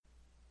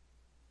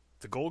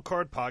The Gold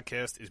Card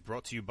Podcast is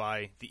brought to you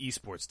by the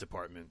Esports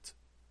Department.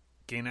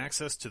 Gain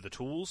access to the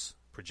tools,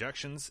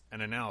 projections,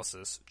 and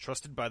analysis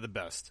trusted by the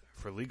best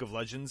for League of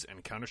Legends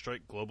and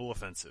Counter-Strike Global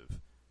Offensive.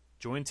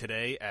 Join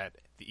today at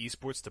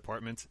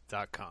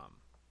theesportsdepartment.com.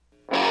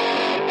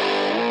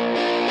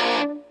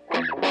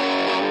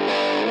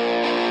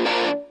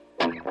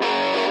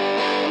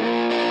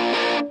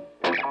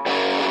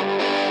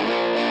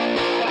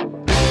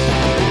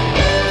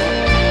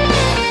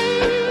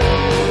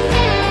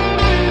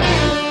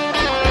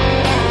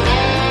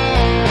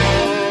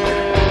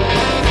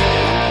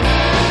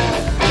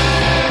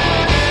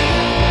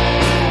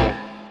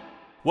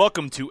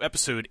 Welcome to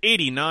episode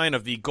 89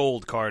 of the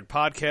Gold Card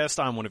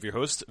Podcast. I'm one of your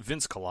hosts,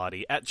 Vince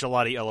Colati, at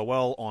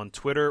GelatiLOL on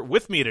Twitter.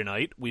 With me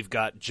tonight, we've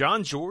got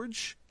John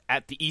George,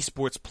 at the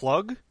Esports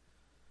Plug.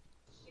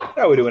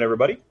 How we doing,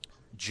 everybody?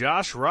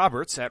 Josh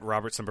Roberts, at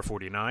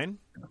Roberts49.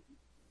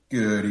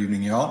 Good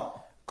evening,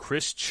 y'all.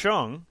 Chris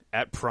Chung,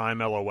 at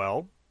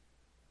PrimeLOL.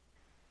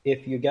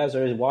 If you guys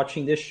are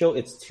watching this show,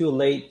 it's too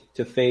late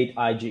to fade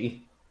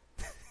IG.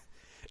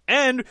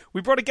 And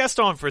we brought a guest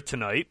on for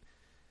tonight,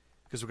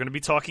 because we're going to be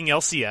talking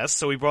LCS,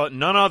 so we brought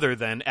none other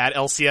than at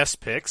LCS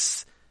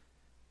Picks,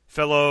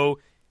 fellow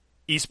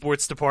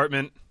Esports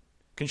Department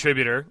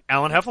contributor,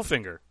 Alan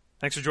Heffelfinger.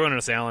 Thanks for joining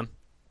us, Alan.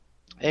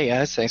 Hey,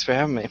 guys. Thanks for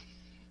having me.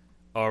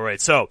 All right,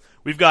 so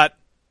we've got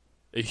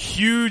a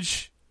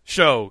huge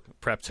show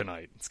prep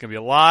tonight. It's going to be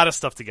a lot of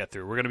stuff to get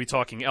through. We're going to be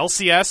talking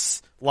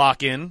LCS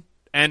lock-in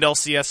and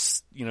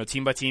LCS,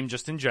 team by team,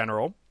 just in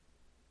general.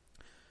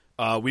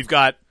 We've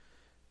got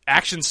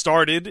action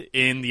started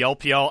in the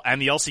LPL, and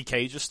the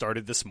LCK just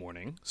started this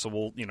morning. So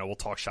we'll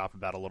talk shop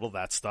about a little of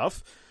that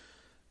stuff.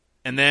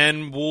 And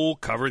then we'll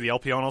cover the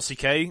LPL and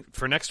LCK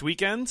for next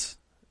weekend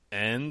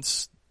and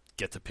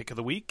get the pick of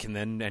the week and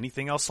then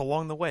anything else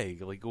along the way.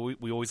 Like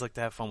we always like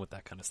to have fun with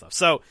that kind of stuff.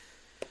 So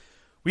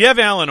we have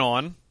Alan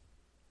on.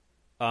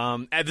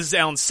 This is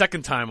Alan's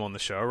second time on the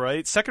show,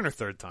 right? Second or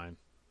third time?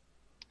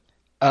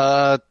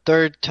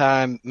 Third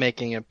time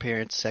making an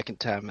appearance, second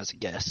time as a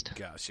guest.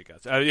 Gotcha.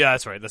 Yeah,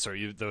 that's right.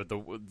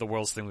 The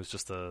Worlds thing was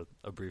just a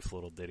brief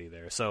little ditty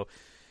there. So,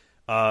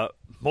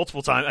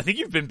 multiple times. I think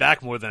you've been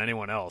back more than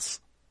anyone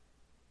else.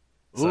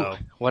 Ooh, so,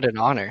 what an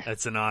honor.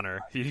 It's an honor.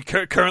 You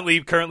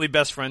currently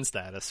best friend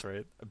status,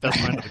 right? Best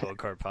friend of the Gold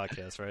Card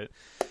Podcast, right?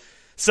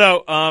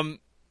 So,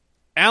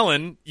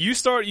 Alan, you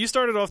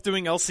started off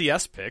doing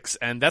LCS picks,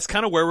 and that's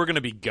kind of where we're going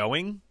to be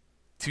going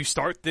to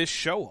start this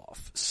show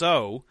off.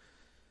 So,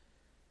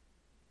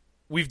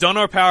 we've done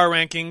our power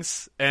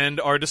rankings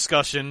and our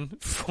discussion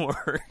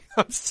for...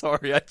 I'm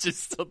sorry, I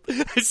just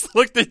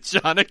looked at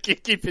John. I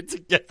can't keep it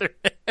together.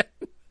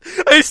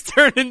 I just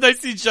turn and I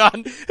see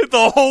John hit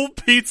the whole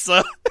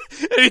pizza,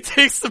 and he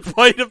takes the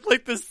bite of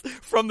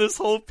from this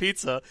whole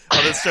pizza.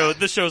 Oh,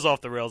 this show's off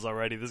the rails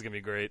already. This is gonna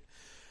be great.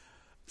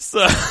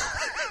 So,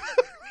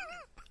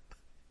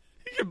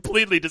 you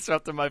completely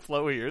disrupted my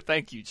flow here.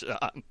 Thank you,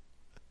 John.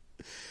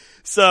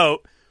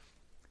 So,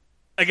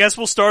 I guess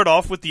we'll start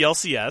off with the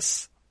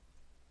LCS.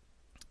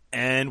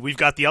 And we've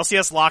got the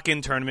LCS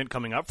lock-in tournament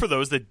coming up. For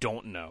those that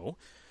don't know,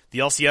 the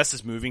LCS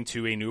is moving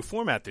to a new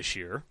format this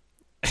year.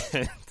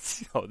 And,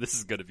 this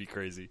is going to be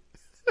crazy.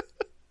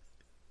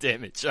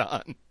 Damn it,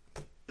 John.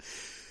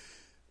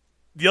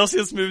 The LCS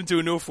is moving to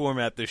a new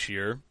format this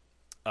year.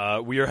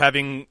 We are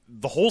having...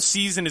 The whole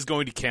season is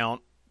going to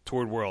count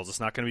toward Worlds. It's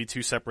not going to be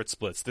two separate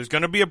splits. There's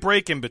going to be a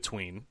break in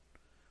between,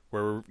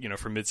 where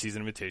for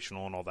mid-season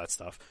invitational and all that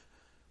stuff.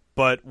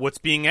 But what's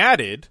being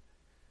added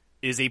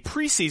is a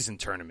preseason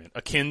tournament,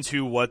 akin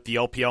to what the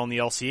LPL and the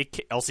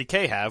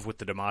LCK have with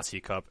the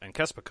Demacia Cup and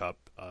Kespa Cup,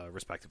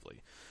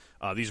 respectively.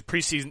 This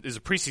is a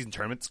preseason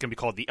tournament. It's going to be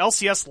called the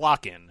LCS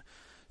Lock-In.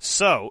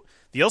 So,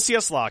 the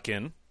LCS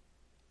Lock-In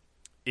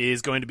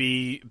is going to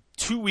be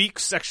 2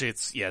 weeks. Actually,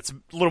 it's a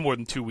little more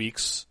than 2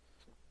 weeks.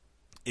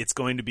 It's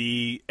going to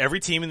be every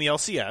team in the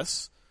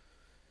LCS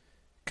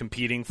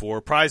competing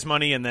for prize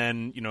money and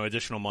then,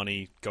 additional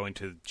money going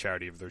to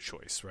charity of their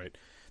choice, right?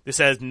 This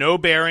has no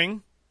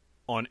bearing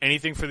on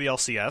anything for the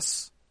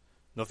LCS,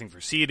 nothing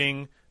for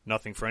seeding,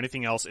 nothing for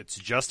anything else. It's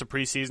just a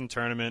preseason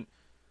tournament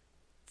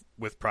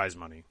with prize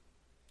money.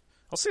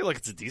 I'll say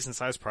it's a decent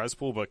sized prize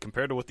pool, but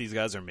compared to what these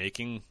guys are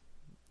making,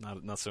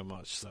 not so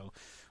much. So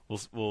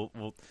we'll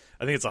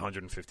I think it's a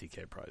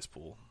 $150K prize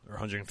pool or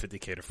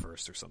 $150K to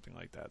first or something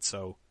like that.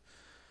 So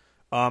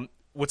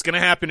what's going to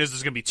happen is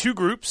there's going to be two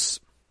groups,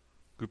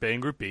 Group A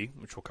and Group B,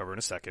 which we'll cover in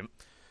a second.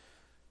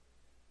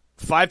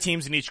 5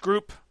 teams in each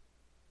group.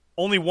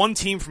 Only one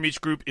team from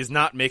each group is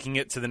not making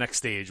it to the next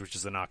stage, which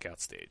is the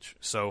knockout stage.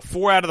 So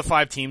 4 out of the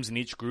 5 teams in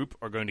each group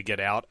are going to get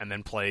out and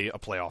then play a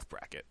playoff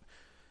bracket.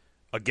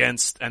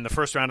 And the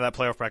first round of that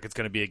playoff bracket is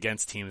going to be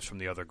against teams from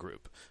the other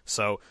group.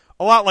 So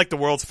a lot like the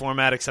Worlds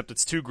format, except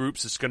it's 2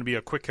 groups. It's going to be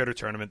a quick hitter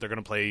tournament. They're going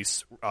to play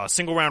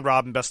single round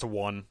robin best of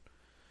 1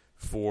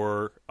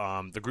 for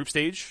the group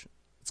stage.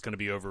 It's going to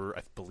be over,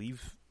 I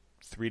believe,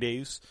 3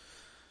 days.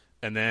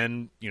 And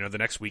then, the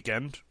next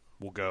weekend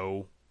we'll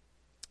go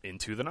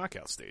into the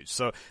knockout stage.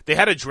 So they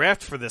had a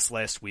draft for this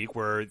last week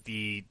where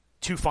the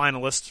two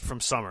finalists from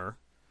summer,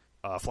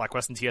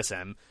 FlyQuest and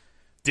TSM,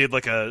 did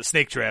like a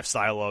snake draft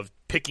style of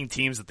picking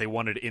teams that they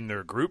wanted in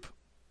their group.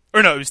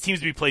 Or no, it was teams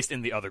to be placed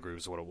in the other group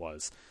is what it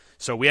was.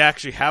 So we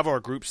actually have our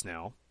groups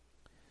now.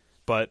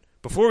 But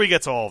before we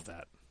get to all of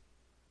that,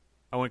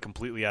 I went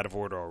completely out of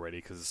order already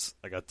because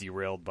I got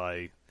derailed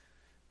by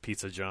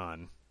Pizza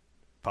John,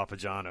 Papa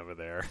John over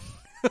there.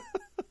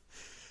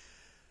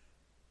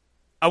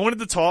 I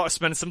wanted to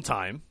spend some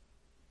time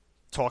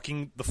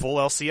talking the full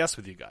LCS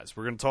with you guys.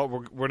 We're gonna talk.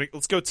 We're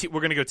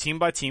gonna go team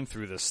by team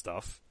through this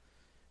stuff,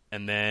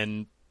 and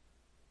then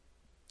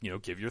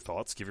give your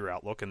thoughts, give your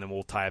outlook, and then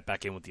we'll tie it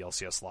back in with the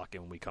LCS lock-in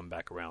when we come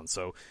back around.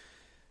 So,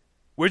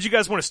 where'd you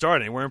guys want to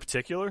start? Anywhere in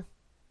particular?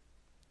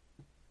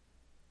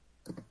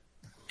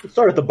 Let's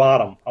start at the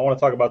bottom. I want to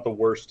talk about the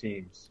worst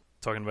teams.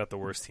 Talking about the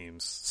worst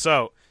teams.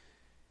 So,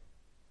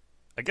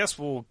 I guess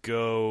we'll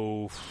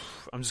go.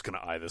 I'm just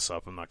gonna eye this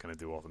up. I'm not gonna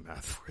do all the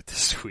math for it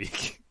this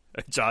week.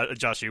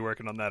 Josh, are you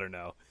working on that or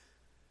no?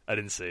 I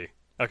didn't see.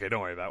 Okay,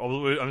 don't worry about it.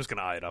 Well, I'm just going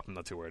to eye it up. I'm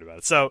not too worried about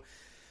it. So,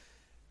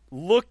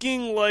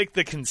 looking like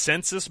the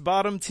consensus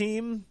bottom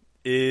team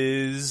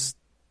is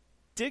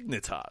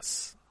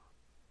Dignitas.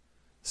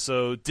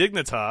 So,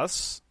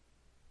 Dignitas...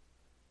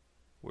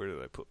 Where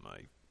did I put my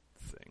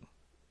thing?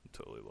 I'm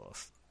totally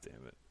lost.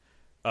 Damn it.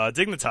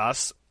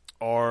 Dignitas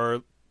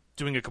are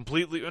doing a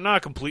not a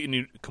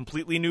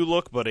completely new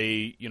look, but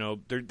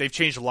they've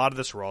changed a lot of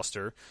this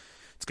roster.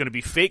 It's going to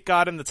be Fake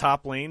God in the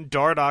top lane,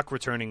 Dardoch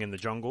returning in the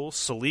jungle,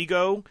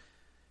 Soligo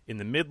in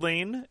the mid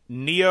lane,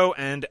 Neo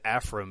and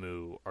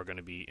Aframu are going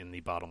to be in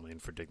the bottom lane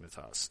for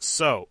Dignitas.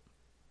 So,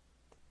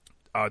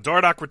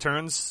 Dardoch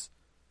returns,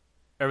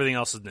 everything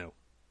else is new,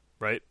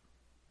 right?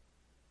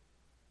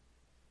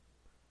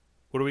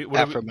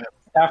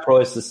 Afro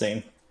is the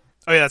same.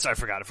 Oh yeah, I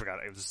forgot.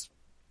 It was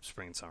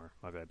spring and summer.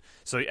 My bad.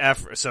 So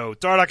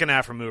Dardoch and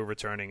Aframu are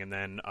returning, and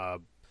then a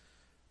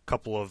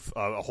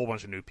whole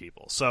bunch of new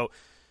people. So,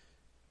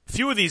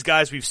 few of these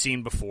guys we've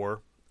seen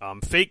before.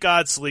 Fake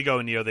God, Soligo,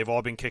 and Neo, they've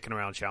all been kicking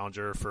around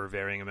Challenger for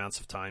varying amounts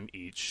of time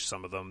each,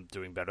 some of them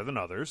doing better than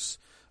others.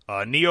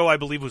 Neo, I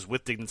believe, was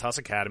with Dignitas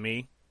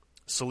Academy.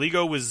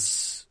 Soligo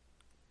was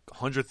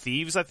 100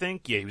 Thieves, I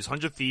think. Yeah, he was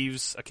 100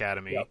 Thieves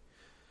Academy. Yep.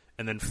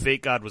 And then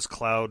Fake God was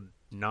Cloud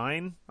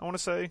 9, I want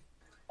to say.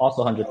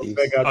 Also 100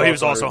 Thieves. He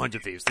was also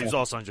 100 Thieves. He was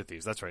also 100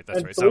 Thieves. That's right.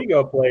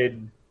 Soligo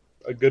played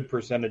a good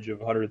percentage of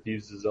 100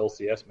 Thieves'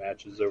 LCS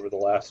matches over the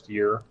last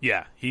year.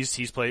 Yeah,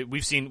 he's played.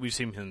 We've seen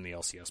him in the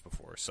LCS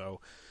before.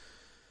 So,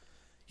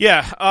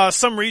 yeah,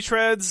 some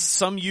retreads,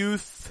 some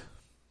youth.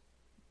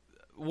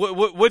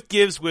 What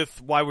gives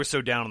with why we're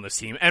so down on this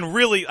team? And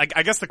really,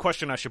 I guess the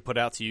question I should put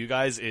out to you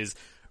guys is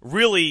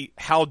really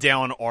how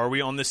down are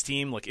we on this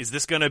team? Like, is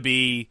this going to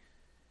be?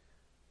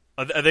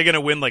 Are they going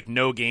to win like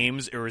no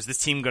games, or is this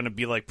team going to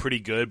be like pretty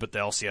good, but the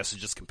LCS is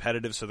just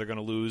competitive, so they're going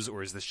to lose,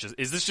 or is this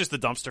just the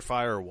dumpster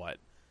fire, or what?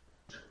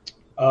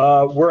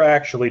 We're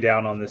actually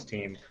down on this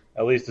team,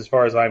 at least as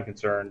far as I'm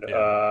concerned.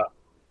 Yeah.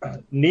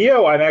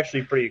 Neo, I'm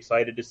actually pretty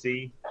excited to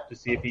see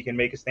if he can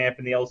make a stamp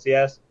in the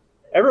LCS.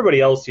 Everybody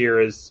else here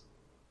is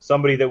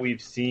somebody that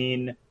we've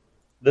seen.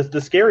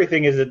 The scary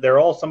thing is that they're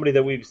all somebody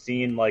that we've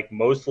seen like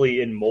mostly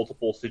in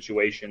multiple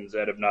situations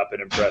that have not been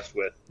impressed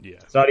with. Yeah.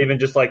 It's not even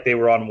just like they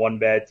were on one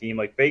bad team.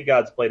 Like Fake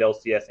Gods played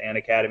LCS and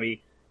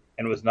Academy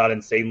and was not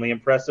insanely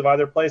impressive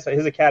either place.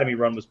 His Academy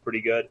run was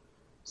pretty good.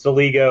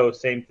 Soligo,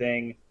 same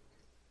thing.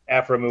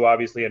 Aframu,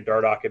 obviously, and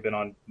Dardoch have been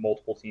on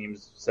multiple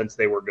teams since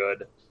they were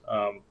good.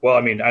 Well,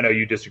 I mean, I know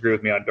you disagree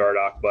with me on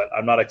Dardoch, but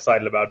I'm not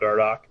excited about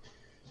Dardoch.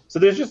 So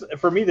there's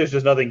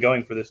just nothing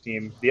going for this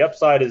team. The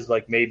upside is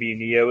like maybe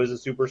Neo is a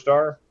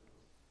superstar.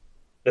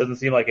 Doesn't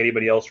seem like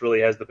anybody else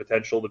really has the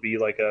potential to be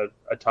like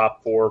a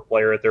top 4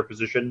 player at their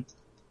position,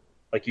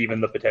 like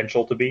even the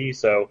potential to be.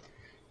 So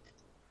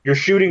you're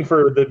shooting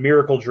for the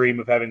miracle dream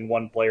of having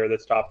one player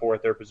that's top 4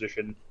 at their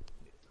position.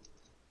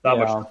 Not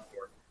much top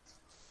 4.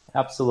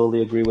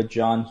 Absolutely agree with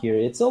John here.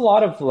 It's a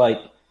lot of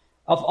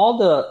of all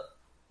the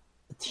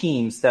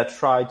teams that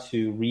try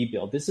to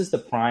rebuild, this is the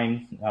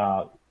prime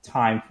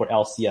time for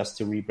LCS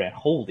to rebrand.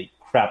 Holy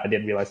crap, I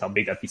didn't realize how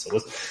big that pizza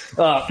was.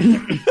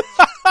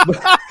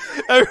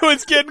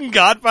 Everyone's getting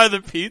got by the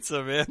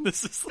pizza, man.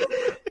 This is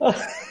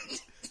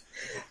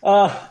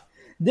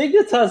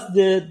Dignitas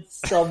did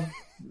some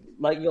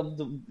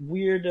the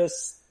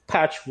weirdest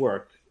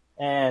patchwork,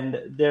 and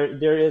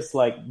there is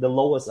like the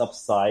lowest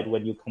upside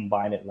when you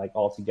combine it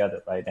all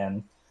together, right?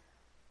 And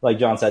like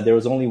John said, there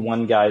was only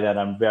one guy that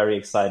I'm very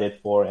excited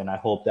for, and I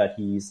hope that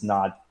he's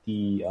not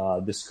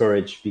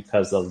discouraged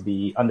because of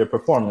the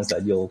underperformance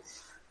that you'll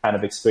kind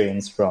of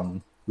experience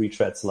from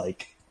retreads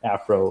like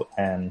Afro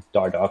and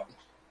Dardoch.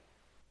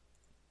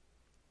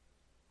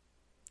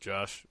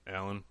 Josh,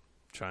 Alan,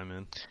 chime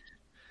in.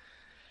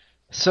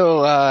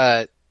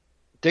 So,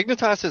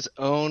 Dignitas is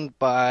owned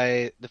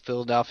by the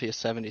Philadelphia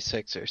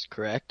 76ers,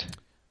 correct?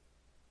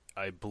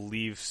 I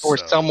believe so. Or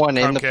someone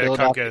in the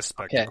Philadelphia...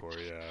 Okay.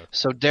 Yeah.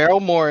 So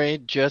Daryl Morey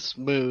just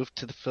moved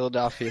to the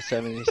Philadelphia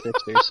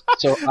 76ers.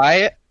 So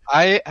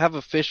I have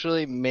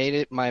officially made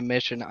it my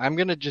mission. I'm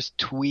going to just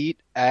tweet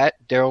at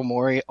Daryl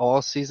Morey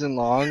all season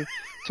long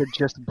to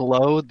just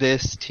blow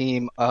this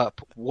team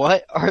up.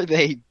 What are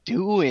they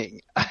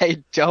doing?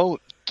 I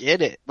don't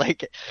get it.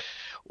 Like,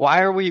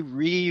 why are we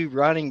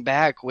rerunning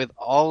back with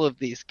all of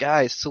these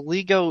guys?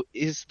 Saligo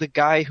is the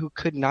guy who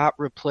could not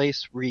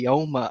replace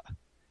Ryoma.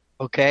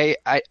 Okay?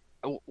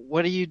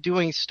 What are you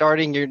doing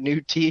starting your new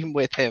team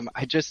with him?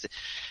 It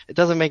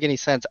doesn't make any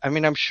sense. I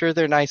mean, I'm sure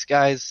they're nice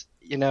guys.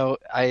 You know,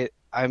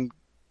 I'm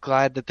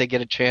glad that they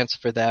get a chance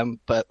for them,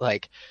 but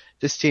like,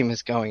 this team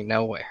is going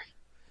nowhere.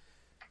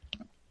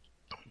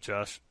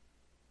 Josh?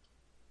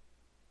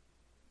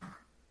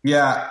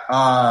 Yeah,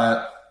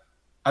 I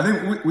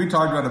think we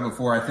talked about it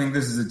before. I think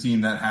this is a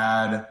team that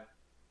had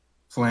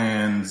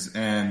plans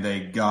and they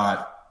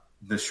got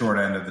the short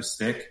end of the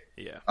stick.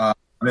 Yeah.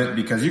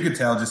 Because you could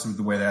tell just with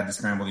the way they had to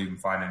scramble to even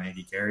find an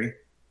AD carry.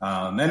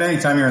 And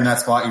anytime you're in that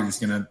spot, you're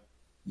just going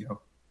to,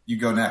 you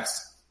go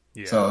next.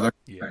 Yeah. So they're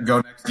going to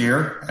go next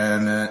year,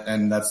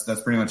 and that's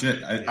pretty much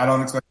it. I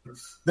don't expect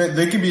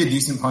they can be a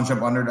decent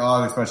punch-up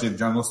underdog, especially if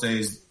jungle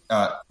stays,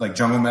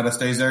 jungle meta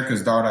stays there,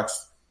 because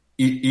Dardock's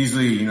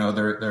easily,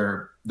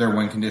 their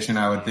win condition,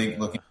 I would think,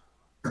 looking.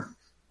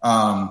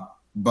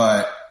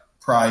 But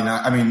probably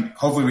not. I mean,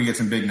 hopefully we get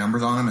some big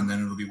numbers on them, and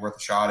then it'll be worth a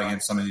shot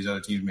against some of these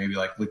other teams, maybe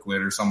like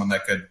Liquid or someone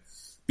that could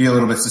be a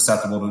little bit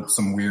susceptible to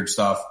some weird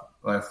stuff,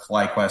 like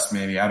FlyQuest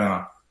maybe. I don't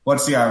know.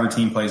 Let's see how the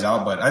team plays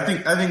out, but I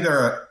think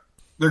they're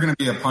going to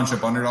be a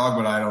punch-up underdog,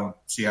 but I don't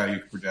see how you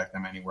can project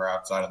them anywhere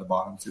outside of the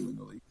bottom two in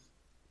the league.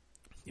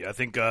 Yeah, I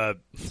think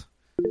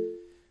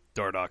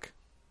Dardock.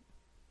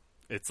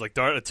 It's like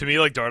to me,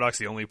 like Dardock's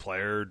the only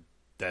player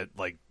that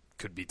like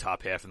could be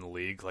top half in the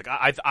league. Like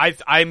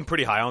I'm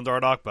pretty high on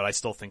Dardock, but I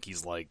still think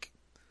he's like,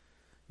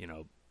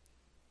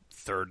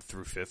 third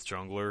through fifth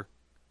jungler,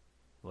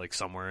 like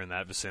somewhere in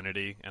that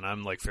vicinity. And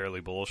I'm like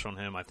fairly bullish on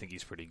him. I think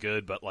he's pretty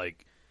good, but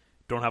like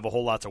don't have a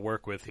whole lot to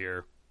work with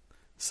here.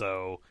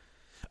 So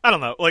I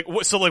don't know.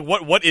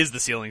 What is the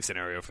ceiling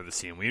scenario for this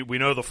team? We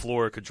know the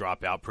floor could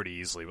drop out pretty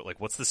easily, but like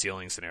what's the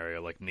ceiling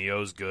scenario? Like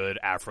Neo's good,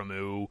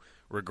 Aframu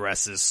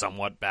regresses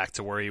somewhat back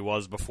to where he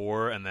was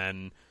before, and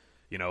then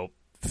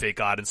Fake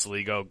God and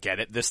Saligo get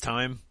it this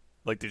time.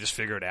 Like they just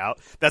figure it out.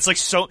 That's like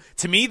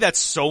to me that's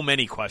so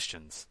many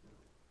questions.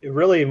 It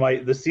really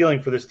might. The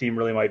ceiling for this team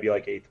really might be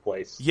like 8th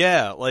place.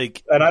 Yeah,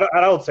 like, and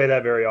I don't say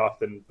that very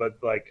often, but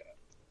like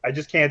I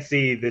just can't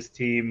see this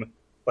team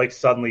like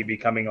suddenly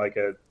becoming like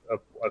a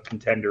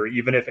contender,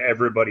 even if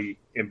everybody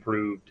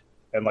improved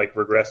and like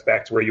regressed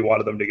back to where you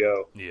wanted them to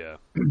go. Yeah,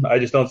 I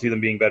just don't see them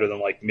being better than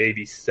like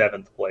maybe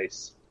 7th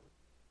place.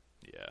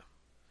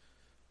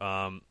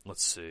 Yeah.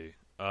 Let's see.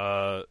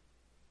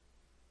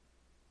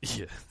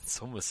 Yeah,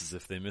 it's almost as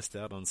if they missed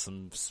out on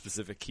some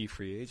specific key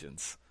free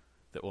agents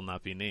that will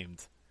not be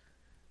named.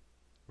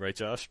 Right,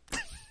 Josh?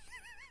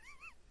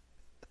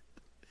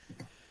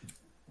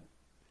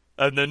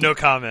 No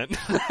comment.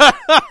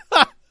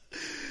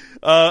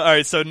 All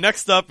right, so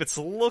next up, it's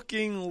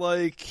looking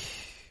like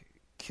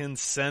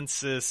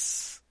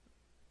Consensus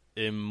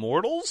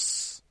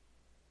Immortals?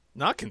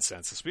 Not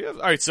Consensus. All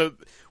right, so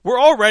we're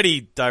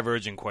already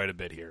diverging quite a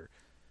bit here.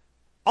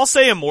 I'll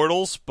say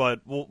Immortals, but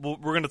we're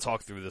going to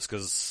talk through this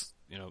because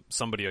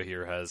somebody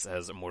here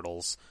has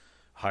Immortals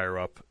higher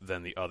up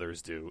than the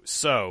others do.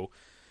 So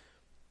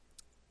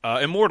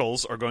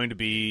Immortals are going to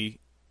be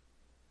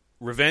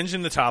Revenge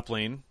in the top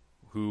lane,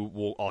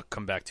 who I'll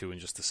come back to in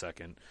just a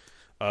second.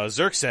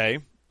 Xerxes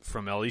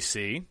from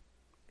LEC.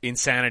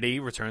 Insanity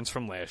returns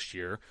from last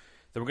year.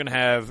 Then we're going to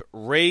have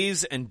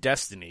Raze and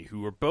Destiny,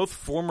 who are both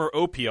former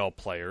OPL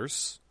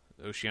players,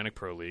 Oceanic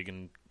Pro League,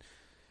 and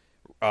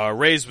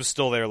Raze was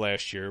still there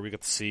last year. We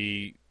got to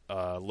see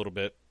a little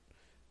bit.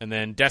 And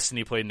then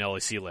Destiny played in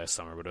LEC last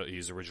summer, but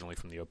he's originally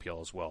from the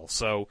OPL as well.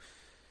 So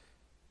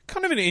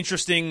kind of an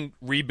interesting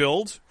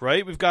rebuild,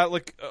 right? We've got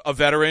like a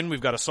veteran.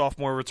 We've got a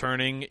sophomore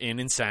returning in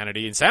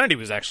Insanity. Insanity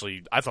was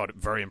actually, I thought,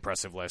 very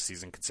impressive last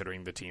season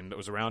considering the team that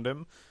was around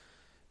him.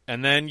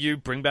 And then you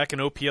bring back an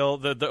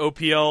OPL, the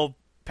OPL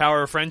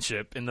power of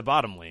friendship in the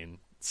bottom lane.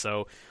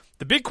 So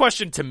the big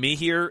question to me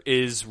here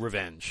is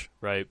Revenge,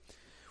 right?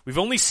 We've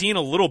only seen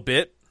a little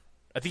bit.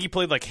 I think he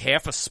played like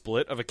half a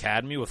split of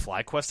Academy with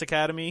FlyQuest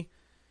Academy.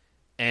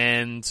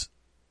 And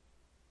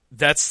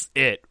that's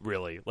it,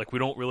 really. Like, we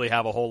don't really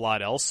have a whole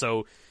lot else.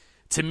 So,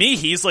 to me,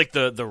 he's like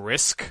the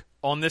risk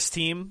on this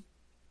team,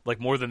 like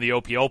more than the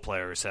OPL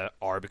players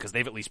are, because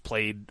they've at least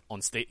played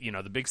on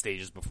the big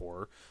stages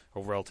before,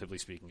 or relatively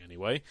speaking,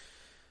 anyway.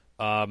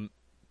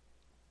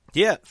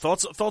 Yeah,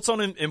 thoughts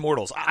on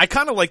Immortals. I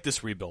kind of like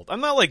this rebuild.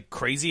 I'm not like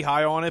crazy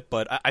high on it,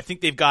 but I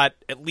think they've got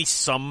at least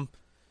some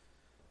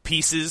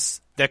pieces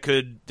that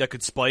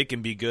could spike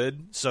and be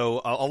good.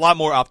 So a lot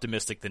more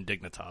optimistic than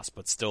Dignitas,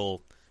 but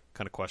still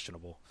kind of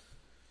questionable.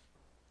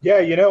 Yeah,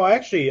 I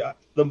actually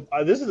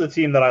this is a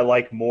team that I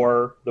like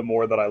more the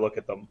more that I look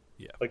at them.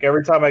 Yeah. Like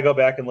every time I go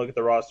back and look at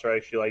the roster, I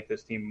actually like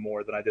this team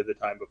more than I did the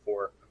time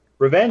before.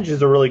 Revenge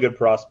is a really good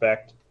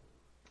prospect.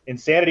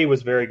 Insanity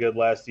was very good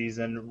last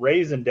season.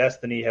 Raze and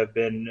Destiny have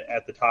been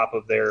at the top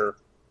of their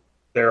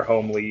their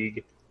home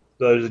league.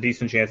 So there's a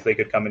decent chance they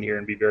could come in here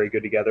and be very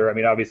good together. I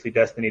mean, obviously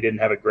Destiny didn't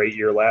have a great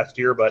year last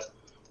year, but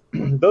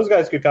those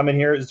guys could come in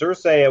here.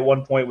 Xerxes at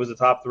one point was a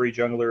top 3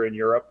 jungler in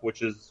Europe,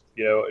 which is,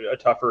 a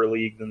tougher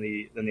league than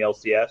the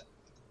LCS.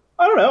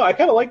 I don't know. I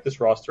kind of like this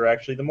roster,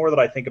 actually. The more that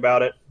I think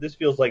about it, this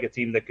feels like a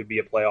team that could be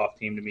a playoff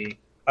team to me.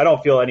 I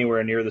don't feel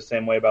anywhere near the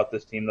same way about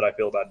this team that I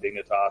feel about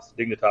Dignitas.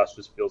 Dignitas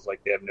just feels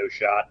like they have no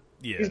shot.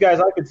 Yeah. These guys,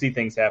 I could see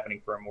things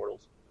happening for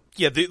Immortals.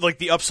 Yeah,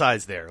 the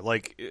upside's there.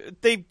 Like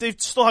they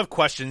still have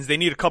questions. They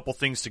need a couple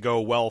things to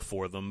go well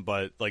for them,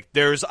 but like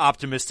there's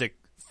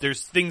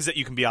things that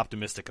you can be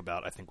optimistic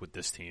about, I think, with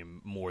this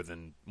team more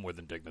than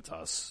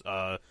Dignitas.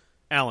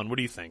 Alan, what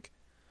do you think?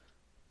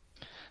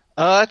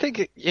 I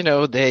think,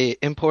 they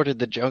imported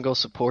the jungle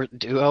support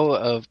duo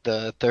of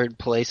the third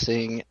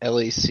placing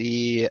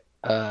LEC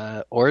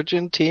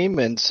Origin team,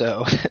 and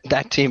so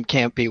that team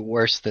can't be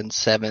worse than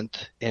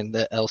 7th in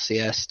the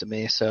LCS to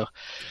me. So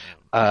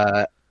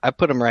I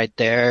put them right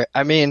there.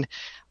 I mean,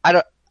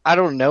 I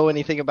don't know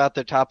anything about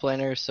their top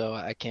laner, so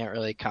I can't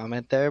really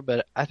comment there,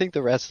 but I think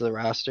the rest of the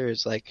roster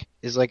is like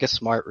a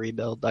smart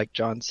rebuild, like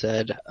John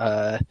said.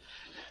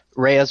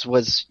 Reyes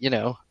was,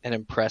 an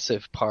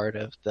impressive part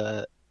of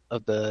the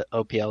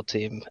OPL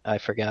team. I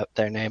forgot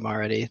their name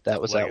already.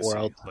 That was at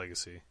World.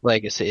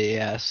 Legacy,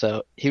 yeah.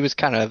 So he was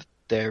kind of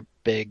their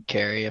big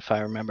carry, if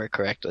I remember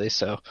correctly.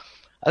 So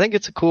I think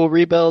it's a cool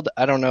rebuild.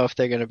 I don't know if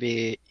they're going to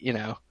be,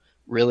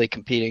 really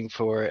competing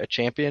for a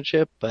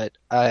championship, but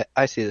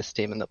I see this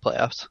team in the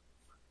playoffs.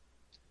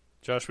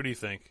 Josh, what do you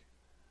think?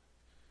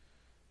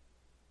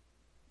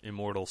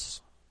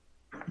 Immortals.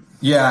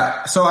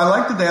 Yeah, so I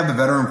like that they have the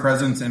veteran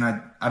presence, and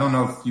I don't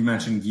know if you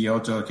mentioned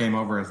Giotto came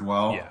over as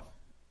well. Yeah.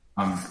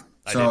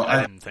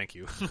 I didn't. Thank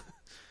you.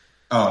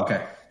 Oh,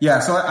 okay.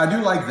 Yeah, so I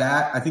do like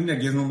that. I think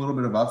that gives them a little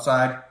bit of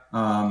upside,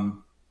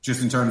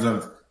 just in terms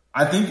of,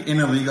 I think in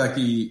a league like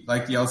the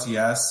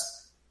LCS,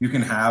 you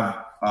can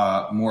have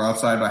more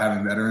upside by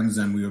having veterans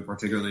than we would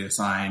particularly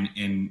assign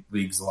in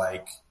leagues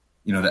like,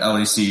 the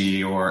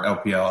LEC or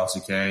LPL,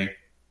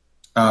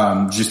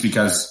 LCK, just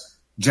because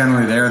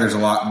generally there's a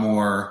lot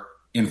more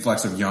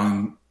influx of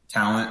young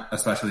talent,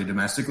 especially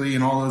domestically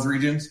in all those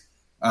regions.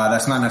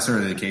 That's not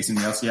necessarily the case in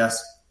the LCS.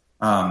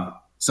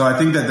 So I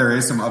think that there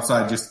is some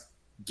upside just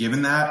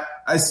given that.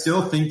 I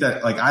still think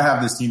that, I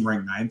have this team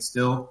ranked 9th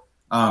still,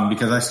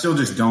 because I still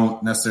just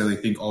don't necessarily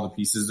think all the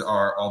pieces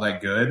are all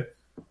that good.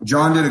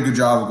 John did a good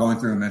job of going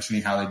through and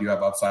mentioning how they do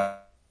have upside in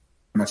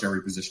pretty much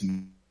every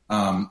position.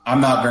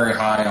 I'm not very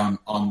high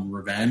on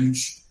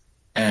Revenge,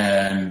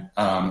 and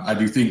I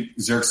do think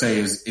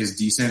Xerxes is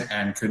decent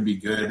and could be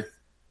good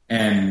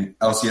in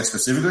LCS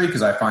specifically,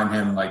 because I find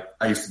him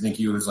I used to think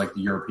he was like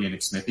the European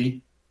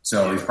Smithy,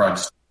 so he's probably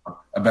just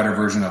a better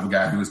version of a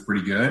guy who was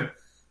pretty good.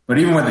 But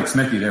even with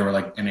Smithy, they were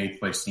like an 8th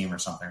place team or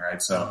something,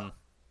 right? So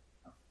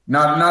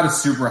not a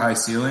super high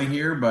ceiling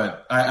here,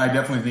 but I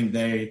definitely think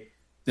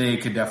they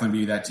could definitely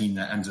be that team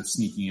that ends up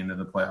sneaking into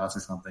the playoffs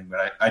or something.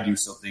 But I do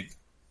still think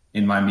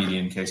in my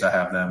median case, I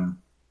have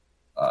them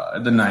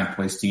the 9th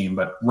place team,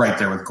 but right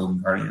there with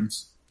Golden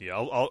Guardians. Yeah,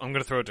 I'm going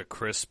to throw it to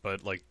Chris,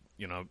 but I'm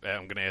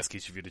going to ask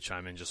each of you to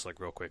chime in just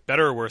real quick.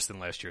 Better or worse than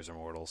last year's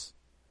Immortals?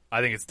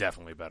 I think it's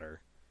definitely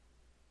better.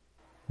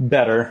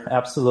 Better,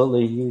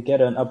 absolutely. You get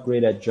an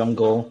upgrade at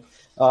jungle.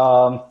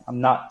 I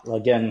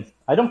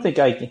don't think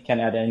I can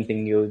add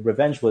anything new.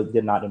 Revenge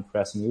did not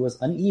impress me. It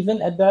was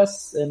uneven at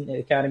best in the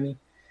Academy.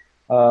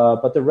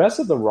 But the rest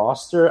of the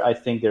roster, I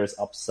think there's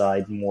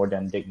upside more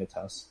than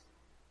Dignitas.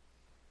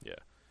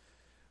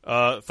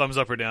 Yeah. Thumbs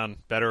up or down?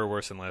 Better or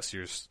worse than last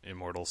year's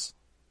Immortals?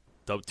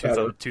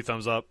 Two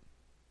thumbs up?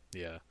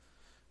 Yeah.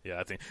 Yeah,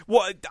 I think.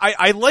 Well,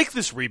 I like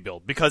this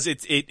rebuild because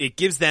it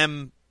gives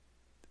them...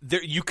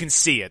 you can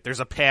see it. There's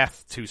a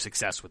path to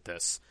success with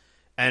this.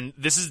 And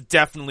this is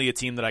definitely a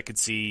team that I could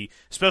see,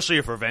 especially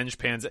if Revenge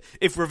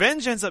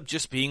ends up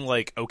just being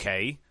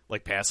okay,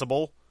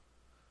 passable.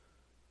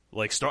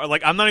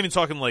 I'm not even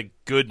talking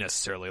good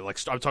necessarily.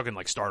 I'm talking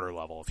starter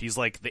level. If he's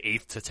the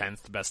 8th to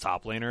 10th best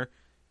top laner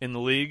in the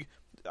league,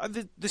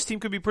 this team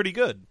could be pretty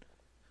good.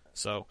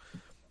 So,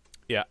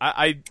 yeah,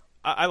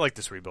 I like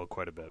this rebuild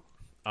quite a bit.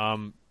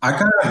 I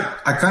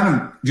kind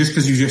of just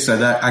because you just said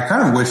that, I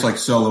kind of wish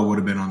Solo would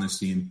have been on this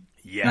team.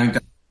 Yeah, I think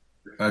that's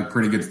a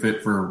pretty good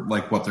fit for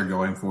what they're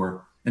going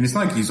for, and it's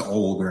not like he's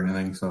old or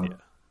anything. So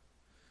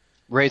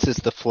raises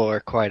the floor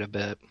quite a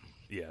bit.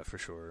 Yeah, for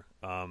sure.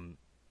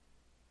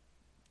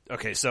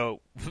 Okay,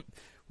 so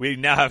we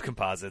now have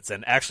composites,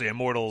 and actually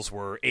Immortals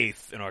were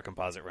 8th in our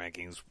composite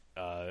rankings.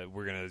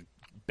 We're gonna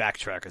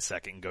backtrack a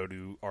second and go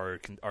to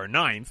our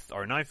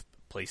ninth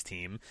place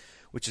team,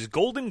 which is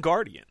Golden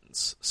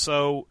Guardians.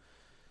 So,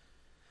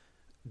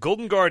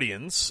 Golden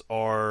Guardians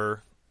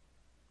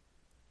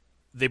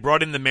they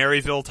brought in the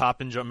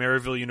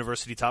Maryville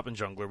University top and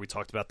jungler. We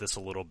talked about this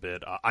a little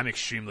bit. I'm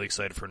extremely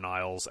excited for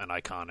Niles and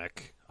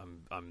Iconic.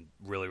 I'm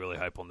really, really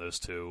hype on those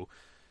two.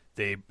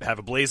 They have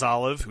a Blaze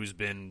Olive who's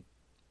been...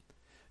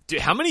 Dude,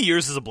 how many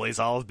years has a Blaze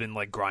Olive been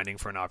grinding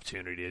for an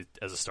opportunity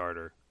as a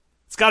starter?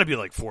 It's got to be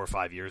 4 or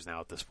 5 years now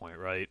at this point,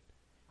 right?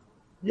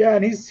 Yeah,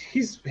 and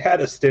he's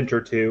had a stint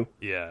or two,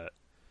 Yeah,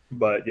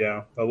 but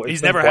yeah,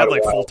 he's never had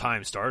like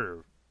full-time starter.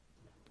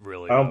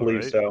 Really, I don't though,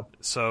 believe right? so.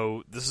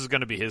 So this is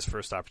going to be his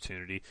first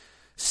opportunity.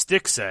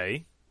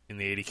 Stixay in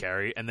the 80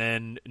 carry, and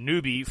then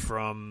Newbie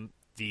from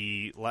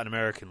the Latin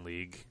American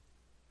League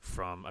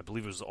from, I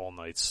believe it was All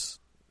Knights.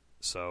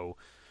 So,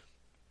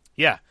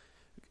 yeah,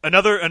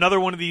 another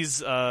one of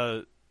these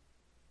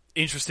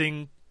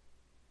interesting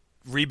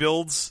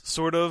rebuilds,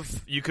 sort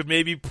of. You could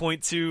maybe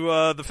point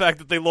to the fact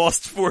that they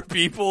lost 4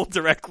 people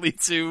directly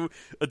to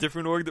a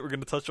different org that we're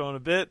going to touch on a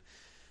bit.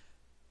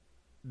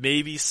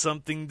 Maybe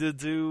something to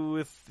do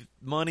with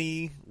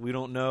money. We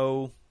don't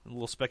know. A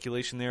little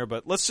speculation there,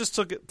 but let's just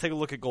take a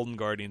look at Golden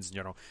Guardians in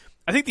general.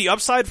 I think the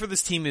upside for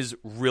this team is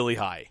really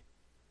high.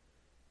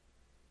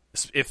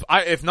 If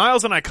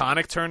Niles and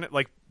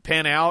Iconic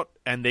pan out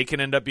and they can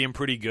end up being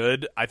pretty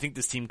good, I think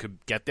this team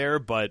could get there.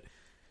 But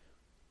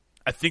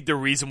I think the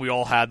reason we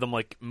all had them,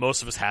 like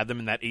most of us had them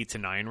in that 8 to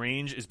 9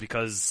 range, is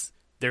because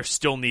there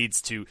still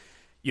needs to,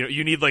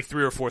 you need like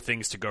 3 or 4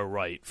 things to go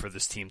right for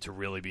this team to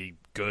really be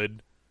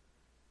good.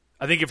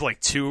 I think if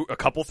a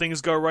couple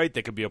things go right,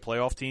 they could be a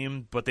playoff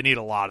team, but they need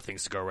a lot of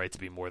things to go right to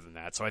be more than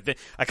that. So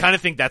I kind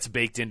of think that's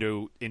baked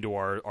into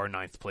our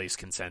ninth place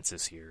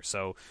consensus here.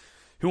 So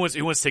who wants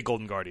to take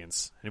Golden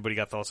Guardians? Anybody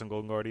got thoughts on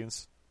Golden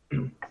Guardians?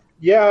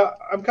 Yeah,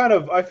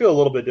 I feel a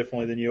little bit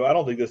differently than you. I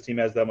don't think this team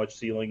has that much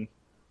ceiling.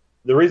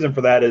 The reason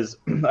for that is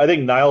I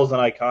think Niles and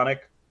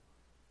Iconic,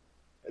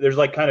 there's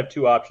like kind of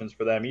 2 options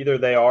for them. Either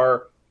they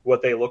are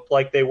what they looked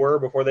like they were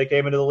before they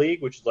came into the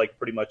league, which is like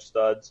pretty much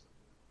studs.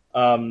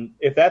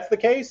 If that's the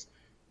case,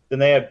 then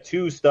they have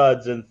 2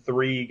 studs and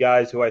 3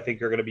 guys who I think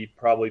are going to be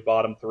probably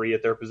bottom 3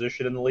 at their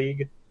position in the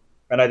league.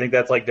 And I think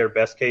that's like their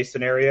best case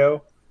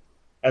scenario.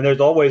 And there's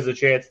always a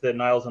chance that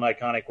Niles and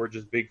Iconic were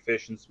just big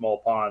fish in small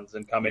ponds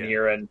and come in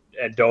here and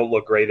don't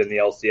look great in the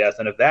LCS.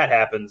 And if that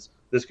happens,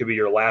 this could be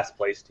your last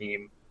place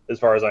team as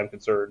far as I'm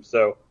concerned.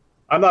 So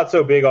I'm not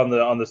so big on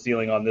the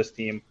ceiling on this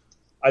team.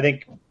 I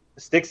think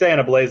Stixay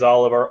and Ablaze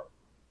Olive are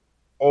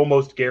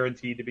almost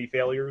guaranteed to be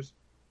failures.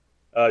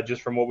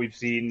 Just from what we've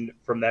seen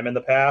from them in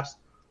the past.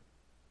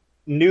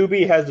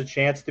 Newbie has a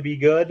chance to be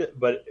good,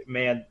 but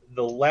man,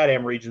 the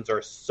LATAM regions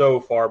are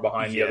so far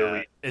behind the other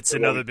regions. It's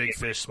another big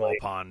fish, small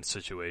pond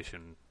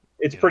situation.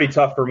 It's pretty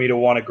tough for me to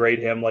want to grade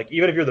him. Like,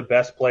 even if you're the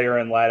best player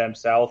in LATAM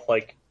South,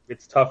 like,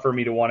 it's tough for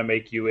me to want to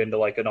make you into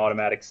like an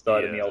automatic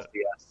stud in the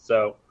LCS.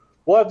 So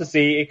we'll have to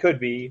see. It could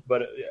be,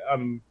 but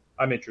I'm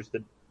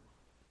interested.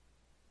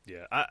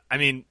 Yeah, I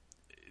mean,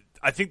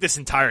 I think this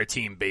entire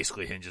team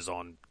basically hinges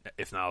on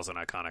if Niles and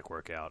Iconic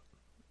work out.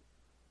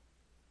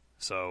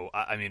 So,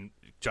 I mean,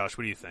 Josh,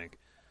 what do you think?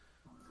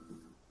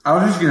 I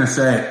was just going to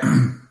say,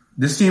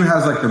 this team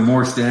has like the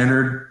more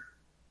standard,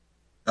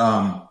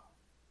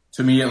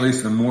 to me at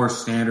least, the more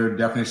standard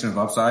definition of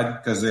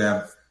upside because they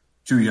have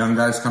 2 young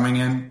guys coming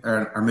in,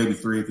 or maybe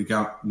 3 if you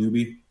count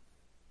Newbie,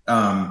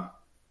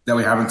 that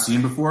we haven't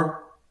seen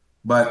before.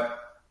 But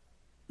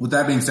with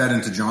that being said,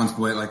 and to John's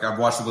point, like I've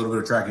watched a little bit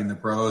of tracking the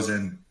pros,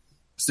 and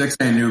Stixay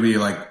and Newbie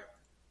like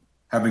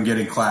have been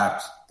getting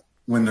clapped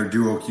when they're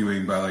duo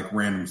queuing by like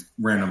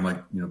random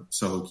like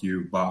solo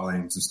queue bot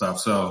lanes and stuff.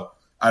 So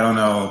I don't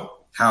know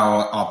how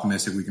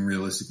optimistic we can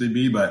realistically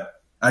be, but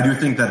I do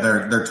think that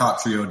their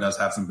top trio does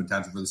have some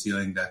potential for the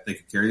ceiling that they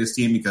could carry this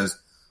team because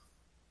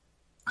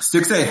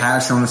Stixay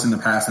has shown us in the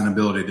past an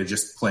ability to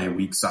just play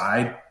weak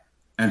side.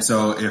 And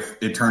so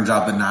if it turns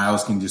out that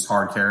Niles can just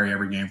hard carry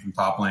every game from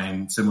top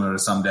lane, similar to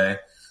Someday,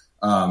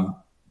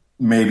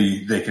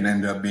 maybe they can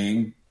end up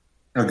being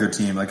a good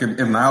team. Like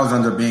if Niles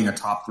ends up being a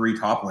top 3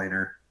 top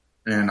laner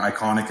and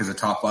Iconic is a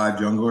top 5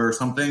 jungler or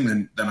something,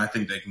 then I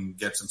think they can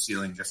get some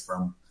ceiling just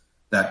from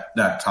that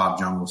top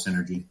jungle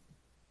synergy.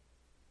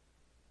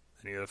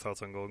 Any other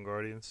thoughts on Golden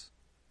Guardians?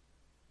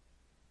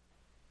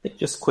 I think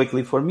just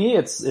quickly, for me,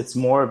 it's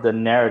more of the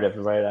narrative,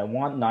 right? I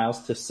want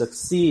Niles to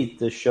succeed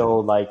to show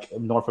like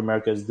North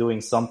America is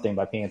doing something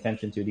by paying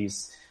attention to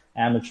these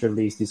amateur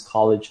leagues, these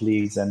college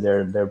leagues, and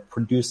they're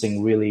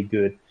producing really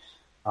good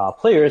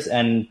players,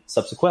 and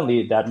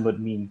subsequently that would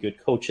mean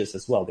good coaches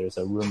as well. There's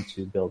a room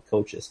to build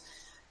coaches.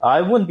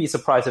 I wouldn't be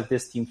surprised if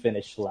this team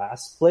finished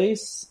last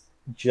place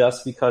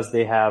just because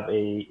they have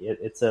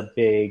it's a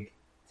big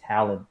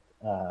talent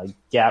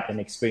gap and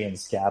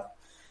experience gap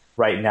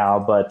right now.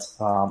 But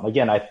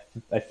again,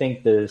 I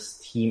think this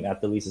team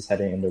at the least is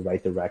heading in the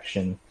right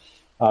direction.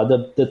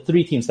 The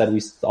 3 teams that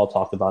we all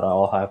talked about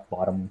all have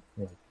bottom,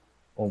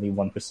 only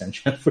 1%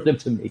 chance for them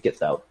to make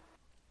it out.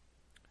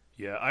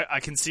 Yeah, I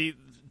can see.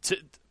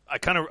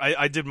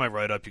 I did my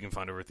write up. You can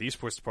find over at the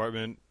esports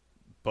department,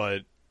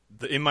 but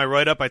in my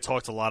write up, I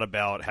talked a lot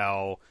about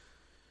how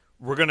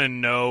we're gonna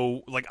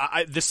know. Like,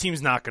 this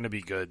team's not gonna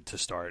be good to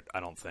start. I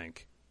don't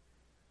think.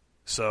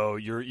 So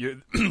you're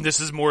this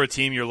is more a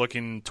team you're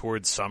looking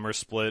towards summer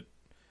split.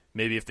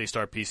 Maybe if they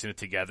start piecing it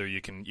together,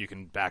 you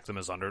can back them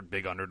as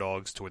big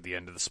underdogs toward the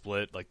end of the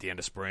split, like the end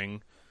of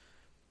spring.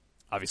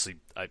 Obviously,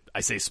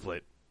 I say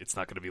split. It's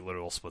not going to be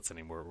literal splits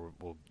anymore.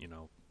 We'll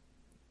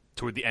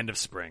toward the end of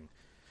spring.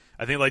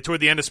 I think like toward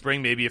the end of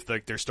spring, maybe if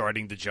like they're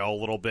starting to gel a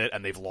little bit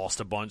and they've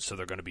lost a bunch, so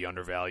they're going to be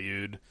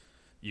undervalued,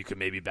 you could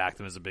maybe back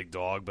them as a big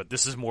dog. But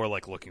this is more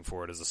like looking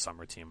forward as a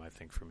summer team, I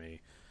think, for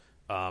me.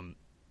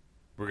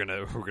 We're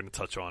gonna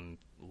touch on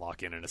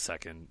lock in a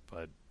second,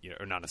 but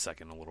or not in a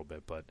second, a little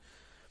bit, but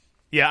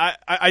yeah,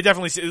 I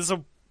definitely see this.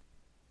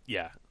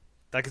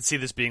 I could see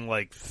this being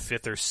like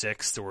 5th or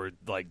 6th or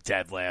like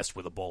dead last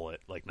with a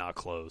bullet, like not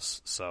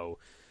close. So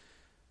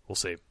we'll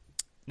see.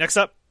 Next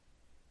up,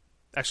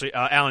 actually,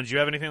 Alan, do you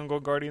have anything on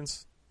Gold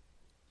Guardians?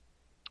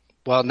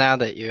 Well, now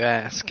that you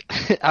ask,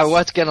 I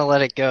was gonna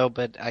let it go,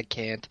 but I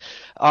can't.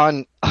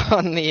 On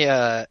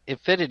the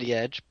Infinity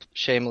Edge,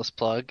 shameless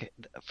plug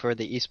for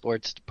the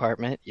esports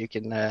department. You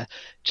can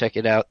check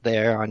it out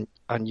there on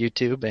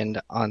YouTube and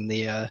on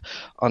the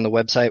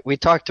website. We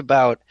talked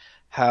about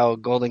how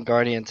Golden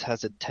Guardians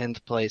has a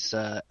 10th place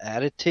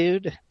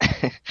attitude,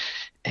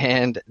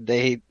 and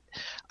I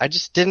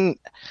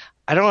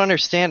don't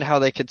understand how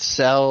they could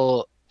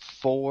sell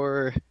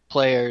 4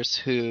 players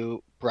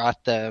who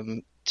brought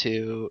them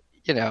to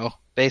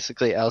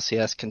basically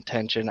LCS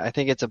contention. I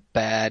think it's a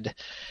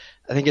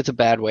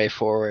bad way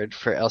forward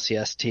for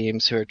LCS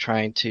teams who are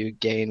trying to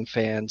gain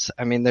fans.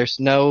 I mean, there's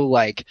no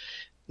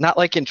not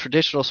like in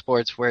traditional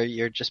sports where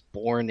you're just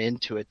born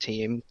into a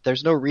team.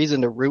 There's no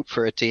reason to root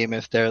for a team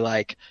if they're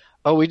like,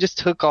 oh, we just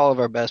took all of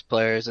our best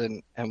players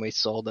and we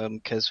sold them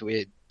because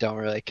we don't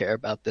really care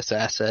about this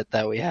asset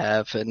that we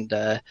have. And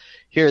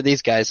here are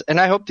these guys. And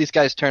I hope these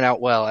guys turn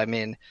out well. I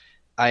mean,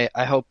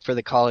 I hope for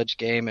the college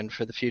game and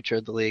for the future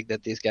of the league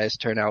that these guys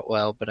turn out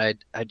well, but I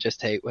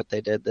just hate what they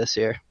did this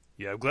year.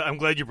 Yeah, I'm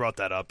glad you brought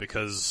that up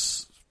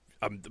because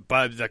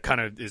but that kind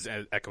of is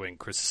echoing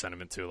Chris's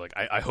sentiment too. Like,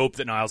 I hope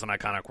that Niles and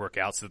Iconic work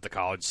out so that the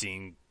college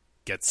scene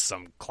gets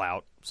some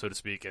clout, so to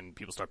speak, and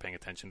people start paying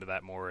attention to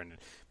that more and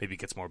maybe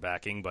gets more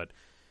backing. But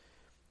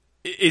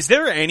is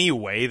there any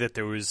way that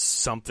there was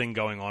something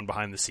going on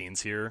behind the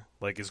scenes here?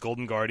 Like, is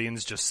Golden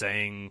Guardians just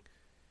saying,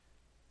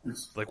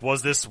 like,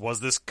 was this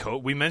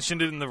we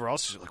mentioned it in the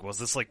roster, like, was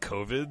this like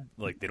COVID?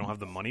 Like, they don't have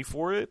the money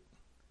for it?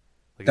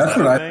 Like, that's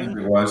what I think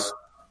it was.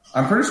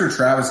 I'm pretty sure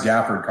Travis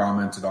Gafford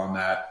commented on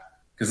that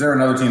because they're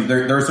another team.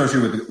 They're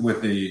associated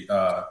with the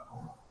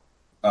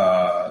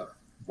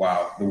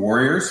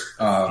Warriors.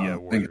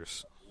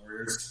 Warriors.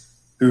 Warriors,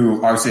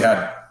 who obviously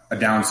had a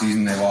down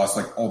season. They lost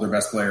like all their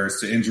best players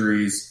to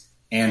injuries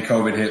and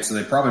COVID hit, so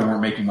they probably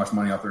weren't making much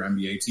money off their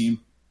NBA team.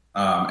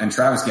 And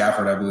Travis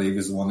Gafford, I believe,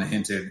 is the one that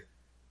hinted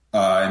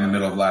in the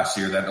middle of last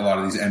year that a lot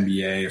of these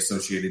NBA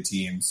associated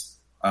teams,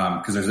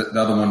 because the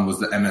other one was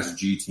the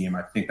MSG team.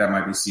 I think that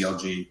might be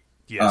CLG.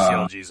 Yeah,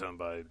 CLG's owned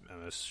by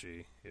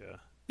MSG. Yeah.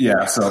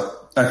 Yeah,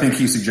 so I think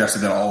he suggested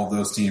that all of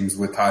those teams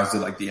with ties to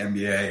like the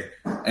NBA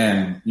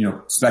and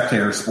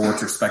spectator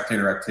sports or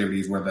spectator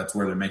activities, where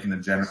they're making the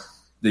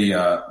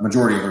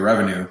majority of the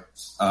revenue,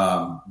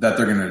 that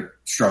they're going to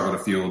struggle to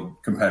field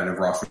competitive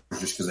rosters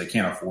just because they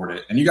can't afford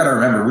it. And you got to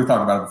remember, we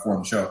talked about it before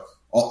on the show.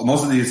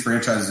 Most of these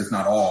franchises, if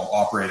not all,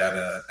 operate at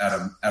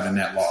a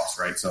net loss,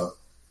 right? So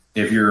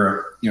if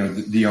you're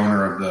the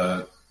owner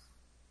of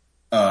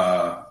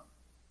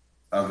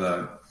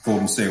the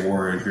Golden State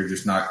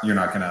Warriors, you're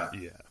not going to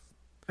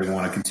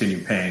want to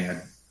continue paying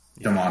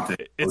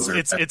DeMonte.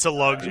 It's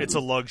a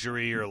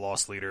luxury or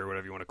loss leader, or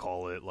whatever you want to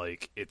call it.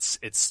 Like it's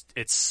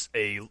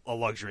a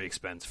luxury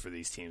expense for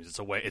these teams.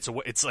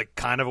 It's like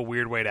kind of a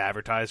weird way to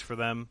advertise for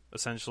them,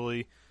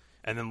 essentially.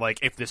 And then like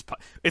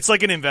it's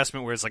like an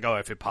investment where it's like, oh,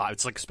 if it pops,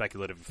 it's like a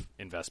speculative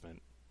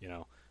investment.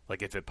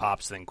 Like if it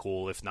pops, then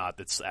cool. If not,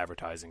 it's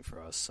advertising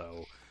for us.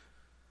 So.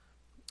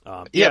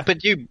 But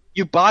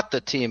you bought the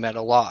team at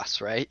a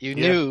loss, right? You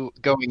knew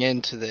going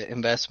into the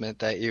investment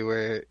that you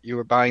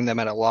were buying them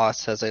at a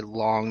loss as a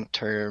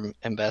long-term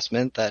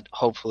investment that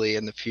hopefully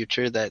in the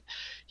future that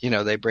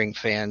they bring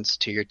fans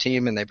to your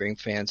team and they bring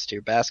fans to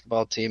your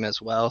basketball team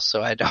as well.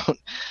 So I don't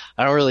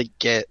really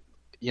get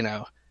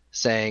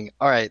saying,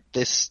 all right,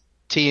 this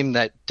team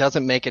that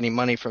doesn't make any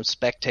money from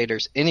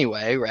spectators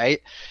anyway, right?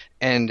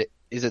 And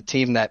is a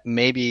team that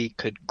maybe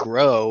could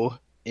grow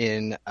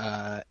in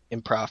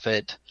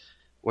profit.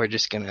 We're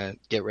just gonna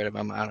get rid of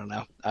them. I don't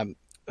know. I'm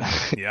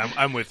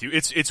with you.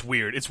 It's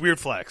weird. It's weird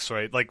flex,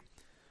 right? Like,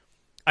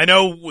 I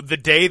know the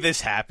day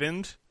this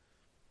happened.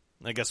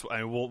 I guess we're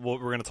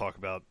gonna talk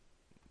about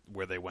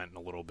where they went in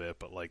a little bit,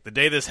 but like the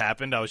day this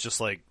happened, I was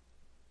just like,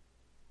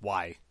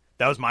 why?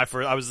 That was my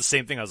first. I was the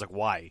same thing. I was like,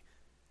 why?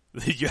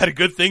 You had a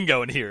good thing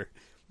going here.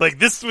 Like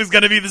this was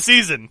gonna be the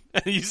season,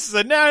 and you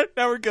said, nah,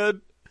 now we're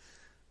good.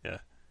 Yeah,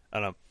 I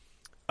don't know.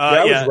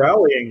 I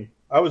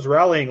was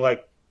rallying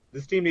like.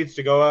 This team needs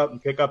to go out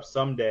and pick up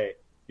someday.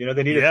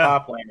 They need a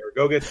top laner.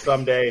 Go get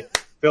someday,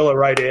 fill it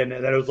right in,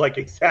 and then it was like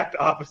exact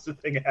opposite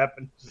thing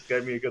happened. Just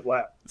gave me a good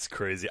laugh. It's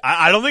crazy.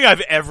 I don't think I've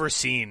ever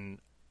seen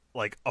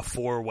like a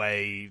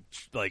 4-way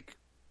like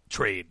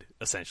trade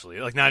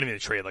essentially. Like not even a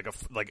trade. Like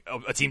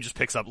a team just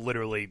picks up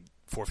literally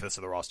 4/5 of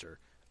the roster.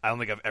 I don't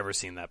think I've ever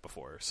seen that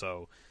before.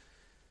 So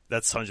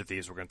that's Sons of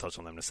Thieves. We're going to touch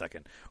on them in a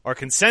second. Our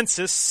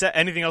consensus.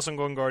 Anything else on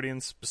Golden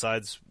Guardians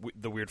besides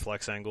the weird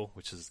flex angle,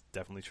 which is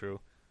definitely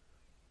true?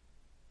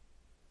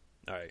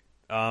 All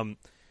right.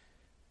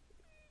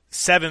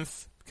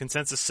 Seventh,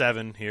 consensus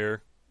 7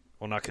 here.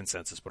 Well, not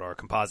consensus, but our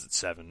composite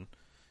 7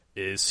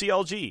 is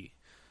CLG.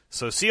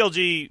 So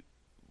CLG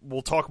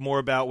we'll talk more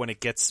about when we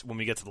get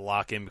to the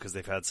lock-in because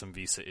they've had some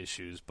visa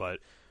issues, but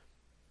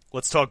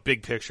let's talk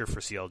big picture for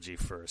CLG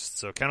first.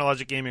 So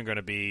Counterlogic Gaming are going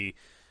to be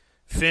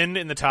Finn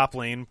in the top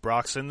lane,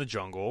 Brox in the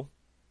jungle,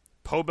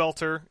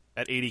 Pobelter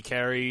at 80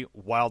 carry,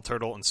 Wild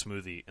Turtle and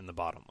Smoothie in the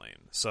bottom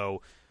lane.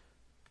 So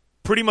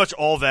pretty much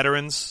all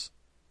veterans,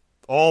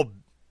 all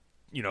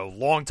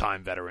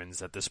long-time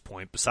veterans at this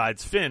point,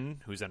 besides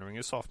Finn, who's entering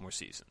his sophomore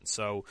season.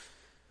 So,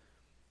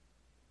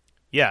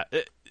 yeah,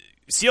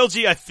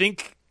 CLG, I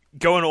think,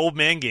 going old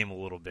man game a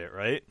little bit,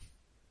 right?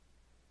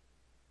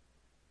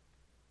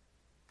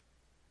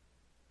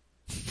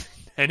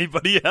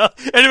 Anybody else?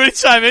 Anybody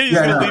chime in?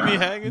 You're going to leave me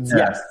hanging?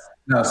 Yes.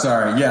 No,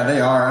 sorry. Yeah,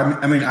 they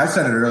are. I mean, I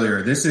said it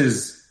earlier. This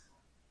is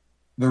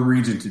the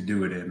region to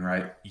do it in,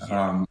 right?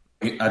 Yeah.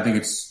 I think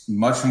it's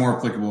much more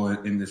applicable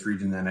in this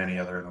region than any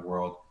other in the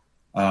world.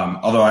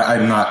 Although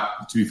I'm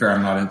not, to be fair,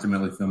 I'm not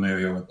intimately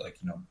familiar with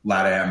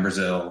LATAM,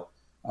 Brazil,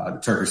 the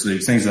Turkish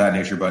leagues, things of that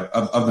nature. But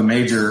of the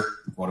major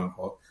quote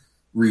unquote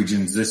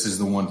regions, this is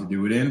the one to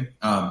do it in.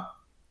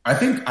 I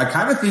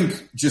kind of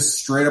think just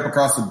straight up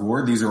across the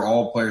board, these are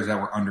all players that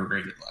were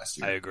underrated last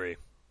year. I agree.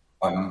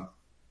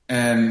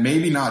 And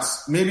maybe not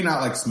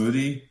like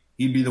Smoothie.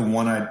 He'd be the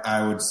one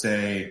I would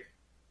say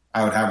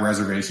I would have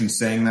reservations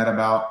saying that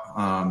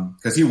about,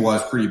 because he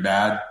was pretty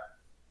bad.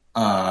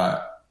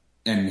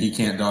 And he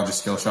can't dodge a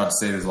skill shot to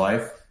save his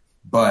life.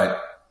 But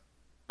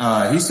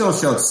he still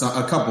showed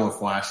a couple of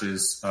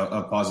flashes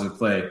of positive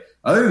play.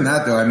 Other than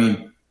that, though, I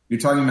mean, you're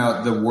talking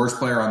about the worst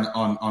player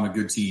on a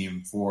good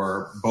team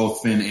for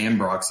both Finn and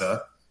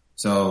Broxa.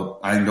 So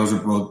I think those are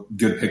both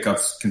good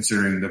pickups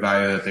considering the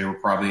value that they were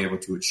probably able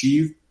to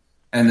achieve.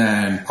 And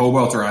then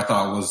Pobelter, I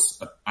thought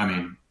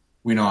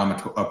we know I'm a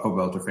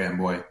Pobelter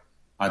fanboy.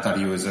 I thought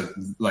he was a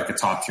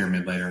top tier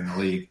mid laner in the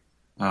league.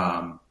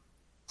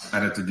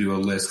 I'd have to do a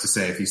list to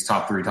say if he's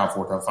top 3, top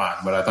 4, top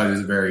 5, but I thought he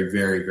was a very,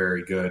 very,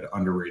 very good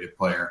underrated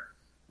player.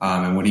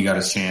 And when he got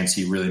his chance,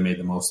 he really made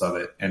the most of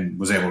it and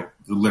was able to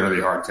literally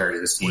hard carry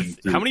this team.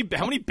 How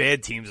many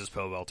bad teams has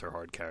Pobelter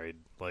hard carried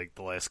like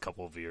the last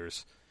couple of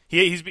years?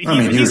 He's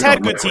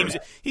had good teams.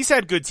 He's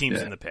had good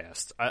teams in the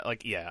past.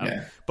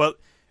 But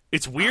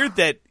it's weird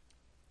that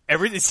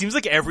it seems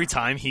like every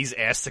time he's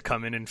asked to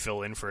come in and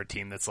fill in for a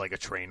team that's like a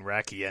train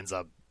wreck, he ends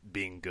up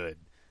being good.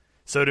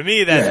 So to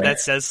me,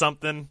 that says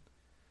something.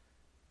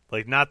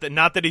 Like not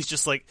that he's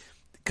just like,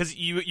 because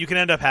you can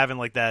end up having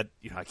like that.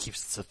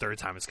 It's the third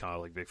time it's kind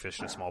of like big fish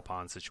in a small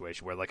pond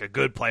situation where like a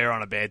good player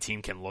on a bad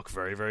team can look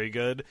very, very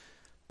good.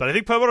 But I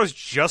think Pobelter's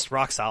just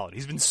rock solid.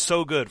 He's been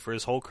so good for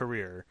his whole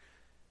career,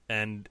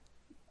 and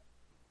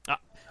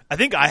I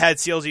think I had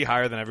CLG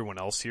higher than everyone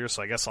else here.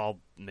 So I guess I'll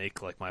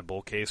make like my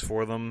bull case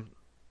for them,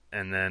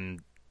 and then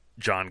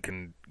John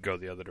can go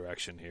the other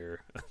direction here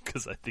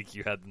because I think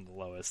you had them the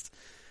lowest.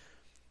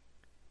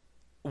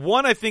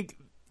 One, I think.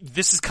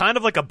 This is kind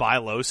of like a buy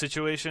low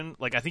situation.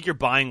 Like, I think you're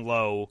buying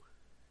low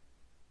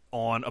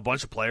on a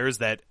bunch of players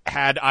that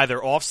had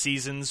either off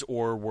seasons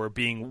or were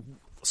being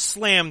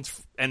slammed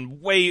and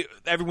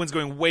everyone's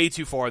going way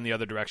too far in the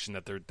other direction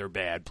that they're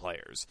bad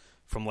players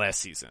from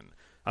last season.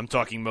 I'm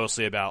talking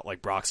mostly about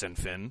like Broxa and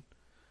Finn,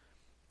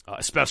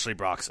 especially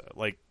Broxa.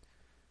 Like,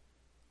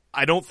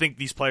 I don't think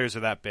these players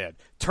are that bad.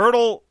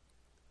 Turtle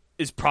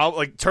is probably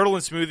like Turtle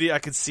and Smoothie. I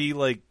could see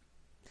like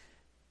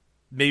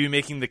maybe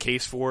making the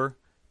case for.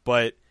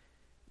 But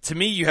to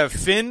me, you have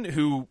Finn,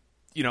 who,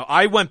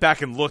 I went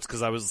back and looked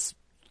because I was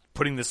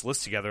putting this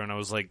list together, and I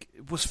was like,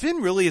 was Finn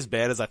really as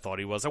bad as I thought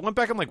he was? I went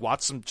back and like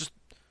watched I just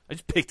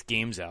picked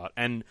games out,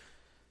 and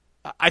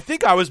I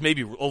think I was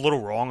maybe a little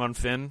wrong on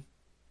Finn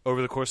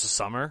over the course of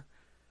summer,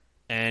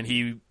 and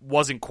he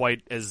wasn't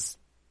quite as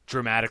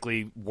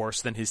dramatically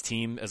worse than his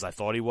team as I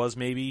thought he was.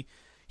 Maybe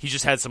he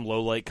just had some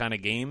low light kind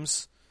of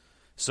games,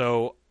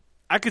 so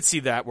I could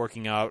see that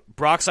working out.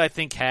 Brox, I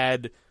think,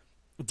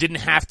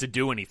 didn't have to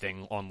do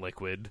anything on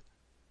Liquid,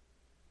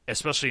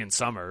 especially in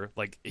summer.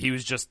 Like he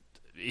was just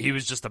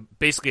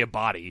basically a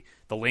body.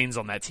 The lanes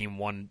on that team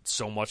won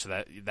so much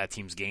of that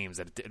team's games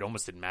that it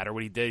almost didn't matter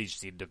what he did. He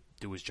just needed to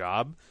do his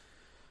job.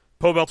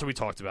 Pobelter we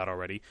talked about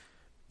already.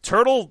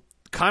 Turtle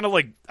kind of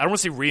like, I don't want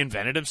to say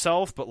reinvented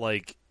himself, but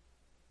like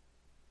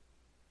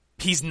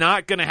he's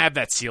not going to have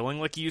that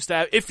ceiling like he used to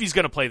have. If he's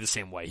going to play the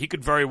same way, he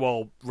could very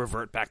well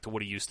revert back to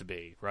what he used to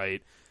be,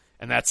 right?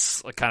 And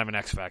that's like kind of an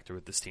X factor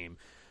with this team.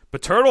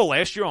 But Turtle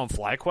last year on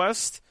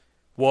FlyQuest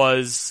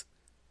was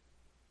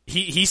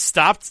he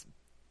stopped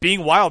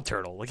being Wild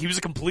Turtle. Like he was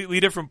a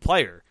completely different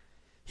player.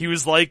 He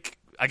was like,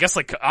 I guess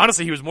like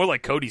honestly he was more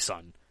like Cody's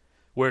son,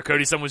 where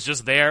Cody's son was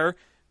just there.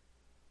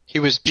 He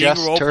was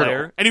just a role Turtle.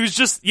 player, and he was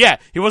just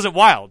he wasn't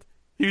wild.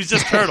 He was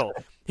just Turtle.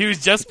 He was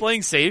just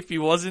playing safe. He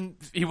wasn't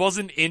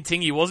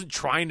inting. He wasn't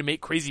trying to make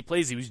crazy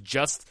plays. He was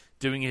just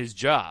doing his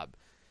job.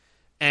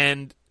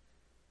 And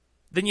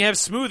then you have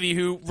Smoothie,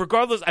 who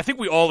regardless, I think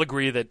we all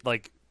agree that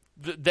like.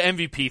 The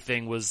MVP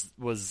thing was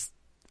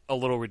a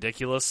little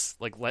ridiculous,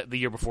 like the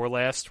year before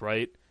last,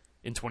 right,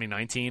 in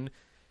 2019.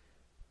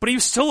 But he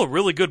was still a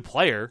really good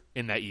player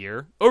in that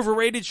year.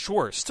 Overrated,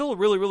 sure. Still a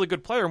really, really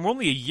good player, and we're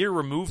only a year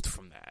removed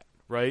from that,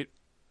 right?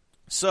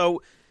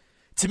 So,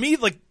 to me,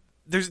 like,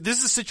 this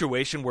is a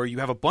situation where you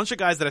have a bunch of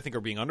guys that I think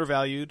are being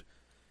undervalued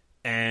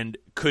and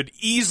could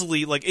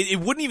easily, like, it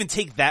wouldn't even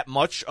take that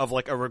much of,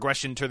 like, a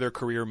regression to their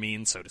career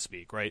mean, so to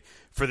speak, right,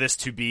 for this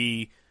to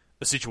be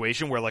a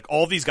situation where, like,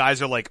 all these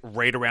guys are, like,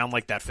 right around,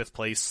 like, that fifth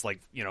place, like,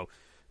 you know,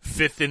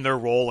 fifth in their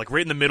role, like,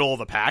 right in the middle of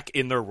the pack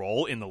in their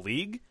role in the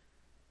league.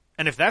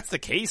 And if that's the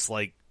case,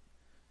 like,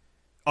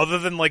 other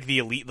than, like, the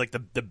elite, like, the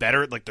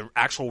better, like, the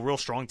actual real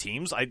strong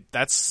teams,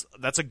 that's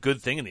a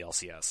good thing in the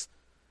LCS.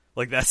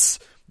 Like, that's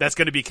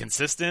going to be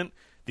consistent.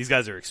 These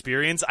guys are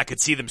experienced. I could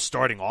see them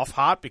starting off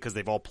hot because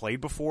they've all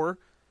played before.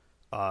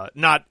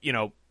 Not, you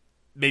know,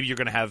 maybe you're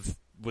going to have,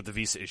 with the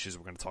visa issues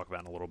we're going to talk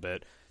about in a little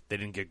bit, they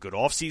didn't get good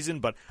off-season,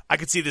 but I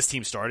could see this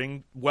team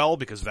starting well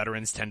because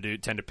veterans tend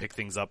to pick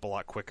things up a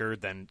lot quicker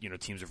than, you know,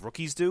 teams of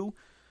rookies do.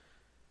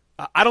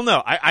 I don't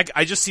know.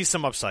 I just see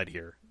some upside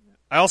here.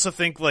 I also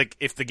think, like,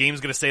 if the game's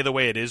going to stay the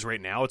way it is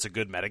right now, it's a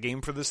good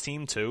metagame for this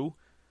team, too.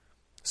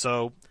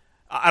 So,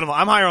 I don't know.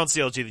 I'm higher on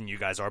CLG than you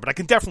guys are, but I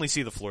can definitely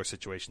see the floor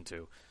situation,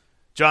 too.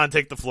 John,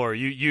 take the floor.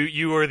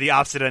 You are the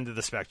opposite end of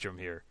the spectrum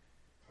here.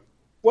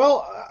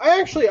 Well,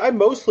 I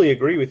mostly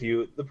agree with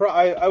you.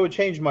 I would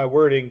change my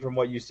wording from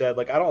what you said.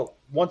 Like, I don't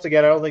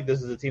think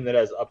this is a team that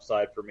has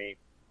upside for me.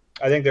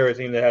 I think they're a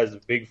team that has a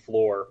big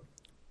floor.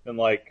 And,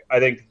 like, I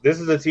think this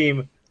is a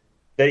team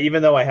that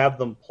even though I have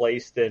them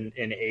placed in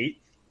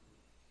eighth,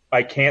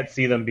 I can't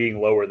see them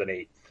being lower than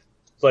eighth.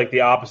 It's like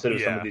the opposite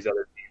of some of these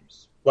other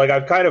teams. Like,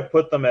 I've kind of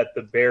put them at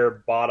the bare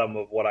bottom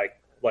of what I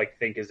like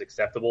think is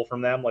acceptable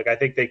from them. Like, I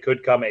think they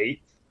could come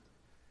eighth,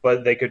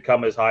 but they could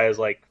come as high as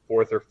like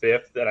fourth or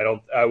fifth,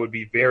 and I would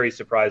be very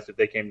surprised if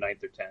they came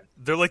ninth or 10th.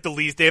 They're like the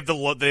least. They have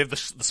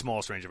the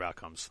smallest range of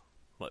outcomes,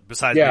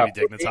 besides maybe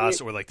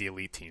Dignitas or like the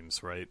elite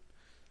teams, right?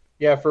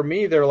 Yeah, for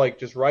me, they're like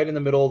just right in the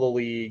middle of the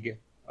league.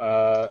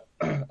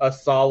 A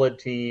solid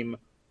team.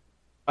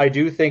 I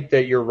do think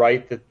that you're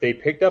right that they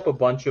picked up a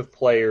bunch of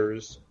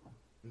players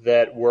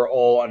that were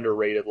all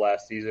underrated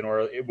last season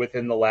or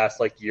within the last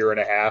like year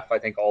and a half. I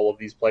think all of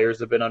these players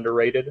have been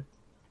underrated.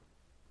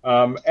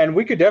 And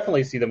we could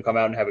definitely see them come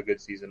out and have a good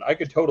season. I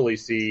could totally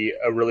see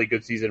a really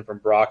good season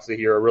from Broxa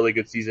here, a really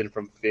good season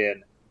from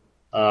Finn.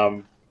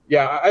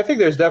 Yeah, I think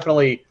there's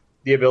definitely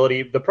the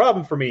ability. The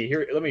problem for me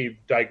here, let me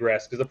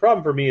digress, because the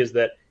problem for me is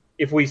that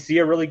if we see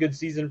a really good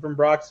season from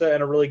Broxa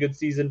and a really good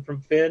season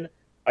from Finn,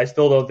 I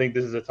still don't think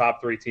this is a top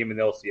 3 team in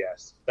the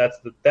LCS.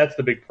 That's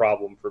the big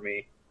problem for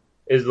me,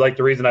 is like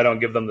the reason I don't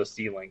give them the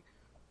ceiling.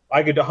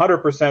 I could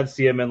 100%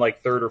 see them in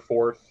like third or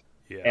fourth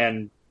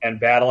and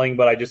battling,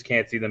 but I just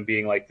can't see them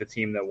being like the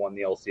team that won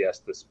the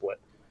LCS this split.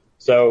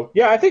 So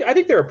yeah, I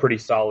think they're a pretty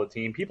solid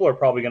team. People are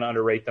probably going to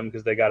underrate them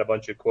because they got a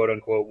bunch of quote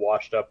unquote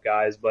washed up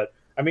guys, but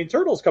I mean,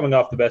 Turtle's coming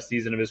off the best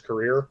season of his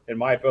career,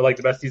 like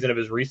the best season of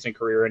his recent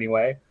career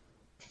anyway.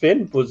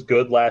 Finn was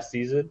good last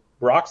season.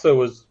 Broxa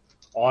was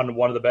on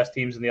one of the best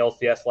teams in the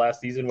LCS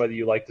last season, whether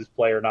you liked his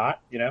play or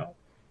not, you know?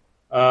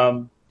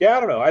 Yeah, I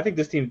don't know. I think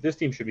this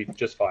team should be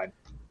just fine.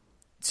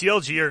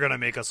 TLG are going to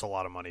make us a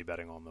lot of money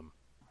betting on them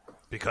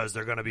because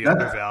they're going to be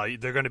undervalued.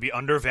 They're going to be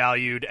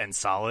undervalued and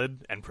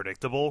solid and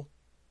predictable.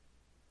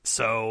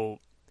 So,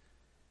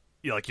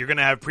 you're going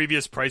to have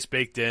previous price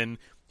baked in.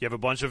 You have a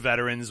bunch of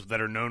veterans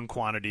that are known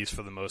quantities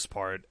for the most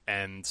part,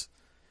 and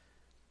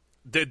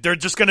they're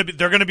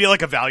going to be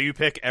like a value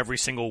pick every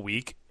single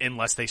week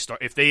unless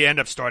if they end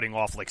up starting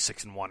off like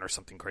 6-1 or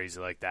something crazy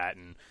like that,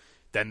 and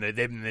then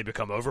they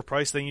become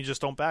overpriced. Then you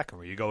just don't back them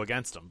or you go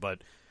against them.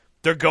 But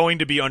they're going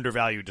to be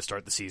undervalued to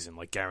start the season,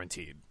 like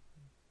guaranteed.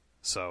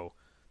 So,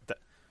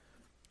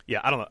 yeah,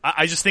 I don't know.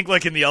 I just think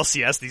like in the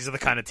LCS, these are the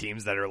kind of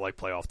teams that are like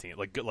playoff teams,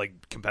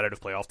 like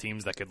competitive playoff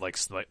teams that could like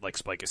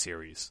spike a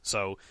series.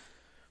 So,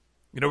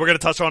 we're going to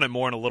touch on it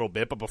more in a little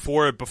bit. But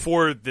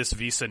before this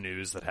visa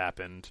news that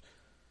happened,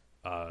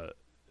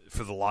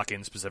 for the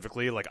lock-in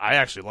specifically, like I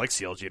actually like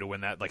CLG to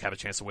win that, like have a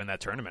chance to win that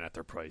tournament at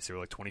their price. They were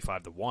like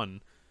 25-1.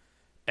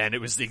 And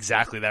it was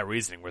exactly that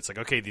reasoning where it's like,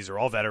 okay, these are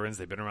all veterans.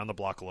 They've been around the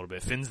block a little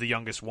bit. Finn's the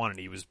youngest one, and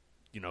he was,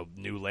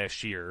 new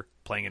last year,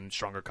 playing in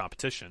stronger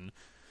competition.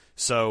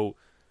 So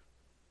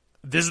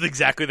this is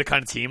exactly the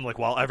kind of team, like,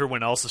 while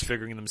everyone else is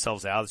figuring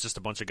themselves out, it's just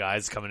a bunch of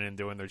guys coming in and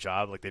doing their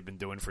job like they've been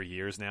doing for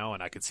years now,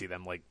 and I could see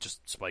them, like,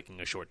 just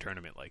spiking a short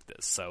tournament like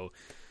this. So,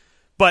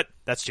 but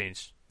that's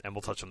changed, and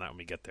we'll touch on that when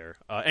we get there.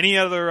 Any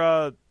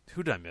other,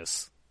 who did I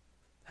miss?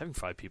 Having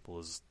 5 people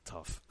is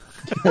tough.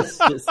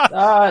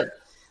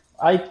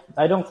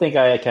 I don't think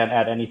I can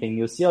add anything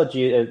new.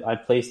 CLG, I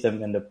placed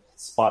them in the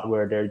spot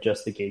where they're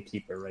just the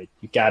gatekeeper, right?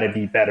 You got to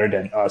be better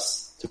than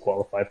us to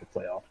qualify for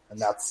playoff, and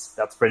that's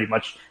pretty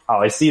much how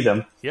I see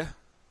them. Yeah,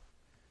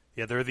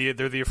 they're the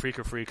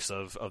Afrika freaks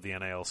of the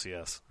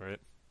NALCS, right?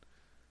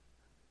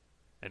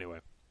 Anyway,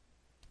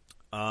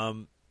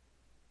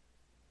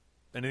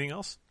 anything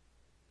else?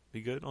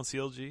 Be good on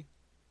CLG?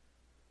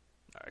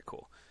 All right,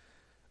 cool.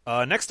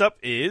 Next up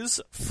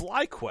is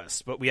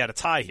FlyQuest, but we had a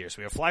tie here. So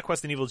we have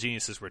FlyQuest and Evil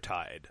Geniuses were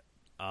tied.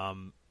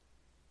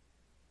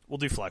 We'll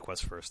do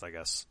FlyQuest first, I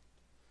guess.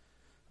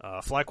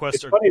 FlyQuest.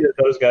 It's funny that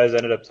those guys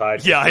ended up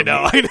tied. Yeah, I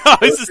know. I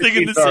was just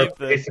thinking the same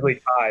thing.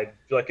 Basically tied.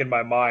 Like in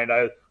my mind,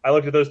 I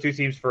looked at those two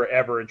teams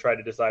forever and tried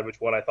to decide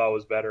which one I thought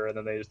was better, and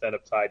then they just end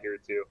up tied here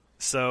too.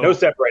 So no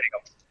separating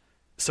them.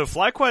 So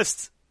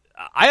FlyQuest,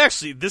 I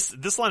actually this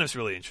lineup's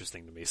really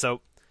interesting to me.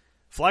 So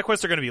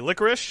FlyQuest are going to be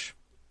Licorice,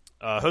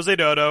 Jose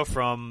Dodo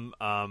from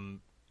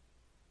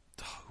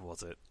who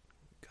was it?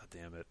 God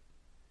damn it,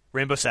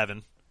 Rainbow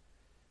Seven,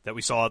 that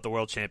we saw at the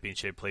World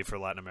Championship, played for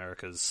Latin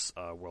America's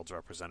World's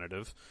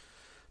representative.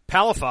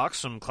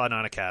 Palafox from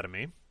Cloud9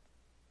 Academy.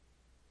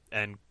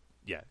 And,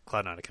 yeah,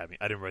 Cloud9 Academy.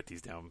 I didn't write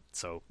these down,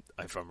 so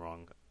if I'm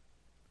wrong,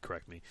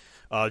 correct me.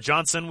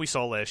 Johnson we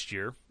saw last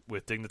year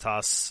with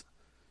Dignitas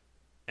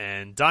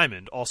and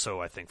Diamond, also,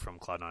 I think, from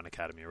Cloud9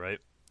 Academy, right?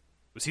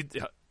 Was he...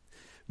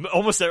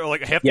 almost there,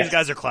 like half these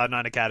guys are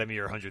Cloud9 Academy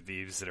or 100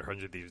 Thieves that are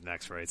 100 Thieves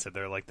next, right? So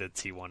they're like the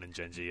T1 and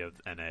Gen G of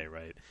NA,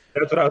 right?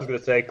 That's what I was going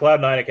to say.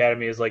 Cloud9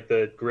 Academy is like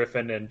the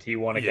Griffin and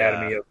T1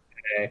 Academy of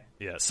NA.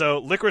 Yeah, so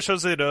Licorice,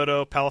 Jose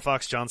Dodo,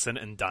 Palafox, Johnson,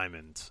 and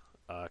Diamond.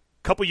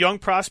 Couple young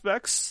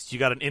prospects. You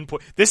got an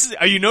input.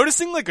 Are you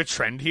noticing like a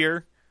trend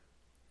here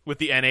with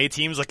the NA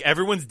teams? Like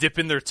everyone's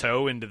dipping their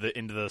toe into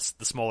the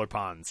smaller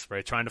ponds,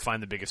 right? Trying to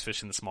find the biggest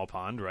fish in the small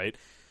pond, right?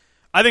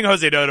 I think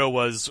Jose Dodo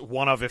was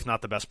one of, if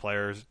not the best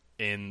players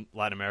in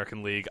Latin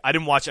American League. I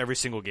didn't watch every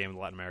single game in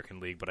the Latin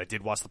American League, but I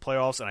did watch the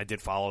playoffs and I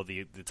did follow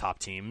the top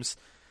teams.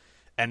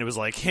 And it was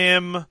like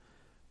him.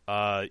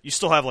 You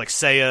still have like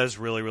Seiya's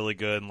really, really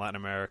good in Latin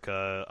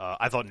America.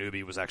 I thought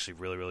Newbie was actually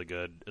really, really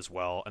good as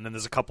well. And then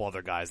there's a couple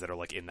other guys that are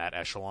like in that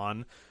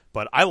echelon.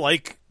 But I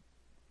like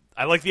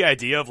the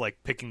idea of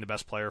like picking the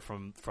best player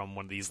from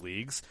one of these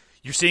leagues.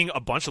 You're seeing a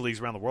bunch of leagues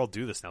around the world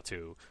do this now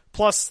too.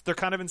 Plus, they're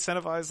kind of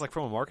incentivized, like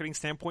from a marketing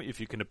standpoint. If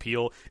you can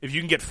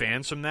get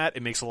fans from that,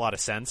 it makes a lot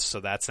of sense. So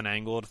that's an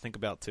angle to think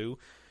about too.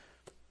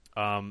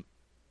 And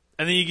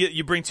then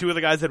you bring two of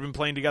the guys that have been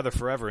playing together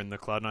forever in the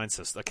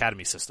Cloud9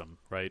 Academy system,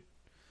 right?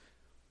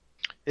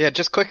 Yeah,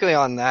 just quickly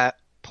on that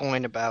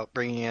point about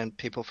bringing in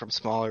people from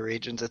smaller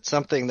regions, it's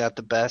something that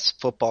the best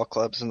football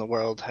clubs in the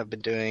world have been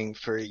doing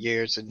for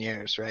years and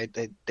years, right?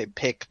 They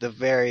pick the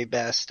very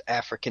best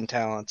African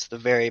talents, the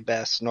very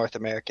best North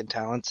American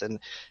talents,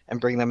 and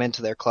bring them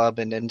into their club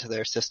and into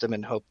their system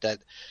and hope that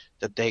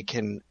they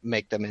can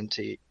make them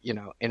into,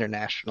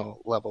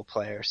 international level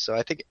players. So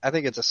I think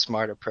it's a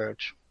smart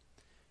approach.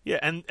 Yeah,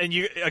 and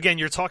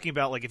you're talking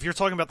about like if you're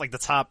talking about like the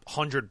top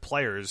 100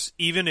 players,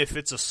 even if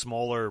it's a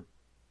smaller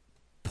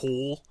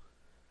pool,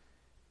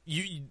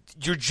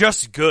 you're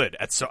just good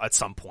at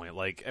some point.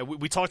 Like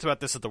we talked about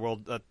this at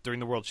the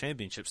during the World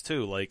Championships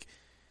too. Like,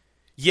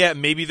 yeah,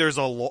 maybe there's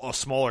a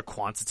smaller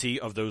quantity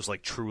of those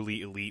like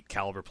truly elite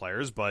caliber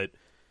players, but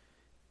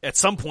at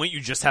some point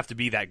you just have to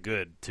be that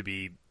good to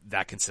be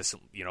that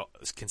consistent,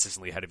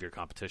 consistently ahead of your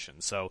competition.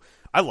 So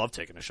I love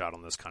taking a shot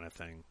on this kind of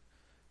thing.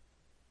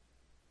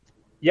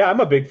 Yeah,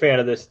 I'm a big fan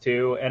of this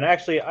too. And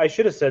actually, I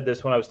should have said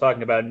this when I was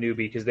talking about Newbie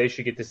because they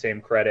should get the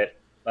same credit.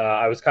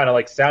 I was kind of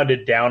like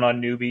sounded down on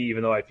Newbie,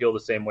 even though I feel the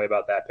same way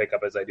about that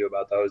pickup as I do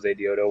about the Jose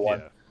Diodo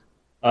one.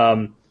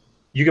 Yeah.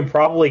 You can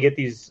probably get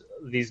these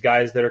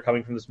guys that are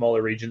coming from the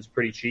smaller regions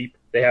pretty cheap.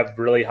 They have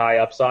really high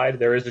upside.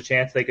 There is a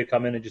chance they could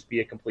come in and just be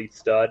a complete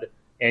stud,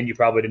 and you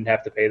probably didn't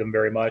have to pay them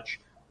very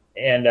much.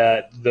 And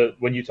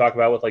when you talk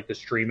about with like the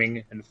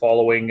streaming and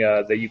following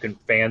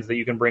fans that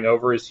you can bring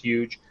over is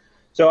huge.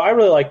 So I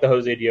really like the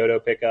Jose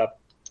Diodo pickup.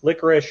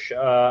 Licorice,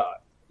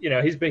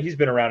 he's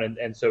been around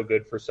and so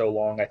good for so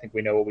long. I think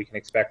we know what we can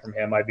expect from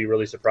him. I'd be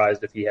really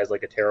surprised if he has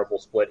like a terrible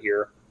split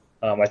here.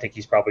 I think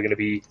he's probably going to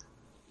be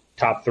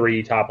top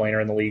 3, top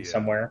laner in the league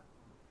somewhere.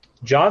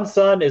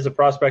 Johnson is a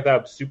prospect that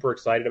I'm super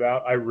excited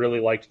about. I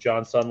really liked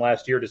Johnson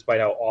last year, despite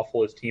how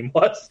awful his team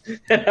was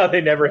and how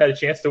they never had a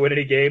chance to win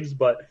any games.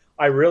 But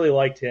I really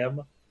liked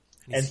him.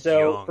 And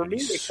so for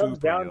me, it comes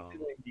down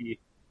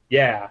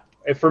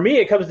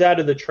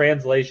to the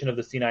translation of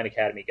the C9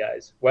 Academy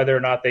guys, whether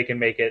or not they can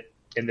make it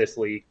in this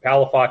league.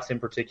 Palafox in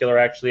particular,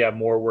 actually, I'm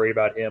more worried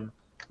about him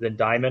than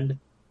Diamond.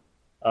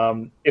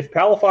 If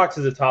Palafox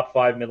is a top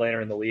 5 mid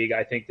laner in the league,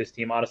 I think this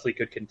team honestly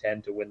could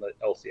contend to win the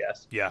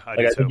LCS. Yeah,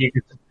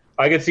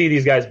 I could see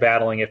these guys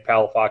battling if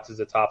Palafox is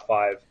a top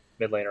 5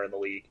 mid laner in the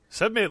league.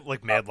 So that made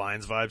like Mad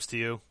Lions vibes to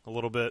you a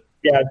little bit?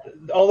 Yeah,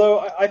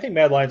 although I think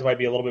Mad Lions might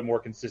be a little bit more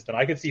consistent.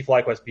 I could see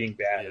FlyQuest being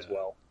bad as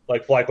well.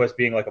 Like FlyQuest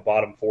being like a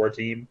bottom 4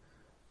 team.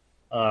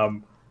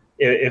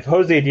 If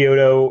Jose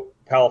Diodo,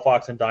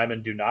 Palafox, and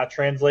Diamond do not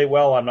translate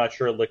well, I'm not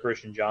sure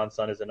Licorice and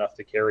Johnson is enough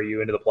to carry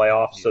you into the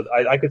playoffs. So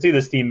I could see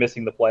this team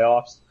missing the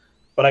playoffs,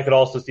 but I could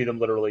also see them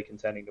literally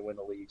contending to win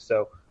the league.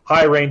 So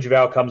high range of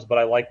outcomes, but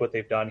I like what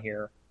they've done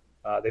here.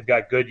 They've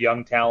got good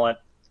young talent,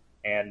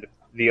 and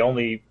the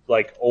only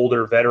like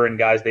older veteran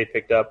guys they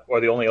picked up, or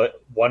the only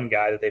one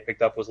guy that they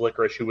picked up was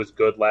Licorice, who was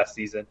good last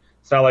season.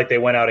 It's not like they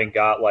went out and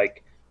got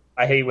like,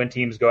 I hate when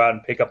teams go out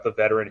and pick up the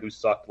veteran who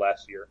sucked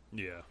last year.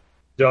 Yeah.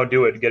 don't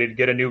do it.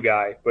 Get a new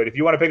guy. But if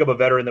you want to pick up a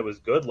veteran that was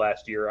good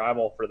last year, I'm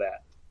all for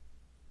that.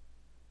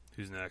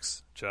 Who's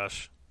next?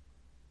 Josh?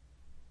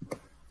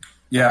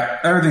 Yeah,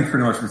 everything's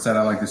pretty much been said.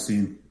 I like this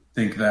team.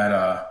 Think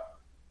that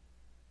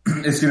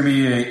it's going to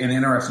be an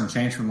interesting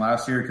change from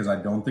last year because I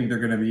don't think they're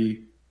going to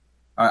be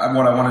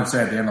what I wanted to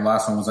say at the end of the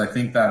last one was I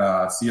think that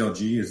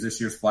CLG is this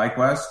year's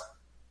FlyQuest,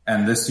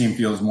 and this team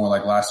feels more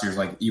like last year's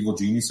like Evil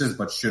Geniuses,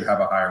 but should have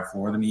a higher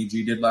floor than EG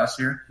did last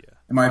year,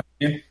 in my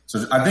opinion.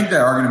 So I think they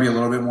are going to be a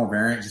little bit more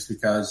variant just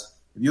because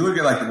if you look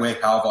at like the way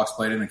Palafox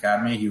played in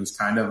Academy, he was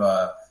kind of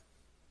a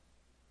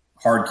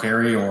hard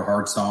carry or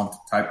hard stomp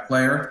type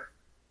player,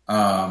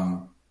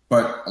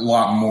 but a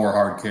lot more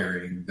hard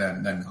carrying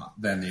than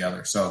the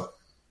other. So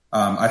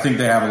I think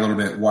they have a little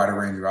bit wider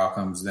range of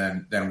outcomes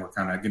than we're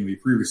kind of going to be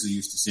previously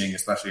used to seeing,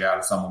 especially out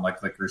of someone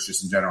like Licorice.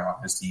 Just in general,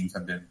 on his teams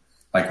have been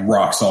like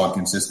rock solid,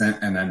 consistent.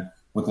 And then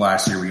with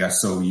last year, we got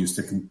so used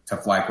to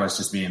FlyQuest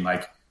just being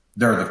like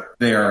they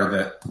are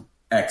the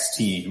X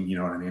team. You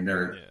know what I mean?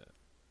 They're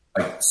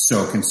like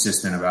so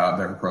consistent about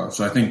their approach.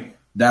 So I think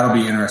that'll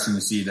be interesting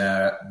to see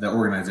that the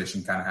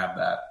organization kind of have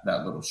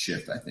that little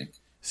shift. I think.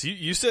 So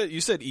you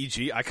said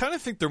EG. I kind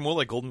of think they're more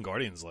like Golden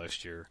Guardians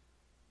last year.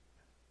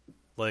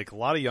 Like a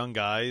lot of young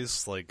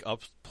guys, like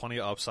plenty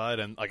of upside,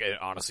 and like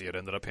honestly, it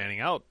ended up panning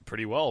out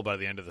pretty well by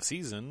the end of the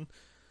season.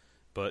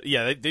 But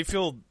yeah, they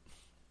feel.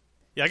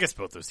 Yeah, I guess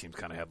both those teams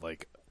kind of had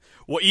like.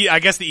 Well, I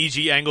guess the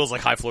EG angle is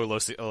like high floor,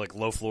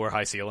 low floor,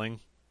 high ceiling,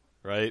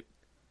 right?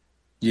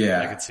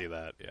 Yeah, I could see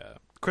that. Yeah,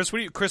 Chris, what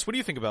do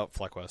you think about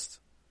FlyQuest?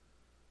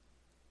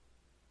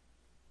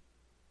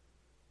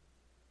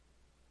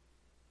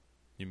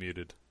 You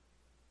muted.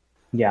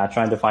 Yeah,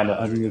 trying to find an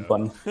unmute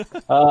button.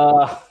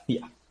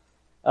 Yeah.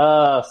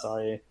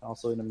 Sorry,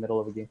 also in the middle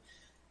of a game.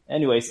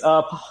 Anyways,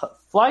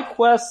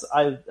 FlyQuest,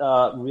 I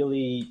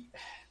really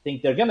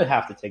think they're gonna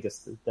have to take a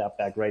step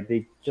back, right?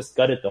 They just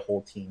gutted the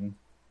whole team,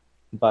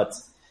 but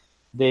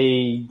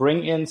they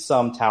bring in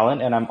some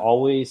talent, and I'm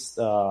always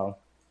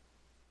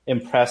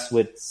impressed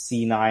with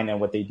C9 and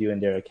what they do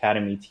in their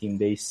academy team.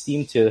 They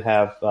seem to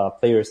have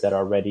players that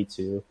are ready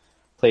to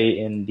play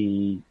in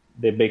the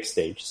big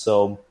stage.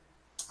 So,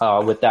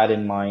 with that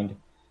in mind,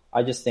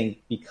 I just think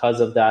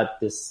because of that,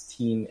 this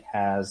team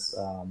has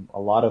a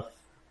lot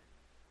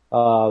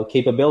of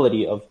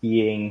capability of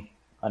being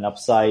an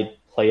upside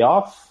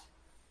playoff.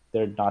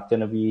 They're not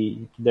going to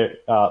be. They're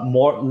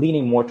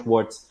leaning more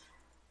towards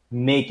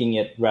making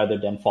it rather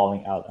than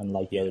falling out,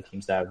 unlike the other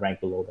teams that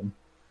rank below them.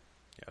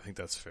 Yeah, I think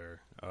that's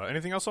fair.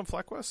 Anything else on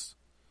FlyQuest?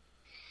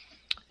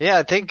 Yeah,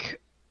 I think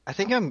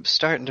I'm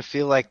starting to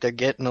feel like they're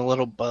getting a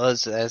little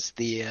buzz as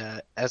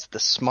the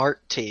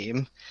smart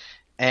team,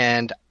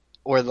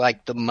 or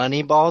like the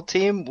Moneyball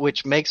team,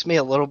 which makes me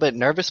a little bit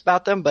nervous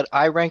about them, but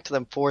I ranked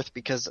them fourth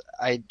because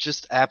I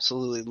just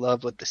absolutely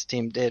love what this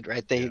team did,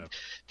 right?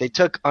 They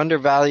took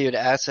undervalued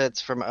assets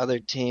from other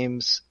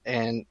teams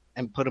and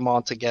put them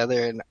all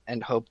together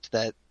and hoped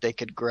that they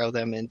could grow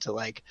them into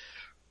like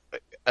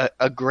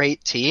a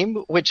great team,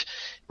 which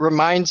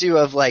reminds you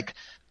of like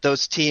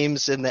those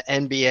teams in the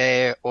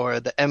NBA or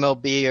the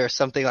MLB or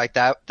something like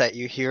that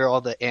you hear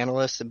all the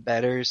analysts and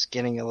bettors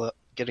getting a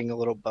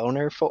little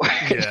boner for.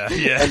 Yeah.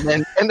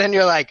 and then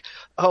you're like,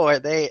 oh, are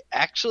they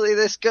actually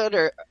this good,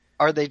 or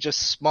are they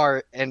just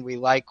smart and we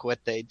like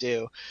what they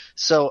do?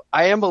 So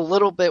I am a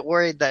little bit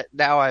worried that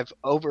now I've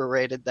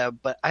overrated them,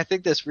 but I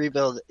think this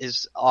rebuild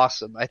is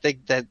awesome. I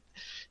think that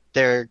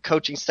their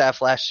coaching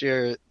staff last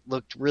year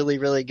looked really,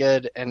 really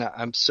good, and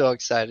I'm so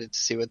excited to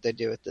see what they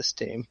do with this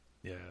team.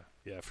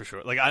 Yeah, for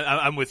sure. Like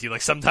I'm with you.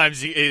 Like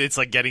sometimes it's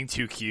like getting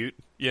too cute,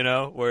 you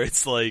know, where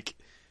it's like,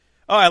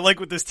 oh, I like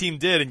what this team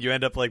did, and you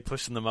end up like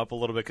pushing them up a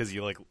little bit because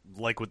you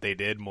like what they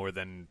did more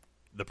than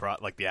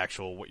the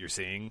actual what you're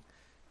seeing.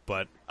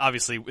 But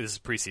obviously, this is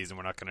preseason;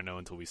 we're not going to know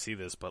until we see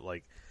this. But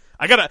like,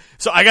 I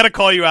gotta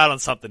call you out on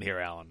something here,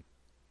 Alan.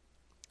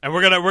 And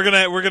we're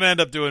gonna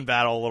end up doing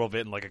battle a little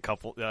bit in like a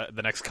couple,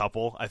 the next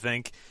couple, I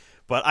think.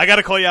 But I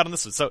gotta call you out on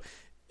this one. So,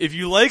 if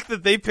you like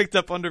that they picked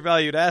up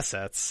undervalued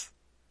assets,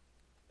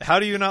 how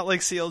do you not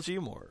like CLG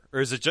more, or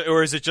is it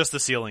just a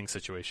ceiling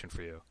situation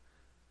for you?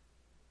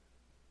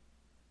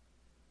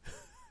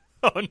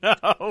 Oh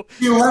no!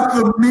 He left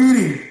the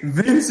meeting.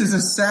 Vince is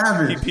a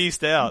savage. He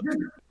peaced out.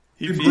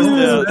 Vince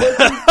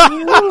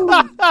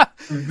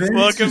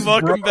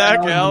Welcome back,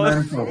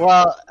 Alan.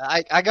 Well,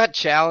 I got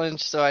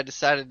challenged, so I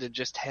decided to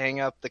just hang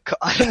up the call.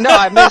 No,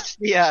 I missed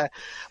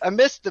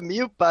the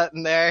mute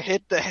button there.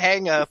 Hit the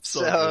hang up.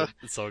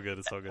 It's all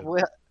good.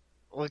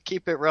 We'll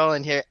keep it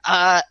rolling here.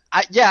 I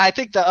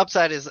think the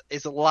upside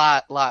is a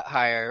lot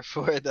higher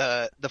for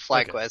the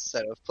FlyQuest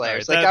set of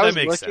players. Right,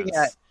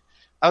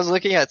 I was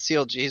looking at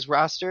CLG's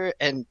roster,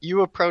 and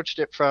you approached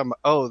it from,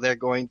 they're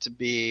going to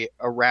be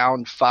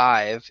around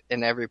 5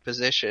 in every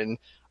position.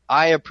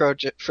 I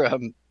approach it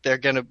from, they're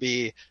going to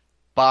be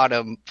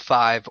bottom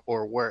 5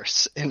 or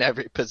worse in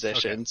every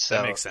position. Okay. So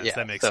that makes sense. Yeah,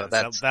 that makes so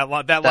sense. That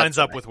lines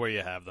up with where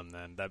you have them.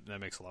 Then that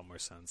makes a lot more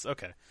sense.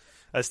 Okay,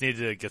 I just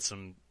needed to get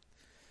some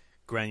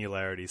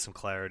granularity, some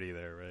clarity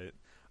there, right?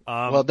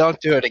 Well, don't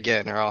do it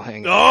again, or I'll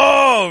hang up.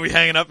 Oh, we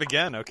hanging up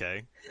again?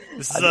 Okay.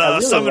 This is I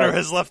really Summoner like-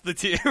 has left the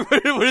team.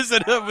 What is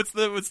it? What's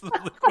the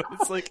liquid?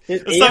 It's like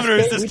His the Summoner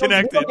is AFK,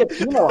 disconnected. We don't get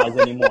penalized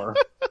anymore.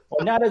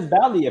 Or not as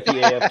badly if he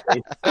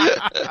AFK.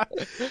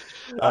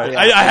 Alright, Yeah,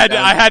 I had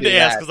don't to do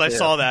ask that, because I too.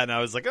 saw that and I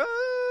was like,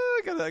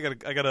 I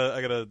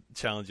gotta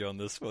challenge you on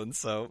this one.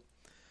 So,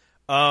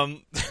 we're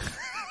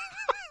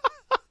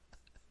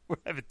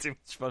having too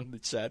much fun in the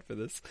chat for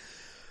this.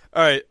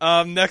 All right.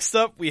 Next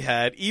up, we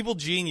had Evil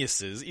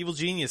Geniuses. Evil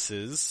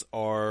Geniuses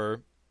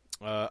are,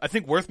 I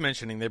think, worth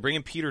mentioning. They bring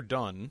in Peter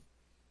Dunn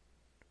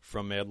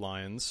from Mad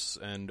Lions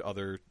and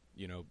other,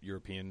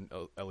 European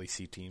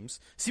LEC teams.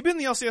 Has he been in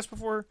the LCS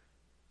before?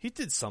 He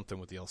did something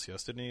with the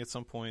LCS, didn't he? At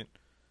some point,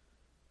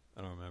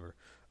 I don't remember.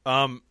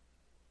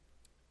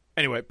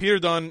 Anyway, Peter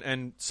Dunn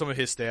and some of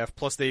his staff.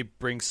 Plus, they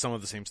bring some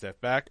of the same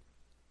staff back.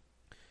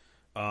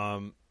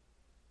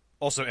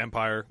 Also,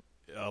 Empire.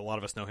 A lot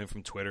of us know him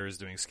from Twitter, is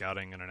doing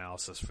scouting and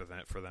analysis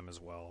for them as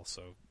well.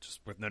 So just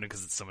worth noting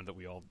because it's someone that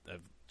we all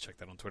have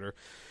checked out on Twitter.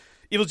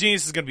 Evil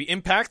Genius is going to be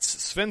Impact,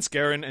 Sven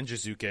Skaren, and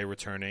Jizuke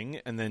returning,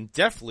 and then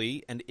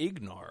Deathly and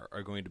Ignar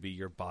are going to be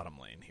your bottom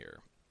lane here.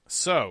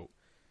 So,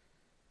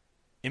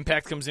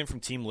 Impact comes in from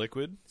Team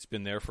Liquid. It's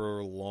been there for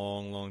a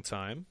long, long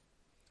time.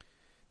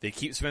 They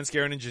keep Sven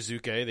Skaren and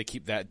Jizuke. They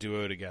keep that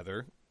duo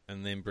together,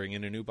 and then bring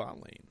in a new bot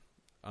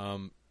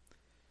lane.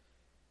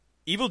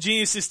 Evil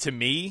Geniuses, to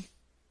me,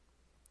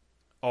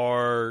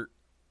 are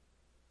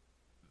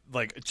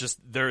like just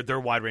their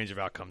wide range of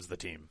outcomes of the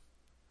team.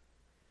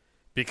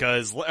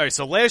 Because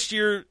so last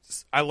year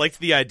I liked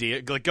the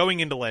idea, like going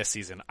into last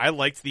season, I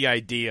liked the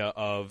idea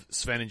of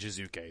Sven and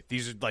Jizuke.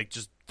 These are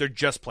they're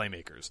just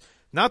playmakers.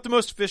 Not the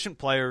most efficient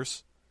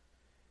players,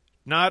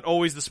 not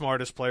always the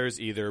smartest players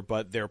either,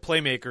 but they're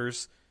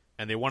playmakers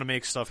and they want to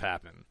make stuff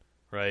happen,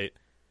 right?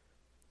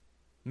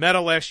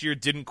 Meta last year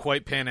didn't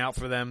quite pan out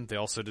for them. They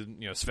also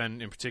didn't,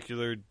 Sven in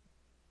particular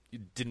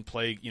didn't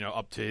play,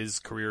 up to his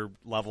career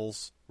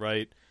levels,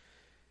 right?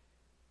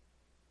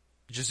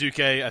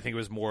 Jizuke, I think it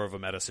was more of a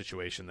meta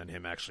situation than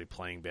him actually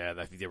playing bad.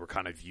 I think they were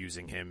kind of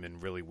using him in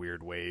really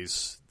weird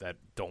ways that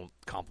don't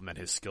complement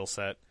his skill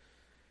set.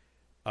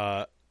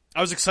 I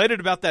was excited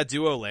about that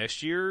duo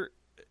last year.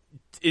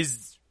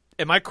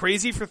 Am I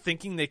crazy for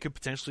thinking they could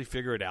potentially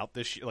figure it out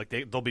this year? Like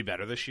they'll be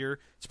better this year?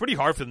 It's pretty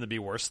hard for them to be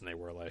worse than they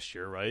were last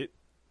year, right?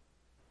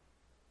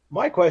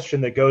 My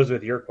question that goes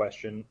with your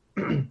question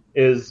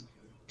is,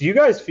 do you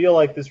guys feel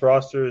like this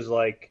roster is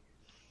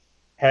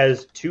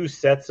has two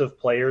sets of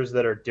players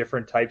that are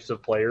different types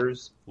of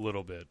players? A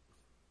little bit.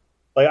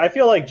 I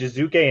feel like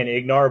Jizuke and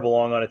Ignar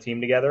belong on a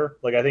team together.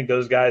 I think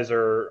those guys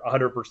are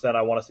 100%.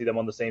 I want to see them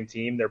on the same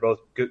team. They're both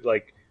good,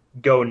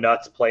 go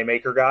nuts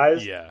playmaker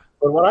guys. Yeah.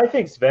 But when I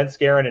think Sven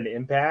Skaren and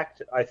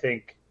Impact, I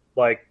think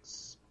like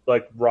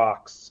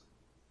rocks.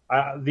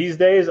 These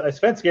days,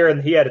 Sven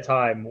Skaren, he had a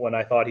time when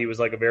I thought he was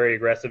a very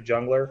aggressive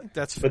jungler.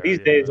 That's fair, but these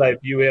days, I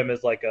view him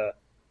as a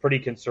pretty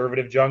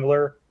conservative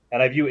jungler,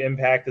 and I view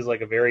Impact as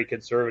a very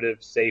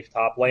conservative, safe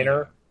top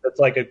laner. That's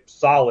a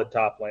solid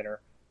top laner.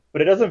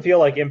 But it doesn't feel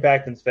like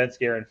Impact and Sven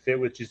Skaren fit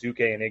with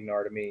Jizuke and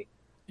Ignar to me.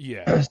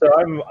 Yeah.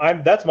 So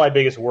that's my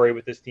biggest worry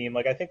with this team.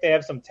 I think they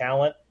have some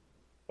talent,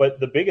 but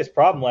the biggest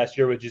problem last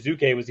year with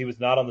Jizuke was he was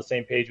not on the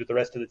same page with the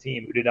rest of the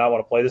team who did not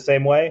want to play the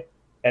same way.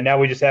 And now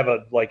we just have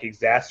a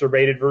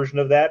exacerbated version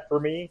of that for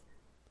me.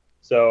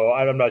 So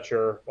I'm not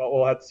sure. Well,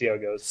 we'll have to see how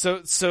it goes.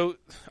 So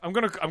I'm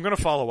gonna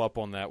follow up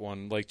on that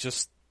one.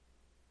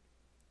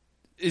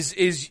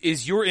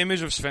 Is your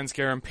image of Sven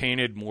Skaren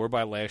painted more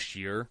by last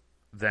year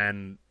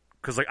than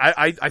because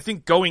I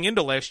think going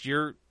into last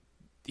year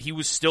he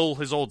was still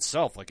his old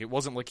self. It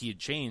wasn't like he had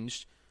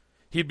changed.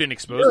 He'd been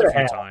exposed a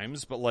few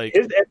times, but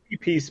his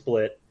MVP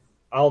split,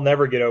 I'll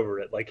never get over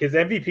it. His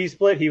MVP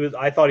split,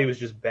 I thought he was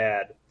just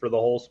bad for the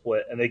whole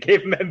split, and they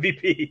gave him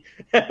MVP.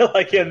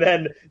 And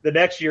then the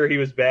next year he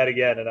was bad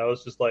again, and I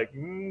was just I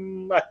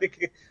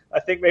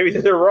think maybe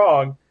they're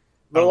wrong.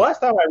 But the last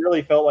time I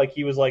really felt like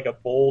he was a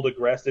bold,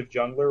 aggressive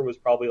jungler was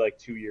probably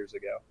 2 years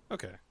ago.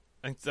 Okay,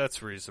 I think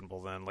that's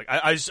reasonable then.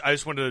 I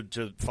just wanted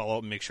to follow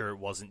up and make sure it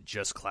wasn't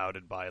just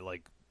clouded by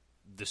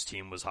this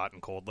team was hot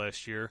and cold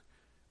last year,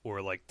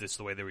 or this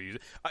the way they were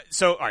using.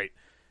 So all right.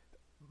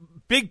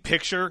 Big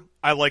picture,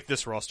 I like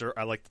this roster.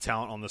 I like the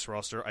talent on this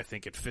roster. I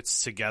think it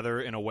fits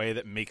together in a way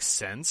that makes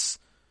sense.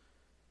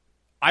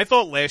 I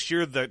thought last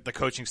year the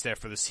coaching staff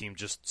for this team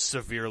just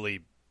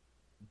severely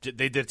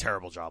they did a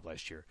terrible job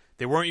last year.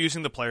 They weren't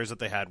using the players that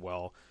they had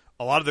well.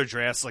 A lot of their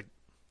drafts,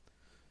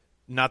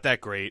 not that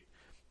great.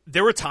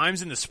 There were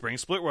times in the spring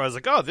split where I was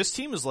like, oh, this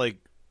team is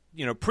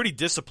pretty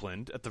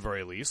disciplined at the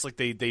very least.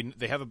 They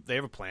have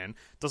a plan.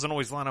 Doesn't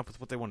always line up with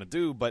what they want to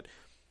do, but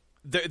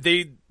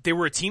they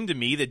were a team to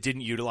me that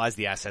didn't utilize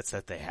the assets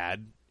that they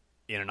had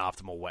in an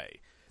optimal way.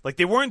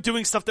 They weren't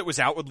doing stuff that was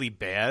outwardly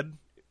bad,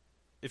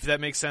 if that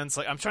makes sense.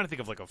 I'm trying to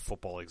think of a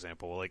football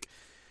example.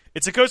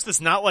 It's a coach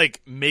that's not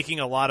making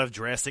a lot of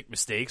drastic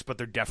mistakes, but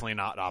they're definitely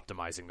not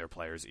optimizing their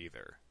players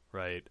either,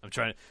 right? I'm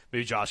trying to,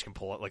 maybe Josh can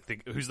pull up,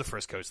 who's the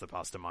first coach that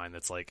pops to mind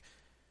that's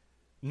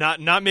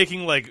Not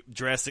making like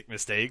drastic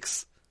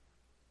mistakes,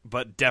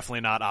 but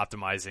definitely not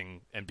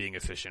optimizing and being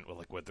efficient with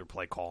like with their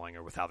play calling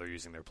or with how they're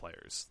using their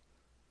players.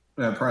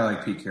 Yeah, probably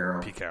like Pete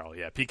Carroll.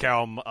 Pete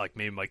Carroll, like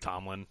maybe Mike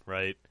Tomlin,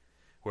 right?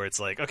 Where it's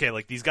like, okay,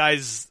 like these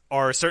guys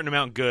are a certain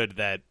amount good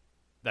that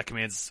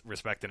commands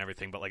respect and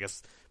everything, but like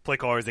as play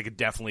callers, they could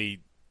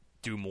definitely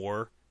do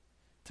more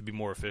to be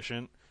more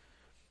efficient.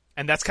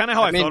 And that's kind of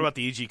how I felt about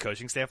the EG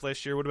coaching staff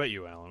last year. What about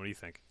you, Alan? What do you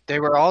think? They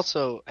were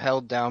also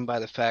held down by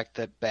the fact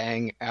that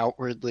Bang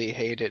outwardly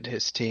hated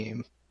his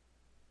team,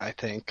 I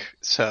think.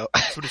 So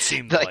that's what it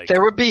seemed like.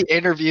 There would be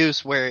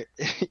interviews where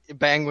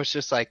Bang was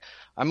just like,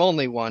 I'm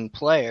only one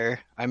player.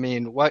 I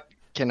mean, what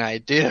can I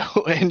do?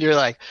 And you're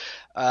like,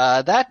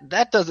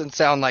 that doesn't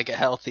sound like a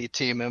healthy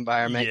team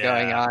environment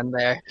going on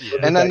there. Yeah.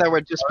 And then there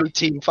would just be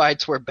team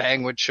fights where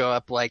Bang would show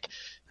up like,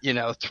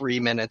 3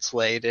 minutes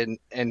late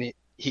and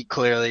he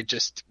clearly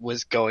just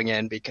was going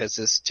in because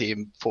his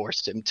team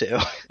forced him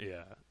to.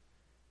 Yeah.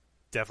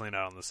 Definitely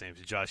not on the same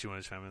team. Josh, you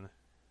want to chime in there?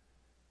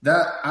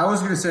 That I was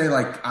going to say,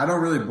 like, I don't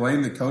really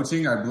blame the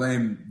coaching. I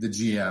blame the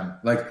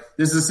GM. Like,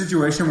 this is a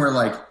situation where,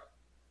 like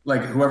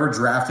whoever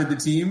drafted the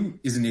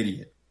team is an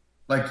idiot.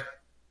 Like,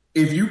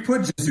 if you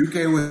put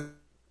Jizuke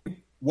with,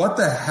 what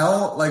the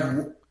hell? Like,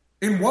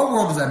 in what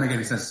world does that make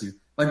any sense to you?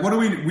 Like, what do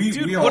we?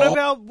 Dude, we what all,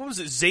 about what was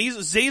it?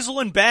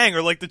 Zazel and Bang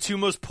are like the two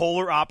most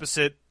polar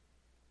opposite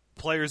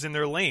players in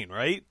their lane,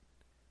 right?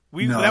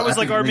 That was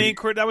like our main.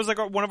 That was like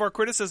one of our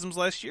criticisms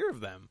last year of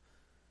them.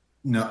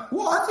 No,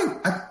 well, I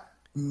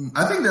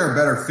think they're a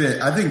better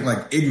fit. I think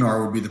like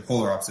Ignar would be the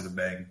polar opposite of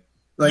Bang.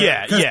 Like,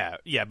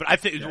 yeah. But I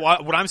think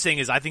what I'm saying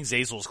is I think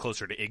Zazel's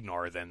closer to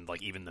Ignar than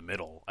like even the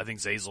middle. I think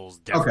Zazel's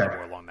definitely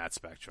more along that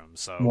spectrum.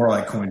 So more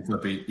like coin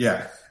flippy.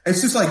 Yeah,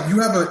 it's just like you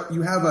have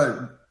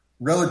a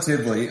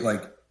relatively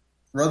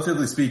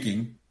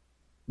speaking,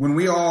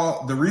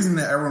 the reason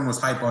that everyone was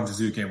hype on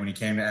Jizuke when he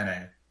came to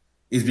NA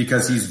is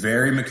because he's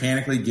very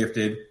mechanically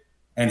gifted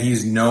and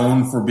he's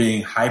known for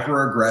being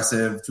hyper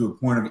aggressive to a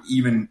point of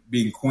even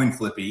being coin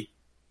flippy.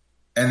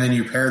 And then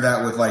you pair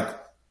that with like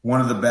one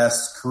of the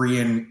best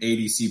Korean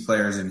ADC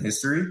players in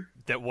history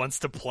that wants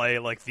to play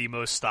like the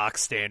most stock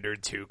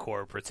standard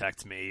 2-core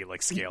protect me,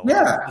 like scale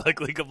like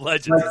League of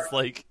Legends.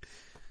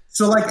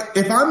 So like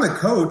if I'm the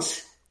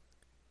coach,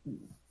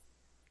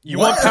 you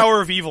want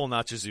Power of Evil,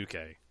 not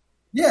Jizuke.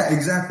 Yeah,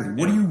 exactly.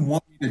 What do you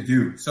want me to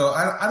do? So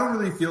I don't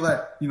really feel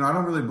that, I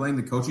don't really blame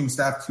the coaching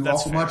staff too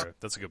awful much.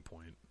 That's a good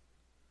point.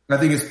 I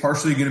think it's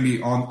partially going to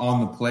be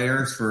on the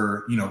players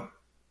for,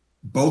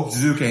 both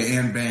Jizuke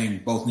and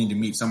Bang both need to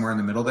meet somewhere in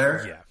the middle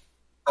there.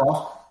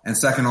 Yeah. And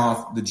second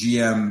off, the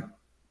GM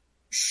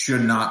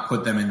should not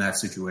put them in that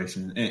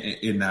situation.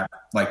 In that,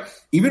 like,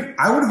 even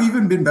I would have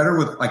even been better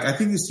with, like, I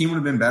think this team would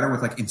have been better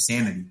with like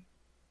Insanity.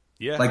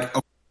 Yeah. Like,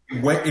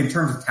 in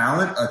terms of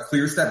talent, a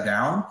clear step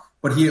down,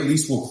 but he at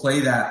least will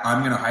play that. I'm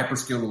going to hyper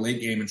skill the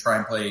late game and try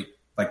and play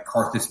like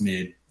Karthus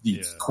mid,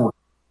 core,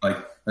 like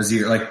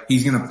Azir. Like,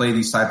 he's going to play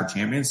these type of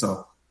champions.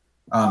 So,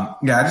 I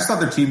just thought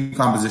their team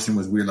composition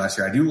was weird last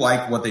year. I do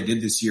like what they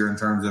did this year in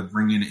terms of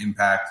bringing in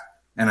Impact.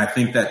 And I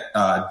think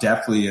that,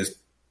 Deftly is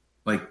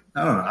like,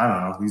 I don't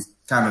know. He's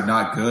kind of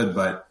not good,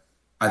 but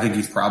I think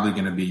he's probably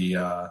going to be,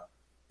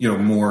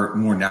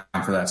 more down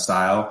for that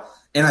style.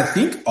 And I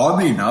think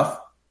oddly enough,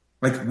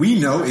 like, we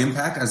know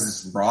Impact as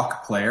this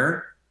rock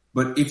player,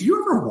 but if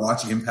you ever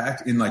watch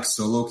Impact in like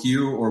solo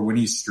queue or when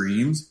he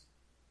streams,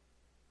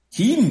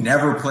 he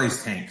never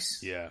plays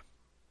tanks. Yeah.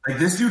 Like,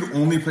 this dude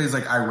only plays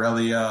like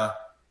Irelia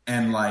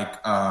and like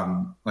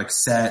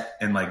Set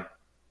and like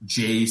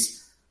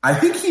Jace. I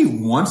think he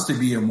wants to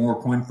be a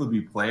more coin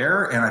flippy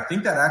player, and I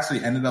think that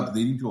actually ended up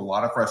leading to a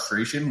lot of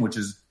frustration, which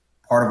is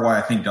part of why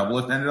I think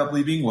Doublelift ended up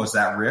leaving, was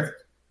that rift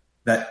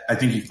that I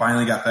think he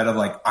finally got fed of.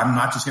 Like, I'm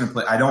not just going to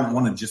play. I don't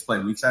want to just play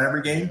weak side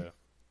every game. Yeah.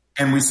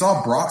 And we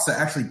saw Broxah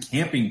actually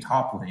camping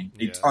top lane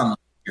a ton last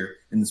year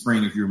in the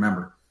spring, if you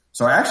remember.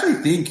 So I actually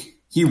think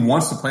he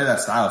wants to play that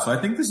style. So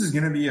I think this is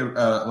going to be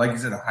like you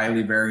said, a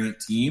highly variant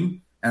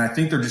team. And I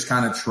think they're just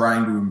kind of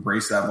trying to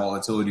embrace that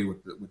volatility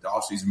with the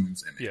offseason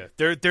moves they make.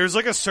 Yeah, there's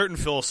like a certain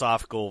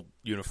philosophical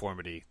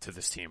uniformity to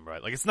this team,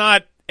 right? Like, it's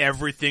not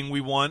everything we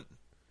want,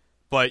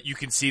 but you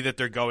can see that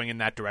they're going in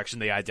that direction.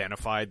 They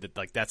identified that,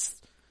 like, that's...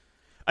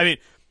 I mean,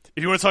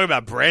 if you want to talk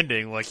about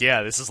branding, like,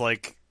 yeah, this is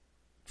like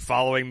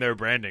following their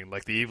branding,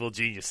 like the evil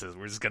geniuses.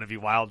 We're just going to be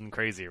wild and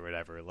crazy or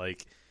whatever.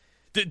 Like,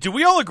 do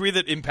we all agree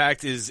that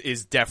Impact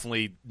is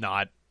definitely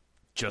not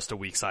just a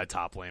weak side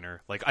top laner?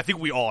 Like, I think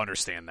we all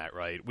understand that,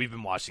 right? We've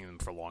been watching them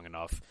for long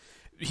enough.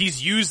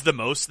 He's used the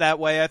most that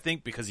way, I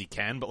think, because he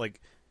can, but like,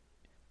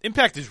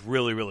 Impact is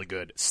really, really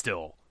good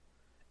still.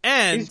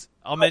 And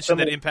I'll mention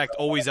that Impact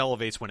always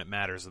elevates when it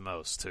matters the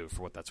most, too,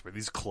 for what that's worth.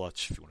 He's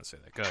clutch, if you want to say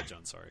that. Go ahead,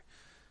 John, sorry.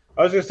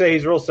 I was going to say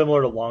he's real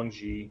similar to Long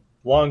G.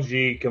 Long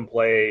G can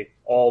play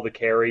all the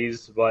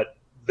carries, but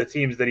the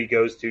teams that he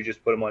goes to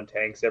just put him on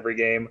tanks every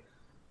game.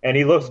 And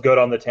he looks good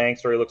on the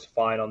tanks, or he looks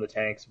fine on the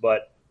tanks,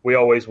 but we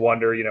always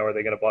wonder, are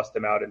they going to bust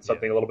him out in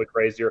something a little bit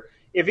crazier?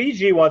 If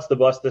EG wants to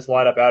bust this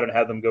lineup out and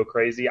have them go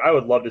crazy, I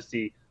would love to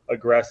see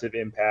aggressive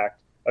Impact,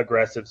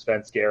 aggressive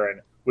Svenskeren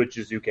with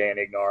Jizuke and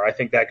Ignar. I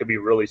think that could be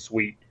really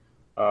sweet.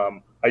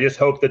 I just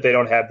hope that they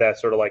don't have that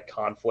sort of like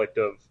conflict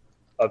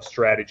of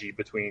strategy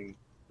between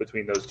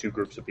those two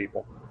groups of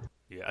people.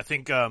 Yeah, I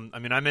think, I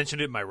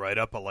mentioned it in my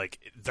write-up, but, like,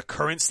 the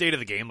current state of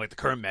the game, like, the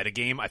current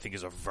metagame, I think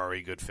is a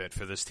very good fit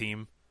for this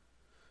team.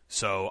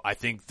 So I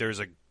think there's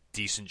a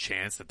decent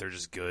chance that they're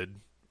just good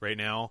right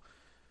now.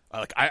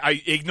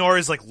 Ignar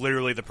is, like,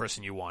 literally the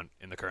person you want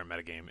in the current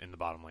metagame in the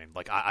bottom lane.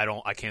 Like,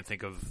 I can't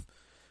think of,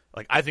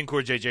 like, I think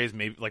Core JJ is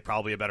maybe, like,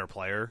 probably a better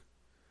player.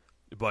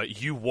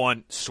 But you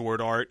want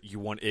Sword Art, you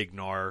want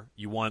Ignar,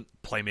 you want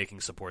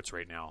playmaking supports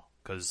right now.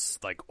 Because,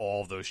 like,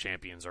 all of those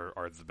champions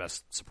are the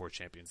best support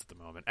champions at the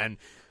moment. And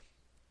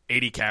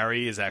AD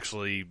Carry is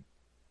actually,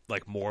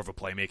 like, more of a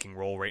playmaking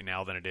role right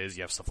now than it is.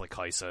 You have stuff like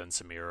Kaisa and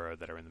Samira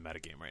that are in the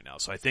metagame right now.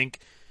 So I think,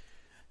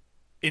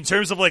 in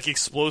terms of, like,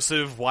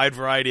 explosive, wide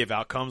variety of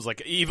outcomes,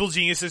 like, Evil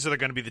Geniuses are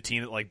going to be the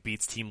team that, like,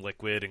 beats Team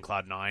Liquid and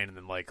Cloud9 and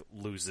then, like,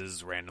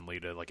 loses randomly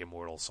to, like,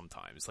 Immortals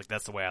sometimes. Like,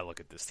 that's the way I look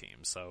at this team.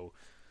 So,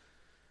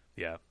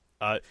 yeah.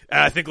 And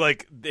I think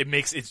like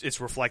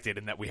it's reflected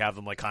in that we have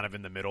them like kind of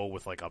in the middle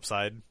with like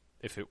upside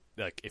if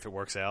it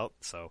works out.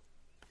 So,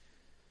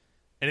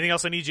 anything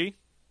else on EG?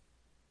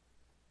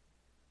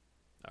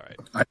 All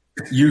right.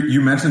 You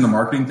mentioned the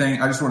marketing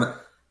thing. I just want to.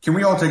 Can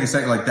we all take a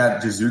second? Like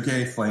that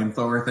Jizuke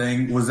flamethrower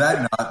thing. Was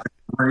that not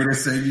the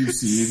greatest thing you've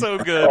seen? So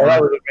good. Oh,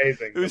 that was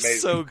amazing. It was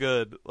so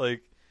good.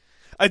 Like,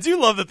 I do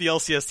love that the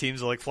LCS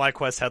teams are like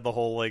FlyQuest had the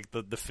whole like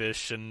the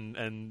fish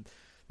and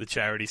the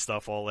charity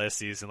stuff all last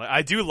season. Like,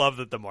 I do love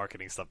that the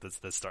marketing stuff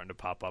that's starting to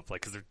pop up,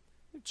 like, because they're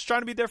just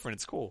trying to be different.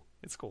 It's cool.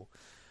 It's cool.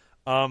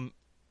 I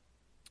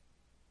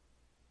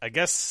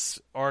guess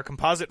our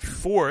composite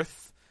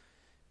fourth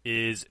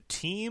is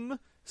Team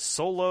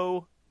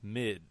Solo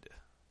Mid.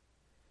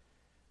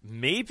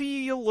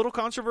 Maybe a little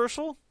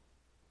controversial.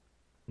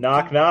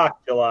 Knock,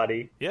 knock,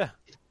 Gelati. Yeah.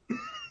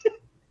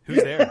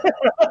 Who's there?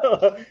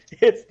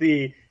 It's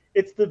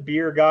the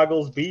Beer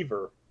Goggles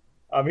Beaver.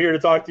 I'm here to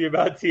talk to you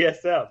about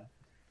TSM.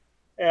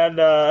 And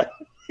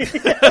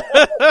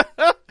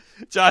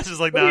Josh is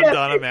like, no, I'm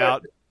done. I'm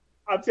out.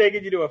 I'm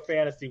taking you to a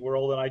fantasy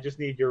world, and I just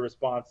need your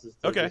responses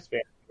to this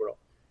fantasy world.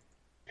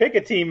 Pick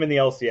a team in the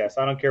LCS.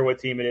 I don't care what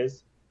team it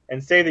is,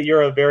 and say that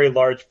you're a very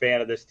large fan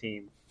of this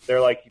team.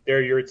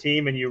 They're your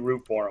team, and you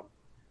root for them.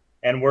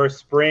 And we're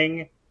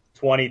spring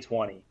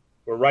 2020.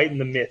 We're right in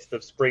the midst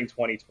of spring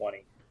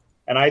 2020.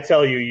 And I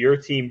tell you, your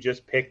team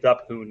just picked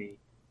up Huni.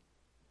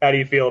 How do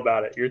you feel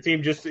about it? Your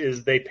team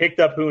they picked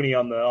up Huni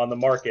on the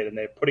market and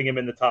they're putting him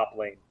in the top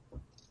lane.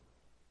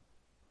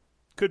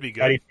 Could be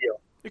good. How do you feel?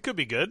 It could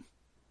be good.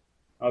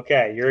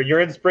 Okay, you're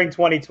in spring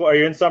 2020 or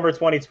you're in summer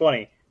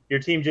 2020. Your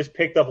team just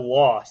picked up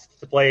Lost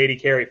to play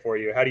AD carry for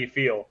you. How do you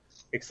feel?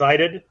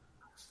 Excited?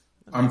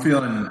 I'm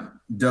feeling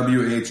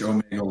WH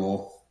Omega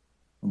Lol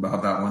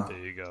about that one.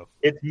 There you go.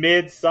 It's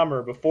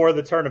midsummer before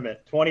the tournament,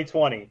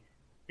 2020.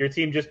 Your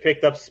team just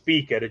picked up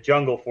Speaka to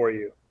jungle for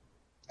you.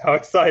 How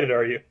excited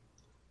are you?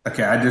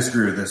 Okay, I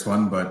disagree with this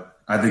one, but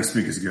I think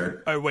Speak is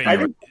good. Oh, wait,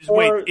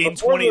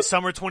 in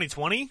summer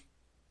 2020?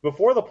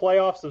 Before the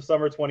playoffs of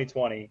summer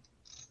 2020,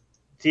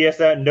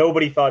 TSM,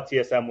 nobody thought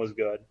TSM was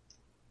good.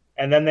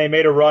 And then they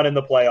made a run in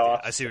the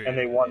playoffs, and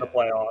they won the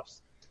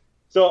playoffs.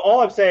 So all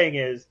I'm saying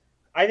is,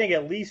 I think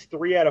at least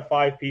 3 out of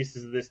 5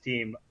 pieces of this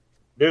team,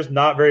 there's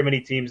not very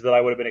many teams that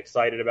I would have been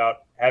excited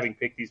about having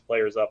picked these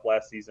players up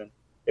last season.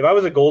 If I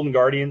was a Golden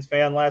Guardians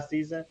fan last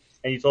season,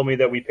 and you told me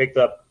that we picked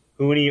up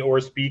Huni or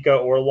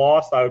Speaka or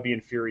Lost, I would be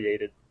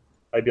infuriated.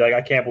 I'd be like,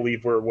 I can't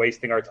believe we're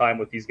wasting our time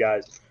with these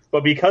guys.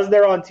 But because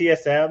they're on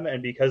TSM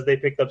and because they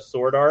picked up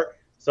Sword Art,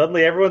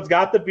 suddenly everyone's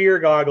got the beer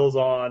goggles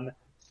on,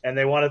 and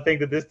they want to think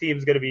that this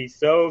team's going to be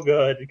so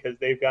good because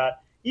they've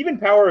got – even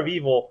Power of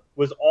Evil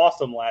was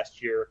awesome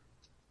last year.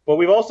 But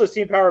we've also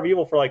seen Power of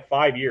Evil for like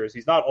 5 years.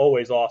 He's not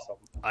always awesome.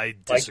 I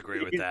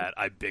disagree with that.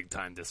 I big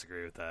time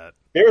disagree with that.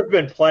 There have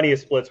been plenty of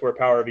splits where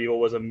Power of Evil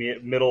was a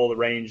middle of the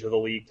range of the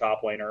league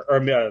top laner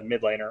or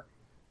mid laner.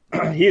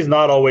 He's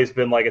not always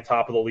been like a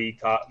top of the league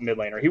top mid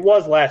laner. He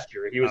was last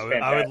year. He was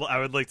fantastic. I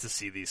would like to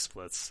see these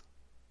splits.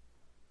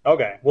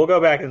 Okay, we'll go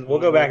back and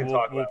talk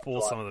about. We'll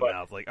pull some of them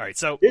out. Like, all right,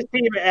 so this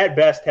team at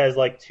best has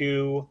like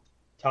 2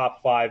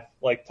 top 5,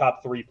 like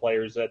top 3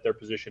 players at their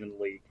position in the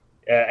league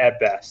at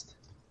best.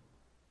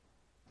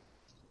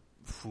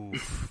 Who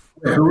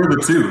are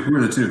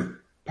the two?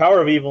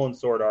 Power of Evil and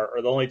Sword Art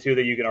are the only 2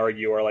 that you can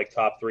argue are like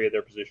top 3 at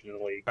their position in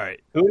the league. All right.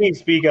 Huni,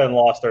 Speaka, and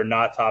Lost are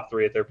not top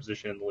 3 at their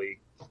position in the league.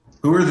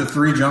 Who are the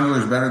 3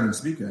 junglers better than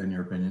Speaka, in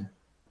your opinion?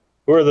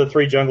 Who are the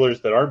 3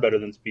 junglers that aren't better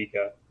than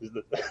Speaka? Is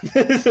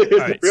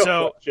the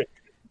real question.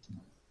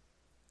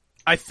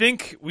 I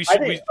think we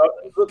should.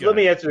 Let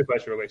me answer the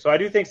question real quick. So I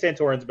do think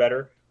Santorin's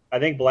better. I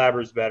think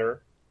Blabber's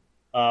better.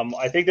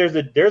 I think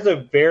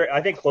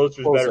I think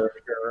Closer's better.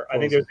 For sure. I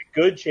think there's a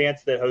good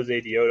chance that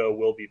Jose Dioto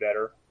will be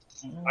better.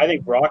 I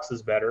think Brox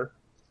is better.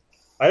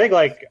 I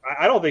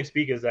don't think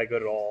Speaka is that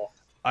good at all.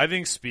 I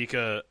think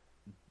Speaka,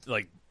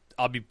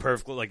 I'll be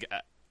perfectly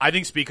I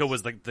think Speaka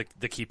was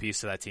the key piece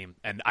to that team,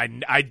 and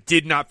I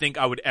did not think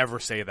I would ever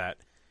say that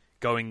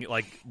going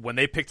like when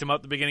they picked him up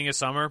at the beginning of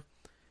summer,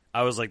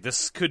 I was like,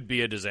 this could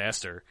be a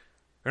disaster.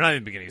 Or not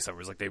even the beginning of summer. It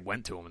was like they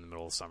went to him in the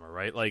middle of summer,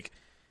 right? Like,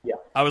 Yeah.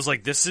 I was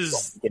like, this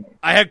is.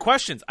 I had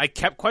questions. I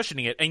kept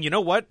questioning it, and you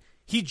know what?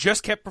 He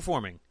just kept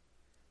performing.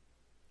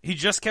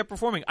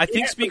 I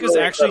think Spica's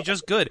actually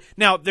just good.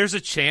 Now, there's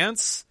a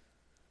chance,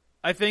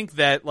 I think,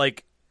 that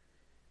like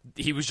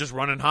he was just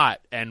running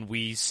hot, and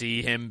we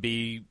see him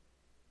be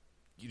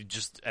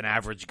just an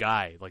average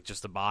guy, like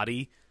just a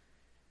body.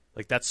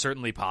 Like that's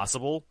certainly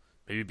possible.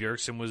 Maybe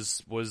Bjergsen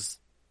was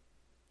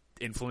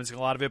influencing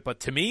a lot of it,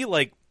 but to me,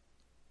 like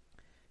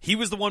he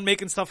was the one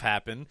making stuff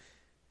happen.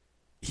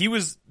 He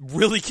was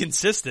really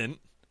consistent,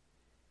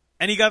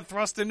 and he got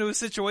thrust into a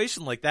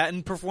situation like that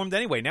and performed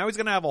anyway. Now he's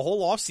going to have a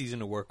whole offseason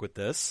to work with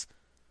this.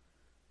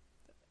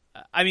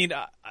 I mean,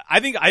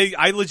 I think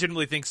I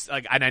legitimately think,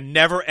 like, and I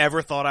never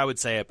ever thought I would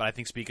say it, but I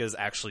think Spica is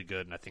actually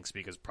good, and I think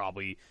Spica's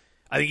probably,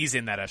 I think he's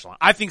in that echelon.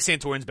 I think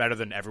Santorin's better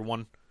than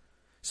everyone.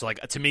 So,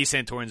 like, to me,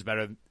 Santorin's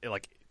better,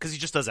 like, because he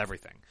just does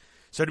everything.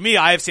 So to me,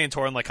 I have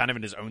Santorin like kind of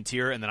in his own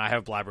tier, and then I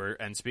have Blabber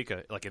and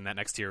Spica like in that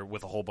next tier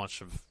with a whole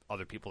bunch of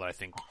other people that I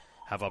think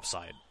have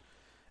upside.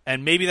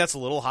 And maybe that's a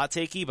little hot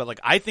takey, but like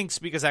I think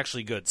Spica's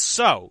actually good.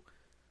 So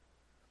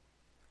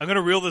I'm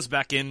gonna reel this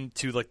back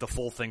into like the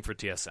full thing for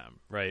TSM,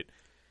 right?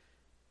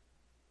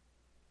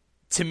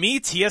 To me,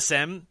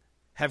 TSM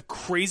have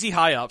crazy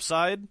high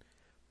upside,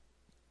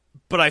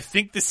 but I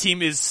think this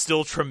team is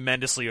still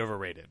tremendously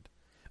overrated.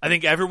 I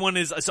think everyone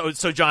is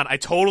so John, I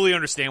totally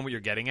understand what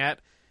you're getting at.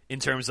 In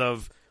terms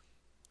of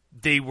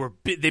they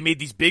made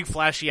these big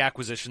flashy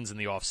acquisitions in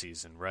the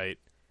offseason, right?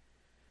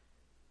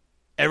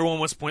 Everyone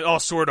wants to point,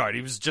 Sword Art, he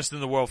was just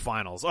in the World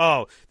Finals.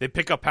 Oh, they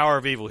pick up Power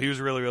of Evil, he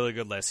was really, really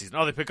good last season.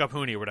 Oh, they pick up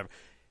Huni or whatever.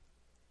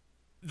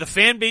 The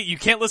fan base, you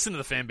can't listen to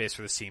the fan base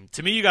for this team.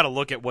 To me, you got to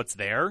look at what's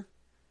there,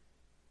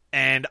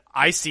 and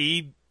I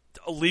see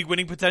a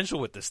league-winning potential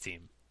with this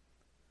team.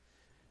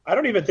 I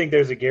don't even think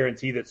there's a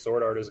guarantee that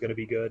Sword Art is going to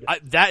be good.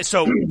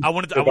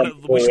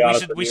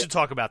 We should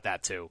talk about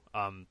that too.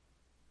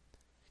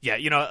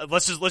 Yeah,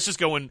 let's just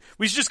go in.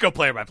 We should just go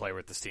player by player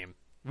with this team.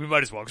 We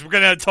might as well because we're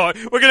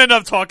gonna end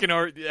up talking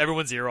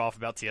everyone's ear off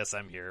about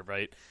TSM here,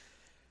 right?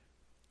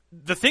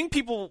 The thing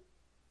people,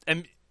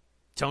 and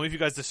tell me if you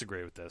guys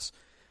disagree with this.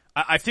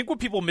 I think what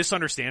people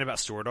misunderstand about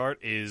Sword Art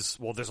is,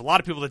 well, there's a lot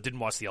of people that didn't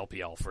watch the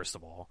LPL first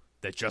of all,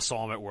 that just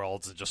saw him at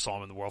Worlds and just saw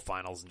him in the World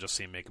Finals and just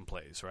see him making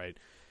plays, right?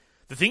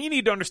 The thing you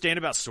need to understand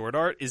about Sword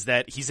Art is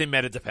that he's a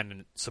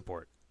meta-dependent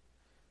support.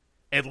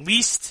 At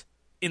least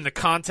in the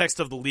context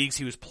of the leagues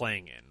he was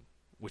playing in,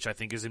 which I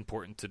think is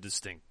important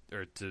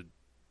to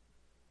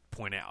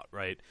point out,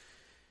 right?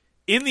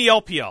 In the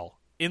LPL,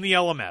 in the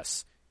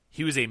LMS,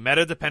 he was a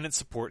meta-dependent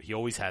support. He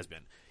always has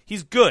been.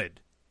 He's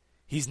good.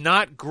 He's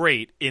not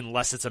great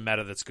unless it's a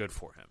meta that's good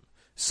for him.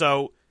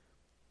 So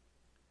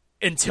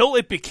until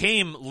it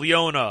became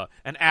Leona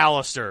and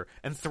Alistair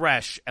and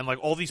Thresh and like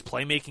all these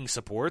playmaking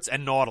supports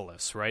and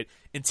Nautilus, right?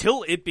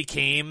 Until it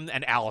became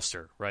an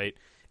Alistair, right?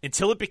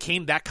 Until it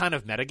became that kind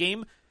of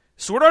metagame,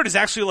 Sword Art is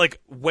actually like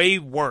way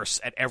worse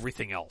at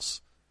everything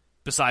else.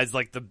 Besides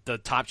like the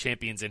top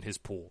champions in his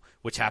pool,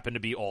 which happen to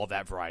be all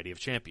that variety of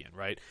champion,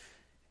 right?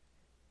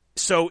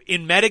 So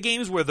in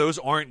metagames where those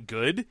aren't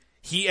good,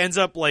 he ends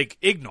up like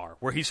Ignar,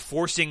 where he's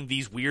forcing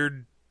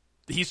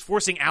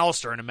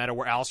Alistair in a meta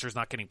where Alistair's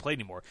not getting played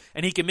anymore.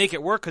 And he can make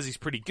it work because he's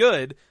pretty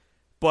good,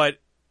 but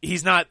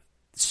he's not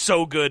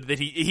so good that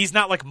he's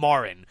not like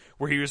Marin,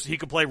 where he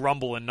could play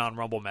Rumble and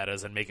non-Rumble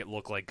metas and make it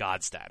look like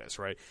God status,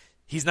 right?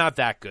 He's not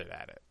that good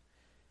at it.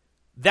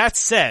 That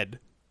said,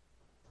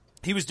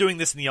 he was doing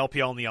this in the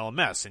LPL and the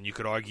LMS, and you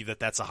could argue that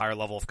that's a higher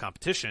level of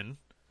competition,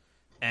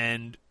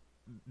 and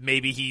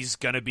maybe he's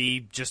going to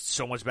be just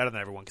so much better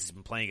than everyone because he's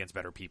been playing against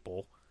better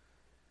people.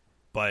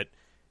 But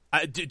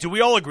do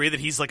we all agree that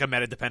he's like a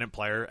meta-dependent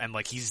player and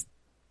like he's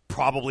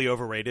probably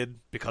overrated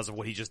because of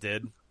what he just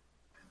did?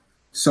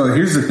 So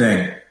here's the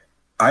thing.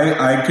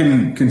 I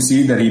can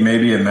concede that he may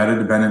be a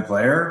meta-dependent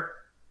player,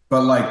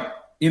 but like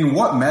in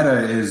what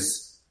meta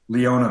is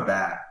Leona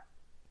bad?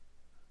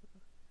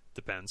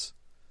 Depends.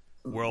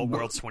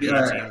 World's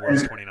 2018,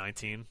 World's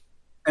 2019.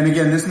 And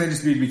again, this may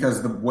just be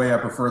because the way I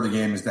prefer the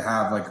game is to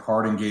have like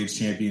hard engaged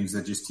champions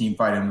that just team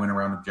fight and win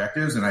around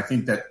objectives. And I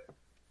think that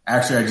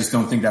actually I just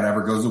don't think that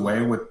ever goes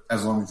away with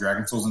as long as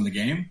Dragon Soul's in the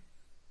game.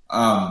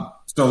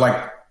 So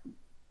like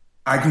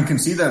I can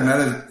concede that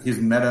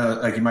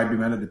he might be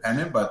meta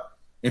dependent, but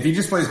if he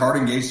just plays hard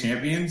engaged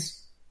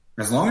champions,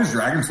 as long as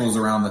Dragon Soul's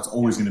around, that's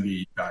always going to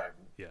be valuable.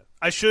 Yeah.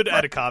 I should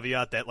add a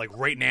caveat that like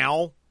right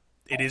now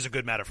it is a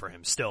good meta for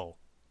him still.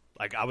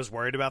 Like, I was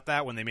worried about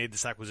that when they made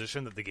this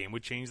acquisition, that the game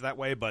would change that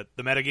way, but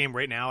the metagame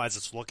right now, as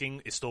it's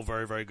looking, is still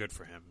very, very good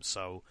for him.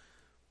 So,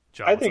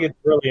 John, I think it's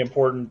really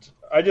important.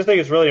 I just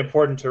think it's really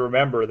important to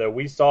remember that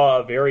we saw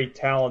a very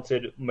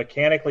talented,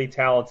 mechanically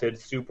talented,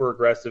 super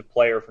aggressive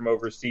player from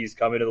overseas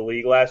come into the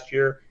league last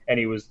year, and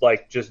he was,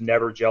 like, just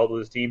never gelled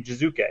with his team.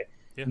 Jizuke.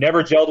 Yeah.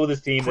 Never gelled with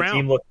his team. Crown. The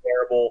team looked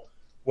terrible.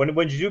 when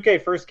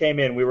Jizuke first came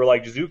in, we were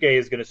like, Jizuke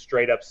is going to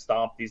straight up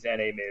stomp these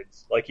NA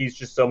mids. Like, he's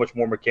just so much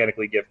more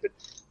mechanically gifted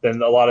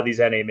than a lot of these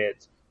NA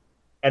mids.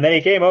 And then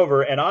he came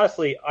over, and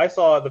honestly, I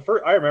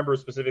remember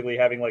specifically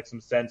having like some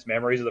sense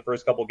memories of the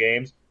first couple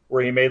games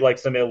where he made like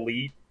some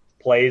elite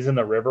plays in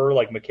the river,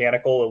 like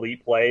mechanical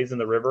elite plays in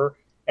the river,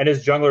 and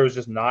his jungler was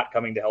just not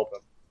coming to help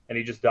him, and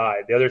he just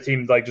died. The other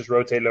team like just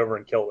rotated over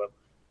and killed him.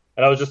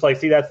 And I was just like,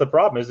 see, that's the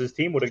problem, is his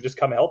team would have just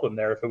come help him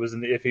there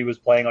if he was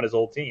playing on his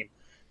old team.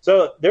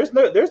 So there's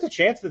a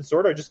chance that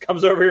Sword Art just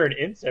comes over here and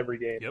ints every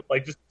game. Yep.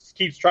 Like, just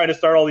keeps trying to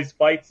start all these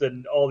fights,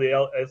 and all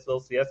the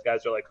LCS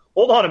guys are like,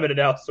 hold on a minute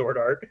now, Sword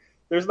Art.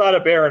 There's not a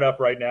Baron up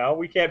right now.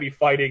 We can't be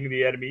fighting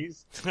the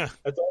enemies. That's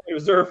only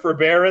reserved for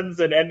Barons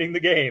and ending the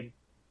game.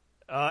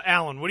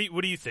 Alan, what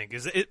do you think?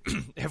 Is it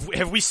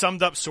have we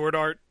summed up Sword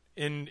Art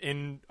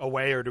in a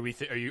way, or do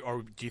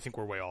do you think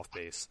we're way off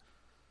base?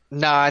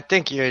 No, I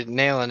think you're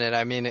nailing it.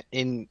 I mean,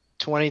 in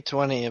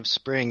 2020 of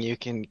spring, you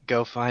can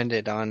go find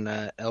it on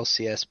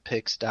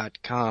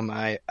lcspicks.com.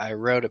 I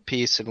wrote a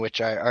piece in which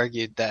I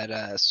argued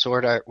that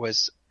Sword Art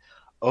was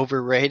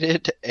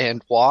overrated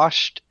and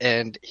washed,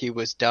 and he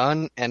was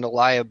done and a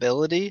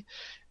liability.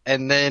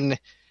 And then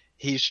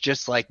he's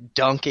just like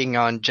dunking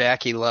on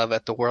Jackie Love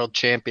at the World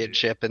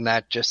Championship, and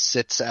that just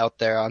sits out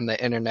there on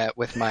the internet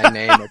with my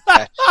name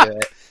attached to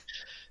it.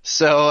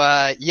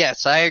 So,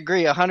 yes, I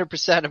agree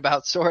 100%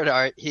 about Sword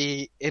Art.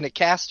 In a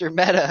caster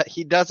meta,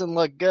 he doesn't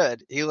look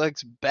good. He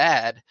looks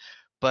bad,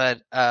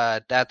 but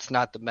that's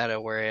not the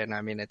meta we're in.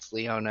 I mean, it's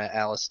Leona,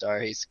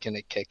 Alistar. He's going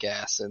to kick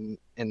ass in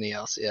the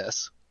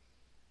LCS.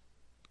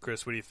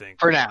 Chris, what do you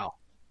think? For now.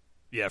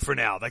 Yeah, for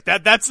now. Like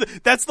that's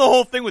the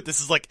whole thing with this,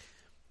 is like,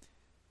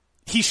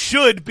 he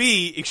should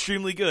be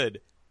extremely good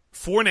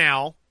for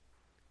now,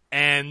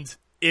 and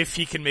if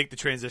he can make the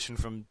transition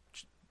from,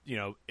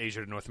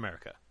 Asia to North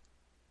America.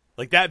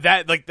 Like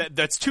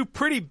that's two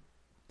pretty.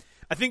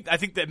 I think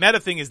that meta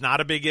thing is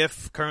not a big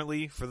if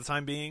currently for the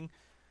time being,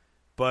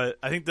 but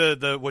I think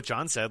the what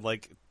John said,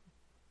 like,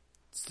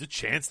 it's a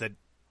chance that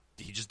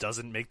he just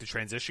doesn't make the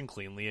transition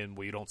cleanly, and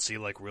we don't see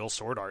like real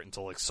Sword Art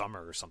until like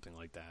summer or something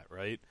like that,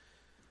 right?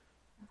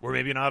 Or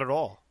maybe not at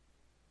all.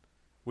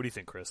 What do you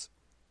think, Chris?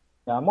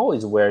 Yeah, I'm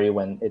always wary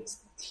when it's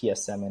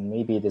TSM, and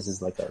maybe this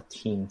is like a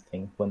team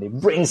thing when they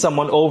bring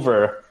someone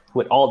over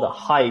with all the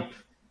hype,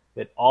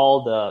 with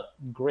all the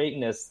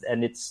greatness,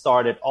 and it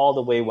started all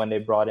the way when they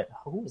brought in,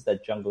 who was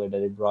that jungler that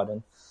they brought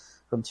in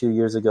from 2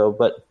 years ago?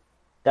 But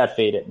that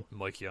faded.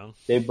 Mike Young.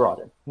 They brought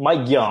in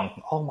Mike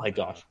Young. Oh my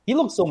gosh, he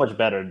looked so much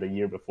better the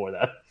year before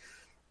that.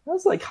 I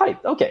was like,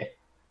 hype. Okay,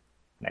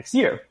 next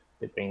year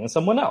they bring in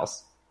someone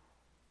else.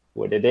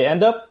 Where did they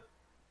end up?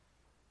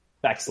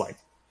 Backslide.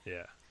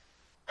 Yeah.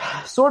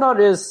 Sword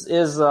Art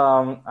is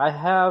I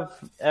have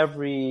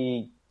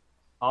every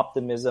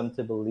optimism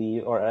to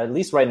believe, or at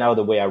least right now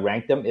the way I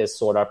rank them is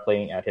Sword Art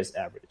playing at his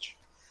average.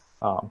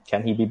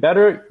 Can he be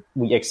better?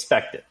 We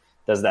expect it.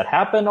 Does that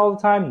happen all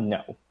the time?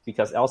 No,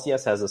 because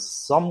LCS has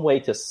some way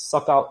to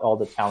suck out all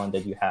the talent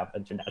that you have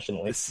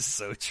internationally. This is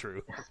so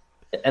true.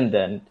 And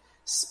then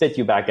spit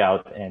you back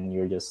out, and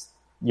you're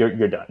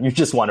done. You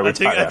just want to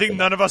retire. I think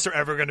none of us are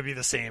ever going to be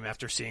the same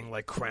after seeing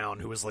like Crown,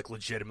 who was like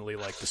legitimately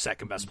like the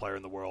second best player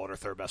in the world or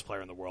third best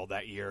player in the world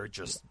that year,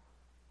 just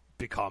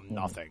become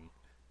nothing.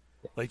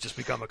 Like, just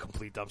become a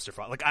complete dumpster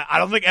fire. Like, I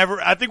don't think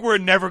I think we're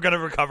never going to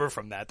recover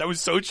from that. That was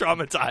so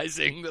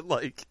traumatizing that,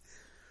 like,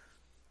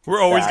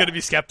 we're always going to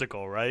be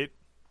skeptical, right?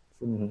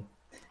 Mm-hmm.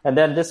 And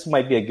then this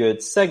might be a good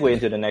segue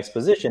into the next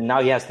position.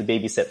 Now he has to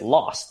babysit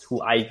Lost,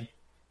 who I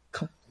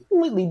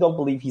completely don't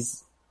believe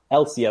he's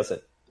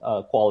LCS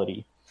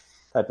quality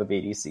type of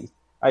ADC.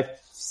 I've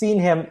seen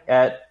him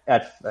at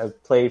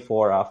play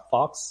for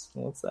Fox.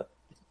 What's that?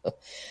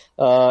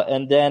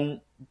 And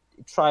then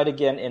tried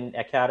again in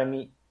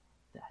Academy.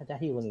 That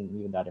he wasn't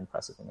even that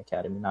impressive in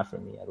Academy, not for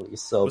me at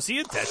least. So was he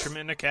a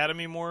detriment in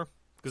Academy more?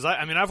 Because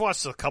I mean, I've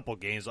watched a couple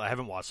games. I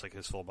haven't watched like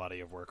his full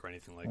body of work or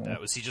anything like that.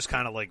 Was he just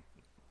kind of like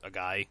a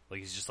guy? Like,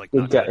 he's just like he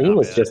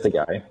was just a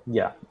guy.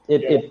 Yeah.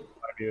 I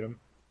viewed him.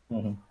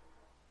 Mm-hmm.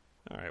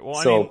 All right.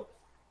 Well,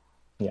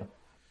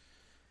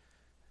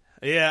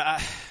 yeah.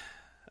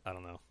 I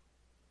don't know.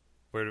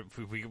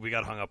 We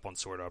got hung up on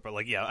Sword Art, but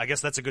like, yeah, I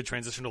guess that's a good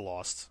transition to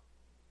Lost.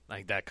 I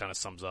think that kind of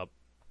sums up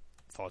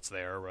thoughts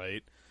there,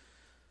 right?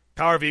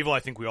 Power of Evil, I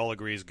think we all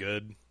agree, is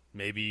good.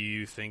 Maybe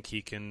you think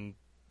he can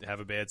have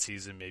a bad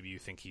season. Maybe you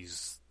think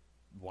he's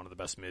one of the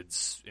best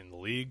mids in the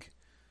league.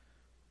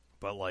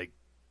 But like,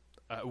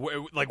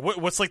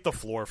 what's like the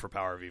floor for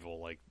Power of Evil?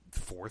 Like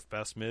fourth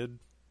best mid?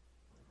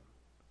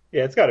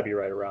 Yeah, it's got to be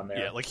right around there.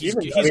 Yeah, like he's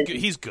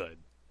good.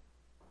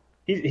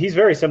 He's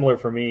very similar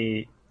for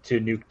me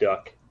to Nuke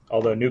Duck.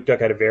 Although Nuke Duck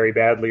had a very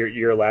bad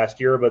year last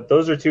year, but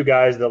those are two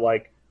guys that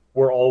like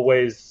were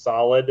always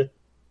solid,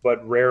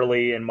 but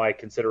rarely in my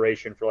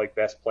consideration for like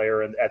best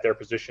player at their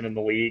position in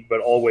the league, but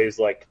always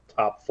like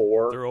top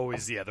four. They're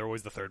always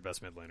the third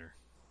best mid laner.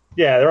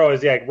 Yeah, they're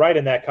always right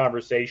in that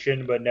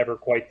conversation, but never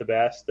quite the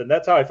best. And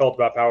that's how I felt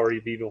about Power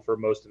of Evil for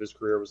most of his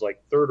career. Was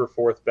like third or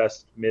fourth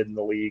best mid in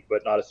the league,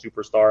 but not a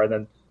superstar. And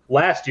then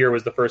last year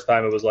was the first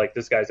time it was like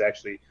this guy's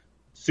actually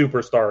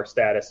superstar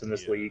status in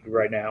this league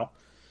right now.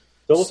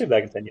 So we'll see if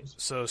that continues.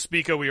 So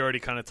Spica, we already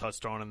kind of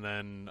touched on, and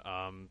then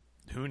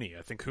Hooney.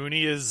 I think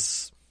Hooney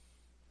is.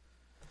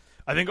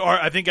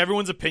 I think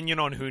everyone's opinion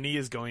on Hooney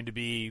is going to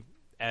be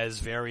as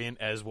variant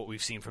as what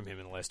we've seen from him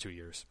in the last 2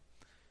 years.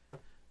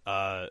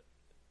 I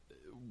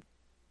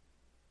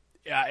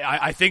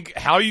think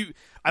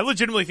I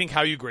legitimately think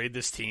how you grade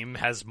this team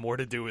has more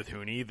to do with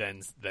Hooney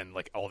than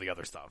like all the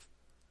other stuff.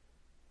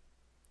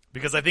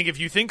 Because I think if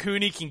you think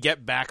Hooney can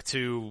get back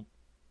to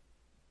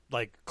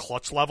like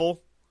clutch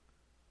level,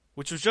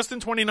 which was just in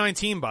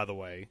 2019, by the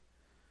way,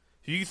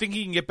 if you think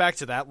he can get back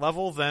to that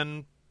level,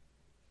 then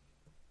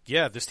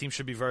yeah, this team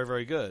should be very,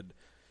 very good.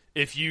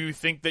 If you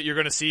think that you're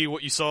going to see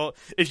what you saw,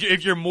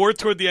 if you're more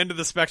toward the end of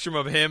the spectrum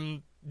of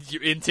him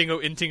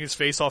inting his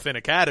face off in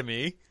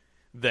Academy,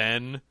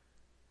 then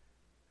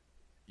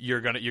you're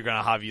gonna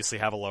obviously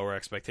have a lower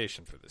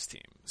expectation for this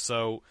team.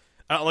 So,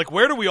 like,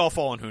 where do we all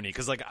fall on Hooney?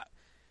 Because, like,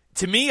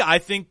 to me, I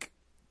think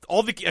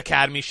all the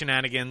Academy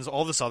shenanigans,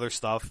 all this other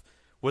stuff,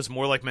 was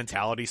more like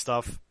mentality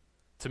stuff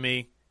to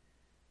me.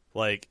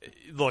 Like,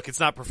 look,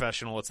 it's not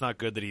professional. It's not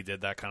good that he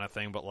did that kind of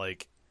thing. But,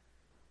 like,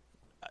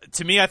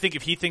 to me, I think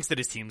if he thinks that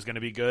his team's going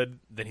to be good,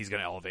 then he's going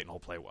to elevate and he'll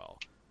play well.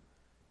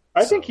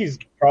 I think he's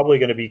probably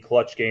going to be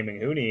Clutch Gaming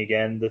Hooney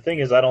again. The thing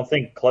is, I don't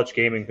think Clutch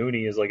Gaming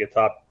Hooney is like a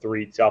top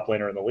 3 top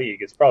laner in the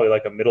league. It's probably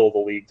like a middle of the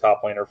league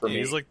top laner for me.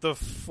 He's like the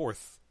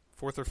fourth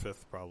or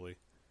fifth, probably.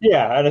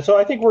 Yeah, and so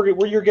I think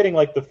you're getting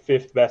like the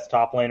 5th best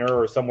top laner,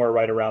 or somewhere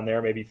right around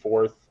there, maybe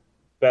 4th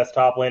best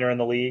top laner in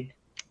the league.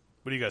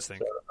 What do you guys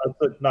think? So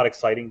that's not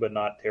exciting, but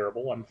not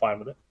terrible. I'm fine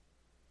with it.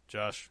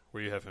 Josh,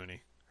 where do you have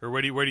Hooney? Or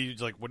where do you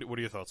like? What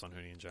are your thoughts on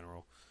Hooney in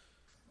general?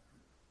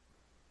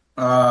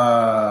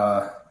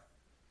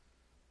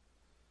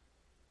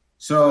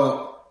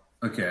 So,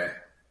 okay.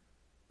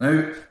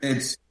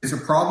 It's a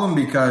problem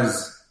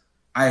because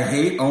I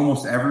hate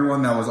almost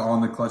everyone that was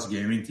on the Clutch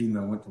Gaming team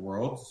that went to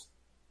Worlds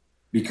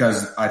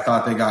because I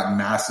thought they got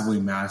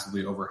massively,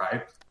 massively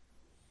overhyped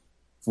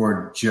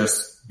for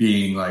just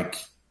being like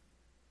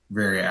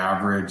very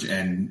average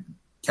and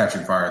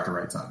catching fire at the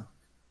right time.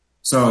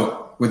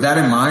 So with that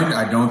in mind,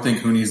 I don't think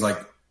Hooney's like,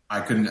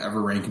 I couldn't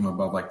ever rank him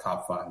above like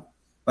top 5.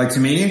 Like to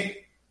me,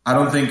 I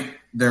don't think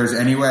there's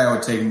any way I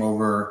would take him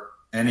over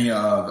any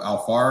of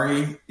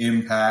Alfari,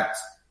 Impact,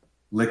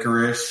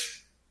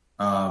 Licorice.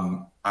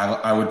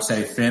 I would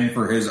say Finn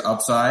for his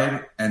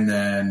upside, and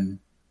then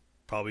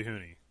probably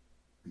Hooney.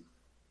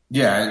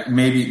 Yeah,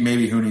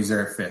 maybe Hooney's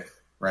there at 5th,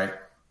 right?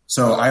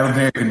 So I don't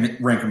think I can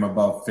rank him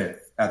above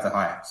 5th at the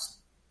highest.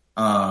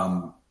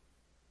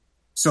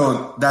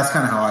 So that's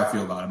kind of how I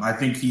feel about him. I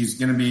think he's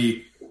going to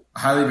be a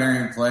highly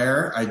variant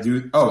player.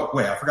 Oh,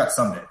 wait, I forgot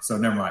Sunday. So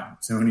never mind.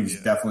 So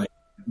Hooney's definitely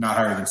not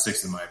higher than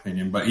 6th in my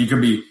opinion, but he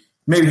could be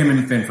maybe him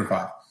and Finn for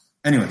 5.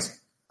 Anyways,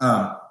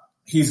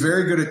 he's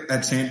very good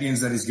at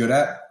champions that he's good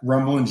at.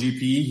 Rumble and GP,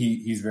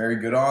 he's very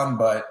good on,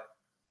 but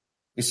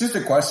it's just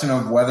a question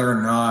of whether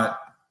or not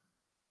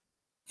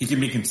he can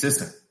be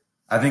consistent.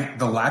 I think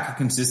the lack of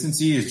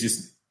consistency is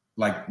just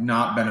like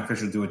not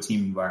beneficial to a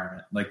team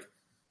environment. Like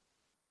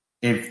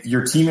if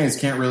your teammates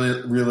can't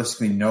really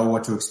realistically know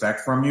what to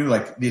expect from you,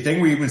 like the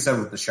thing we even said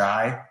with the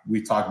Shy,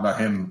 we talked about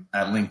him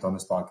at length on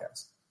this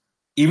podcast.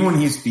 Even when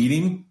he's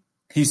feeding,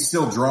 he's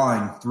still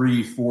drawing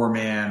 3-4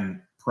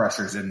 man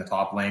pressures in the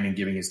top lane and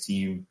giving his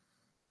team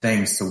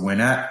things to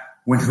win at.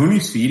 When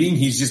Hooney's feeding,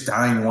 he's just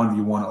dying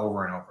 1v1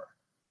 over and over.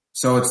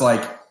 So it's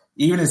like,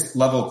 even his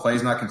level of play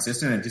is not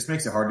consistent. It just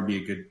makes it hard to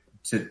be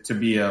to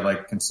be a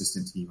like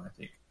consistent team, I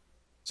think.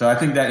 So I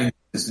think that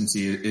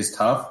inconsistency is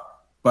tough,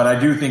 but I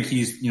do think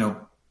he's,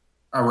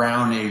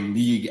 around a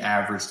league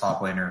average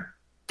top laner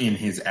in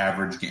his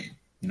average game.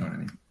 You know what I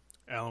mean?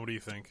 Alan, what do you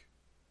think?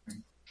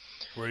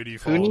 Where do you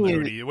fall on the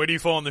Hooney? Where do you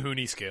fall on the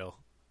Hooney scale?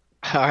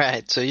 All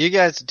right, so you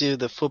guys do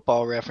the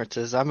football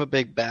references. I'm a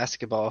big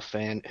basketball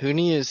fan.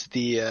 Hooney is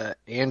the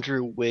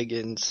Andrew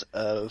Wiggins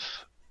of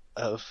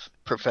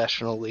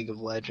professional League of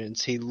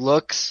Legends. He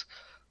looks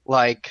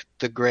like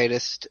the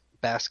greatest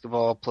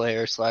basketball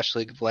player /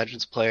 League of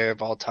Legends player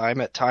of all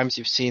time. At times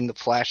you've seen the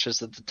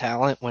flashes of the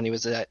talent when he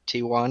was at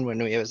T1, when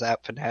he was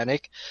at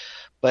Fnatic,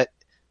 but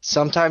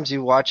sometimes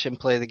you watch him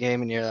play the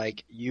game and you're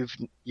like, you've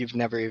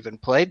never even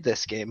played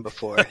this game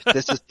before.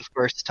 This is the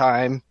first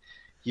time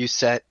you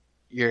set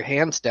your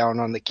hands down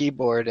on the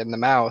keyboard and the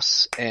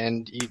mouse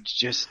and you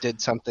just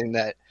did something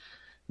that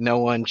no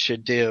one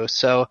should do.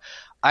 So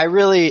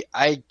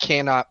I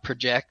cannot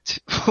project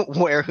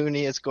where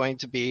Hooney is going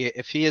to be.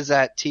 If he is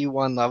at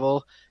T1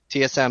 level,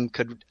 TSM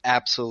could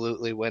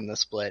absolutely win the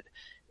split.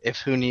 If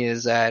Hooney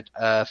is at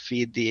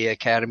Feed the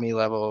Academy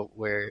level,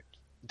 where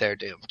they're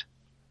doomed.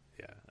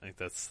 Yeah, I think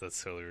that's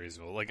totally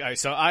reasonable. Like I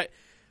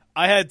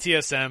had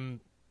TSM.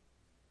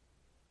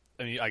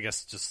 I mean, I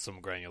guess just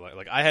some granular.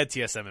 Like I had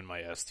TSM in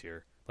my S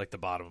tier, like the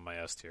bottom of my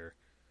S tier.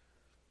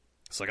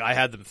 So like I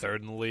had them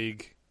 3rd in the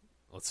league.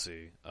 Let's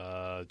see.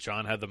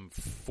 John had them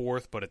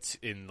 4th, but it's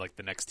in like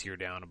the next tier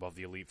down above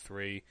the Elite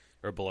 3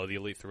 or below the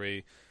Elite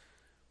 3.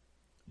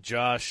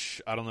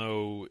 Josh, I don't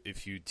know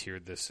if you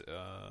tiered this.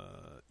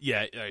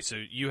 Yeah, so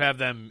you have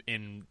them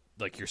in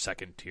like your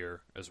second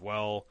tier as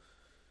well.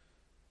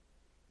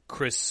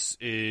 Chris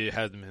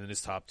had them in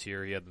his top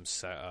tier. He had them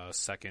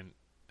second,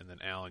 and then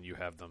Alan, you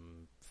have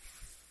them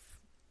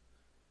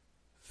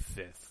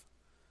fifth,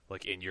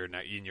 like in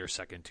your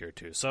second tier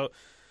too. So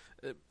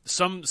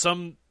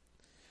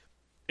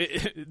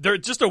they're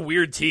just a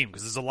weird team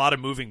because there's a lot of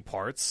moving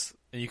parts,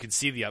 and you can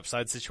see the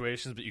upside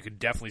situations, but you can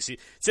definitely see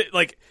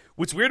like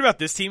what's weird about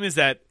this team is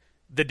that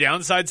the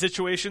downside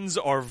situations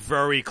are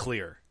very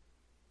clear,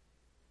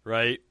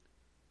 right?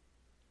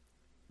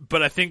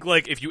 But I think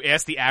like if you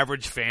ask the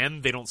average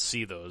fan, they don't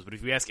see those. But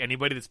if you ask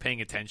anybody that's paying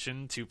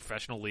attention to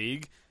professional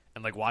league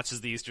and like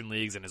watches the Eastern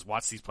leagues and has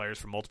watched these players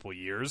for multiple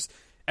years,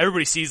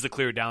 everybody sees the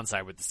clear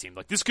downside with this team.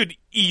 Like this could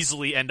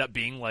easily end up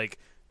being like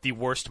the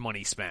worst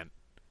money spent,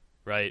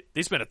 right?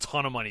 They spent a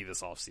ton of money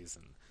this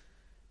offseason.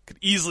 Could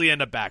easily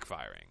end up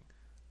backfiring.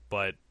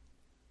 But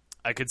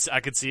I could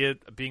see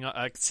it being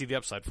I could see the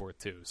upside for it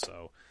too.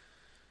 So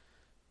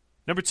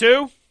number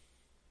 2,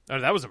 oh,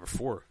 that was number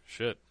 4.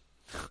 Shit.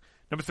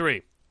 Number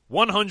 3.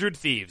 100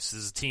 Thieves.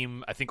 This is a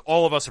team I think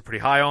all of us are pretty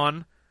high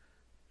on.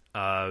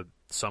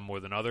 Some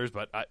more than others,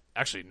 but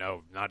actually,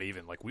 no, not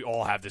even. Like, we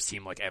all have this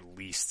team, like, at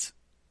least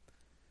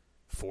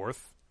 4th.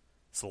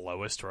 It's the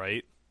lowest,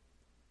 right?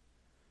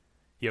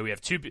 Yeah, we have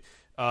 2.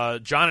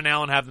 John and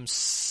Alan have them...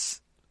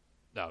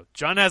 No,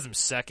 John has them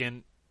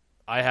 2nd.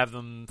 I have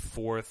them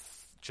 4th.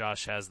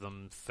 Josh has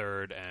them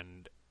 3rd.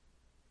 And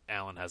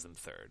Alan has them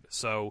 3rd.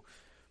 So...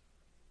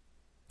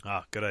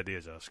 good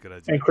idea, Josh. Good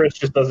idea. And Chris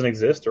just doesn't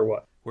exist, or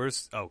what?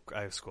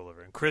 I have scroll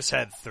over. And Chris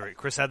had 3.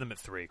 Chris had them at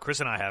 3. Chris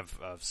and I have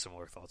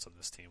similar thoughts on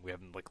this team. We have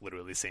them like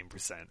literally the same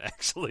percent,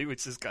 actually,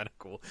 which is kind of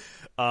cool.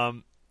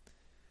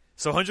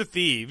 So 100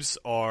 Thieves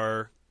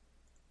are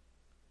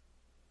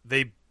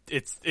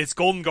it's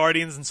Golden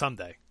Guardians and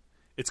Someday.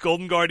 It's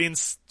Golden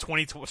Guardians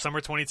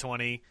summer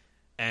 2020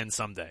 and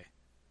Someday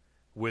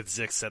with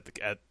Zix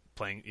at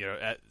playing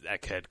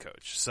at head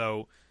coach.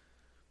 So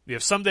we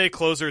have Someday,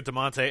 closer,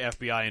 DeMonte,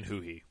 FBI, and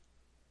Huhi.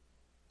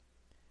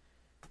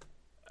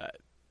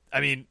 I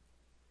mean,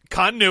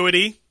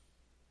 continuity,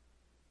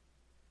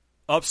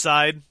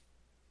 upside,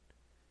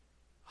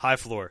 high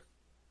floor.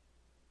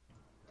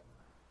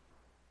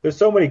 There's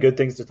so many good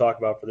things to talk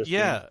about for this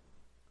team.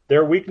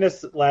 Their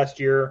weakness last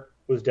year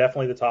was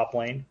definitely the top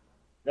lane.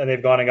 And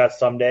they've gone and got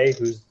Someday,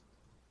 who's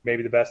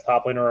maybe the best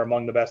top laner or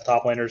among the best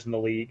top laners in the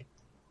league.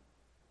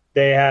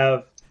 They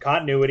have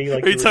continuity.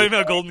 Like, are you talking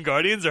about Golden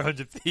Guardians or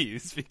 100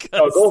 Thieves?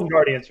 Because Golden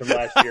Guardians from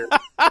last year.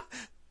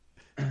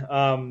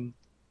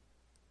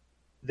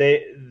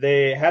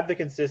 They have the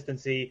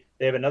consistency.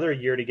 They have another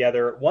year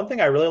together. One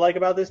thing I really like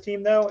about this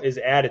team, though, is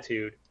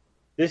attitude.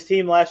 This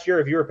team last year,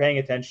 if you were paying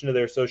attention to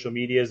their social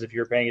medias, if you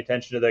were paying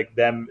attention to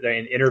them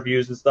in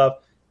interviews and stuff,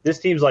 this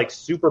team's like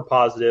super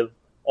positive.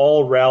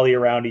 All rally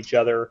around each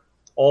other.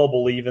 All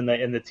believe in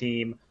the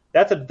team.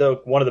 That's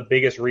one of the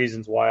biggest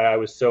reasons why I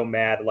was so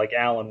mad, like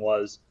Alan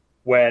was,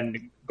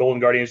 when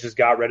Golden Guardians just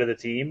got rid of the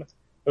team.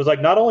 It was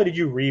like, not only did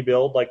you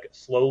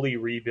slowly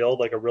rebuild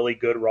like a really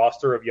good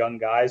roster of young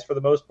guys for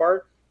the most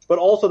part, but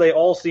also they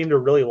all seem to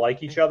really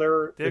like each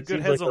other. They have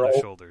good heads on their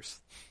shoulders.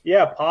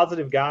 Yeah,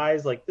 positive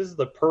guys. Like, this is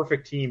the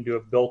perfect team to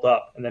have built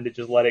up and then to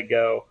just let it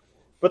go.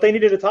 But they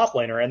needed a top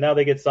laner, and now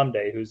they get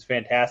Someday, who's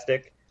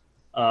fantastic.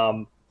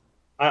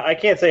 I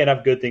can't say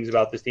enough good things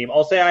about this team.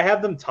 I'll say I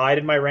have them tied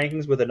in my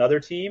rankings with another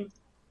team,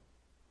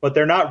 but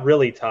they're not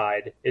really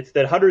tied. It's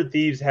that 100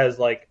 Thieves has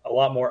like a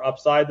lot more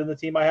upside than the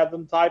team I have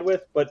them tied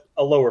with, but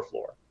a lower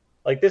floor.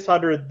 Like this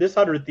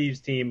 100 Thieves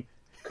team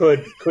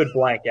could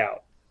blank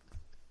out.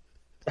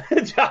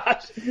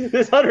 Josh,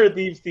 this 100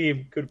 Thieves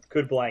team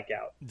could blank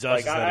out.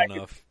 Josh, like,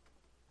 enough?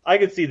 I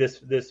could see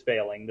this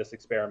failing, this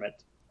experiment.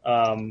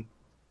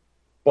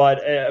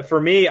 But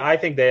for me, I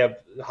think they have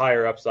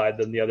higher upside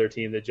than the other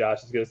team that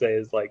Josh is going to say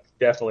is like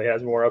definitely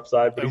has more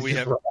upside. But we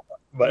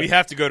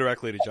have to go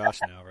directly to Josh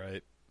now,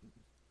 right?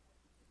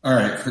 All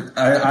right.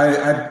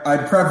 I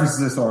preface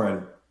this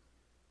already.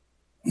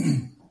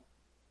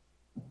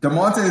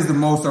 DeMonte is the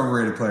most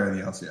overrated player in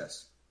the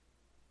LCS.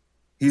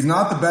 He's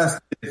not the best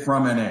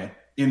from NA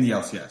in the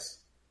LCS.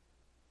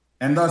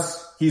 And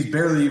thus, he's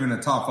barely even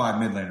a top 5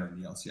 mid laner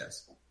in the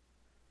LCS.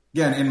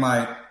 Again, in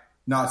my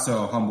not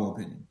so humble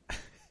opinion.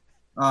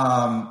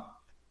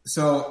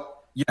 So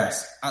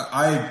yes,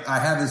 I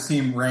have this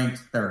team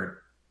ranked 3rd.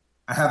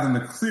 I have them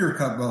a clear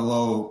cut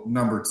below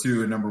number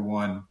 2 and number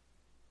 1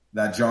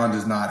 that John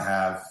does not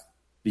have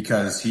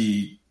because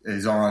he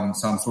is on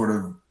some sort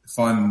of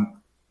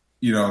fun,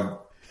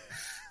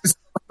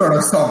 sort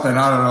of something.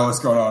 I don't know what's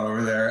going on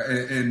over there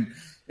in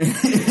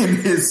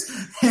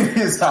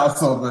his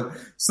household, but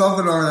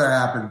something over there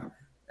happened.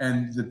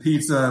 And the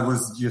pizza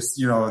was just,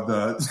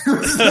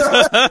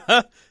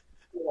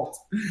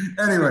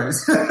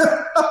 anyways.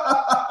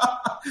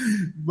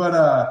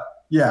 But,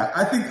 yeah,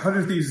 I think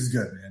 100 Thieves is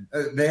good, man.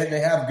 They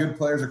have good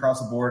players across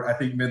the board. I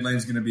think mid lane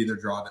is going to be their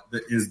draw.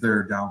 That is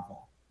their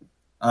downfall.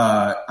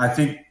 I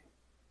think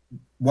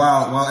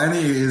while NA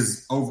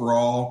is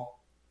overall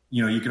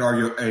you could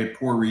argue a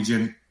poor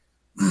region.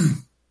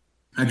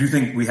 I do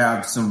think we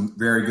have some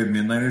very good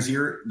mid laners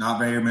here. Not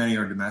very many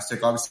are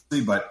domestic,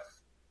 obviously, but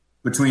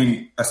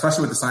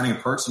especially with the signing of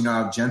Perks, you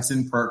have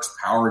Jensen, Perks,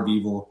 Power of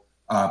Evil,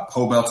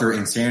 Pobelter,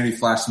 Insanity,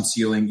 Flash, and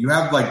Ceiling. You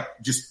have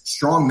just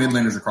strong mid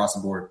laners across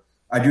the board.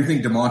 I do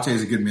think DeMonte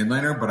is a good mid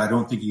laner, but I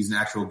don't think he's an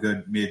actual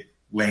good mid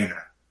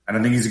laner. I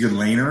don't think he's a good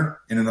laner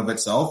in and of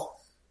itself.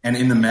 And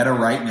in the meta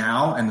right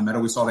now, and the meta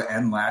we saw to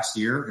end last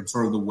year, and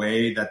sort of the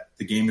way that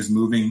the game is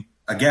moving,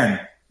 again,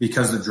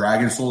 because the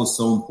Dragon Soul is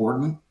so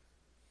important,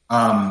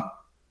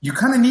 you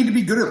kind of need to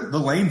be good at the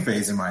lane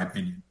phase, in my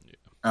opinion.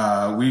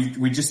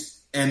 We just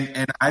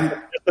and I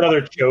just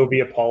another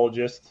Chovy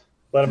apologist.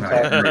 Let him talk.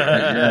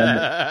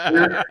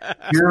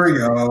 Here we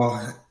go.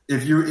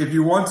 If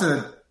you want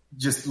to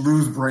just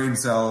lose brain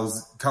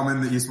cells, come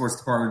in the esports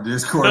department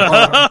Discord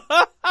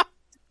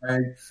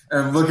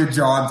and look at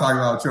John talking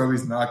about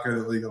Chovy's not good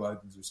at League of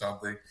Legends or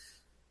something.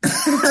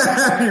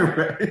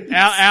 Anyway,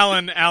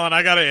 Alan,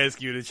 I gotta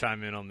ask you to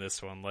chime in on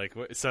this one. I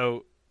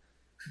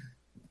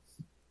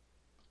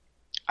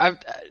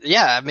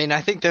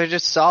think they're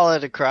just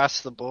solid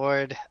across the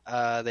board.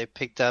 They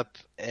picked up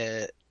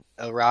a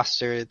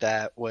roster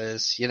that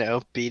was,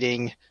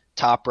 beating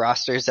top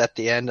rosters at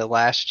the end of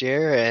last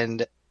year,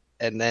 and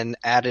then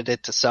added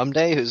it to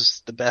Someday,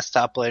 who's the best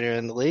top laner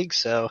in the league.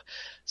 So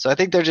I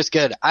think they're just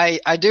good.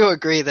 I do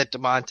agree that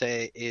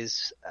DeMonte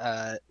is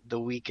the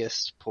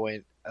weakest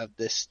point of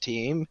this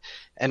team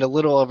and a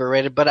little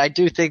overrated, but I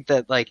do think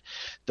that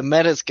the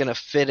meta is going to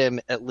fit him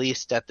at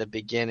least at the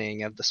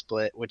beginning of the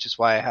split, which is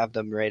why I have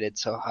them rated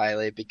so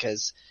highly,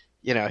 because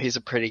he's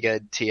a pretty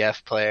good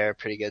TF player,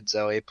 pretty good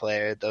Zoe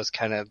player, those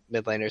kind of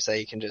mid laners that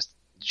you can just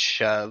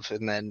shove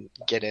and then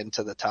get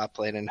into the top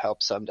lane and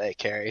help Someday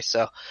carry.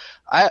 So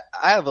I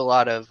have a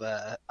lot of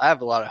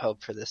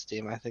hope for this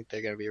team. I think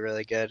they're going to be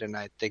really good, and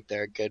I think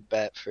they're a good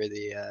bet for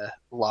the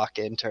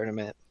lock-in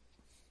tournament.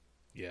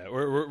 Yeah,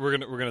 we're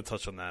gonna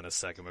touch on that in a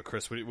second. But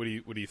Chris, what do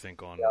you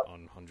think on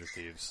 100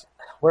 Thieves?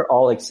 We're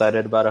all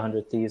excited about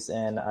 100 Thieves,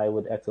 and I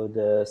would echo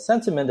the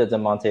sentiment that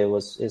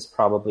DeMonte is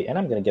probably, and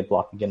I'm going to get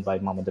blocked again by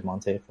Mama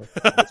DeMonte.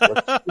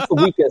 It's the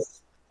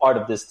weakest part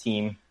of this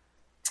team.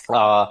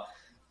 But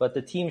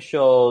the team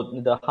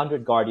showed, the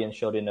 100 Guardians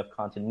showed enough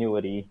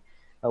continuity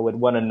with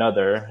one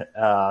another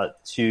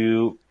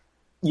to,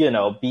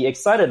 be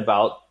excited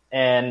about.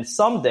 And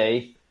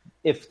someday,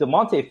 if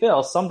DeMonte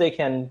fails, someday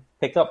can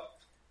pick up.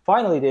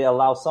 Finally, they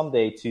allow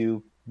Someday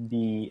to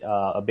be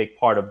a big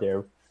part of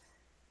their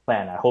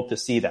plan. I hope to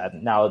see that.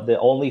 Now, the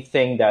only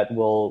thing that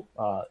will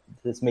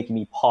that's making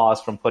me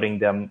pause from putting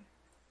them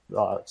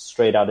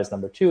straight out as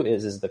number 2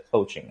 is the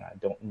coaching. I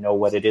don't know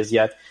what it is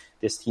yet.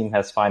 This team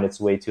has found its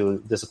way to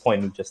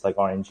disappoint me just like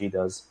RNG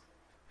does.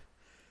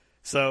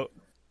 So,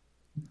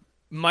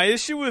 my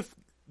issue with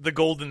the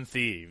Golden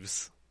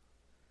Thieves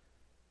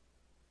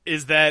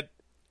is that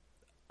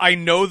I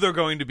know they're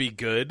going to be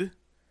good,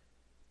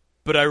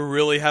 but I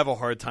really have a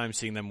hard time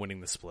seeing them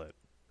winning the split.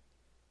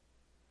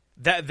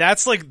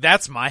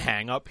 That's my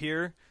hang up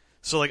here.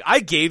 So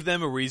I gave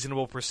them a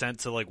reasonable percent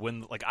to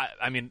win. We're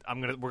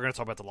gonna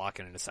talk about the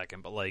lock-in in a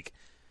second, but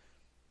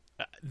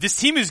this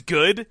team is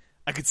good.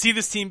 I could see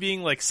this team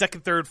being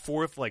second, third,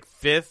 fourth,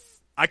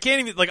 fifth. I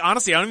can't even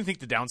honestly, I don't even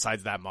think the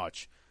downside's that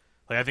much.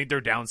 I think their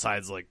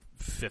downside's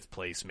 5th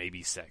place,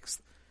 maybe 6th.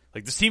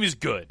 This team is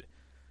good,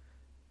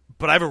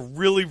 but I have a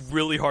really,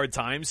 really hard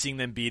time seeing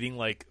them beating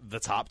the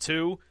top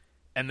 2.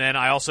 And then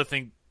I also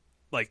think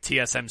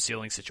TSM's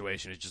ceiling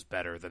situation is just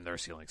better than their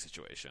ceiling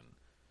situation.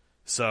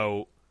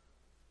 So,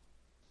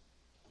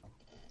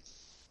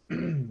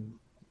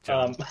 no,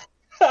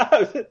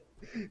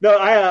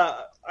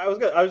 I was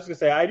gonna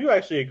say I do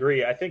actually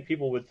agree. I think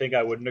people would think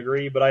I wouldn't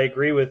agree, but I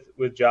agree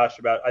with Josh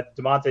about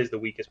DeMonte is the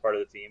weakest part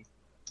of the team,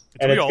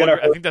 and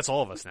I think that's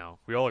all of us now.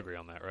 We all agree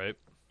on that, right?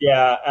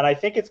 Yeah, and I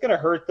think it's going to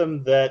hurt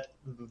them that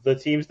the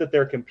teams that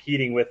they're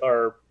competing with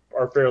are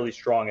fairly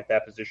strong at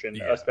that position,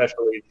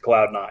 especially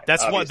Cloud9.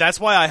 That's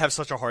why I have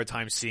such a hard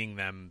time seeing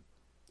them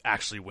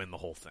actually win the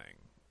whole thing.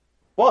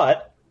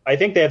 But I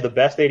think they have the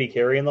best AD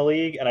carry in the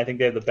league, and I think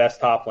they have the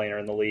best top laner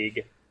in the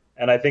league.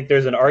 And I think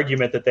there's an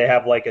argument that they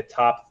have a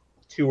top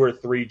 2 or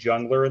 3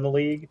 jungler in the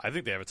league. I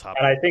think they have a top.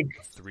 And I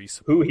think 3.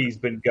 Huhi's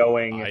been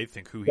going. I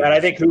think Huhi. And I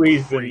think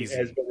Huhi's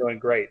has been going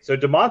great. So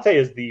DeMonte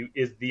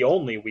is the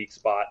only weak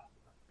spot,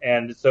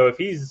 and so if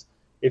he's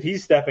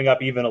stepping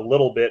up even a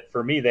little bit,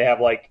 for me, they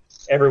have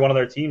every one of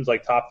their teams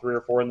top 3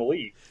 or 4 in the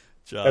league.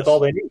 Josh. That's all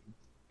they need.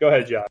 Go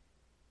ahead, Josh.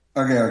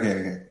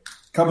 Okay.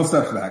 Couple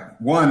steps back.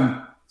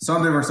 One,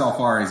 Someday versus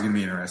Alfari is going to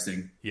be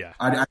interesting. Yeah,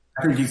 I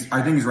think he's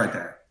right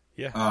there.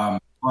 Yeah.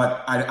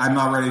 But I'm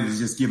not ready to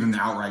just give him the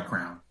outright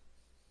crown.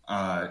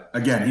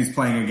 Again, he's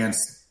playing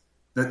against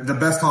the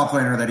best top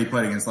laner that he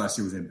played against last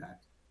year was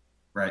Impact,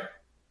 right?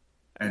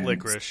 And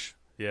Licorice.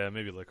 Yeah,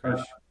 maybe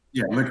Licorice.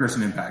 Licorice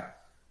and Impact.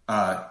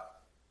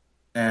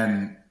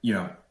 And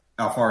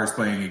Alfari is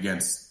playing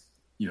against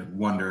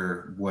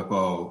Wonder,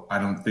 Whippo. I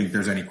don't think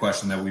there's any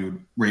question that we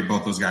would rate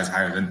both those guys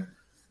higher than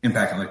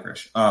Impact and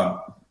Licorice.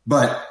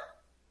 But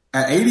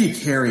at AD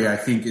carry, I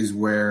think is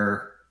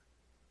where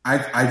I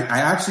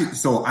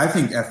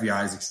think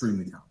FBI is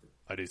extremely talented.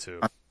 I do too.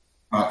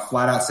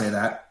 Flat out say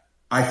that.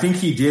 I think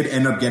he did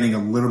end up getting a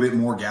little bit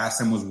more gas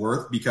than was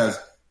worth, because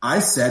I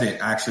said it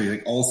actually,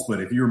 like, all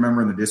split. If you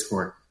remember in the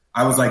Discord,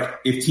 I was like,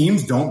 if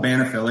teams don't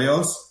ban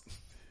Aphelios,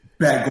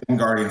 bet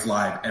Golden Guardians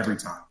live every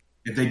time.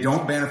 If they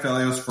don't ban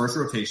Aphelios first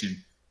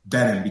rotation,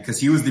 bet him, because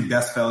he was the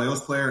best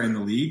Aphelios player in the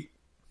league.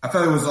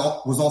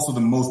 Aphelios was also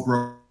the most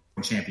broken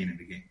champion in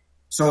the game.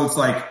 So it's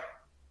like,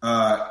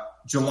 I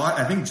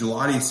think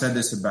Gelati said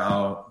this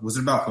about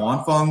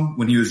Huanfeng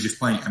when he was just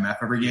playing MF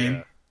every game?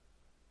 Yeah.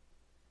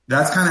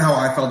 That's kind of how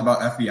I felt about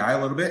FBI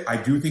a little bit. I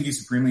do think he's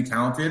supremely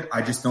talented.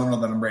 I just don't know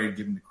that I'm ready to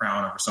give him the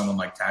crown over someone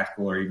like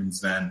Tactical or even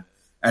Sven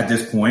at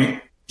this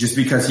point, just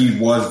because he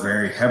was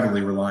very heavily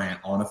reliant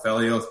on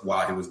Aphelios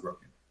while he was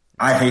broken.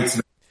 I hate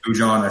Sven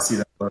John. I see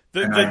that.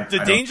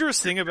 The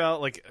dangerous thing about,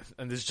 like,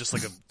 and this is just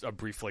like a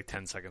brief, like,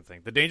 10-second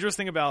thing. The dangerous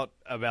thing about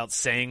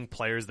saying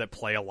players that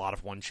play a lot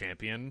of one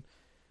champion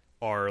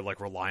are, like,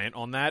 reliant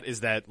on that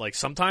is that, like,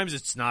 sometimes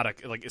it's not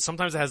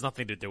sometimes it has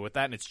nothing to do with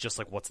that, and it's just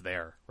like what's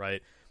there,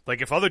 right?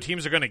 Like, if other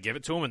teams are going to give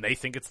it to him and they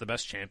think it's the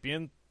best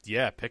champion,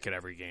 yeah, pick it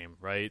every game,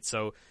 right?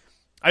 So,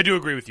 I do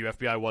agree with you.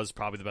 FBI was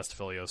probably the best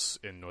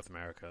Aphelios in North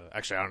America.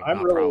 Actually, I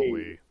don't know,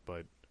 probably,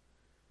 but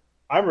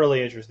I'm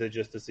really interested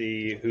just to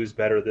see who's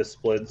better this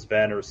split,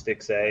 Sven or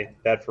Stix A.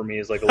 That for me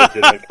is like a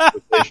legitimate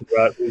conversation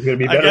about who's going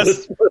to be better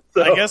this split.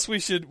 So. I guess we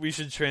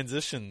should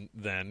transition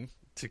then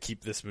to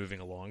keep this moving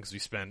along,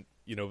 because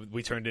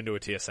we turned into a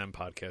TSM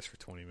podcast for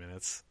 20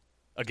 minutes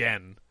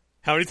again.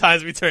 How many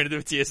times we turned into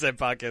a TSM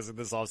podcast in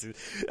this offseason?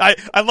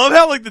 I love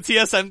how, like, the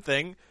TSM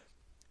thing,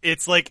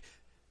 it's like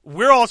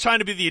we're all trying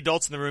to be the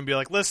adults in the room and be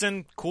like,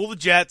 listen, cool the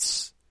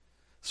Jets.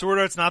 Sword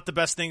Art's not the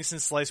best thing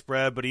since sliced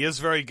bread, but he is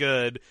very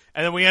good.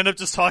 And then we end up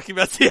just talking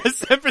about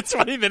TSM for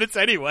 20 minutes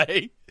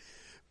anyway.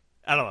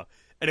 I don't know.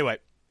 Anyway,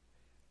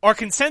 our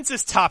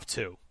consensus top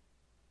two.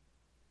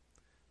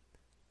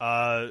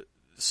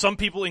 Some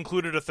people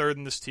included a third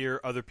in this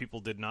tier. Other people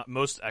did not.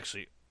 Most,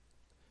 actually...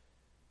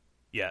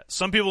 Yeah,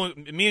 some people,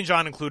 me and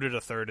John included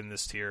a third in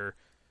this tier.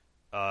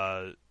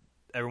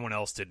 Everyone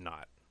else did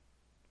not.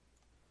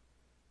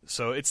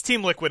 So it's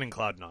Team Liquid and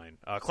Cloud9.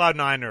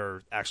 Cloud9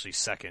 are actually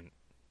second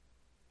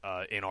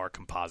in our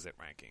composite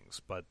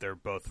rankings, but they're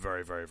both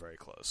very, very, very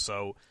close.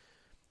 So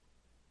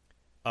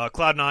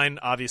Cloud9,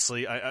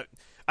 obviously,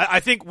 I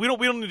think we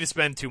don't need to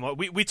spend too much.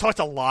 We talked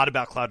a lot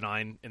about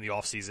Cloud9 in the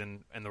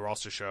offseason and the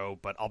roster show,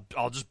 but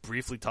I'll just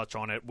briefly touch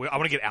on it. I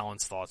want to get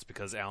Alan's thoughts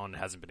because Alan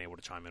hasn't been able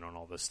to chime in on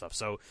all this stuff.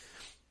 So,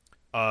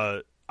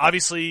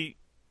 obviously,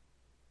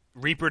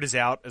 Reaper is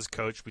out as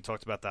coach. We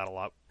talked about that a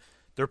lot.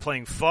 They're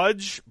playing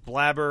Fudge,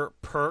 Blabber,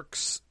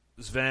 Perks,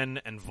 Sven,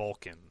 and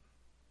Vulcan.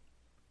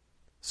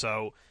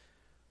 So,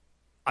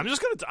 I'm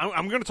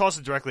gonna toss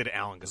it directly to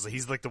Alan because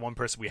he's like the one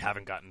person we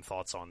haven't gotten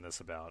thoughts on this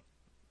about.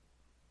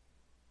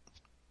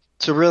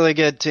 It's a really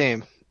good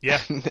team.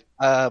 Yeah.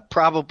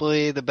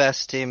 Probably the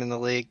best team in the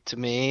league to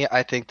me.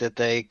 I think that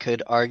they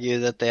could argue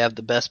that they have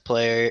the best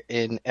player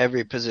in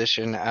every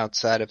position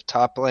outside of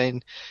top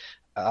lane.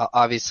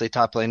 Obviously,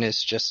 top lane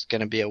is just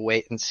going to be a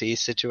wait-and-see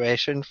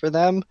situation for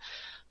them.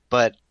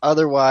 But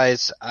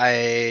otherwise,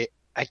 I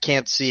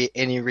can't see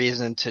any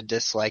reason to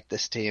dislike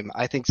this team.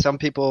 I think some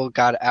people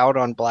got out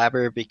on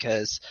Blabber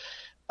because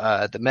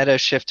the meta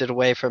shifted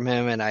away from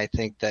him, and I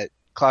think that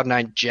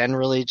Cloud9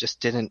 generally just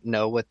didn't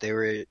know what they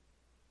were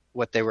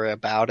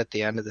about at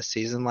the end of the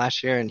season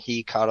last year, and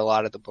he caught a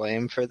lot of the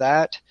blame for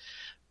that.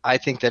 I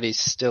think that he's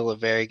still a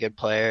very good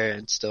player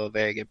and still a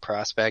very good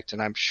prospect,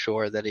 and I'm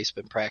sure that he's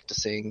been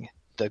practicing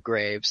the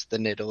Graves, the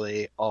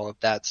Nidalee, all of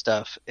that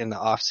stuff in the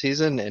off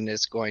season and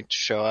is going to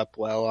show up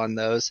well on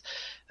those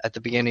at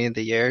the beginning of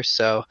the year.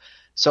 So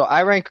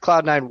I ranked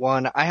Cloud9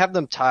 1. I have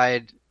them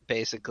tied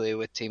basically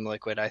with Team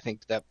Liquid. I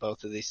think that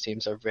both of these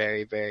teams are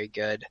very, very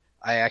good.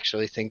 I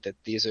actually think that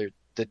these are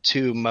the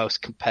two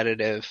most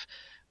competitive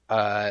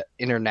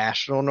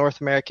international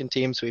North American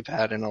teams we've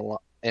had in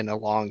a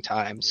long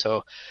time.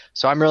 So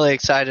I'm really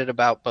excited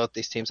about both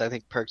these teams. I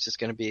think Perks is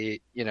going to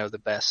be,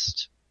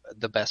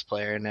 the best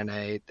player in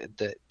NA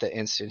the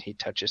instant he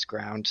touches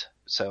ground.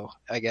 So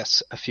I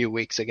guess a few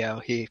weeks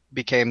ago he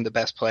became the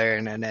best player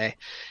in NA,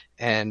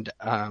 and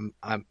I'm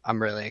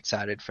really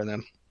excited for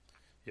them.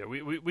 Yeah,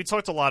 we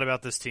talked a lot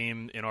about this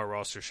team in our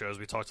roster shows.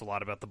 We talked a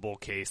lot about the bull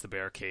case, the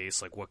bear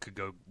case, like what could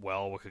go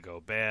well, what could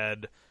go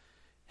bad.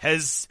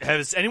 Has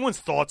anyone's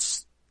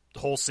thoughts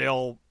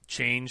wholesale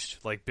changed,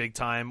 like big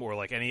time, or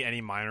like any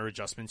minor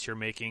adjustments you're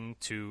making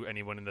to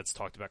anyone that's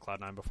talked about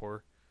Cloud9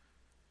 before?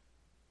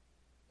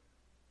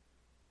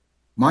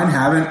 Mine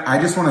haven't.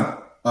 I just want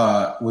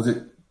to. Was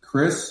it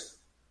Chris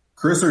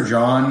or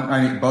John?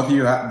 I mean, both of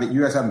you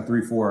guys have them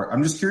 3-4.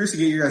 I'm just curious to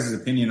get your guys'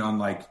 opinion on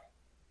like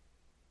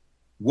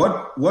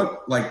what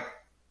like.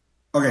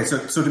 Okay,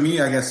 so to me,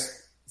 I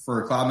guess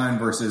for Cloud9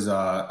 versus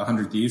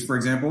 100 Thieves, for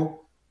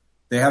example,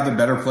 they have the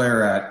better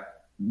player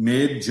at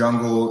mid,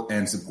 jungle,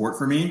 and support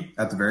for me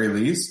at the very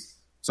least.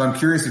 So I'm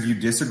curious if you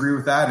disagree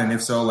with that, and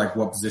if so, like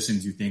what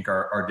positions you think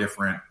are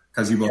different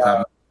because you both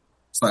have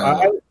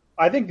slightly.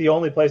 I think the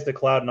only place that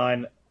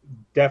Cloud9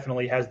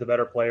 definitely has the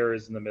better player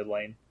is in the mid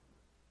lane.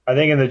 I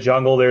think in the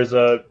jungle there's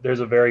a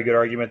very good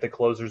argument that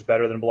Closer's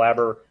better than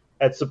Blabber.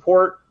 At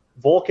support,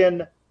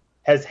 Vulcan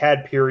has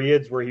had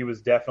periods where he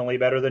was definitely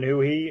better than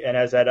Hui, and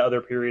has had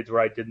other periods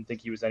where I didn't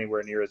think he was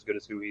anywhere near as good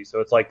as Hui. So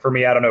it's like, for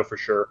me, I don't know for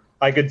sure.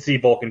 I could see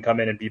Vulcan come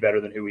in and be better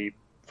than Hui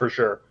for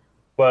sure,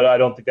 but I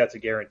don't think that's a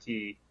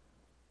guarantee.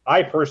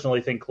 I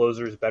personally think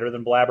Closer is better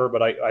than Blabber,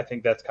 but I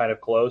think that's kind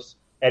of close.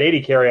 At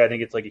 80 carry, I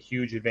think it's like a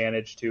huge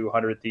advantage to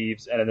 100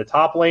 Thieves. And in the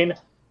top lane,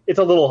 it's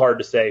a little hard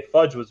to say.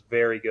 Fudge was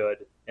very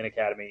good in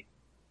Academy,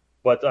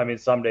 but I mean,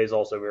 some days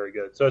also very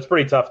good. So it's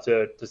pretty tough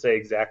to say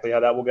exactly how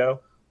that will go.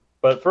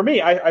 But for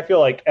me, I feel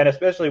like, and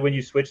especially when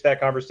you switch that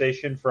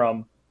conversation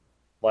from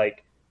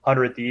like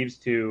 100 Thieves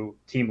to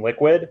Team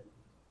Liquid,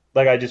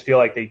 like I just feel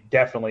like they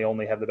definitely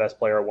only have the best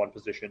player at one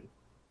position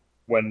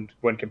when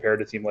compared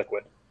to Team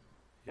Liquid.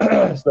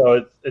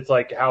 So it's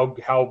like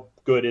how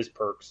good is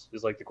Perks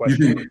is like the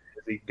question. Is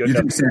he good? You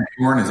think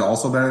Sanborn is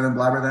also better than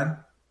Blabber then?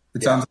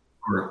 It sounds like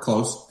we're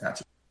close.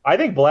 Gotcha. I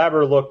think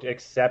Blabber looked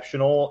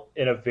exceptional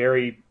in a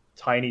very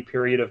tiny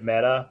period of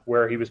meta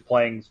where he was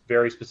playing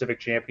very specific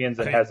champions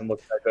and hasn't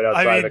looked that good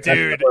outside of it.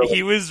 Dude,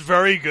 he was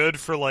very good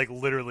for like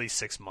literally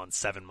 6 months,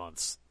 7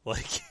 months.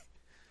 Like,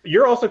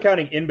 you're also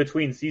counting in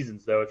between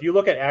seasons though. If you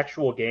look at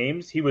actual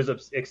games, he was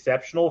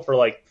exceptional for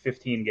like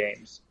 15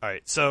 games. All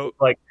right, so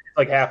like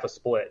half a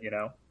split, you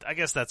know? I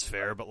guess that's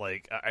fair, but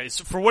like,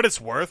 for what it's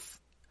worth,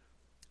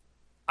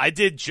 I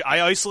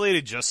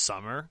isolated just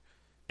Summer,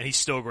 and he's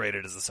still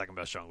graded as the second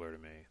best jungler to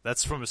me.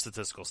 That's from a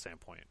statistical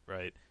standpoint,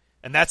 right?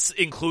 And that's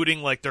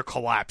including like their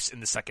collapse in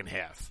the second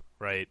half,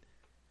 right?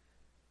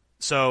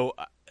 So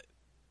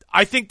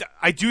I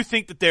do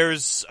think that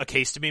there's a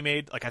case to be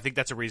made. Like, I think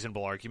that's a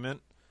reasonable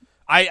argument.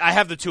 I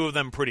have the two of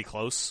them pretty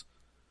close.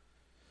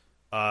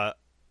 I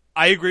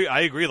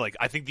agree. Like,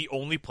 I think the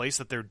only place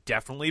that they're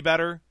definitely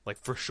better, like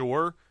for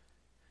sure,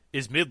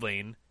 is mid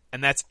lane,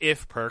 and that's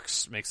if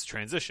Perks makes the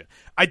transition.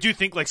 I do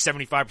think like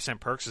 75%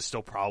 Perks is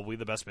still probably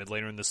the best mid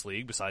laner in this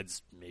league,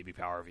 besides maybe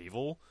Power of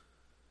Evil.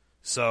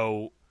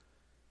 So,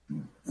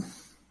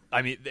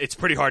 I mean, it's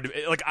pretty hard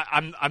to like.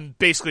 I'm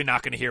basically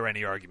not going to hear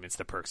any arguments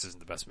that Perks isn't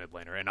the best mid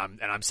laner, and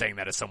I'm saying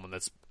that as someone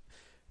that's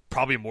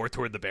probably more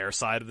toward the bear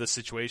side of this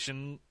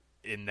situation.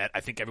 In that, I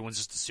think everyone's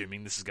just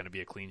assuming this is going to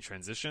be a clean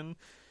transition.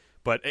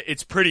 But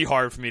it's pretty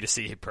hard for me to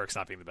see Perks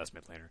not being the best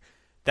mid laner.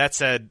 That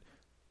said,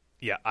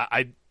 yeah,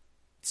 I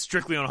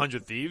strictly on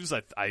 100 Thieves,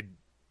 I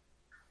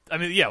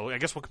mean, yeah, I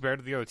guess we'll compare it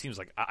to the other teams.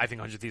 Like, I think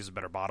 100 Thieves is a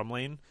better bottom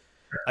lane.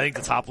 I think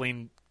the top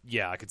lane,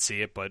 yeah, I could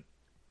see it, but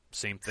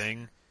same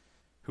thing.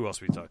 Who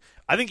else are we talking?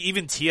 I think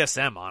even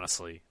TSM,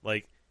 honestly.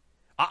 Like,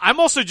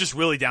 I'm also just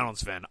really down on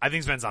Sven. I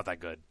think Sven's not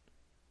that good.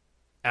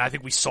 And I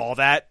think we saw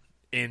that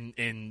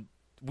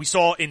we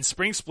saw in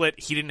Spring Split,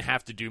 he didn't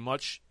have to do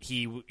much.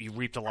 He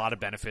reaped a lot of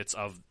benefits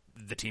of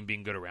the team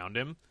being good around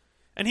him.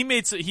 And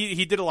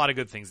he did a lot of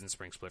good things in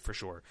Spring Split, for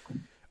sure.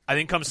 I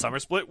think come Summer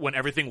Split, when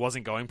everything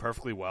wasn't going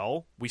perfectly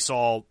well, we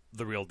saw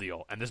the real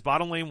deal. And this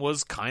bottom lane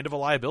was kind of a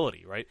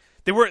liability, right?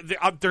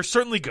 They're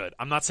certainly good.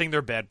 I'm not saying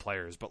they're bad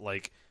players, but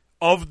like,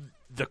 of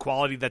the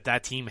quality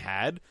that team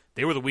had,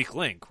 they were the weak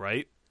link,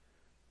 right?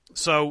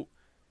 So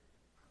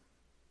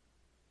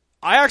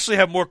I actually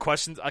have more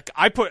questions. Like,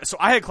 I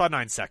had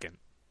Cloud9 second.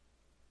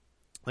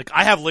 Like,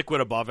 I have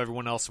Liquid above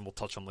everyone else, and we'll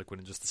touch on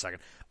Liquid in just a second.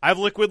 I have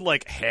Liquid,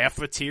 like, half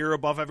a tier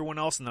above everyone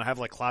else, and then I have,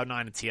 like,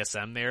 Cloud9 and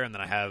TSM there, and then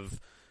I have,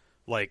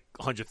 like,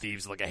 100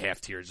 Thieves, like, a half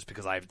tier, just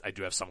because I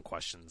do have some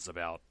questions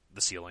about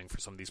the ceiling for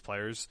some of these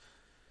players.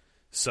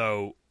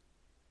 So,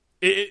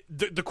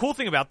 the cool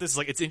thing about this is,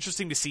 like, it's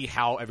interesting to see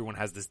how everyone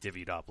has this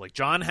divvied up. Like,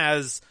 John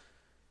has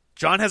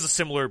a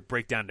similar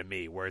breakdown to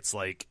me, where it's,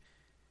 like,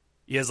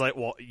 he has like,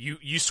 well,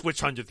 you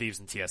switch 100 Thieves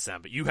and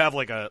TSM, but you have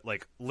like a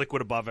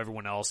Liquid above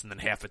everyone else, and then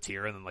half a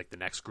tier, and then like the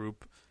next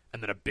group,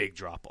 and then a big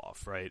drop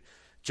off, right?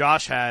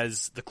 Josh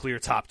has the clear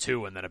top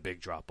two, and then a big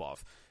drop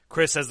off.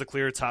 Chris has the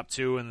clear top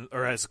two,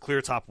 or has the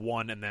clear top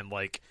one, and then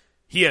like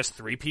he has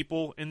 3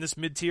 people in this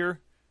mid tier,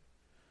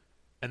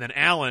 and then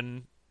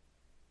Alan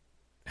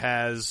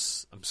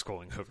has. I'm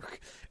scrolling over.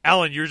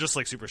 Alan, you're just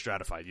like super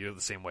stratified. You're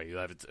the same way. You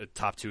have a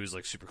top two is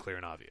like super clear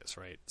and obvious,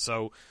 right?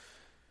 So.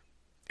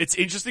 It's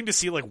interesting to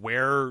see like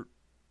where.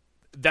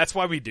 That's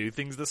why we do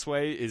things this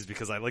way, is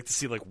because I like to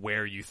see like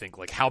where you think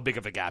like how big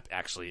of a gap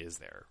actually is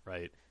there,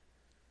 right?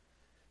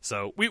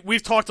 So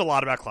we've talked a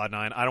lot about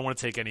Cloud9. I don't want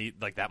to take any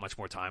like that much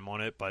more time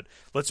on it, but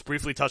let's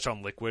briefly touch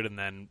on Liquid, and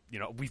then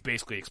we've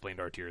basically explained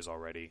our tiers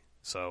already.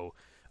 So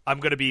I'm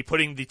going to be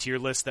putting the tier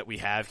list that we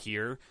have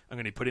here. I'm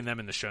going to be putting them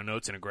in the show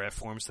notes in a graph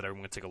form so that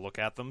everyone can take a look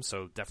at them.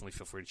 So definitely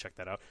feel free to check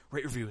that out.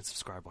 Rate, review, and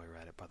subscribe while you're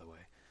at it. By the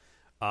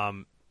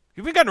way.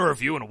 We haven't gotten a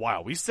review in a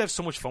while. We used to have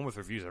so much fun with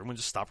reviews. Everyone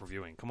just stop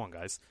reviewing. Come on,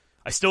 guys.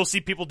 I still see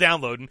people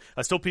downloading.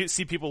 I still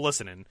see people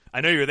listening.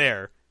 I know you're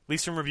there. Leave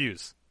some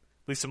reviews.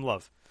 Leave some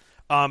love.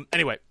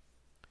 Anyway,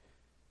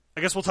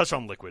 I guess we'll touch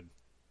on Liquid.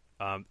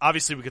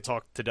 Obviously, we could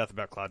talk to death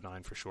about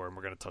Cloud9 for sure, and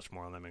we're going to touch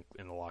more on them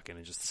in the lock-in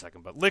in just a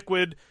second. But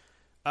Liquid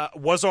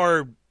was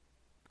our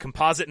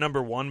composite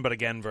number 1, but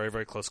again, very,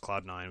 very close to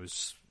Cloud9. It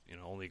was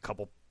only a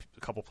couple a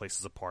couple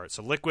places apart.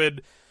 So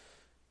Liquid,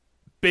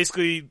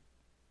 basically,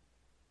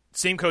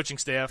 same coaching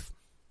staff,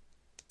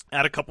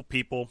 add a couple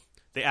people.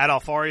 They add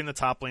Alfari in the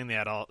top lane, they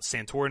add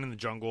Santorin in the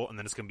jungle, and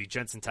then it's going to be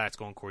Jensen,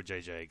 Tactical, and Core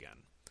JJ again.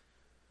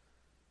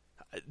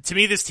 To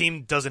me, this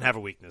team doesn't have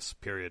a weakness,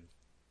 period.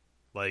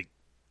 Like,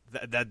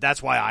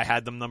 that's why I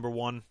had them number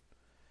one.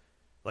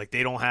 Like,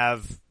 they don't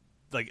have...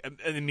 Like,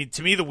 I mean,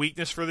 to me, the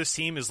weakness for this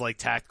team is, like,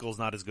 Tactical's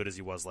not as good as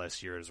he was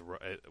last year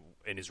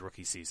in his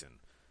rookie season.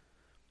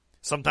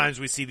 Sometimes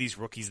we see these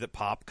rookies that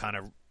pop kind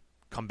of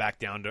come back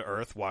down to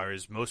earth,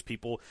 whereas most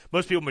people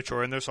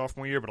mature in their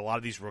sophomore year, but a lot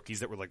of these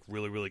rookies that were, like,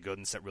 really, really good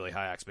and set really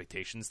high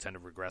expectations tend to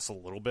regress a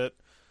little bit.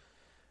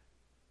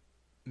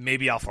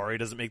 Maybe Alfari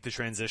doesn't make the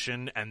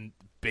transition, and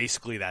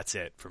basically that's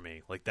it for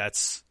me. Like,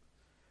 that's...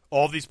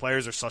 All of these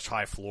players are such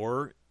high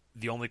floor,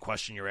 the only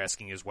question you're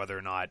asking is whether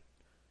or not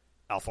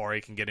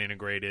Alfari can get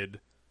integrated,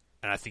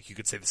 and I think you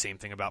could say the same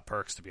thing about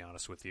Perks, to be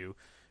honest with you,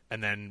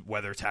 and then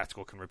whether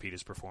Tactical can repeat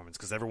his performance,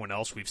 because everyone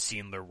else, we've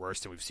seen their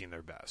worst and we've seen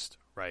their best,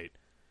 right?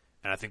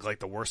 And I think, like,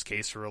 the worst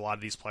case for a lot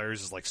of these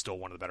players is, like, still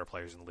one of the better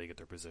players in the league at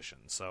their position.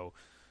 So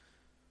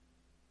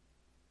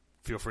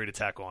feel free to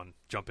tack on,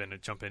 jump in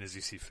as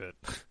you see fit.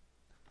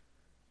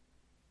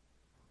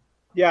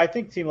 Yeah, I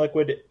think Team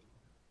Liquid...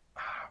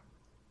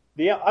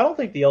 I don't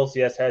think the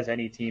LCS has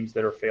any teams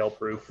that are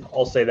fail-proof.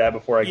 I'll say that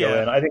before I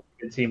go in. I think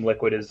Team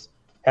Liquid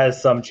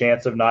has some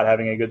chance of not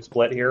having a good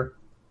split here.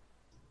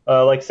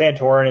 Like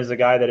Santorin is a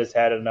guy that has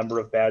had a number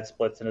of bad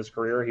splits in his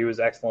career. He was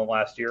excellent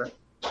last year.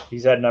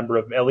 He's had a number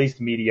of at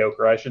least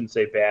mediocre. I shouldn't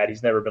say bad.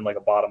 He's never been like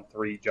a bottom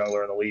 3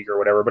 jungler in the league or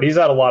whatever, but he's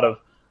had a lot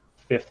of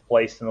 5th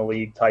place in the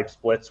league type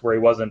splits where he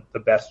wasn't the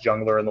best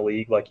jungler in the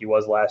league like he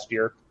was last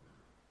year.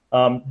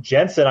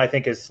 Jensen, I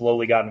think, has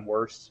slowly gotten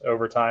worse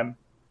over time.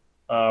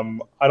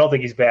 I don't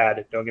think he's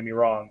bad, don't get me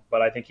wrong,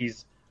 but I think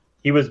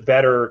he was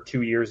better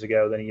 2 years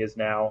ago than he is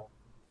now,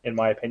 in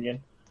my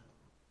opinion.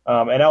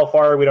 And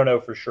Alfari, we don't know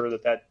for sure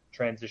that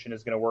transition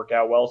is going to work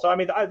out well. So, I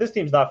mean, this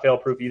team's not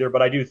fail-proof either,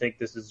 but I do think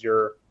this is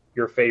your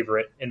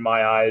favorite in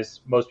my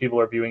eyes. Most people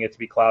are viewing it to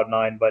be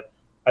Cloud9, but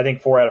I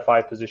think 4 out of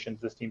 5 positions,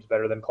 this team's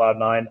better than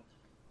Cloud9.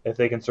 If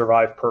they can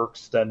survive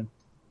Perks, then,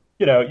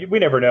 you know, we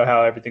never know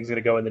how everything's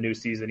going to go in the new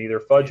season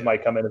either. Fudge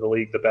might come into the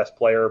league the best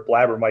player.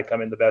 Blabber might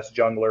come in the best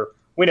jungler.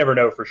 We never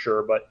know for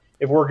sure, but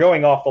if we're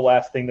going off the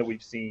last thing that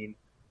we've seen,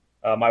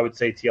 I would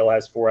say TL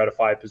has 4 out of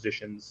 5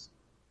 positions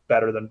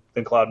better than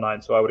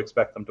Cloud9, so I would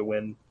expect them to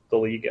win the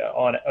league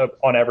on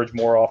average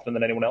more often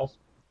than anyone else.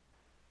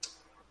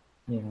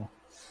 Yeah.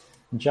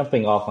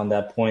 Jumping off on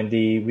that point,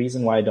 the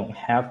reason why I don't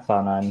have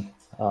Cloud9,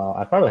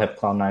 I probably have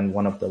Cloud9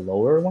 one of the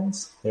lower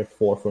ones, they're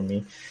 4 for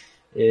me,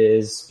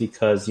 is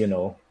because, you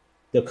know,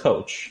 the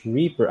coach,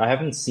 Reaper, I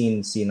haven't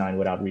seen C9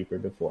 without Reaper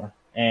before.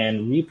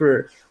 And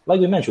Reaper, like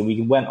we mentioned,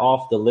 we went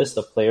off the list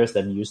of players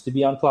that used to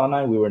be on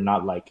Cloud9. We were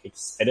not like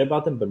excited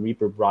about them, but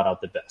Reaper brought out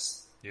the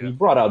best. Yeah. He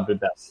brought out the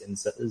best in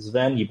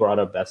Sven. He brought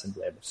out best in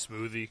Blabber.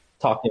 Smoothie.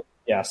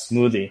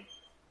 Smoothie.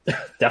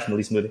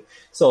 Definitely Smoothie.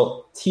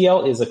 So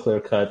TL is a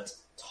clear-cut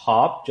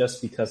top just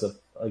because of,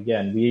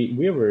 again,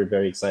 we were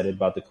very excited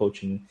about the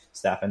coaching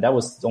staff, and that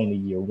was only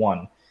year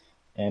 1.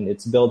 And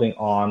it's building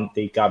on,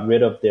 they got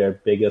rid of their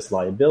biggest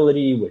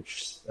liability,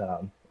 which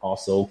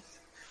also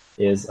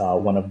is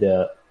one of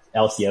the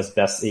LCS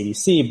best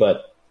ADC,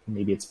 but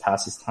maybe it's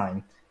past its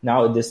time.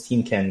 Now this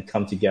team can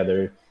come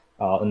together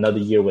another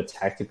year with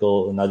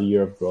Tactical, another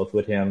year of growth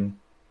with him,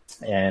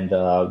 and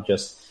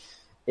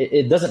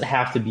it doesn't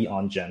have to be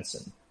on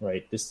Jensen,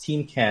 right? This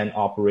team can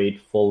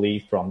operate fully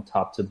from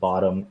top to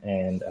bottom,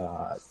 and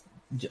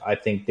I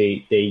think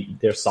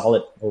they're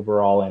solid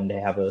overall, and they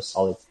have a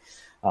solid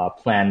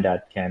plan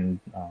that can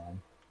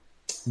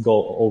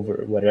go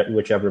over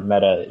whichever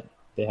meta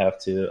they have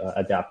to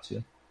adapt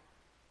to.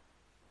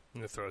 I'm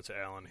gonna throw it to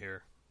Alan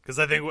here because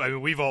I mean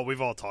we've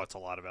all talked a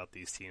lot about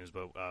these teams,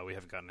 but we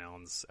haven't gotten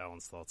Alan's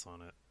thoughts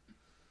on it.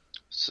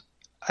 So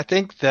I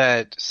think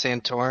that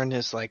Santorin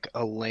is like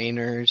a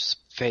laner's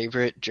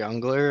favorite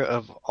jungler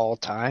of all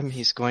time.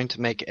 He's going to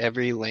make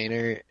every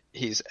laner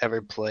he's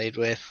ever played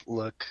with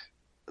look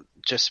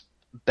just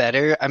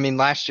better. I mean,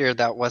 last year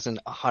that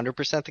wasn't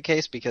 100% the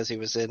case because he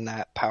was in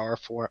that power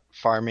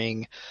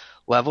farming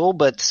level,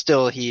 but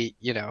still he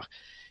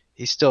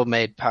still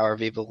made Power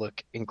Viva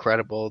look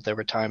incredible. There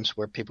were times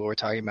where people were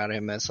talking about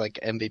him as like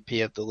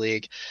MVP of the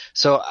league.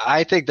 So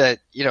I think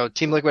that, you know,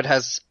 Team Liquid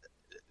has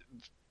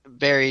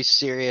very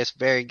serious,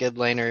 very good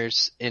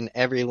laners in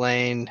every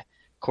lane.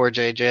 Core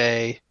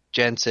JJ,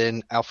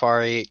 Jensen,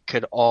 Alfari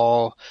could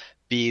all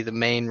be the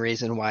main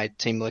reason why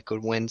Team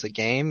Liquid wins a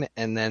game.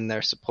 And then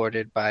they're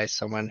supported by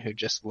someone who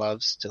just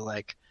loves to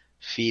like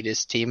feed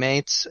his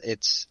teammates.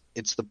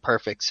 It's the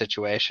perfect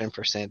situation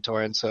for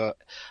Santorin. So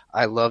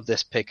I love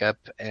this pickup,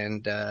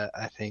 and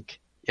I think,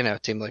 you know,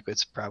 Team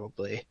Liquid's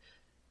probably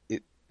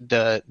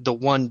the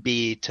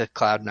 1B to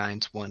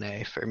Cloud9's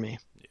 1A for me.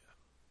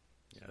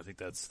 Yeah, I think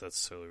that's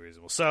totally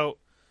reasonable. So,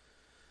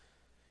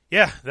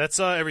 yeah, that's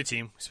every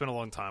team. We spent a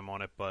long time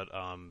on it, but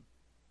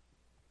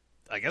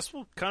I guess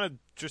we'll kind of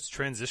just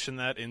transition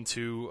that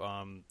into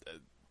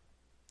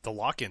the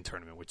lock-in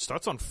tournament, which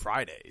starts on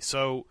Friday.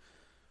 So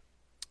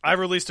I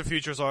released a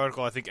futures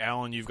article. I think,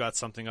 Alan, you've got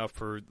something up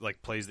for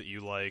like plays that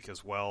you like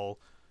as well.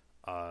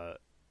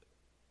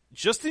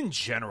 Just in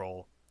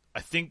general,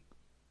 I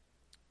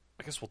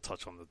guess we'll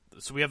touch on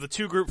so we have the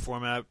 2-group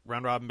format,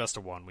 round robin best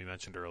of 1 we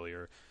mentioned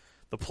earlier.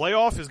 The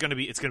playoff is going to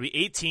be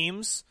 8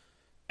 teams,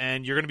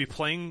 and you're going to be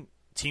playing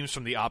teams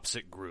from the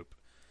opposite group.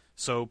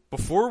 So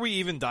before we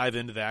even dive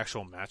into the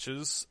actual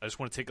matches, I just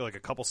want to take like a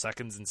couple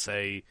seconds and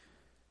say,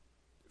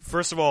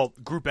 first of all,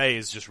 Group A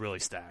is just really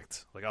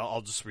stacked. Like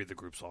I'll just read the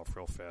groups off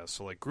real fast.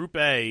 So like Group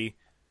A,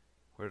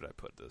 where did I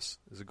put this?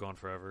 Is it gone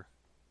forever?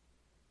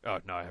 Oh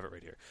no, I have it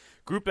right here.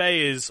 Group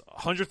A is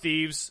 100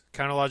 Thieves,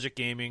 Counter Logic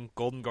Gaming,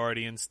 Golden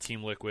Guardians,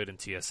 Team Liquid, and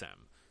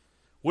TSM.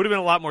 Would have been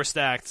a lot more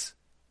stacked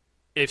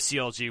if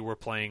CLG were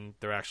playing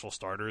their actual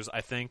starters,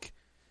 I think.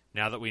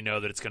 Now that we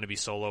know that it's going to be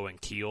Solo and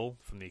Keel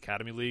from the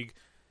Academy League,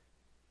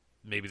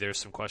 maybe there's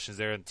some questions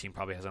there, and the team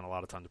probably hasn't a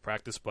lot of time to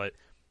practice, but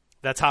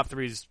that top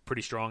 3 is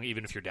pretty strong.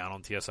 Even if you're down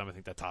on TSM, I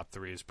think that top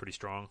 3 is pretty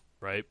strong,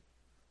 right?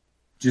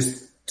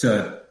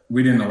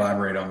 We didn't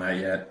elaborate on that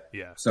yet.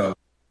 Yeah. So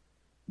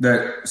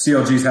the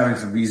CLG is having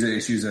some visa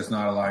issues that's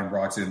not allowing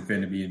Broxy and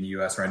Finn to be in the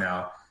U.S. right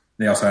now.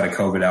 They also had a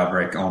COVID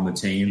outbreak on the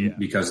team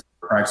because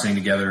they're practicing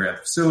together at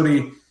the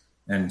facility,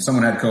 and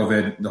someone had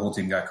COVID. The whole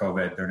team got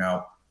COVID. They're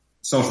now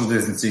social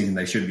distancing, and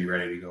they should be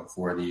ready to go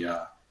for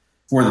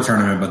the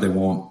tournament, but they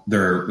won't.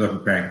 They're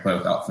preparing to play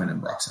without Finn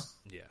and Broxy.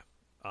 Yeah.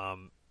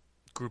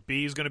 Group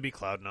B is going to be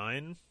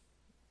Cloud9,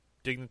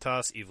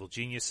 Dignitas, Evil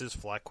Geniuses,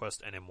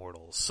 FlatQuest, and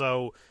Immortals.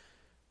 So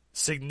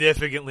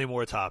significantly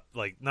more top,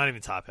 like not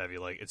even top heavy.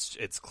 Like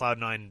it's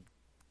Cloud9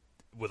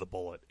 with a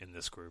bullet in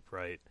this group,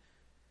 right?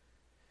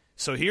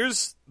 So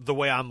here's the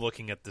way I'm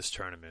looking at this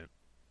tournament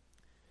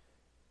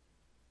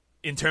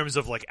in terms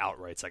of like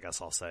outrights, I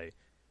guess I'll say.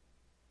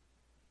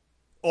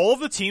 All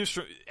of the teams,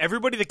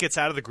 everybody that gets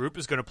out of the group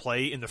is going to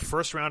play in the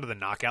first round of the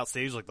knockout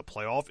stage, like the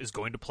playoff, is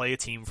going to play a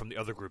team from the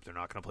other group. They're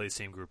not going to play the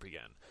same group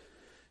again.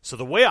 So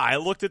the way I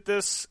looked at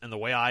this and the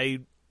way I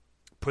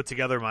put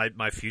together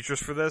my futures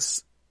for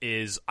this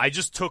is I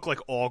just took like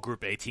all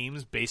Group A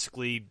teams.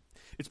 Basically,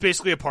 it's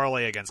basically a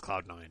parlay against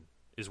Cloud9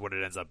 is what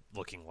it ends up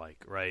looking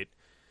like, right?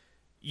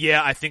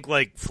 Yeah, I think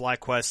like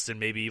FlatQuest and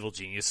maybe Evil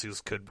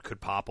Geniuses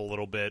could pop a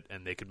little bit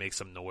and they could make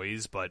some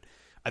noise, but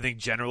I think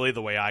generally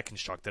the way I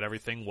constructed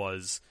everything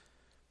was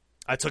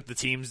I took the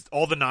teams,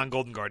 all the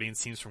non-Golden Guardians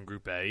teams from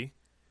Group A,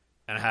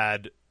 and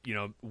had,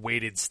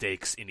 weighted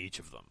stakes in each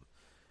of them.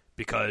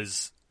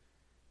 Because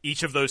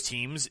each of those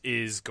teams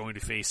is going to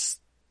face,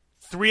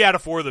 3 out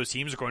of 4 of those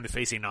teams are going to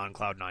face a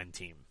non-Cloud9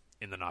 team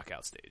in the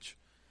knockout stage.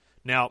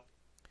 Now,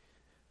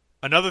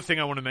 another thing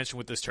I want to mention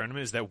with this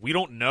tournament is that we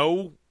don't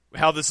know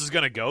how this is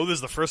going to go. This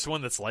is the first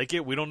one that's like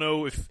it. We don't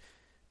know if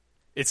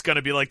it's going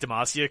to be like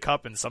Demacia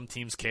Cup and some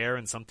teams care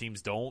and some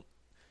teams don't.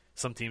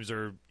 Some teams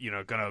are,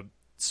 going to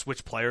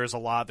switch players a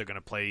lot. They're going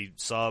to play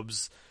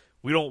subs.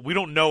 We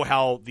don't know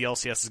how the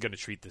LCS is going to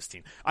treat this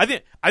team. I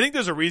think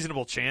there's a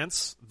reasonable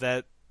chance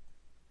that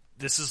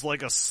this is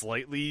like a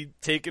slightly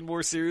taken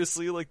more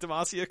seriously like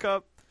Demacia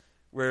Cup,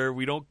 where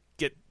we don't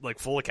get like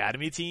full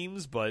academy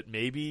teams, but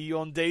maybe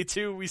on day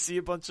 2 we see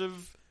a bunch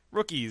of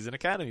rookies and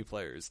academy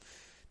players.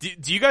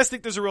 Do you guys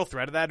think there's a real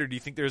threat of that, or do you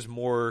think there's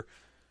more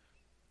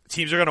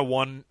teams are going to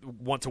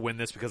want to win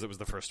this because it was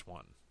the first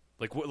one?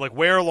 Like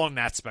where along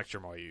that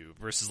spectrum are you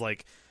versus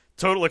like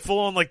total like full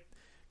on like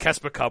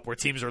Kespa Cup where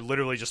teams are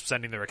literally just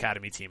sending their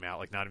academy team out,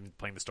 like not even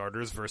playing the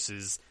starters,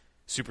 versus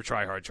super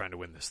try hard trying to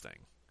win this thing?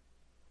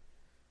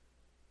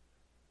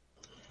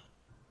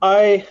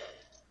 I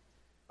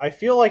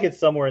feel like it's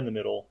somewhere in the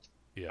middle.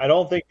 Yeah. I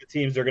don't think the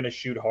teams are going to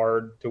shoot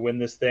hard to win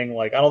this thing.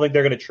 Like, I don't think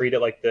they're going to treat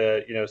it like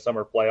the,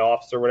 summer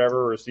playoffs or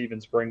whatever, or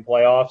even spring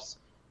playoffs.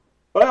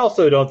 But I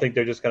also don't think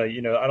they're just going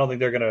to, I don't think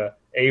they're going to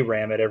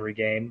A-ram it every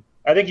game.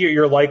 I think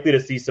you're likely to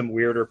see some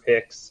weirder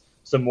picks,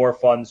 some more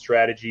fun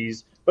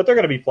strategies, but they're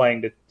going to be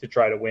playing to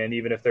try to win,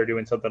 even if they're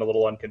doing something a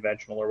little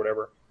unconventional or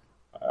whatever.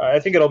 I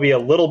think it'll be a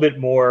little bit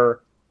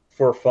more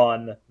for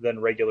fun than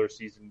regular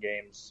season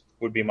games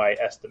would be my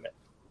estimate.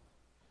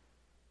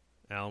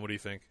 Alan, what do you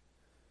think?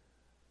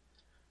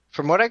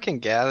 From what I can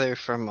gather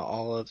from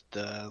all of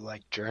the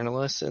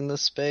journalists in the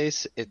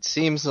space, it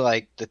seems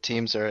like the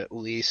teams are at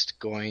least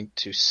going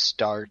to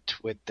start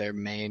with their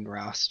main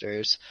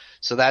rosters.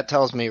 So that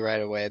tells me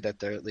right away that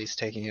they're at least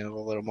taking it a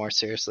little more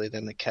seriously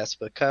than the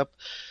Kespa Cup.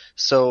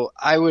 So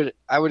I would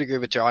agree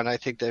with John. I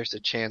think there's a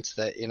chance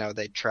that,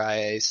 they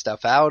try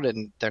stuff out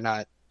and they're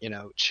not,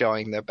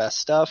 showing their best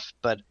stuff,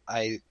 but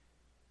I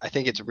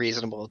think it's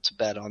reasonable to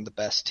bet on the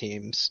best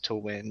teams to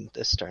win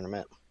this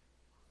tournament.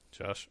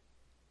 Josh?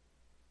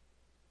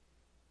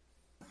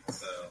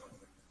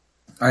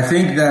 I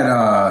think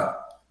that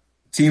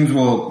teams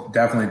will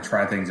definitely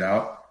try things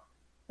out.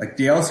 Like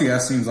the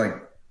LCS seems like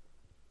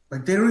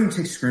they don't even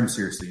take scrim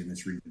seriously in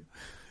this region.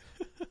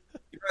 You know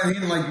what I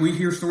mean? Like we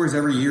hear stories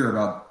every year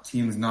about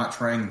teams not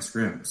trying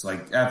scrims.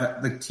 Like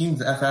teams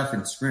FF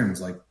in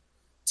scrims. Like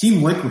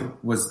Team Liquid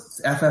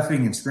was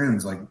FFing in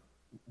scrims. Like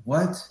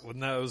what?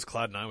 Wasn't that, it was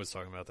Cloud9 was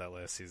talking about that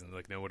last season.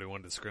 Like, nobody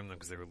wanted to scrim them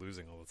because they were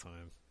losing all the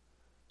time.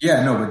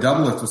 Yeah, no, but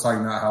Doublelift was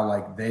talking about how,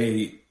 like,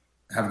 they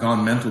have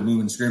gone mental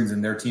moving scrims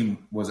and their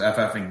team was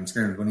FFing in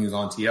scrims when he was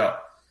on TL.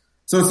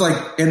 So it's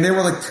like, and they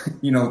were like,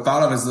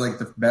 thought of as like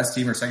the best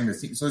team or second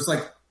best team. So it's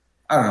like,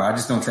 I don't know. I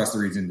just don't trust the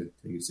region to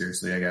take it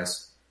seriously, I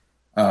guess.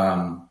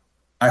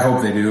 I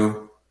hope they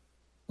do.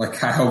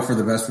 Like, I hope for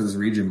the best for this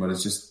region, but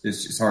it's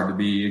just hard to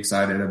be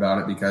excited about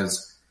it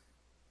because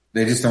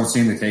they just don't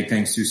seem to take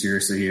things too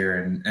seriously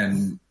here.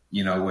 And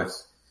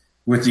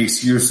with the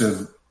excuse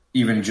of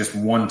even just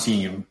one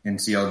team in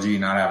CLG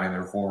not having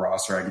their full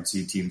roster, I could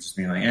see teams just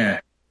being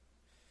like,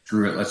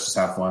 screw it, let's just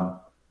have fun.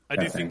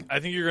 I think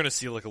you're going to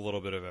see like a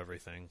little bit of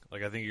everything.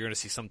 Like, I think you're going to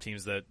see some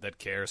teams that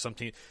care. Some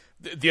team.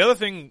 The other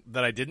thing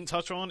that I didn't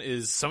touch on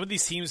is some of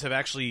these teams have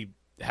actually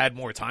had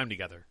more time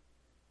together,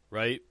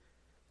 right?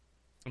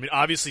 I mean,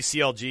 obviously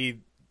CLG,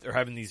 they're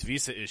having these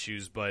visa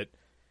issues, but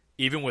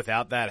even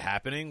without that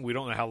happening, we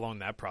don't know how long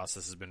that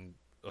process has been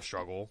a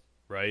struggle,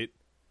 right?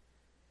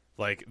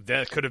 Like,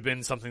 that could have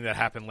been something that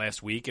happened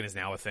last week and is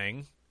now a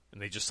thing, and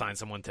they just signed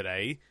someone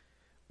today.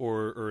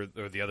 Or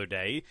the other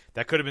day,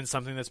 that could have been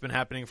something that's been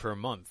happening for a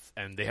month,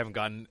 and they haven't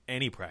gotten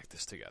any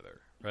practice together,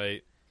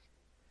 right?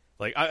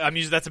 Like, I'm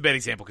using that's a bad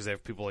example because they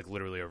have people like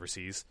literally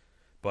overseas,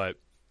 but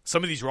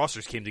some of these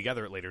rosters came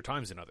together at later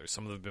times than others.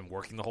 Some of them have been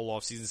working the whole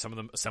offseason. Some of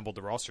them assembled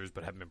the rosters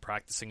but haven't been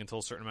practicing until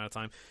a certain amount of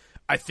time.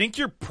 I think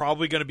you're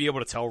probably going to be able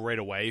to tell right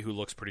away who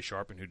looks pretty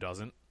sharp and who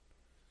doesn't.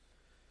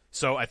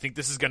 So I think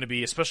this is going to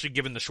be, especially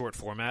given the short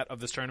format of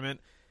this tournament,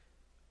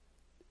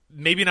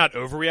 maybe not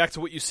overreact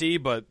to what you see,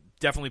 but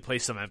definitely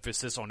place some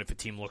emphasis on if a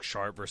team looks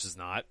sharp versus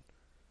not,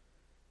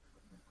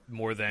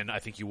 more than I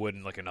think you would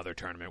in like another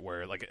tournament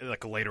where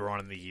like later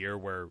on in the year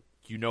where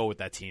you know what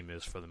that team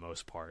is for the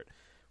most part.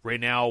 Right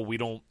now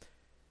we're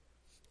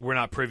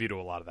not privy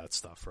to a lot of that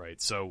stuff,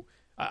 right? So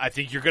I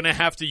think you're going to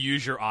have to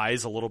use your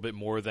eyes a little bit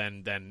more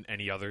than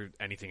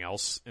anything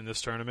else in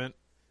this tournament,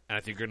 and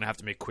I think you're going to have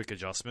to make quick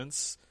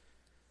adjustments.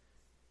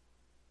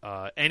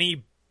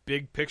 Any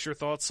big picture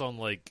thoughts on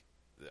like,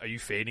 are you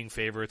fading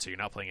favorites? Are you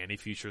not playing any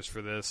futures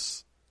for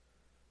this?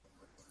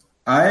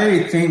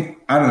 I think,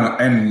 I don't know,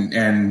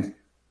 and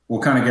we'll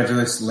kind of get to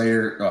this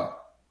later.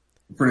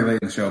 Pretty late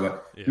in the show,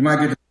 but we might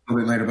get to it a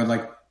little bit later. But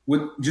like,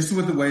 with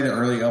the way the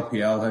early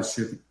LPL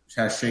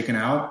has shaken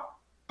out,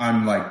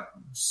 I'm like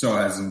so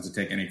hesitant to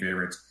take any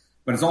favorites.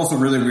 But it's also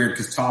really weird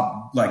because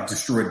Top like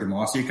destroyed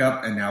Demacia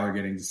Cup, and now they're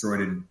getting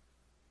destroyed in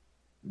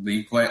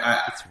league play.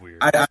 That's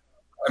weird.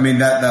 I mean,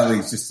 that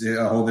league's just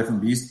a whole different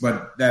beast,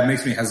 but that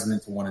makes me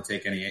hesitant to want to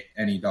take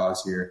any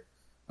dogs here.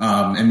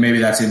 And maybe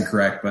that's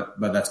incorrect, but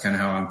that's kind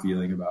of how I'm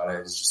feeling about it.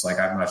 It's just like,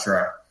 I'm not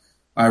sure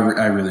I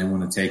really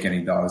want to take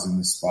any dogs in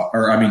this spot,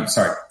 or I mean,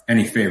 sorry,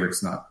 any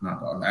favorites, not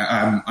dogs.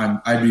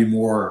 I'd be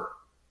more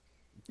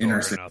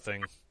interested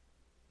in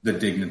the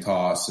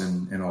Dignitas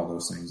and all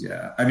those things.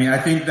 Yeah. I mean, I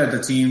think that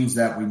the teams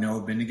that we know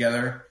have been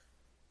together,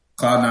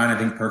 Cloud9, I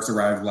think Perks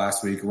arrived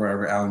last week or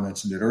whatever. Alan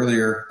mentioned it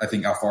earlier. I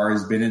think Alfari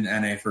has been in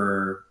NA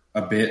for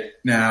a bit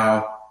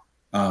now.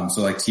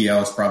 So like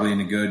TL is probably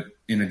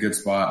in a good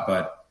spot,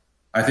 but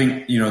I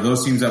think,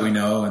 those teams that we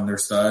know and their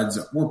studs,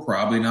 we're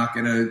probably not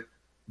going to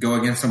go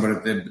against them, but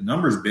if the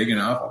number's big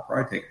enough, I'll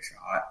probably take a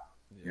shot.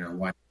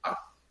 Why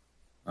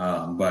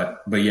not?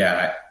 But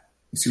yeah,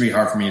 it's going to be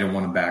hard for me to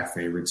want to back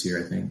favorites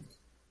here, I think.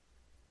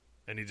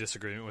 Any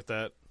disagreement with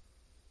that?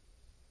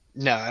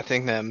 No, I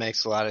think that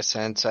makes a lot of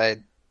sense. I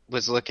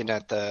was looking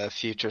at the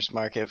futures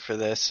market for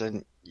this,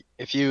 and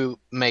if you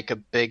make a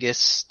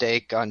biggest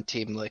stake on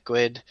Team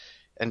Liquid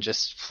and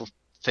just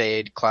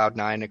fade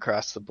Cloud9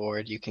 across the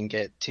board, you can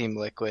get Team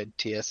Liquid,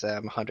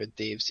 TSM, 100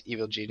 Thieves,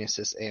 Evil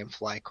Geniuses, and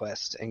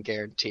FlyQuest and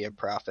guarantee a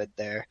profit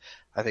there.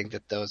 I think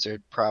that those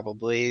are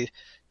probably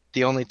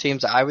the only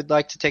teams I would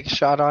like to take a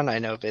shot on. I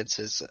know Vince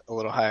is a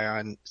little higher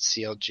on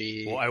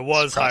CLG. Well, I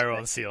was higher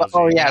on CLG.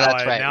 Oh yeah,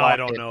 that's right. Now I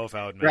don't know if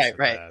I would mess with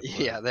that. But...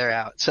 Yeah, they're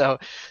out. So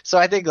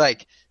I think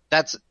like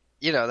that's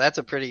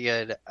a pretty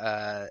good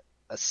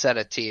a set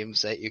of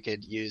teams that you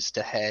could use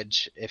to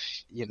hedge if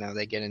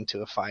they get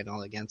into a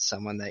final against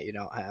someone that you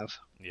don't have.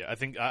 Yeah, I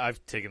think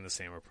I've taken the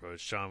same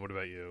approach. John, what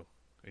about you?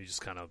 Are you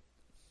just kind of?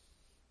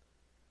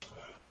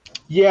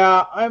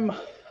 Yeah,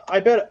 I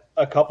bet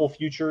a couple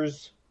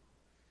futures,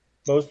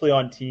 mostly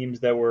on teams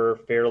that were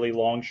fairly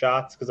long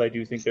shots, because I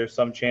do think there's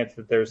some chance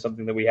that there's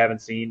something that we haven't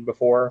seen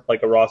before,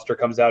 like a roster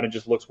comes out and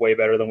just looks way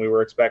better than we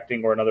were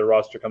expecting, or another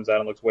roster comes out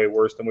and looks way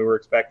worse than we were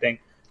expecting.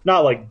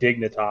 Not like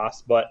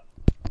Dignitas, but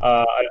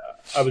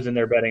I was in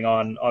there betting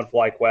on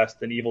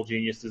FlyQuest and Evil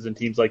Geniuses and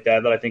teams like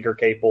that I think are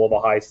capable of a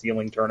high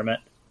ceiling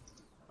tournament.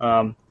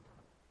 For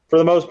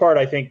the most part,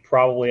 I think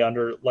probably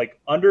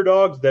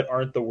underdogs that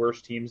aren't the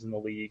worst teams in the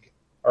league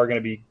are going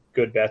to be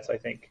good bets, I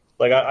think.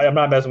 Like, I'm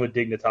not messing with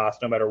Dignitas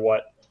no matter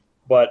what.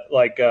 But,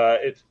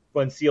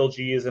 when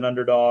CLG is an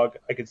underdog,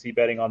 I could see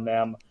betting on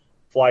them.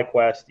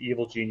 FlyQuest,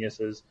 Evil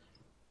Geniuses.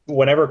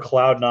 Whenever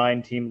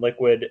Cloud9, Team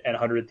Liquid, and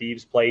 100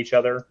 Thieves play each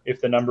other, if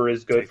the number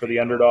is good for the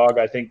underdog,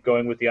 I think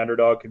going with the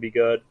underdog could be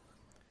good.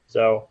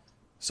 So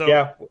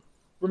yeah.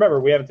 remember,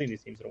 we haven't seen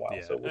these teams in a while.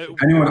 Yeah. So we'll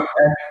see.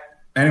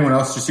 Anyone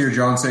else just hear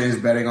John say he's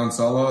betting on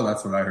Solo?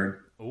 That's what I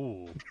heard.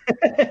 Ooh.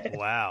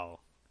 Wow.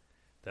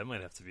 That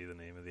might have to be the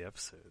name of the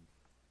episode.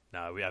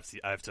 No, we have to.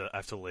 I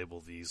have to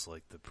label these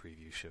like the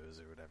preview shows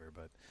or whatever.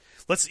 But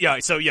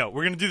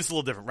we're gonna do this a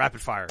little different.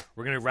 Rapid fire.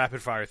 We're gonna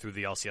rapid fire through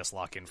the LCS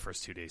lock-in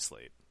first 2 days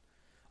slate.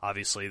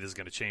 Obviously, this is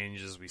gonna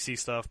change as we see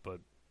stuff, but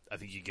I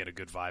think you get a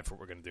good vibe for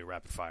what we're gonna do.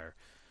 Rapid fire.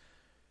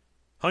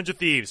 100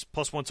 Thieves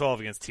plus 112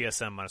 against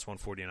TSM minus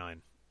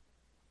 149.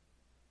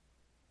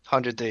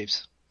 100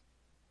 Thieves.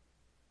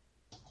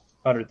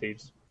 100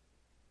 Thieves.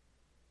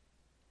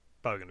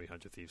 Probably gonna be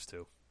 100 Thieves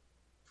too.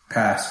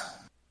 Pass.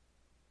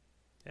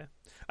 Yeah,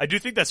 I do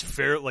think that's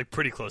fair, like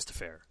pretty close to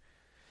fair.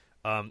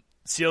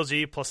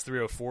 CLG plus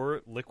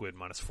 304, Liquid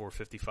minus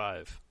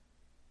 455.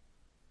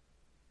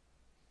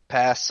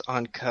 Pass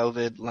on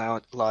COVID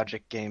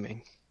Logic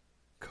Gaming.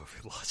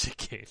 COVID Logic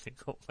Gaming.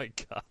 Oh my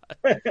god.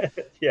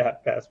 Yeah,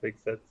 pass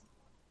makes sense.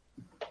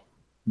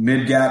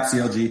 Mid gap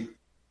CLG.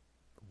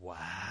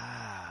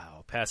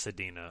 Wow.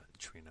 Pasadena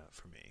Trina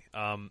for me.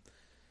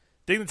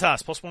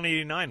 Dignitas plus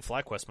 189,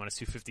 FlyQuest minus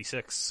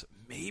 256.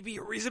 Maybe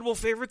a reasonable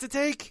favorite to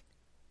take.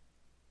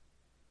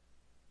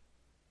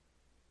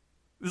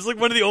 This is like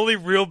one of the only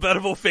real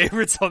bettable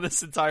favorites on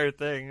this entire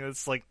thing.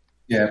 It's like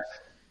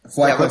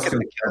FlyQuest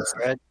kill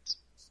spread.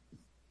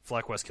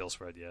 FlyQuest kill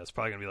spread. Yeah, it's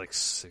probably gonna be like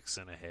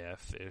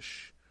 6.5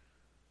 ish.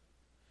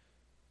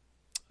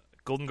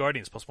 Golden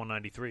Guardians plus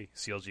 193,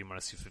 CLG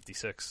minus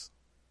 256.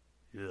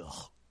 Ugh.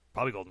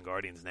 Probably Golden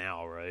Guardians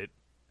now, right?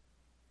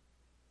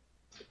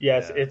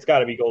 Yes, Yeah. it's got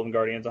to be Golden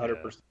Guardians,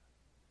 100%.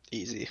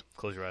 Easy.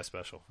 Close your eyes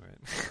special, right?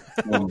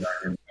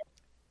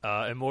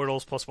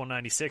 Immortals plus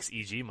 196,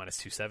 EG minus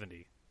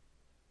 270.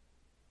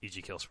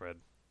 EG kill spread.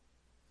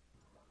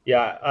 Yeah,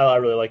 I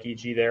really like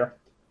EG there.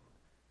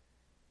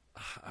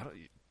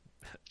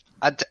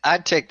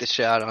 I'd take the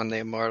shot on the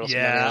Immortals.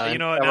 Yeah, you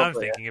know what? Now I'm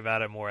Probably. thinking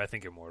about it more. I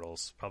think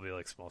Immortals probably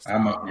like small.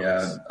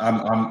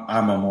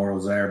 I'm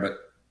Immortals there, but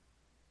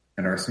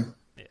interesting.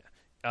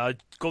 Yeah.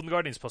 Golden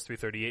Guardians plus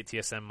 338,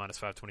 TSM minus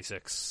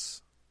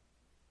 526.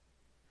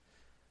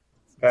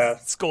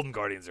 Pass. It's Golden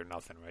Guardians or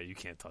nothing, right? You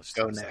can't touch.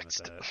 Go TSM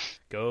next. At that.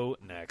 Go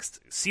next.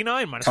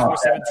 C9 minus Top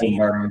 417.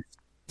 Guardians.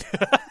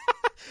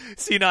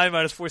 C9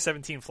 minus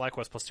 417.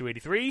 FlyQuest plus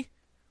 283.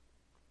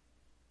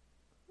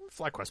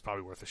 FlyQuest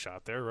probably worth a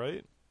shot there,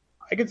 right?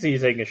 I could see you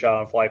taking a shot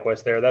on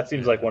FlyQuest there. That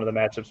seems like one of the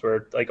matchups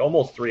where like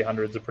almost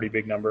 300 is a pretty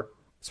big number.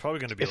 It's probably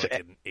going to be like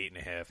an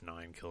 8.5,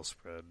 9 kill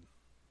spread.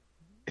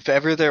 If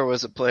ever there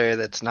was a player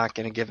that's not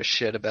going to give a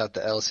shit about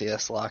the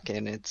LCS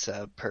lock-in, it's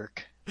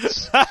Perk.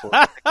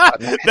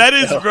 That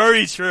is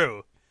very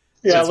true.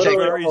 Yeah, Just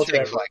literally almost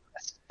take every-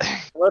 FlyQuest.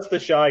 unless the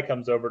Shy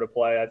comes over to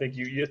play, I think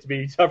you have to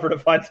be tougher to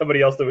find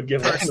somebody else that would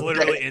give Perk's us.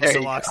 literally There you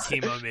insta-locks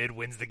Teemo mid,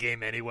 wins the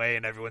game anyway,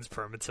 and everyone's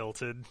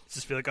perma-tilted.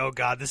 Just be like, oh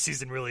god, this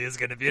season really is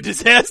going to be a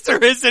disaster,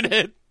 isn't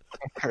it?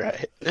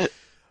 Right.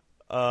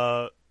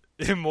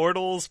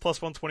 Immortals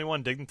plus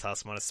 121,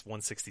 Dignitas minus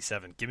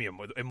 167. Give me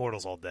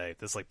Immortals all day.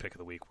 This is like pick of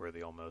the week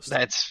worthy almost.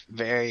 That's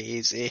very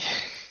easy.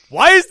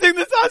 Why is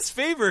Dignitas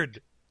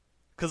favored?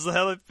 Because the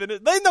hell it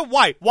finished. No,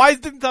 why? Why is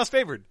Dignitas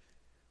favored?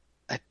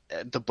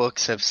 The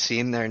books have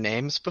seen their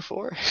names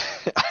before.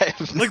 I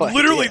have no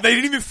Literally, idea. they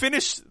didn't even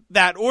finish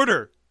that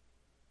order.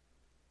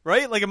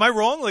 Right? Like, am I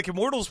wrong? Like,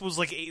 Immortals was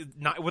like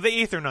were they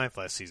 8th or 9th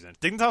last season?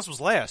 Dignitas was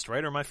last,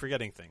 right? Or am I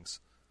forgetting things?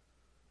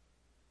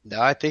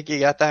 No, I think you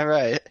got that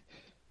right.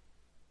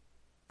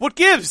 What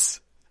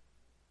gives?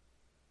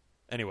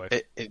 Anyway,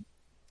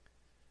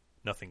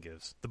 Nothing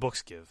gives. The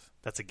books give.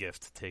 That's a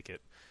gift. Take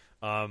it.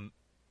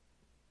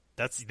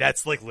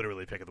 That's like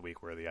literally pick of the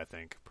week worthy. I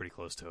think pretty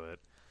close to it.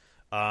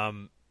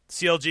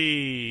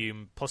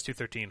 CLG plus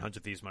 213,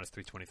 100 Thieves minus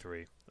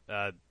 323.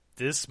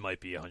 This might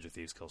be 100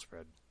 Thieves kill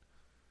spread.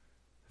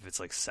 If it's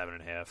like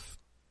 7.5.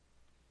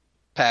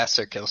 Pass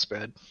or kill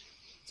spread.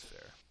 That's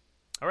fair.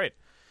 All right.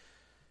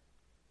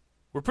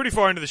 We're pretty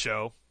far into the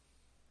show.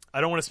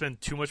 I don't want to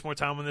spend too much more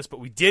time on this, but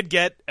we did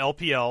get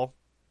LPL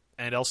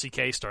and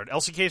LCK started.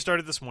 LCK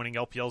started this morning.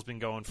 LPL's been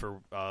going for,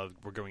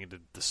 we're going into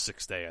the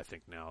 6th day, I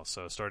think, now.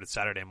 So it started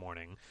Saturday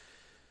morning.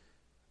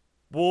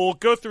 We'll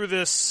go through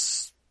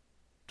this,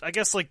 I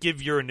guess, like,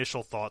 give your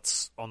initial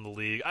thoughts on the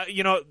league.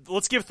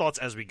 Let's give thoughts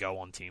as we go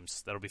on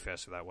teams. That'll be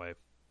faster that way.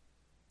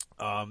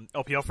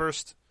 LPL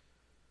first.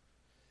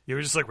 You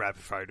were just, like,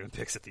 rapid fire doing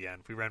picks at the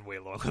end. We ran way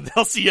long on the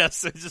LCS,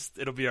 so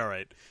it'll be all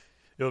right.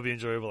 It'll be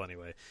enjoyable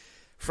anyway.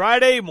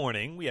 Friday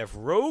morning, we have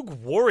Rogue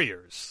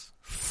Warriors,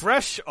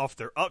 fresh off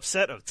their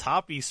upset of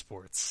Top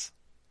Esports.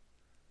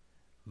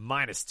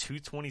 Minus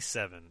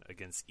 227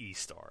 against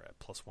E-Star at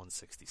plus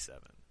 167.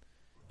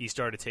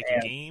 E-Star to take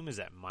a game is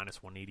at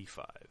minus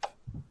 185.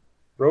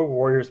 Rogue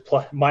Warriors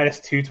plus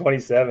minus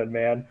 227,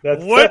 man.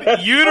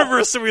 What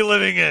universe are we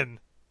living in?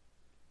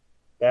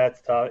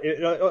 That's tough.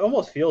 It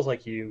almost feels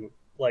like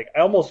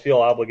I almost feel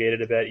obligated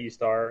to bet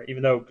E-Star,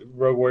 even though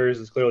Rogue Warriors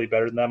is clearly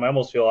better than them. I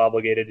almost feel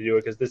obligated to do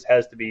it because this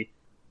has to be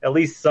at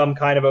least some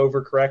kind of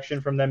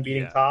overcorrection from them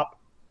beating Top.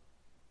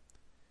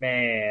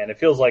 Man, it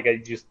feels like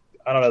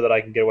I don't know that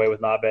I can get away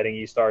with not betting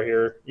E-Star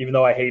here, even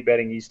though I hate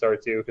betting E-Star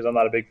too because I'm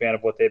not a big fan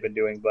of what they've been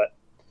doing. But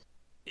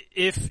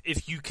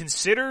if you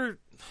consider,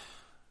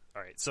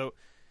 all right, so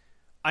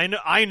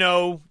I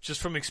know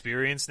just from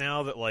experience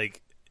now that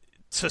like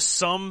to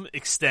some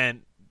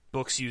extent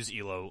books use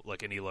ELO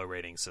like an ELO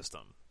rating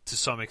system to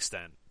some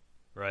extent,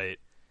 right?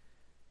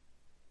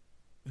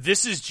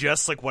 This is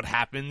just like what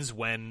happens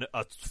when a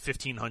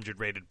 1,500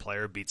 rated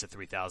player beats a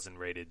 3,000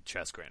 rated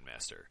chess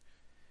grandmaster.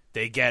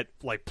 They get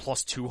like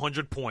plus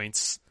 200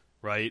 points,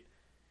 right?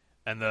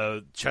 And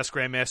the chess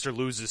grandmaster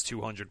loses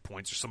 200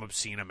 points or some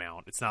obscene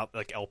amount. It's not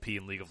like LP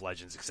in League of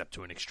Legends except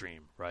to an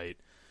extreme, right?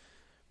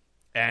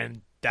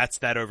 And that's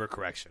that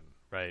overcorrection,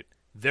 right?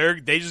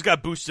 They just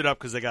got boosted up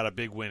because they got a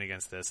big win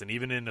against this, and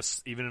even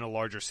in a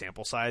larger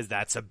sample size,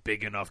 that's a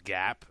big enough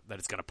gap that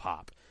it's going to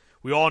pop.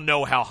 We all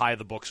know how high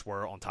the books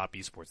were on Top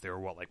Esports. They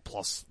were like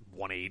plus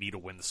 180 to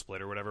win the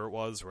split or whatever it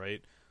was,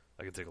 right?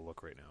 I can take a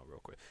look right now, real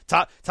quick.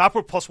 Top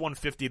were plus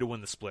 150 to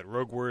win the split.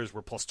 Rogue Warriors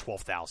were plus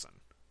 12,000.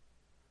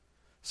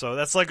 So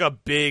that's like a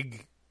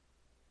big.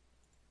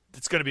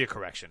 It's going to be a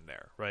correction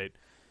there, right?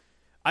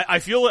 I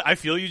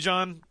feel you,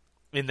 John,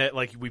 in that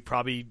like we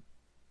probably.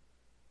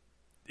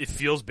 It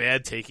feels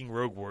bad taking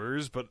Rogue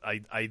Warriors, but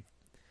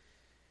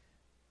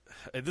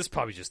this is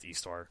probably just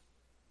E-Star.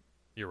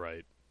 You're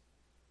right.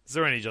 Is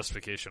there any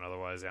justification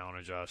otherwise, Alan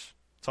or Josh?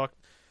 Talk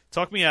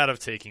me out of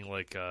taking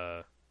like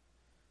a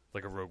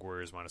Rogue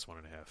Warriors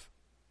 -1.5.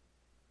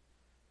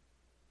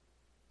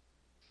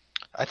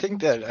 I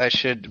think that I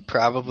should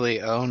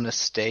probably own a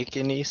stake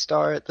in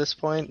E-Star at this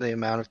point. The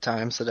amount of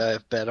times that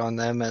I've bet on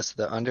them as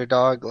the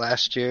underdog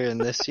last year and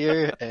this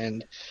year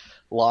and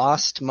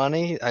lost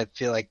money, I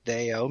feel like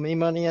they owe me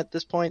money at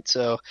this point.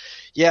 So,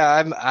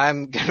 yeah,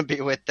 I'm gonna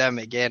be with them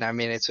again. I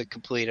mean, it's a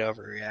complete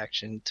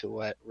overreaction to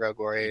what Rogue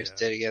Warriors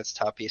did against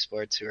Top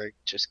Esports, who are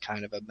just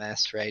kind of a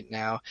mess right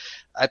now.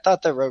 I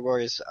thought that Rogue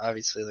Warriors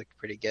obviously looked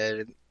pretty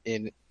good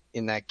in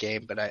that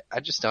game, but I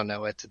just don't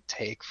know what to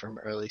take from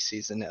early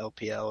season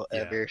LPL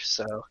ever.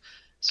 So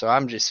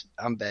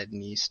I'm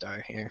betting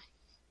E-Star here.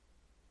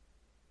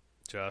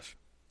 Josh,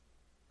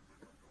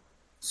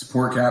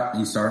 Support cap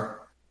E-Star.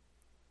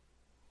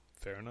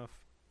 fair enough.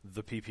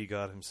 The PP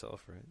god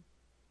himself, right?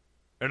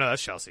 Or no,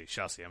 that's Chelsea.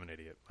 Chelsea, I'm an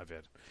idiot. My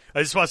bad.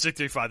 I just watched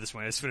 635 this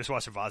morning. I just finished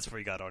watching VODs before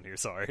you got on here.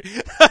 Sorry.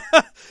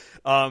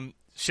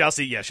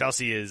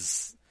 Chelsea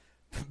is.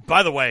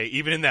 By the way,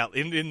 even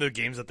in the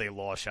games that they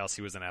lost,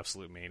 Chelsea was an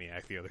absolute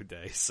maniac the other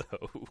day. So,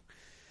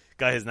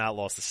 guy has not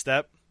lost a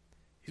step.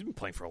 He's been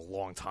playing for a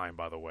long time,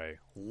 by the way.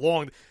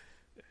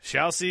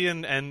 Chelsea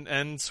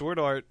and Sword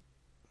Art.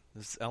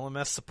 This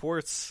LMS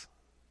supports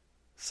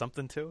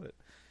something to it.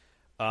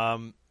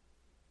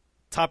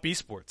 Top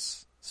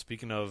Esports.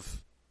 Speaking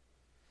of,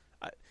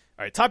 all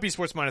right, Top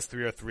Esports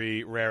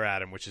 -303, Rare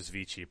Atom, which is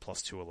Vici,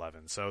 plus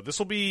 211. So this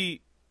will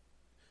be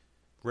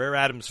Rare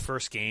Atom's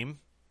first game,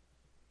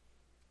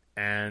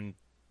 and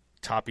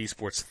Top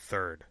Esports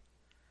third.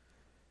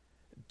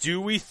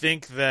 Do we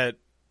think that?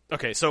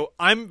 Okay, so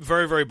I'm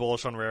very, very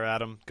bullish on Rare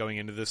Atom going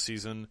into this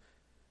season,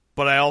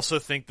 but I also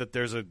think that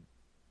there's a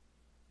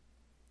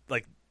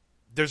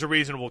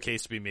reasonable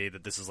case to be made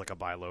that this is like a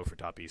buy low for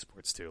Top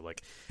Esports too.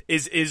 Like,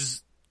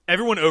 is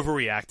everyone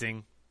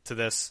overreacting to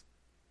this?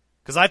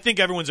 Because I think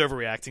everyone's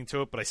overreacting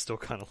to it, but I still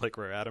kind of like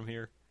Rare Atom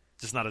here,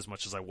 just not as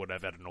much as I would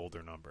have at an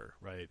older number,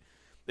 right?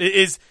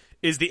 Is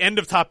the end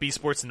of Top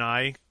Esports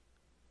nigh?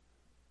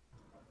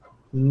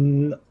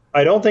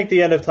 I don't think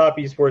the end of Top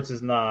Esports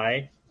is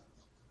nigh.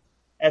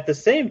 At the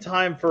same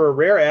time, for a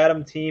Rare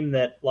Atom team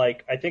that,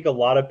 like, I think a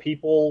lot of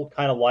people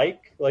kind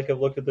of have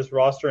looked at this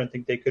roster and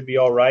think they could be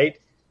all right,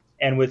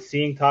 and with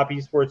seeing Top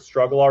Esports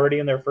struggle already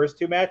in their first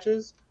two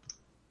matches,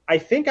 I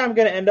think I'm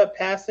going to end up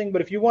passing.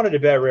 But if you wanted to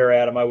bet Rare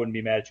Atom, I wouldn't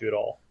be mad at you at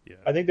all. Yeah.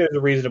 I think there's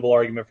a reasonable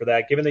argument for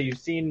that, given that you've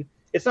seen.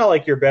 It's not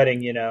like you're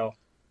betting,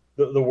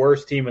 the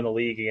worst team in the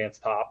league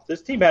against Top.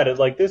 This team had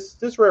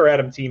this Rare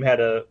Atom team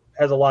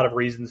has a lot of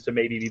reasons to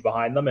maybe be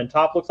behind them, and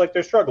Top looks like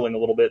they're struggling a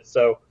little bit.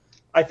 So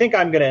I think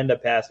I'm going to end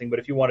up passing. But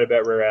if you wanted to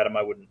bet Rare Atom,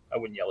 I wouldn't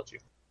yell at you.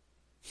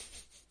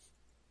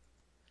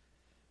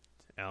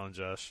 Alan,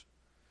 Josh.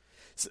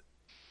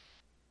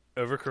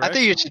 Overcorrection? I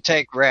think you should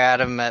take Rare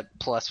Atom at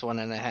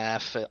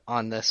 +1.5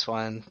 on this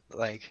one.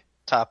 Like,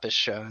 Top has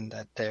shown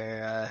that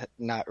they're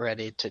not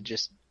ready to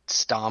just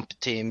stomp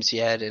teams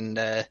yet, and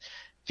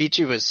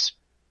Vici was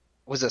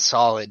a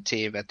solid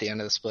team at the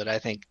end of the split. I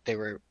think they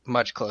were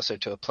much closer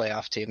to a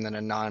playoff team than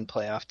a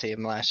non-playoff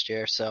team last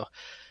year. So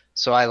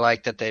I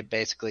like that they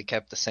basically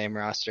kept the same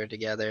roster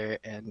together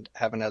and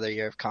have another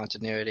year of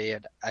continuity,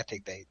 and I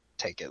think they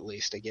take at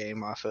least a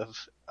game off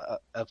of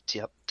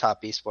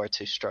Top Esports,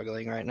 who's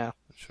struggling right now.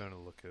 I'm trying to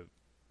look at.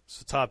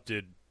 So Top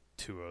did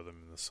 2 of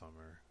them in the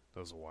summer. That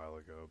was a while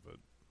ago, but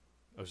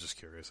I was just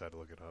curious. I had to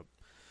look it up.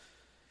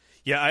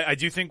 Yeah, I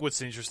do think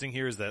what's interesting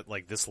here is that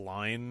like this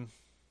line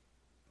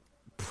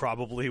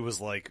probably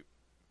was like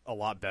a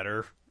lot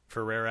better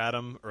for Rare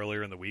Atom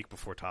earlier in the week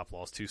before Top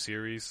lost 2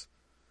 series.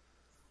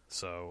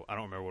 So I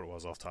don't remember what it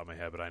was off the top of my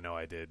head, but I know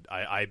I did.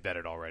 I bet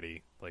it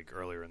already like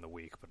earlier in the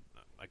week, but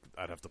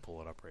I'd have to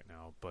pull it up right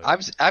now. But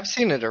I've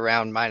seen it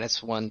around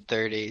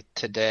 -130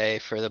 today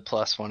for the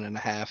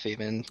 +1.5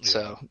 even. Yeah.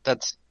 So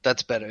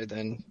that's better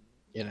than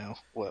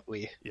what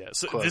we. Yeah.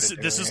 So quoted this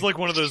is earlier. like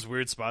one of those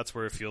weird spots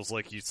where it feels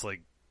like it's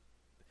like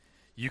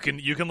you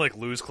can like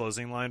lose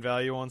closing line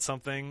value on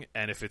something,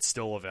 and if it's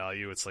still a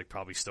value, it's like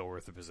probably still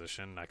worth a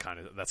position.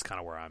 That's kind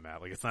of where I'm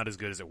at. Like it's not as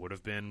good as it would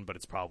have been, but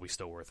it's probably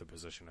still worth a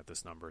position at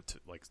this number to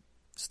like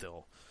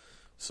still.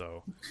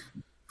 So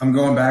I'm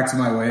going back to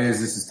my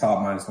ways. This is top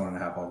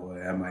 -1.5 all the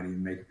way. I might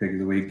even make a pick of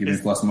the week. Give me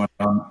plus money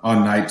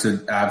on Knight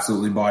to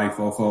absolutely body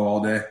Fofo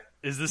all day.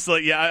 is this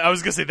like I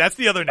was gonna say that's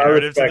the other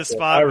narrative to this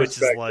spot, which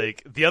is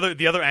like the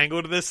other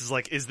angle to this is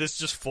like, is this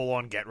just full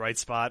on get right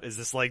spot? Is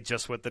this like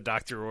just what the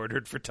doctor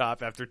ordered for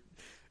top after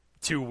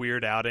 2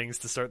 weird outings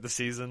to start the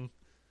season?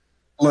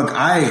 Look,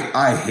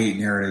 I hate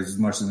narratives as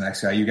much as the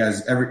next guy. You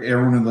guys,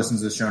 everyone who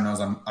listens to the show knows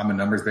I'm a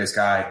numbers based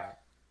guy.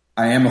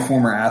 I am a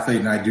former athlete,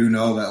 and I do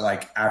know that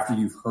like after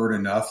you've heard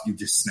enough, you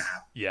just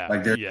snap. Yeah,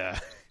 like yeah.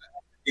 At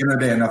the end of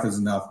the day, enough is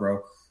enough,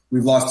 bro.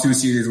 We've lost 2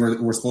 series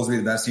where we're supposed to be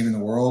the best team in the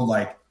world.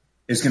 Like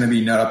it's going to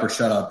be nut up or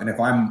shut up. And if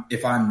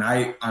I'm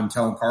Knight, I'm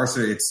telling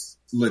Carcer it's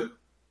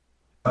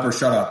up or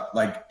shut up.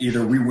 Like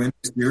either we win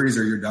the series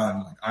or you're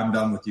done. Like I'm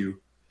done with you.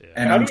 Yeah.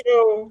 And How do you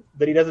know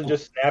that he doesn't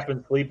just snap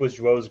and sleep with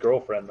Joe's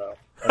girlfriend though?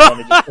 And then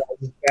it just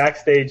causes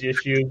backstage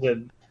issues,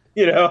 and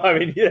you never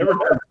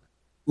know.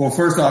 Well,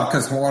 first off,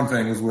 because one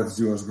thing was with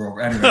Zuo's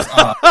girlfriend. Anyways,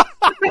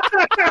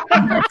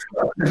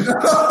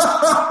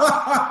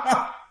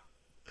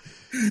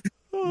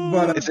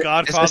 but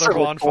Godfather is this a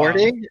Juan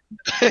recording?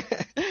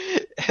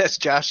 Has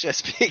Josh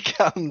just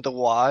become the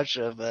wash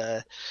of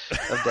the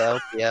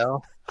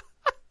LPL?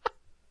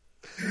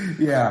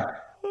 yeah,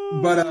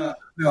 but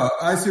no,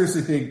 I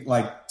seriously think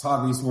like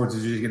top esports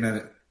is just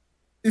gonna.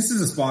 This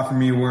is a spot for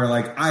me where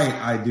like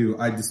I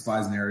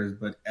despise narratives,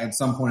 but at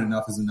some point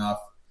enough is enough,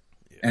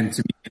 and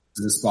to me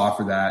this is a spot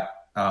for that.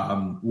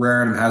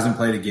 Raritan hasn't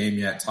played a game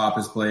yet. Top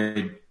has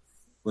played.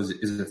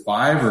 Is it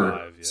 5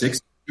 or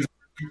 6?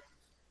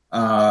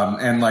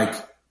 And like,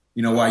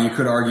 while you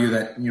could argue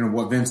that,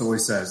 what Vince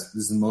always says,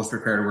 this is the most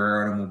prepared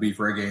Raritan will be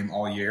for a game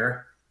all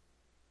year.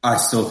 I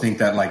still think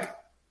that like,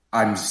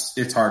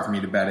 it's hard for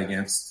me to bet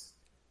against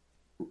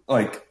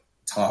like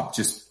Top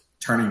just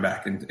turning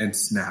back and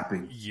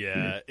snapping.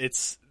 Yeah.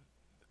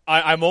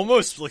 I'm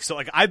almost like, so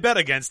like I bet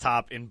against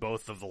Top in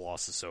both of the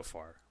losses so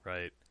far.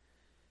 Right.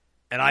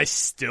 And I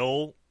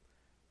still,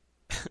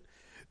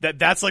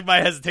 that's like my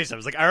hesitation. I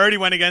was like, I already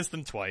went against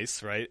them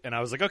twice, right? And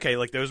I was like, okay,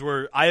 like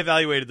I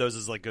evaluated those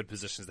as like good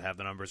positions to have.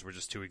 The numbers were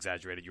just too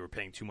exaggerated. You were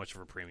paying too much of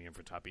a premium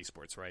for top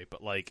esports, right?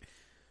 But like,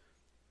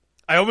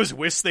 I almost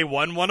wish they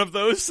won one of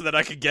those so that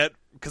I could get,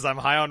 because I'm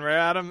high on Rare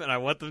Adam and I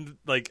want them to,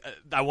 like,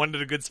 I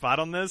wanted a good spot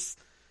on this.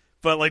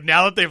 But like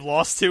now that they've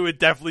lost 2, it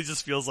definitely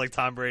just feels like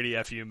Tom Brady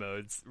FU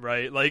modes,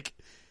 right? Like,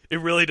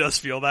 it really does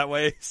feel that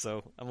way.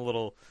 So I'm a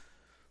little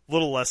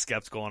less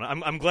skeptical on it.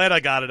 I'm glad I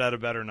got it at a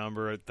better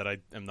number that I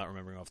am not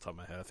remembering off the top of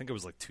my head. I think it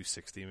was like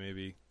 260,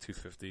 maybe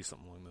 250,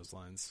 something along those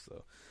lines.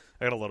 So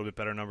I got a little bit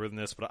better number than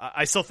this, but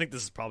I still think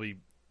this is probably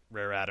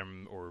Rare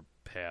Adam or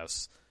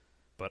pass.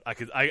 But I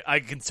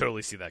can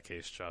totally see that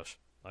case, Josh,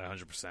 like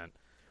 100%.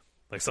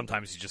 Like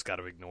sometimes you just got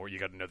to ignore. You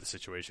got to know the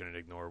situation and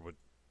ignore what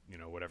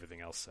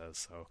everything else says.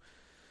 So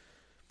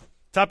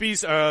top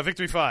East,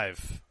 victory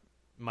 5.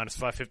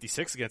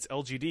 -556 against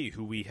LGD,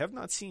 who we have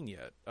not seen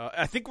yet.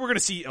 I think we're going to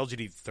see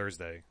LGD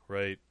Thursday,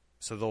 right?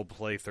 So they'll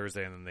play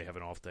Thursday, and then they have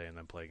an off day, and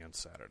then play again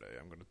Saturday.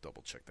 I'm going to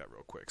double check that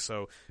real quick.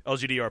 So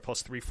LGD are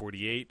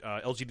 +348.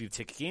 LGD to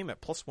take a game at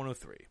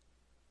 +103.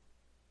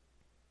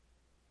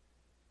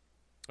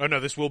 Oh, no,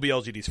 this will be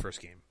LGD's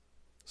first game.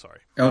 Sorry.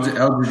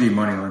 LGD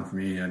money line for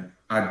me, and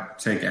I'd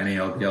take any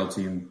LPL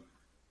team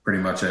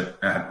pretty much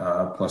at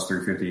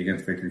 +350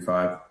 against victory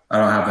 5. I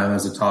don't have them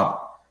as a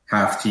top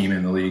half team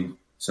in the league,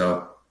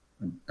 so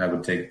I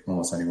would take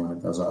almost anyone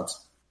at those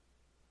odds.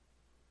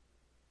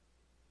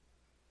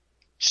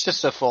 It's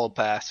just a full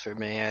pass for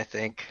me. I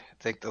think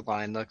the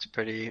line looks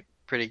pretty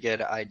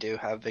good. I do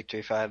have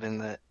victory 5 in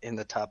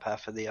the top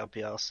half of the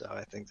LPL, so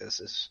I think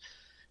this is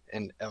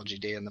an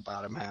LGD in the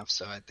bottom half.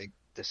 So I think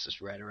this is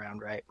right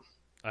around right.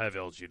 I have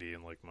LGD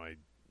in like my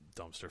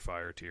dumpster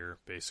fire tier,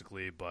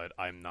 basically, but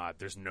I'm not.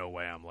 There's no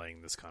way I'm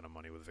laying this kind of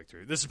money with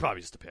victory. This is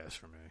probably just a pass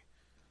for me.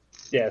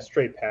 Yeah,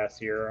 straight pass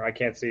here. I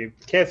can't see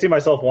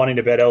myself wanting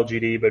to bet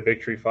LGD, but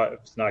victory 5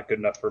 is not good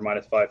enough for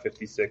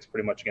 -556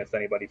 pretty much against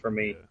anybody for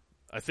me.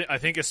 Yeah. I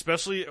think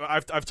especially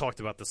I've talked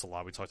about this a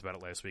lot. We talked about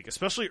it last week.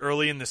 Especially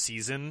early in the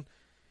season,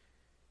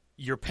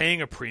 you're paying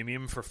a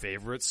premium for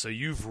favorites, so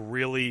you've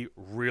really,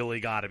 really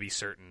got to be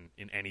certain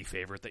in any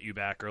favorite that you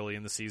back early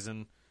in the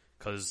season,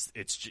 because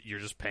you're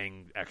just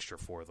paying extra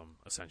for them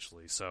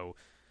essentially. So.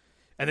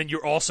 And then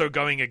you're also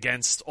going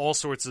against all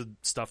sorts of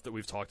stuff that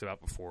we've talked about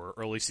before,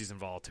 early season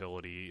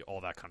volatility, all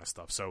that kind of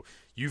stuff. So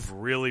you've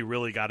really,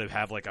 really got to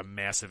have like a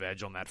massive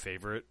edge on that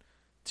favorite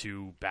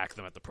to back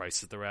them at the price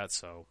that they're at.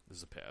 So this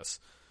is a pass.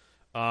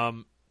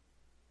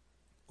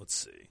 Let's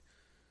see.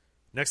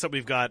 Next up,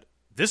 we've got,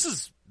 this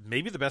is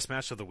maybe the best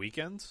match of the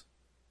weekend.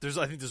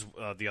 I think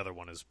the other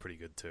one is pretty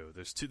good too.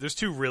 There's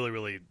two really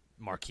really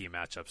marquee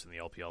matchups in the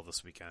LPL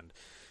this weekend.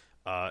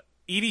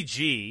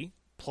 EDG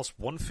plus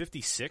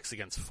 156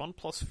 against Fun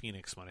Plus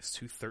Phoenix minus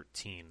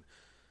 213.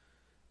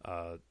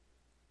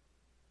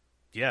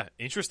 Yeah,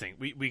 interesting.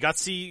 We got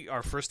to see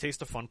our first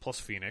taste of Fun Plus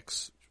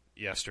Phoenix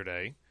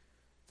yesterday.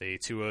 They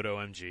 2-0'd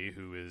OMG,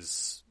 who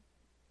is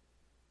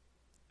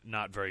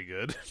not very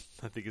good,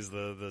 I think is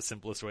the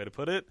simplest way to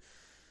put it.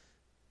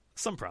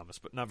 Some promise,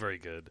 but not very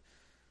good.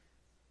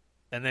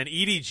 And then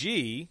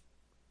EDG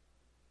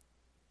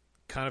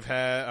kind of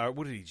had...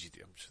 what did EDG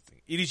do? I'm just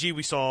thinking. EDG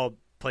we saw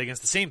play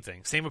against the same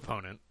thing, same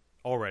opponent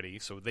already.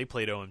 So they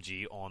played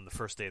OMG on the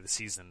first day of the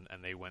season,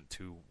 and they went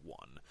 2-1.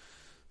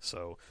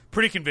 So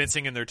pretty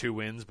convincing in their 2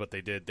 wins, but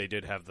they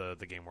did have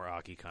the game where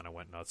Aki kind of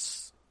went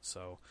nuts.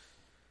 So...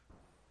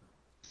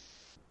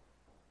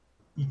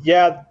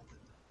 Yeah,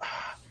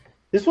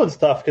 this one's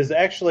tough because I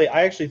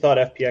actually thought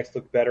FPX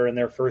looked better in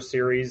their first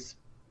series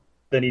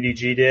than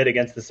EDG did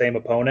against the same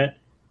opponent.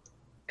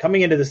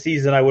 Coming into the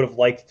season, I would have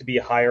liked to be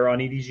higher on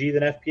EDG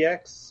than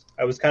FPX.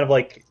 I was kind of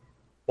like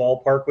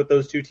ballpark with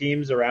those two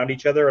teams around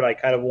each other, and I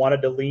kind of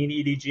wanted to lean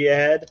EDG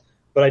ahead,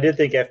 but I did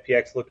think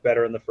FPX looked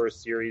better in the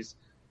first series.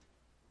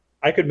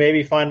 I could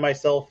maybe find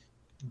myself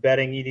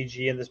betting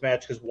EDG in this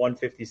match because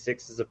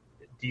 156 is a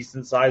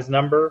decent size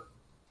number.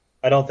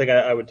 I don't think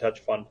I would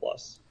touch Fun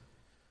Plus.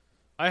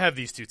 I have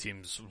these two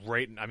teams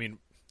right. I mean,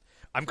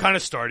 I'm kind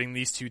of starting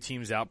these two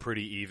teams out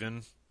pretty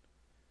even,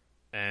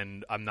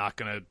 and I'm not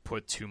going to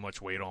put too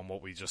much weight on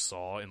what we just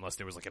saw unless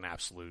there was like an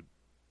absolute,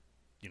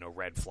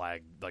 red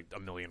flag, like a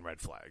million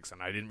red flags.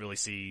 And I didn't really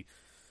see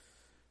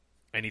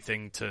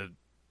anything to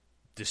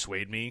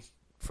dissuade me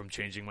from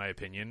changing my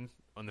opinion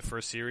on the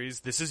first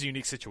series. This is a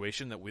unique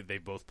situation that they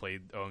both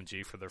played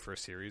OMG for their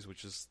first series,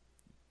 which is,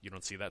 you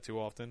don't see that too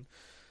often.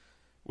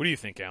 What do you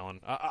think, Alan?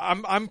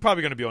 I'm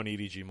probably going to be on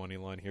EDG money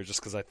line here just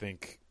because I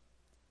think,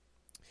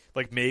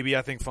 maybe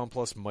I think Fun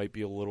Plus might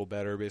be a little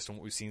better based on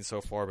what we've seen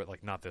so far, but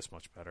not this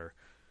much better.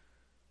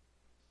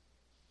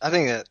 I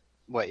think that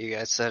what you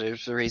guys said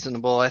is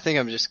reasonable. I think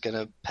I'm just going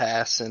to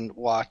pass and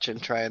watch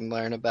and try and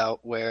learn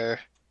about where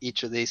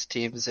each of these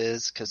teams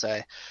is because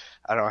I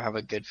don't have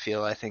a good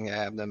feel. I think I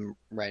have them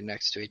right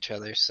next to each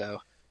other, so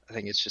I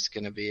think it's just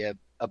going to be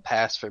a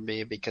pass for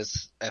me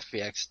because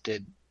FVX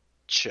did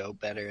show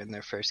better in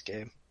their first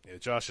game. Yeah,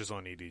 Josh is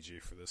on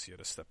EDG for this. He had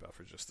to step out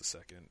for just a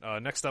second.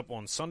 Next up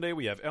on Sunday,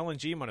 we have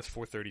LNG minus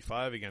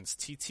 435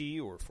 against TT,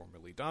 or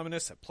formerly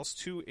Dominus, at plus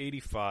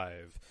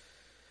 285.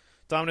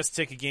 Dominus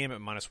take a game at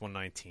minus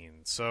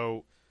 119.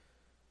 So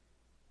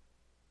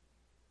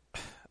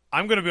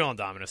I'm going to be on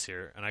Dominus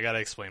here, and I got to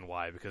explain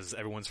why, because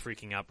everyone's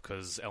freaking out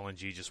because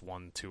LNG just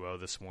won 2-0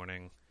 this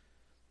morning.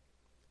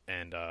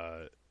 And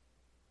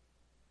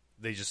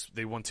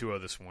They won 2-0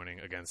 this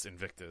morning against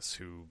Invictus,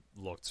 who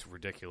looked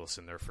ridiculous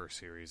in their first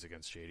series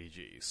against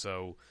JDG.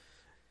 So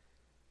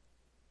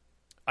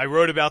I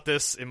wrote about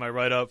this in my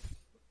write-up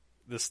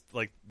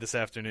this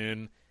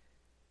afternoon.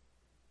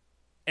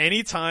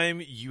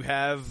 Anytime you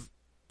have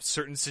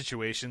certain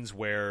situations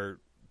where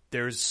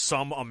there's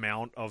some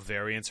amount of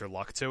variance or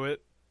luck to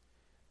it,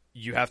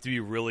 you have to be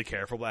really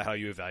careful about how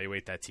you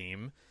evaluate that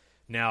team.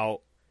 Now,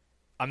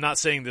 I'm not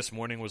saying this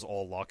morning was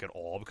all luck at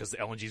all because the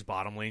LNG's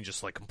bottom lane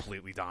just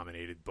completely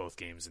dominated both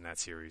games in that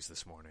series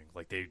this morning.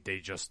 They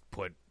just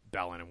put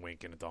Ballon and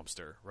Wink in a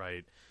dumpster,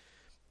 right?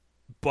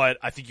 But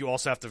I think you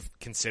also have to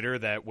consider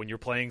that when you're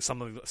playing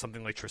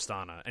something like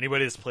Tristana,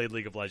 anybody that's played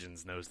League of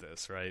Legends knows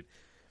this, right?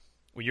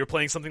 When you're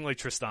playing something like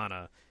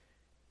Tristana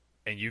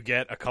and you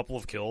get a couple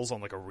of kills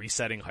on a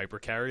resetting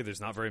hypercarry,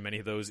 there's not very many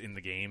of those in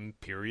the game,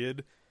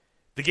 period.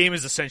 The game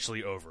is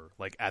essentially over,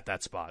 at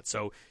that spot.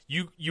 So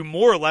you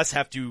more or less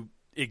have to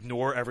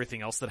ignore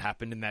everything else that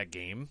happened in that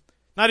game.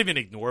 Not even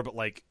ignore, but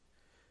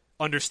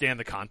understand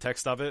the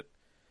context of it.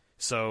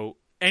 So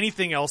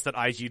anything else that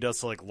IG does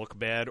to look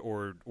bad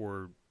or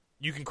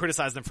you can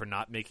criticize them for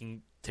not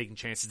taking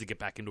chances to get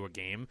back into a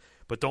game,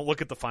 but don't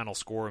look at the final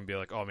score and be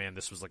like, oh man,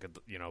 this was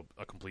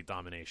a complete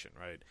domination,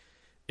 right?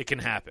 It can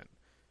happen.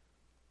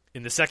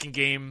 In the second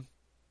game,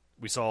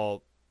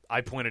 I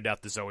pointed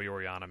out the Zoe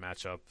Oriana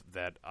matchup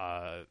that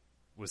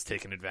was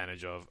taken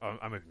advantage of.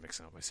 I might be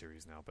mixing up my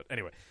series now, but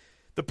anyway.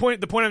 The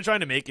point I'm trying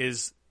to make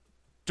is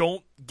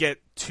don't get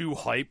too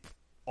hype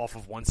off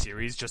of one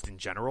series just in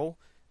general,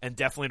 and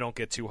definitely don't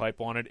get too hype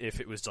on it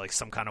if it was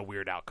some kind of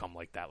weird outcome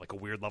like that, like a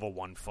weird level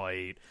 1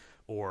 fight,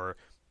 or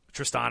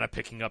Tristana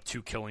picking up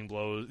 2 killing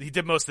blows. He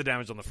did most of the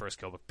damage on the first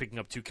kill, but picking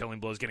up 2 killing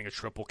blows, getting a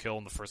triple kill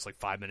in the first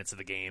 5 minutes of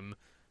the game,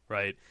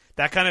 right?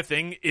 That kind of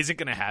thing isn't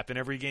going to happen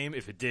every game.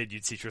 If it did,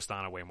 you'd see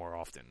Tristana way more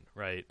often,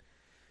 right?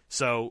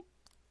 So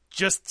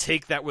just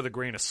take that with a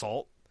grain of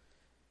salt.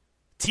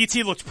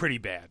 TT looked pretty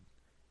bad.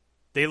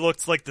 They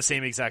looked like the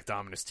same exact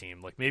Dominus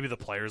team. Maybe the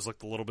players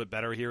looked a little bit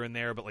better here and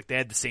there, but they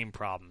had the same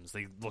problems.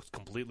 They looked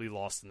completely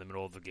lost in the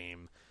middle of the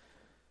game.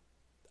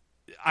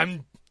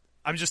 I'm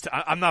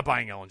not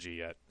buying LNG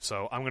yet,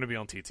 so I'm going to be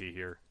on TT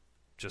here.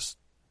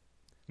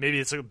 Maybe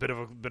it's a bit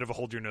of a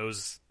hold your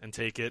nose and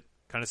take it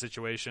kind of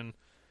situation,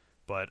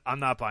 But I'm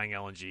not buying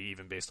LNG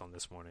even based on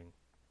this morning.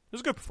 It was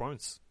a good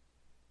performance.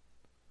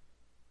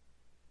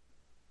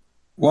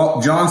 Well,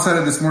 John said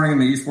it this morning in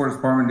the esports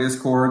department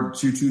Discord. The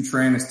choo-choo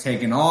train is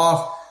taking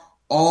off.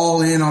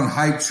 All in on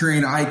hype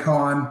train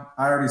icon.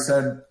 I already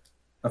said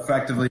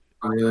effectively,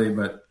 not really,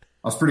 but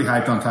I was pretty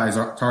hyped on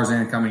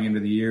Tarzan coming into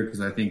the year because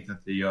I think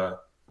that the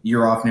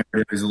year off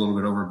narrative is a little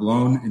bit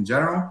overblown in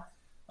general.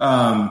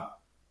 And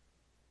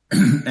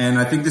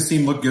I think this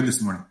team looked good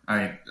this morning.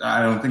 I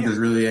don't think there's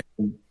really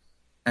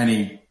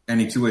any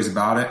two ways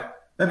about it.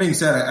 That being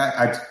said,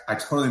 I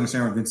totally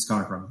understand where Vince is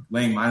coming from.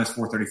 Laying minus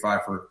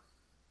 435 for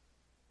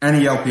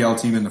any LPL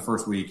team in the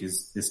first week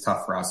is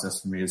tough process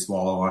for me to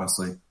swallow,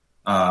 honestly.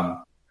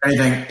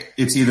 Anything,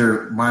 it's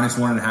either minus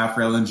 1.5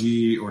 for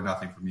LNG or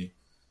nothing for me.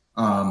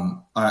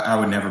 I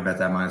would never bet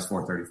that minus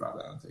 435. I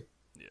don't think.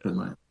 Yeah.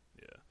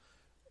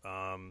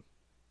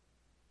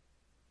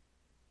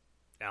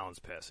 Allen's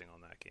passing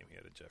on that game. He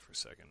had a Jeff for a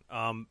second.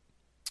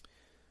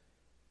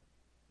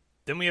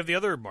 Then we have the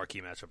other marquee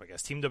matchup, I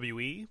guess. Team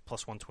WE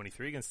plus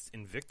 123 against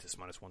Invictus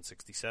minus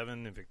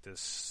 167.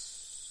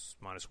 Invictus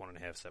minus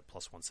 1.5 set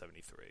plus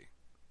 173.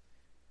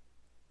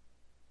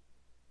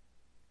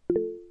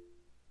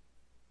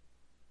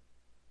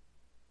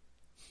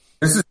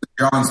 This is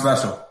John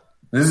special.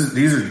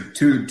 These are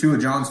two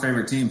of John's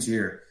favorite teams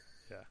here.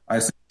 Yeah. I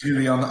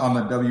see on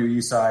the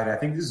WE side. I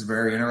think this is a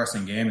very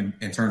interesting game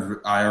in terms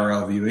of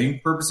IRL viewing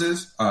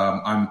purposes.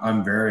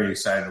 I'm very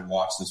excited to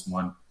watch this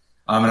one.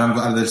 And I'm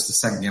glad there's the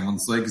second game on the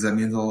slate because that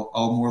means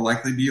I'll more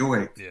likely be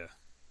awake. Yeah.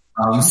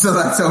 So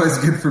that's always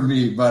good for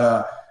me.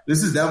 But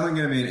this is definitely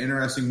going to be an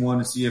interesting one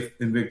to see if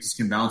Invictus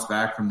can bounce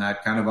back from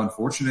that kind of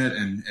unfortunate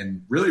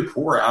and really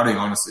poor outing,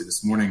 honestly,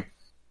 this morning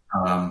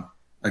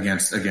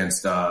against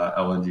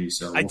LNG.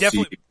 So I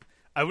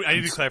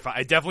need to clarify.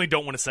 I definitely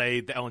don't want to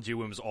say the LNG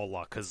win was all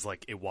luck because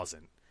it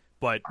wasn't.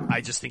 But I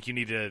just think you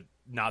need to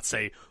not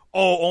say,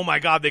 oh my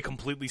God, they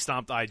completely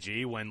stomped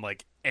IG when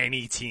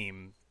any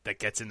team that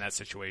gets in that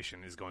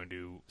situation is going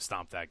to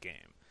stomp that game.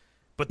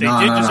 But they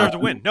did deserve to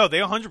win. No, they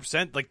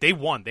 100%, they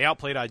won. They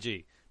outplayed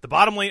IG. The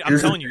bottom lane, I'm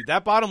telling you,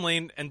 that bottom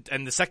lane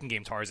and the second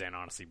game, Tarzan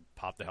honestly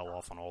popped the hell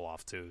off on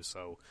Olaf too.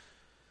 So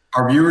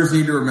our viewers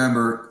need to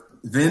remember,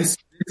 Vince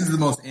is the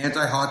most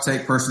anti-hot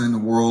take person in the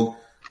world.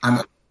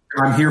 I'm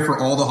here for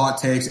all the hot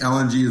takes.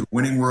 LNG is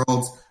winning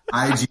worlds.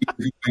 IG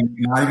is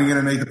not even going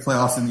to make the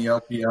playoffs in the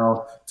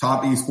LPL.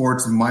 Top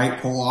Esports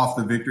might pull off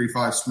the Victory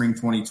 5 Spring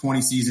 2020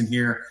 season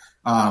here.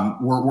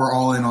 We're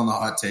all in on the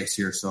hot takes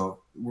here, so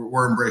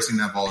we're embracing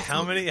that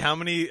volatility. How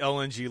many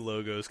LNG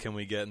logos can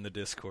we get in the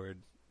Discord?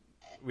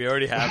 We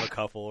already have a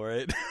couple,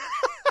 right?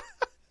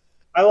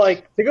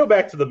 To go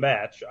back to the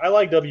match. I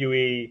like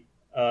WE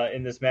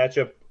in this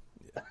matchup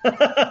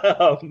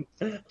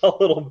a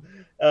little.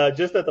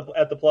 Just at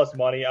the plus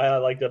money, I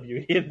like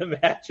WE in the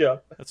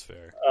matchup. That's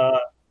fair.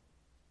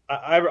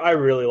 I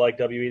really like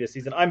WE this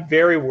season. I'm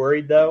very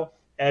worried, though,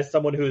 as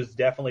someone who's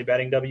definitely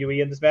betting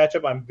WE in this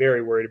matchup. I'm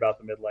very worried about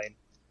the mid lane.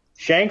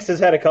 Shanks has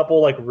had a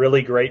couple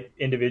really great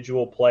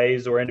individual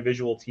plays or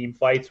individual team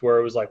fights where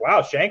it was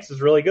wow, Shanks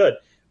is really good.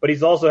 But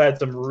he's also had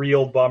some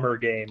real bummer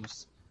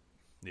games.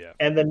 Yeah.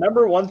 And the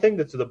number one thing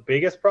that's the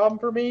biggest problem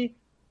for me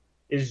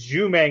is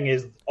Jumeng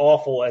is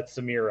awful at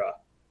Samira.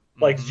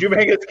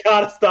 Jumeng has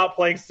got to stop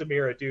playing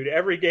Samira, dude.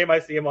 Every game I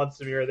see him on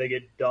Samira, they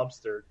get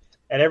dumpstered.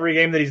 And every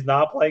game that he's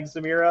not playing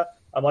Samira,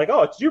 I'm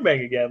oh, it's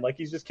Jumeng again.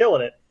 He's just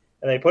killing it.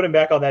 And they put him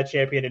back on that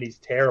champion, and he's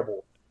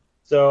terrible.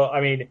 So,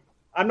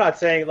 I'm not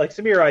saying,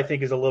 Samira, I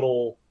think, is a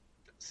little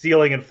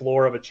ceiling and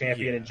floor of a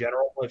champion in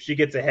general. If she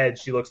gets ahead,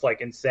 she looks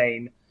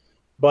insane.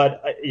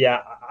 But,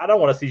 I don't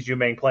want to see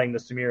Jumeng playing the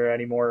Samira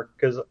anymore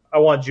because I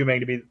want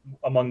Jumeng to be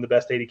among the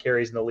best 80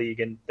 carries in the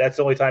league, and that's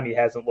the only time he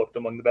hasn't looked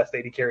among the best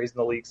 80 carries in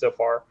the league so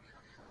far.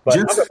 But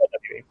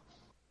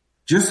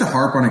just to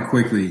harp on it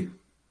quickly,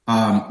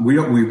 I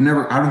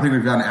don't think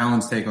we've gotten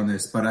Alan's take on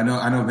this, but I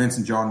know Vince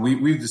and John,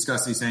 we've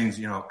discussed these things,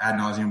 ad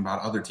nauseum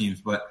about other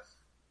teams, but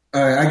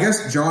I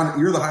guess, John,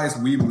 you're the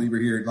highest we believer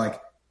here.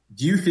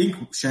 Do you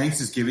think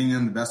Shanks is giving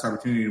them the best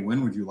opportunity to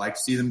win? Would you like to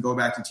see them go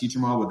back to Teacher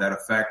Mall? Would that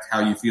affect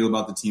how you feel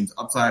about the team's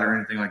upside or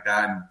anything like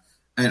that?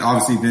 And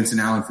obviously, Vince and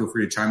Alan, feel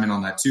free to chime in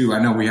on that too. I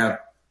know we have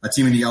a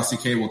team in the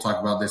LCK. We'll talk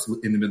about this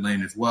in the mid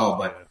lane as well.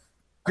 But I'm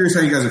curious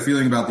how you guys are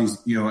feeling about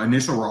these,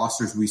 initial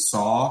rosters we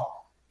saw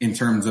in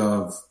terms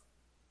of,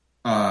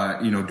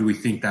 do we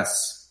think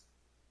that's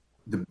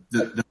the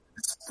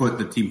foot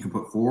the team can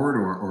put forward,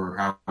 or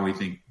how we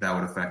think that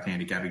would affect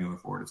handicapping going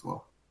forward as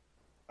well?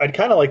 I'd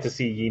kind of like to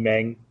see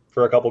Yimeng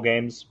for a couple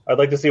games. I'd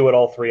like to see what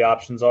all three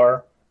options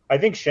are. I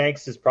think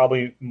Shanks is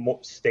probably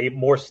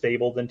more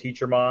stable than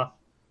Teacher Ma.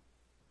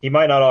 He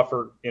might not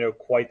offer,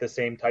 quite the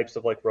same types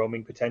of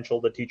roaming potential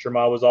that Teacher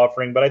Ma was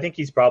offering, but I think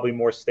he's probably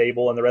more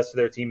stable, and the rest of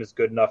their team is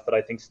good enough that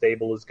I think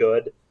stable is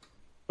good.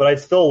 But I'd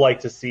still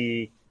like to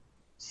see,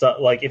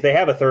 if they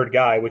have a third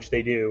guy, which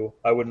they do,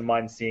 I wouldn't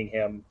mind seeing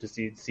him to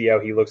see how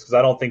he looks, because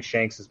I don't think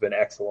Shanks has been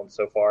excellent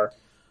so far.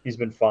 He's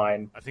been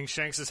fine. I think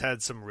Shanks has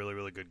had some really,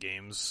 really good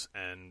games,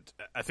 and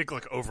I think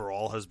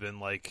overall has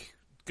been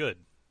good.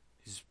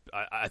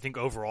 I think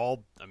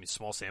overall, I mean,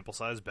 small sample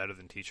size, better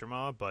than Teacher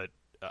Ma, but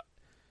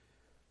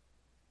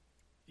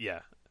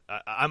yeah,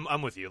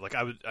 I'm with you. Like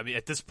I mean,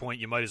 at this point,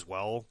 you might as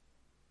well.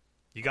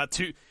 You got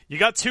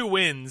two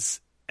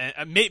wins,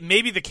 and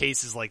maybe the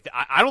case is like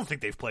I don't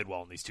think they've played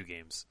well in these two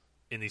games,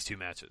 in these two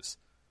matches,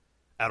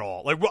 at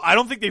all. Like I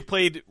don't think they've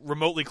played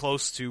remotely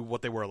close to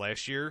what they were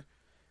last year.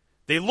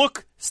 They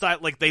look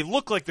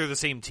like they're the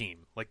same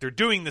team, like they're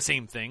doing the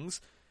same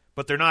things,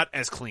 but they're not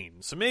as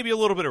clean. So maybe a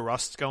little bit of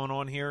rust going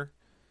on here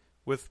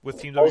with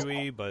Team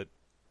WE, but.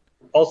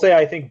 I'll say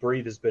I think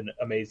Breathe has been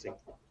amazing,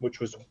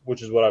 which is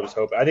what I was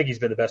hoping. I think he's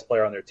been the best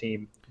player on their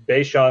team.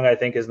 Beisheng, I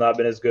think, has not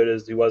been as good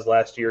as he was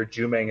last year.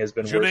 Jumeng has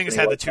been worse. Jumeng has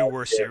had the two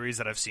worst series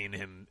that I've seen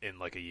him in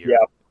like a year.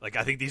 Yeah. Like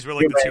I think these were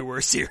like the two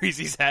worst series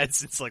he's had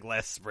since like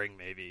last spring,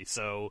 maybe.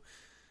 So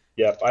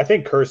yeah, I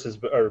think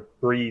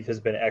Breathe has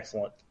been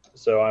excellent.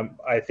 So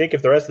I think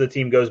if the rest of the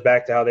team goes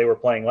back to how they were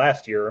playing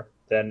last year,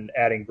 then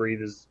adding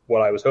Breathe is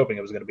what I was hoping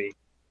it was going to be.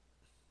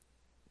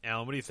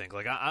 Alan, what do you think?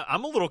 Like,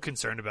 I'm a little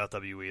concerned about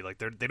WE. Like,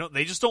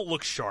 they just don't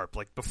look sharp.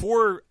 Like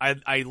before,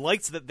 I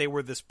liked that they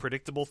were this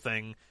predictable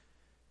thing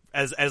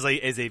as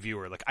a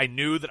viewer. Like, I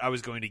knew that I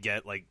was going to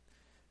get like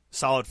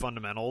solid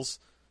fundamentals,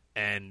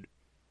 and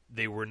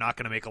they were not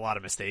going to make a lot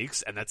of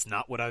mistakes. And that's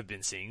not what I've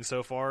been seeing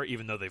so far,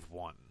 even though they've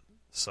won.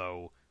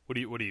 So, what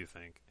do you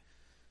think?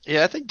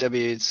 Yeah, I think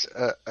WE's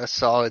a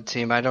solid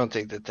team. I don't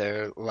think that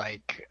they're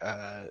like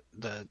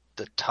the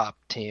top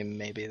team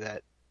maybe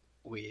that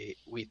we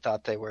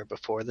thought they were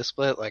before the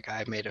split. Like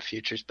I made a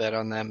futures bet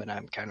on them, and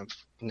I'm kind of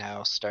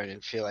now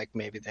starting to feel like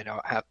maybe they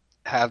don't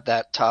have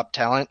that top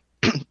talent.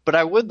 But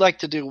I would like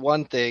to do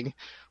one thing,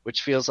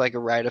 which feels like a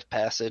rite of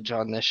passage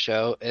on this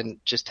show,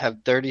 and just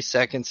have 30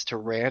 seconds to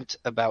rant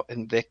about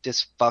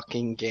Invictus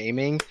fucking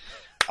gaming.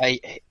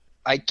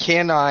 I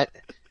cannot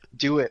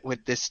do it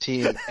with this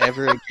team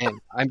ever again.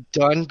 I'm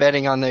done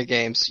betting on their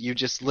games. You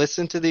just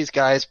listen to these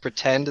guys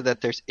pretend that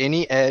there's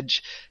any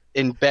edge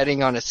in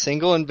betting on a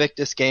single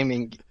Invictus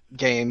gaming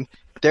game.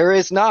 There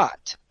is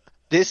not.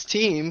 This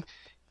team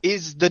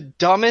is the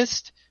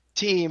dumbest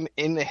team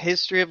in the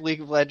history of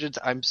League of Legends.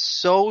 I'm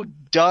so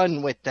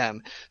done with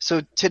them.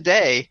 So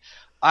today,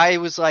 I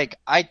was like,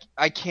 I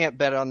can't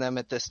bet on them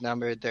at this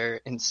number.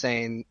 They're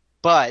insane.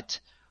 But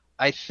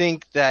I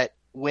think that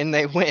when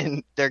they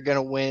win, they're going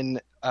to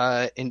win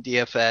in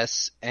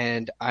DFS,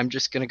 and I'm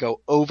just going to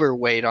go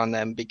overweight on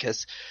them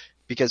because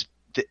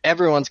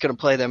everyone's going to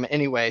play them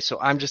anyway, so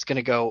I'm just going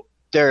to go,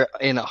 they're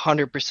in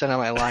 100% of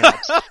my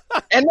lineups.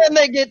 And then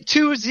they get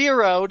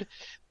 2-0'd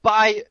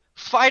by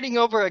fighting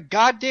over a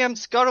goddamn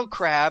scuttle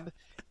crab,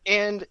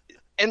 and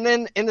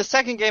then in the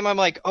second game I'm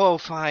like, oh,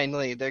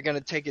 finally, they're going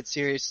to take it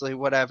seriously,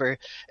 whatever.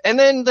 And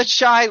then the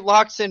Shy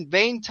locks in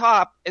Vayne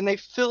top, and they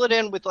fill it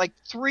in with like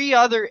 3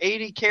 other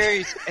 80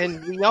 carries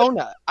and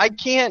Leona. I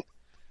can't.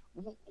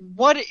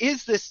 What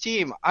is this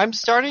team? I'm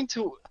starting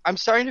to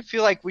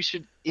feel like we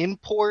should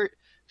import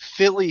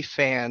Philly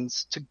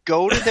fans to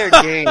go to their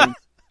games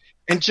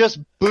and just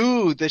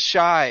boo the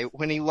Shy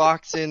when he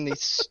locks in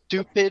these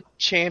stupid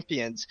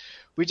champions.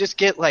 We just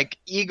get like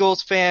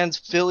Eagles fans,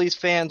 Phillies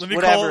fans,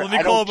 whatever. Let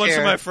me call a bunch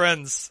of my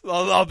friends.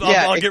 I'll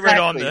get right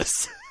on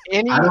this.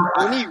 Any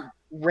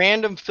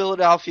random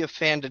Philadelphia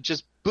fan to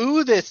just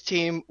boo this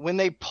team when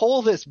they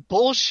pull this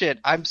bullshit.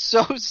 I'm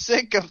so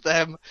sick of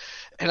them,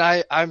 and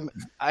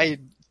I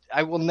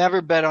will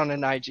never bet on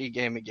an IG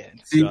game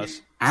again. See,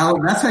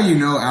 Alan, that's how you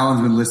know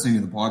Alan's been listening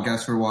to the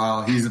podcast for a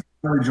while. He's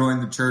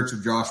joined the church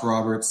of Josh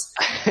Roberts.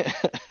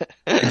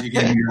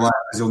 Educating your life,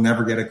 because you'll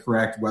never get it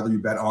correct whether you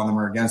bet on them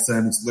or against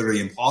them. It's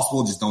literally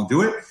impossible. Just don't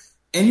do it.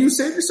 And you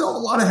save yourself a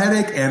lot of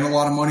headache and a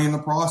lot of money in the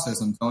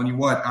process. I'm telling you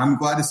what, I'm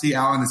glad to see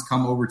Alan has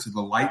come over to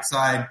the light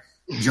side.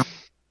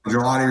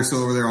 Gelati are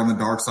still over there on the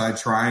dark side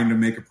trying to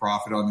make a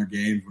profit on their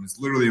games when it's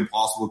literally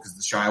impossible because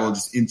the Shy will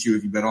just int you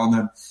if you bet on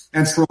them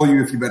and troll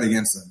you if you bet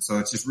against them. So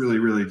it's just really,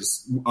 really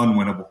just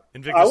unwinnable.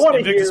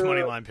 Invictus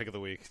money line pick of the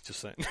week. Just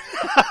saying.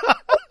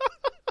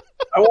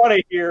 I want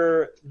to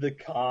hear the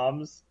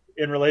comms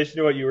in relation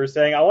to what you were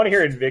saying. I want to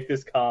hear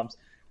Invictus comms.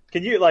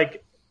 Can you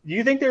do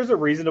you think there's a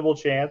reasonable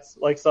chance,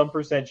 like some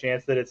 %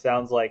 chance that it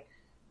sounds like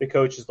the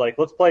coach is like,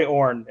 let's play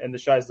Ornn, and the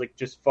Shy's like,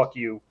 just fuck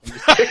you.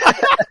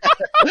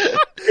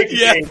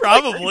 Yeah,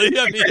 probably.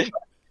 I mean,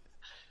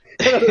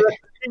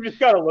 he just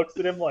kind of looks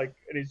at him like,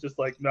 and he's just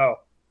like, no,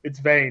 it's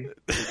Vayne.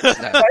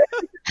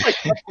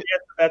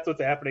 That's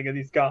what's happening in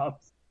these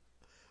comms.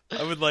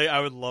 I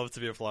would love to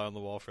be a fly on the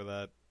wall for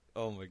that.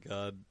 Oh my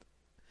god.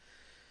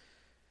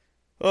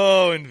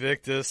 Oh,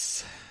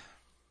 Invictus.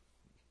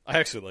 I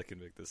actually like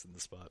Invictus in the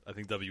spot. I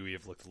think WE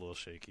have looked a little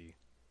shaky.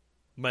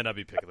 Might not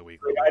be pick of the week.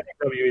 I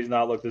think WE's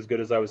not looked as good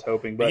as I was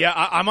hoping. But yeah,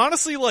 I'm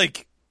honestly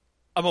like,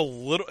 I'm a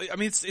little. I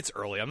mean, it's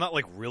early. I'm not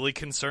like really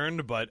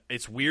concerned, but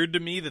it's weird to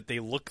me that they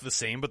look the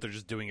same, but they're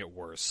just doing it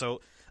worse.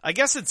 So I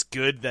guess it's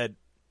good that,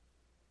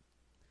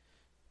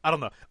 I don't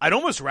know. I'd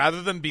almost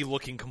rather them be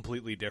looking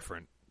completely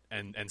different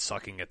and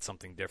sucking at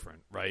something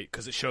different, right?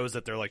 Because it shows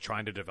that they're like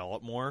trying to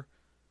develop more.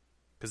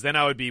 Because then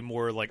I would be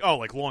more like, oh,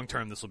 like long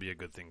term, this will be a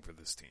good thing for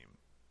this team.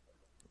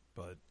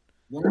 But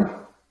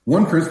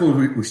One principle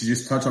we should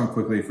just touch on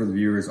quickly for the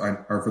viewers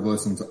or for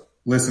the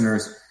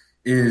listeners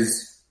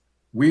is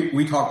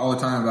we talk all the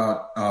time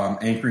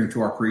about anchoring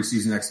to our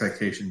preseason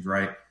expectations,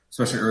 right?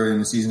 Especially early in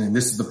the season. And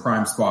this is the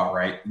prime spot,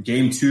 right?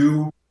 Game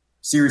 2,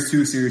 Series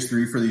 2, Series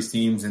 3 for these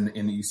teams in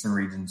the Eastern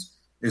regions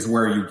is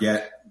where you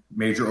get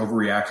major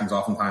overreactions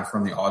oftentimes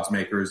from the odds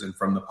makers and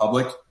from the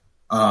public.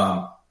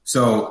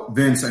 So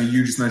Vince,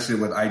 you just mentioned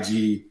it with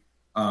IG.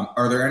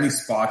 Are there any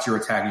spots you're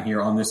attacking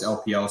here on this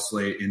LPL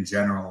slate in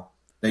general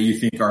that you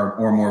think are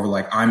or more of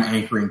like, I'm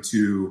anchoring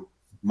to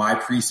my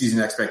preseason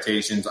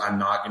expectations. I'm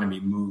not going to be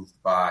moved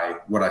by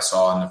what I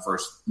saw in the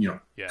first,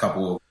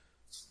 couple of.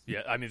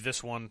 Yeah, I mean,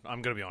 this one,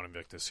 I'm going to be on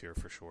Invictus here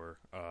for sure.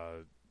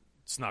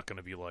 It's not going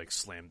to be like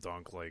slam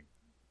dunk, like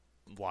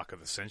lock of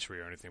the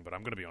century or anything, but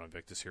I'm going to be on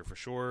Invictus here for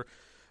sure.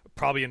 I'm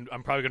probably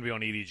going to be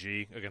on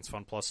EDG against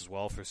Fun Plus as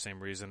well for the same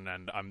reason.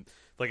 And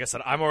like I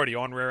said, I'm already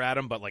on Rare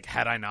Atom, but like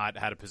had I not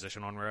had a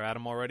position on Rare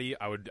Atom already,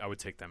 I would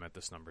take them at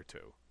this number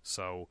too.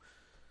 So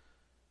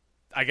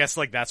I guess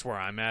like that's where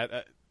I'm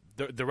at.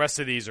 The rest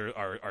of these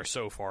are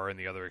so far in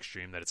the other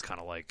extreme that it's kind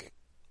of like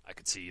I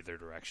could see either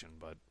direction,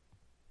 but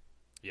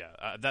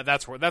yeah,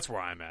 that's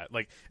where I'm at.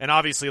 Like, and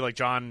obviously like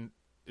John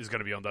is going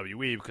to be on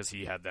WE because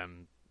he had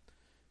them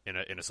in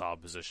a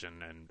solid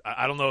position, and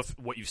I don't know if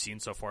what you've seen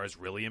so far has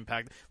really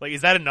impacted. Like,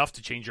 is that enough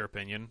to change your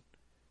opinion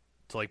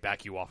to like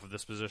back you off of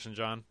this position,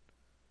 John?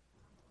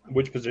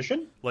 Which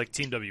position? Like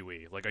Team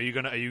WE. Like, are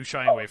you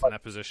shying away from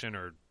that position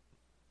or?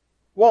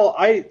 Well,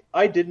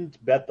 I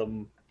didn't bet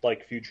them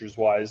like futures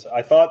wise.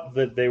 I thought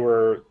that they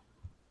were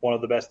one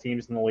of the best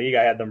teams in the league.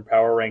 I had them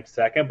power ranked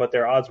second, but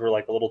their odds were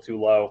like a little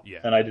too low,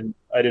 and I didn't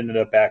end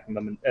up backing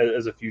them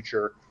as a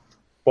future.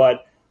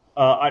 But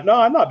I'm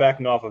not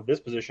backing off of this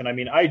position. I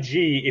mean,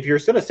 IG, if you're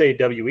going to say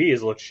WE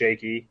has looked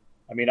shaky,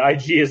 I mean,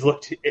 IG has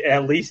looked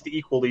at least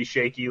equally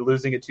shaky,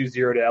 losing at 2-0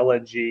 to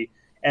LNG.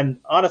 And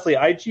honestly,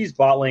 IG's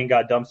bot lane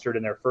got dumpstered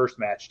in their first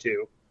match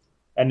too.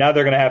 And now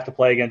they're going to have to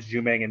play against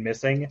Jumeng and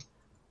Missing.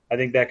 I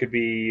think that could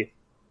be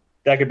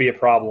a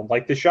problem.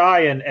 Like the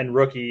Shy and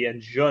Rookie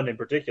and Jun in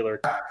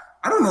particular.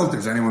 I don't know if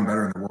there's anyone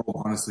better in the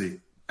world, honestly,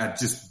 at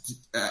just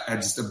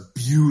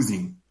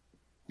abusing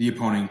the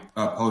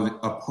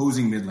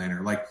opposing mid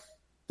laner. Like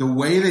the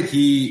way that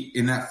he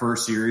in that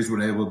first series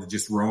was able to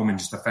just roam and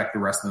just affect the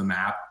rest of the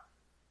map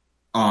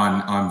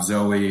on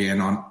Zoe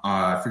and on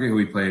I forget who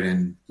he played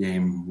in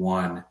game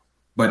 1,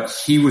 but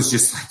he was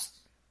just like,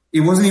 it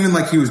wasn't even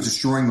like he was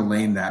destroying the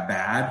lane that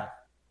bad,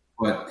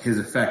 but his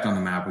effect on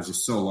the map was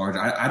just so large.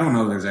 I don't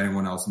know if there's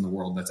anyone else in the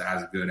world that's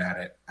as good at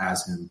it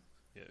as him.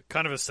 Yeah,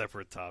 kind of a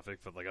separate topic,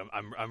 but like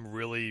I'm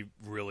really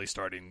really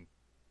starting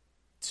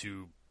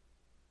to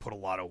put a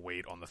lot of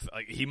weight on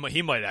like he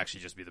might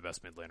actually just be the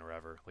best mid laner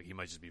ever. Like he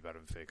might just be better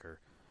than Faker.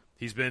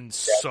 He's been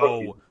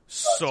so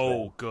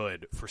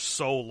good for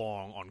so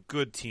long on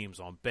good teams,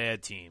 on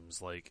bad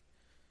teams. Like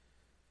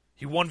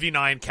he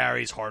 1v9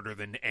 carries harder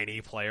than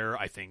any player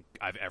I think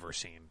I've ever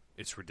seen.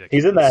 It's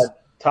ridiculous. He's in that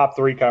top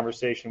 3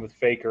 conversation with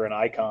Faker and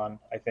Icon,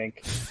 I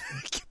think.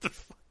 Get the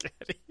fuck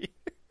out of here.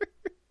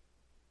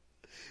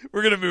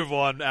 We're gonna move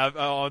on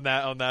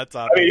that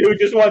topic. I mean, who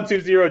just won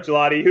 2-0,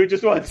 Gelati? Who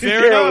just won 2-0?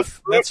 Fair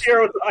enough. That's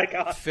with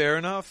Icon.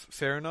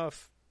 Fair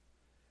enough.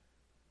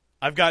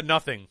 I've got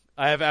nothing.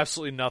 I have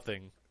absolutely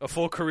nothing. A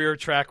full career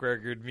track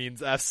record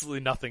means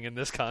absolutely nothing in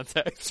this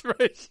context,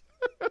 right?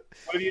 What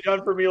have you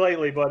done for me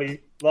lately,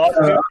 buddy? Lost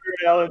at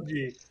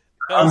LNG.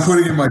 I'm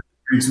putting in my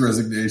week's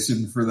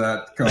resignation for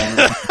that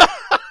comment.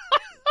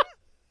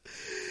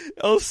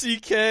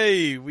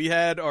 LCK, we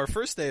had our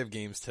first day of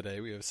games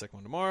today. We have a second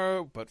one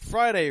tomorrow, but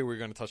Friday we're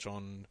going to touch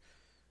on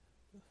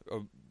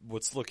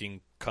what's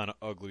looking kind of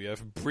ugly.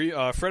 We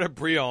have Fred at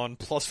Brion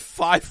plus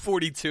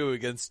 542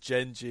 against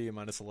Gen G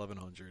minus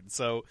 1100.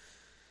 So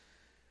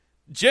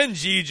Gen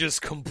G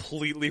just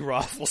completely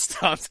raffle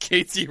stomped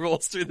KT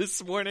Rolster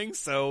this morning.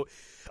 So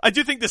I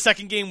do think the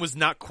second game was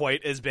not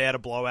quite as bad a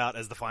blowout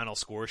as the final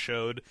score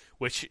showed,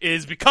 which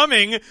is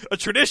becoming a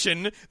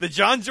tradition that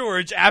John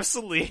George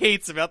absolutely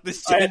hates about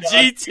this Gen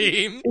G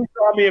team. He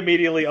saw me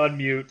immediately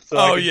unmute.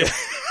 So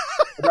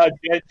about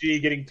Gen G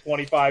getting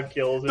 25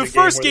 kills. The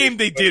first game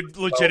they did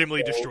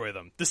legitimately destroy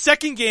them. The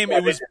second game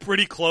it was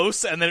pretty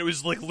close, and then it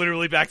was like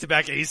literally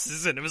back-to-back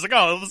aces, and it was like, oh,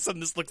 all of a sudden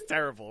this looks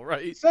terrible,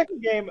 right?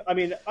 Second game, I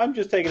mean, I'm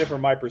just taking it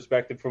from my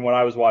perspective from when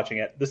I was watching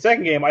it. The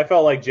second game, I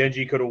felt like Gen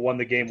G could have won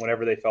the game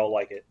whenever they felt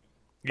like it.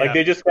 Like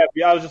they just kept,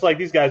 I was just like,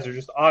 these guys are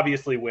just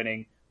obviously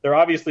winning. They're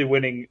obviously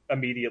winning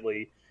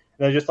immediately.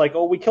 And they're just like,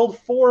 oh, we killed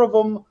 4 of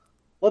them.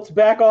 Let's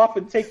back off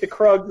and take the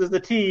Krugs as a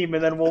team,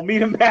 and then we'll meet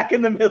them back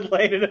in the mid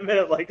lane in a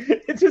minute. Like,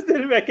 it just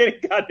didn't make any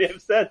goddamn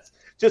sense,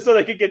 just so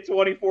they could get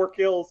 24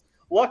 kills.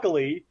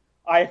 Luckily,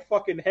 I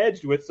fucking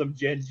hedged with some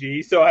Gen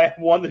G, so I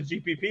won the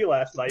GPP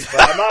last night, but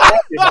I'm not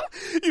happy.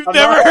 You've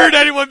never heard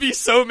anyone be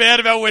so mad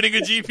about winning a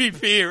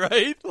GPP,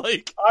 right?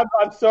 Like,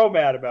 I'm so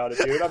mad about it,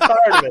 dude. I'm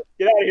tired of it.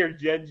 Get out of here,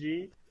 Gen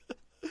G.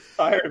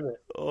 Tired of it.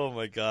 Oh,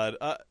 my God.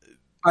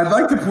 I'd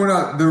like to point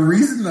out the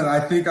reason that I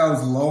think I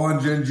was low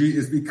on Gen G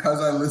is because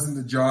I listen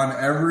to John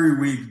every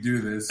week do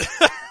this.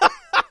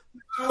 Not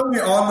only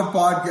on the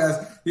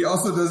podcast, he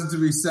also does it to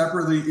me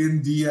separately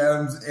in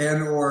DMs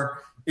and or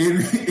in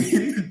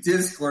the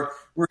Discord,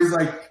 where he's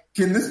like,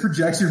 can this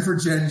projection for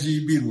Gen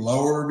G be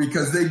lower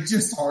because they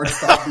just hard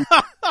stop me?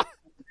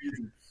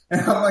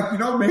 And I'm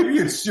like, maybe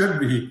it should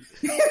be.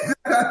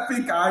 I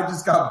think I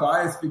just got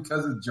biased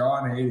because of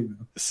John hating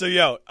them.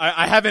 So,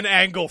 I have an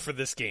angle for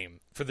this game,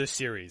 for this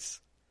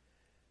series.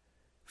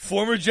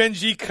 Former Gen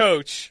G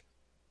coach,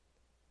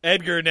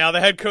 Edgar, now the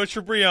head coach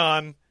for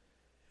Brion,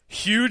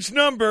 huge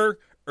number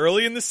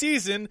early in the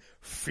season,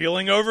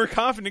 feeling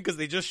overconfident because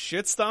they just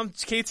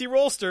shit-stomped KT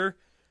Rolster.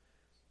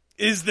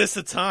 Is this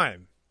a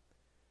time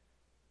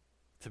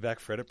to back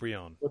Fred at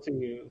Brion? What's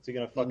he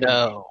gonna fucking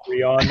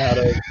Brion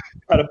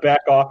how to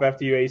back off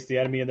after you ace the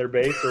enemy in their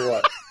base or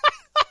what?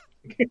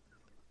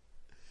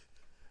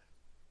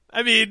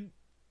 I mean,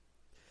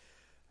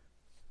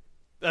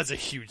 that's a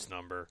huge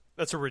number.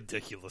 That's a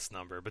ridiculous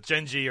number. But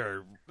Gen G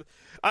are,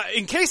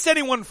 in case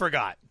anyone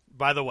forgot,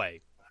 by the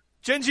way,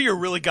 Gen G are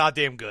really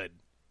goddamn good.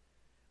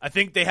 I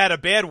think they had a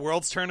bad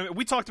Worlds tournament.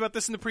 We talked about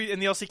this in the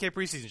LCK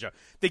preseason show.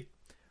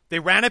 They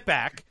ran it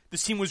back.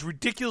 This team was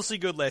ridiculously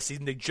good last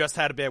season. They just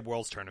had a bad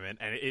Worlds tournament,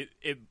 and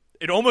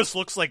it almost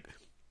looks like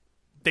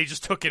they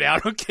just took it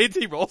out on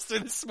KT Rolster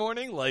this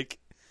morning. Like,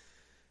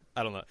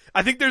 I don't know.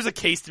 I think there's a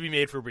case to be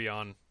made for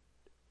Brion,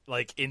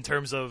 like, in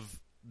terms of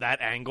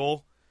that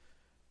angle,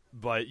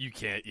 but you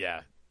can't,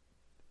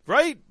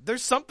 Right?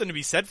 There's something to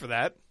be said for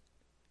that.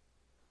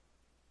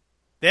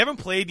 They haven't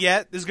played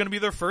yet. This is going to be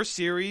their first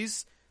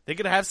series. They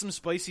could have some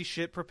spicy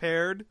shit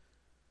prepared.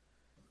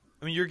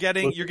 I mean, you're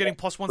getting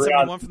plus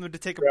 171 from them to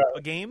take a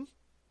game.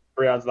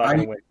 Brion's not going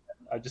to win.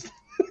 I just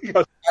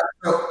so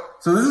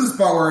this is a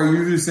spot where I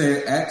usually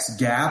say X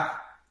gap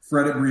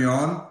Fred at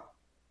Brion.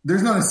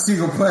 There's not a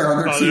single player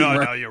on their team.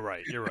 No, you're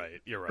right.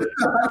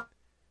 I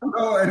don't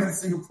know any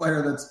single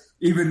player that's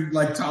even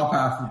like top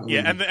half of the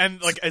league.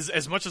 and like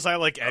as much as I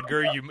like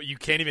Edgar, you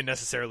can't even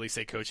necessarily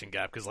say coaching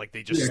gap because like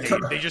they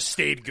just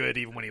stayed good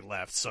even when he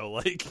left. So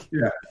like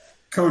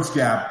coach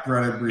gap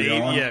Fred at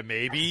Brion.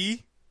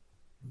 Maybe.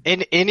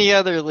 In any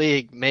other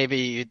league, maybe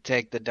you'd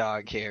take the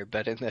dog here,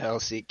 but in the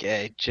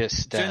LCK,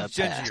 just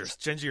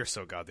Gen G are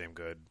so goddamn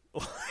good.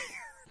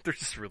 They're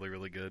just really,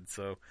 really good.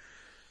 So,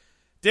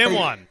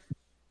 Damwon,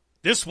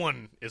 this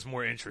one is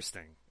more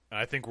interesting.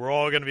 I think we're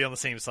all going to be on the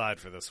same side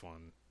for this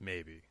one.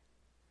 Maybe.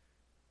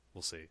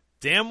 We'll see.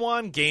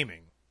 Damwon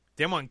Gaming.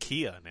 Damwon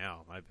Kia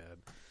now, my bad.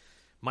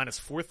 Minus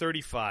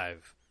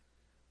 435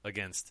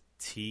 against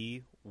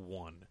T1.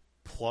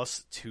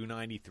 Plus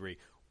 293.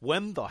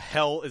 When the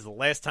hell is the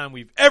last time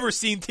we've ever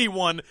seen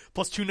T1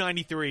 plus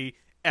 293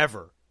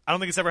 ever? I don't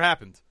think it's ever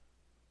happened.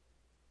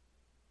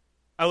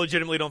 I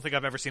legitimately don't think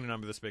I've ever seen a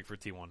number this big for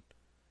T1.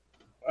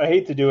 I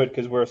hate to do it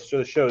because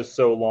the show is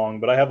so long,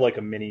 but I have like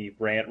a mini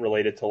rant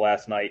related to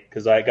last night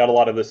because I got a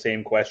lot of the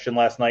same question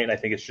last night, and I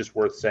think it's just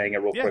worth saying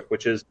it real quick,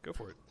 which is, go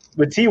for it.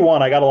 With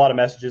T1, I got a lot of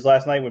messages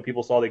last night when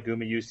people saw that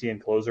Guma, UC,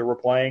 and Closer were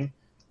playing,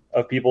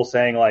 of people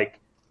saying, like,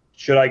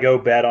 should I go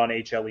bet on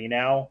HLE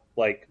now?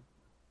 Like,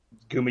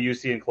 Guma,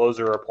 UC, and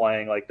Closer are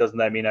playing. Like, doesn't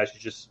that mean I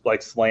should just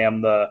like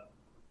slam the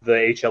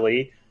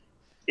HLE?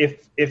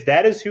 If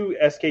that is who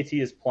SKT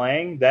is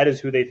playing, that is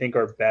who they think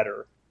are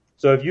better.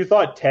 So if you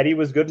thought Teddy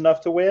was good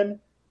enough to win,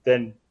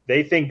 then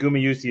they think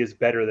Guma, UC is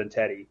better than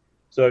Teddy.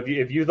 So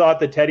if you thought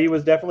that Teddy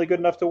was definitely good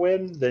enough to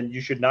win, then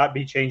you should not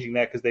be changing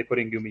that because they put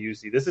in Guma,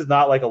 UC. This is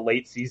not like a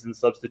late season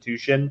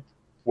substitution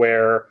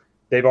where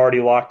they've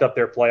already locked up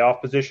their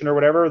playoff position or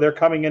whatever. They're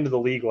coming into the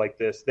league like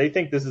this. They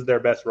think this is their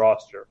best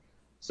roster.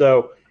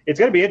 So it's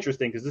going to be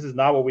interesting because this is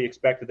not what we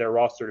expected their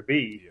roster to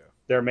be,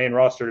 their main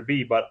roster to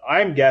be. But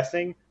I'm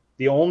guessing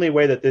the only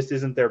way that this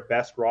isn't their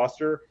best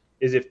roster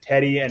is if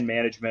Teddy and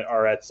management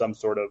are at some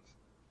sort of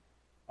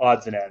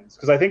odds and ends.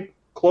 Because I think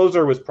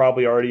Closer was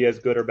probably already as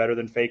good or better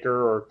than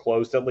Faker, or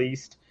close at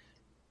least.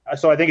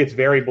 So I think it's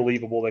very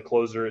believable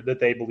that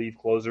they believe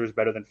Closer is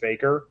better than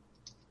Faker.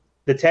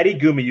 The Teddy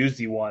Guma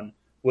Yuzi one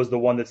was the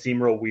one that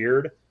seemed real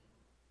weird.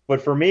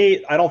 But for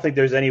me, I don't think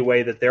there's any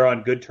way that they're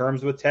on good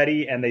terms with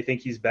Teddy and they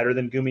think he's better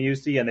than Guma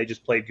Yusi, and they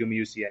just played Guma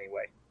Yusi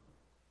anyway.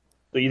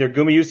 So either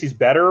Guma Yusi's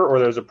better or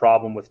there's a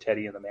problem with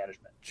Teddy and the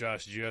management.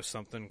 Josh, do you have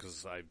something?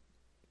 Because I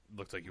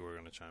looked like you were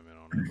going to chime in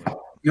on it. But...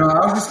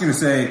 I was just going to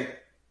say,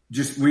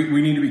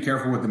 we need to be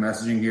careful with the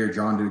messaging here.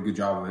 John did a good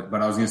job of it.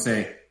 But I was going to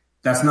say,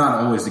 that's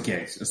not always the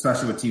case,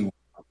 especially with T1.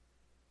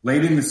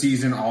 Late in the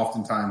season,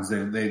 oftentimes,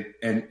 they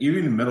and even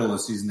in the middle of the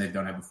season, they've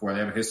done it before. They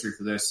have a history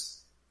for this.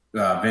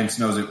 Vince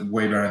knows it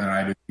way better than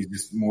I do. He's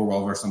just more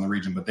well-versed on the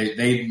region. But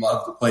they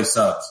love to play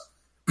subs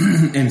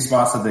in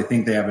spots that they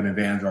think they have an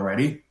advantage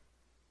already.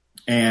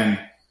 And,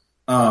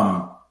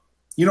 to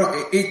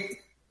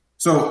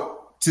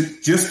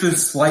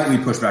slightly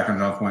push back on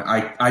John's point,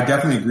 I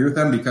definitely agree with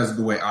them because of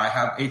the way I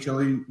have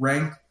HLE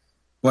ranked.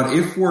 But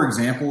if, for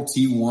example,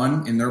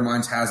 T1 in their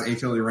minds has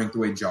HLE ranked the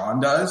way John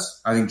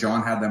does, I think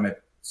John had them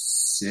at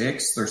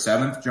 6th or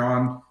 7th,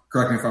 John,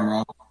 correct me if I'm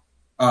wrong.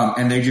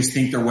 And they just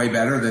think they're way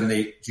better, then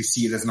they just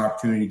see it as an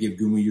opportunity to give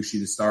Guma Yushi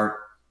the start.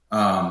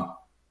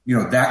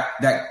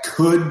 That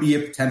could be a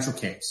potential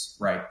case,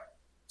 right?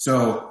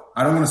 So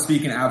I don't want to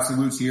speak in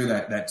absolutes here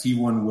that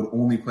T1 would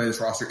only play this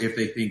roster if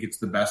they think it's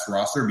the best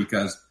roster,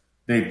 because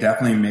they've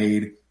definitely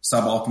made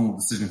suboptimal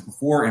decisions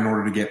before in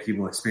order to get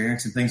people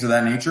experience and things of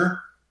that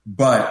nature.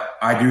 But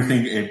I do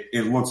think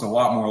it looks a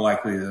lot more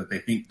likely that they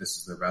think this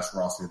is their best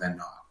roster than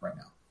not right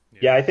now.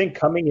 Yeah, I think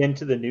coming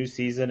into the new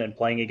season and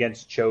playing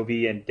against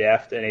Chovy and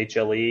Deft and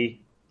HLE,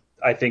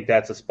 I think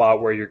that's a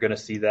spot where you're going to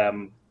see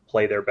them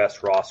play their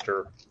best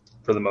roster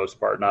for the most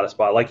part. Not a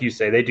spot, like you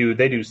say, they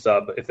do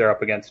sub if they're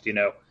up against,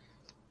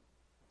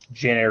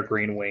 Jin Air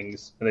Green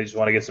Wings, and they just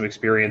want to get some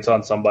experience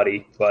on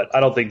somebody. But I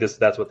don't think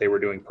that's what they were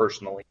doing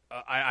personally.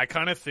 I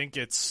kind of think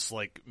it's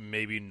like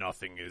maybe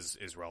nothing is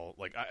relevant.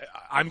 Like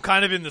I'm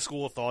kind of in the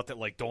school of thought that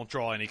like don't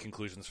draw any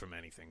conclusions from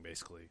anything.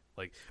 Basically,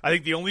 like I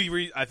think the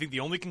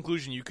only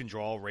conclusion you can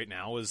draw right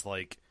now is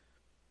like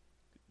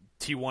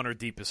T1 are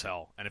deep as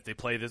hell, and if they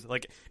play this,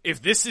 like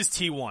if this is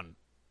T1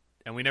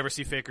 and we never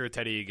see Faker or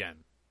Teddy again,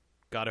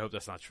 God, I hope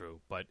that's not true.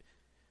 But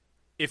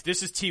if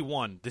this is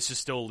T1, this is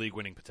still league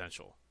winning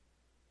potential.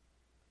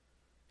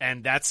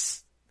 And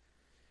that's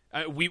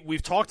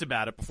we've talked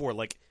about it before.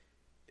 Like,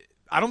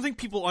 I don't think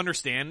people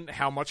understand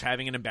how much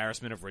having an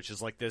embarrassment of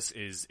riches like this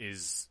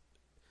is.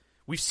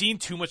 We've seen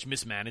too much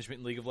mismanagement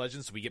in League of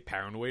Legends, so we get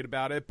paranoid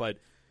about it. But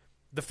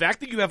the fact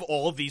that you have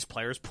all of these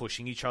players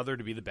pushing each other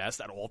to be the best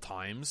at all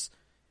times,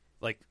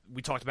 like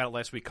we talked about it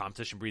last week,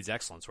 competition breeds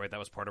excellence, right? That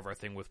was part of our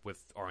thing with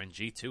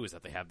RNG too, is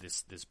that they have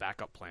this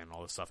backup plan and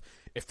all this stuff.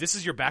 If this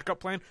is your backup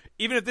plan,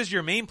 even if this is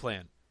your main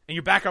plan, and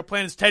your backup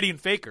plan is Teddy and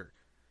Faker,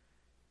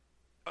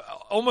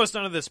 almost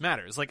none of this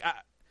matters. Like,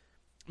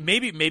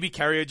 maybe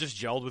Carrier just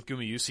gelled with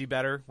Gumayusi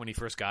better when he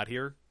first got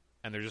here,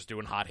 and they're just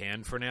doing hot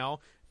hand for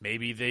now.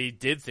 Maybe they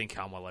did think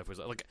How My Life was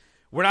like.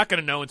 We're not going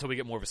to know until we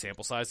get more of a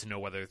sample size to know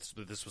whether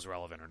this was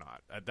relevant or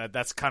not.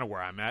 That's kind of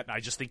where I'm at. I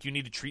just think you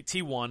need to treat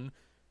T1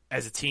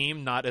 as a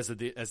team, not as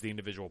the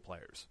individual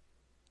players.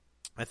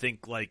 I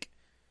think like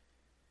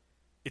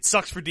it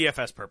sucks for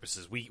DFS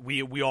purposes.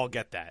 We all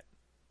get that.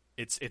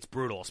 It's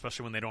brutal,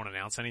 especially when they don't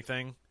announce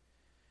anything.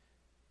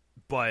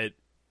 But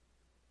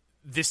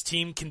this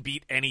team can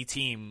beat any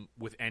team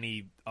with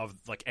any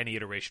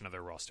iteration of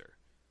their roster,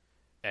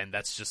 and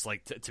that's just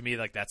like to me,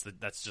 like that's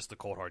just the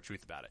cold hard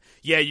truth about it.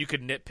 Yeah, you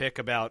could nitpick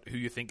about who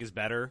you think is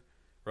better,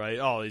 right?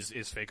 Oh, is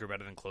Faker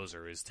better than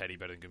Closer? Is Teddy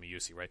better than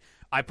Gumayusi? Right?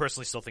 I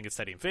personally still think it's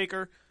Teddy and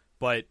Faker,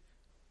 but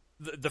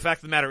the fact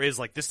of the matter is,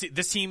 like this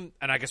team,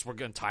 and I guess we're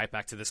going to tie it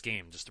back to this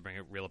game just to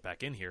reel it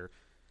back in here.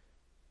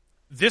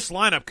 This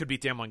lineup could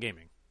beat Damwon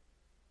Gaming,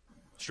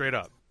 straight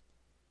up.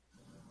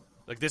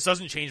 Like, this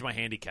doesn't change my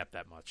handicap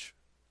that much.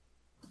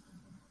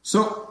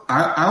 So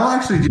I'll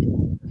actually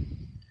do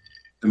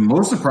the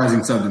most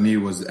surprising sub to me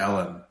was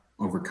Ellen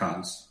over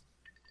Cuz.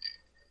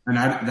 And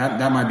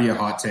that might be a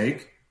hot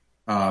take.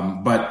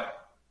 But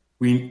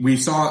we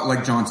saw,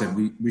 like John said,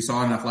 we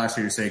saw enough last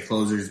year to say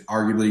Closer's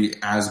arguably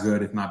as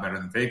good, if not better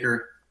than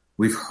Faker.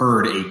 We've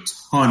heard a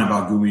ton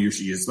about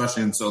Gumayusi,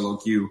 especially in solo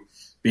queue,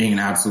 being an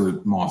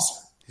absolute monster.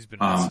 He's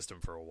been in the system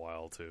for a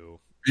while too.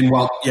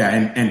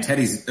 And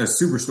Teddy's a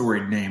super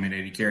storied name in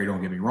AD carry,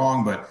 don't get me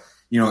wrong, but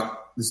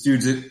this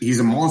he's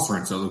a monster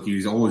in solo queue.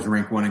 He's always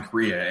ranked 1 in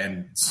Korea,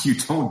 and you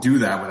don't do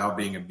that without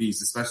being a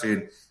beast, especially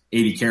in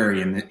AD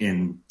carry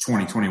in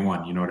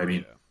 2021, you know what I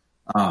mean?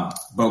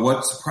 But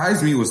what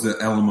surprised me was the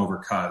Elam over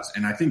Cuz,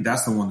 and I think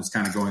that's the one that's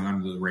kind of going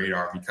under the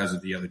radar because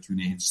of the other two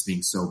names just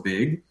being so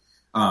big.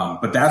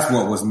 But that's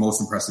what was most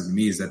impressive to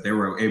me, is that they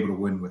were able to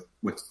win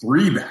with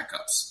 3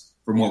 backups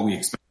from what we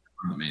expected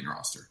from the main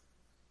roster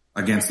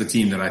against the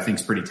team that I think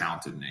is pretty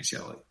talented in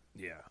HLE.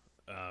 Yeah.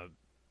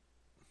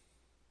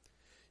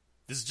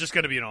 This is just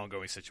going to be an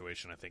ongoing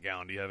situation, I think.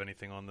 Alan, do you have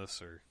anything on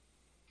this? Or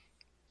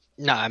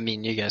No, I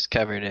mean, you guys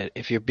covered it.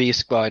 If your B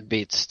squad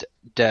beats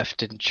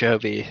Deft and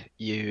Chovy,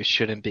 you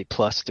shouldn't be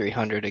plus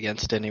 300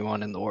 against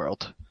anyone in the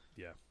world.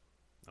 Yeah,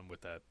 I'm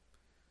with that.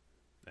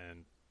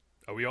 And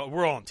we're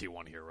all on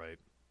T1 here, right?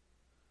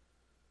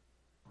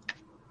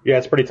 Yeah,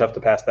 it's pretty tough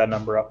to pass that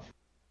number up.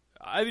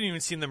 I haven't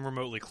even seen them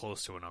remotely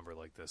close to a number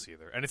like this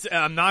either. And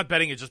I'm not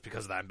betting it just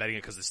because of that. I'm betting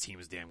it because this team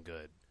is damn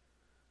good.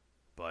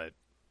 But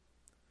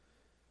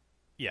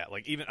yeah,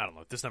 like even I don't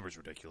know. This number is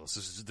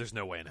ridiculous. There's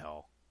no way in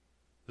hell.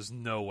 There's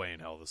no way in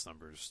hell this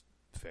number's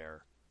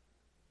fair.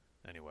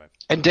 Anyway,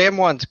 and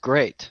Damwon's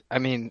great. I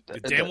mean,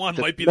 Damwon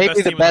might be the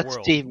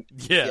best team in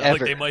the world. Yeah, ever.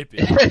 Like they might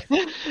be.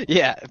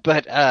 Yeah,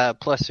 but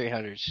plus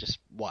 300 is just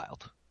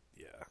wild.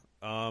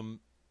 Yeah.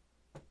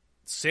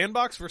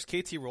 Sandbox versus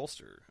KT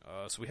Rolster.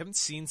 So we haven't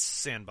seen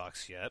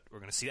Sandbox yet. We're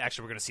gonna see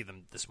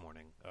them this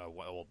morning.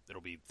 Well,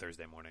 it'll be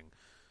Thursday morning.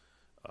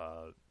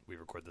 We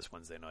record this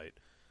Wednesday night.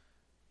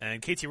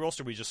 And KT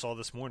Rolster we just saw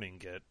this morning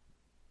get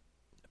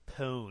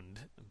pwned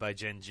by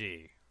Gen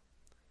G.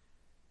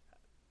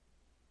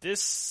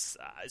 This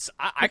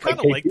I kind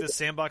of like this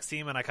Sandbox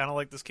team, and I kind of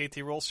like this KT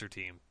Rolster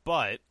team,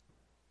 but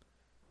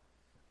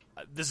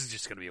this is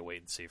just going to be a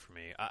wait and see for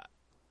me.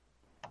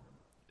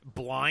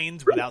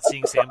 Blind without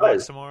seeing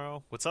Sandbox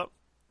tomorrow. What's up?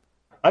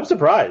 I'm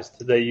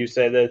surprised that you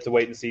say that it's a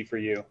wait and see for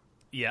you.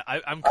 Yeah,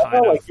 I'm I kind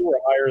felt of like you were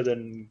higher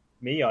than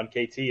me on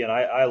KT, and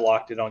I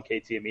locked it on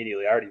KT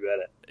immediately. I already bet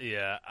it.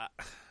 Yeah,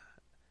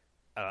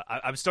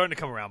 I'm starting to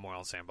come around more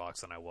on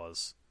Sandbox than I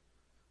was.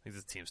 I think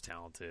this team's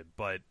talented,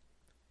 but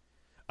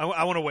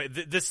I want to wait.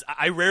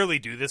 I rarely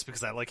do this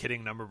because I like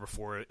hitting a number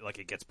before like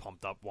it gets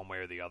pumped up one way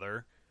or the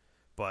other.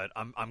 But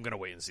I'm gonna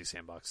wait and see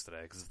Sandbox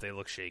today because if they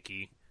look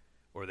shaky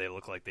or they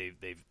look like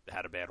they've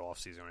had a bad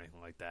offseason or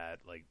anything like that,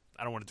 like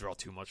I don't want to draw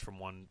too much from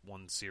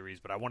one series,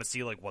 but I want to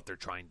see like what they're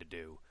trying to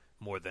do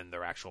more than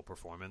their actual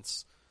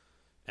performance.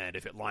 And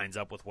if it lines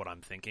up with what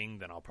I'm thinking,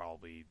 then I'll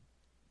probably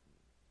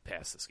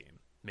pass this game.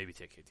 Maybe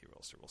take KT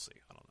Rolster. We'll see.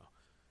 I don't know.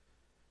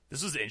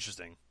 This was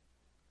interesting.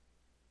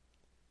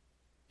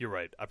 You're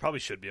right. I probably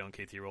should be on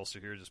KT Rolster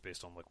here just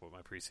based on like what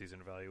my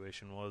preseason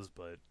evaluation was,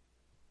 but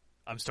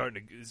I'm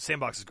starting to...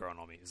 Sandbox is growing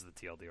on me, is the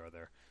TLDR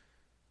there.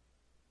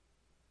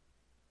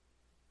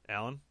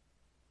 Alan?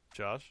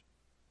 Josh?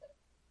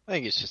 I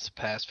think it's just a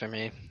pass for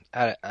me.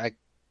 I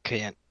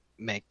can't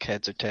make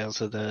heads or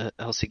tails of the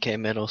LCK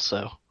middle,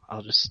 so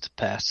I'll just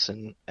pass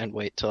and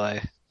wait till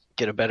I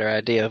get a better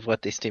idea of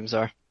what these teams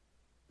are.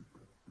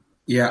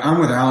 Yeah, I'm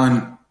with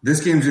Alan.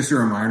 This game's just a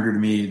reminder to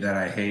me that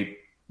I hate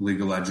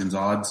League of Legends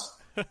odds.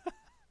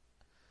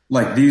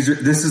 Like this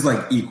is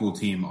like equal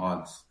team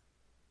odds.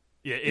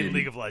 Yeah, in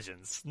League of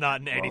Legends,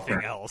 not in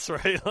anything else,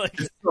 right? Like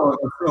it's so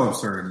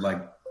absurd.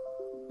 Like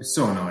it's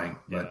so annoying.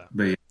 But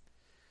yeah.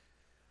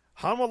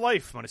 Hanwha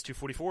Life minus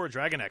 244,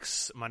 Dragon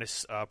X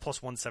minus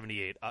plus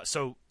 178.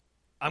 So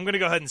I'm gonna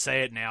go ahead and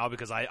say it now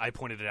because I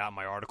pointed it out in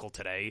my article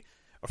today.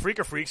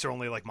 Afrika Freaks are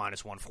only like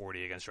minus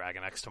 140 against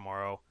Dragon X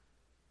tomorrow.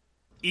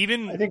 I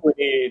think we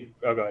need.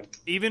 Oh, go ahead.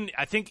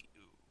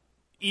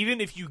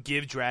 Even if you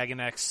give Dragon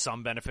X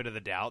some benefit of the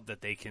doubt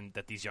that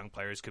these young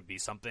players could be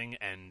something,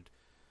 and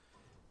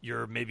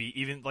you're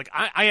maybe even like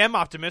I am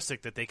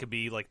optimistic that they could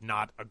be like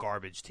not a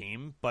garbage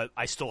team, but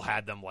I still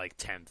had them like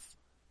 10th.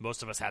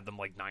 Most of us had them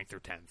like 9th or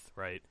 10th,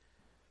 right?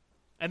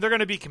 And they're going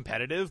to be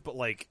competitive, but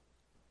like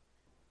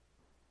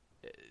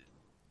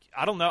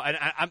I don't know.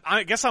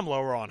 I guess I'm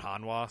lower on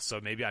Hanwha, so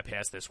maybe I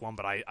passed this one.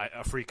 But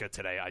Afrika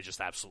today, I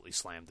just absolutely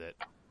slammed it.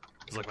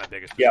 It's like my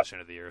biggest position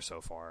of the year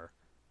so far.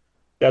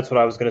 That's what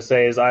I was going to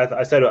say.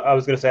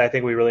 I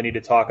think we really need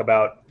to talk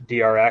about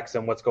DRX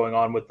and what's going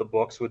on with the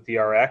books with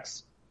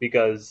DRX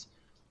because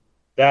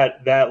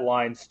that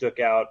line stuck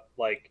out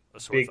like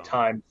big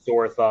time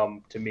sore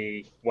thumb to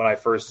me when I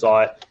first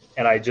saw it,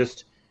 and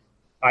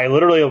I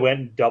literally went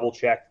and double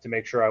checked to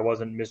make sure I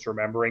wasn't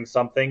misremembering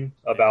something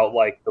about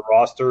like the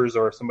rosters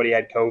or if somebody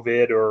had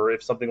COVID or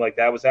if something like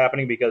that was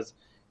happening because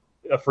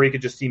Afrika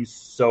just seems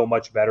so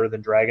much better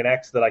than Dragon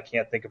X that I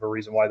can't think of a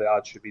reason why the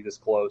odds should be this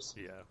close.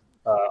 Yeah.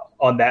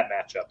 On that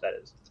matchup, that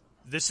is.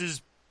 This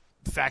is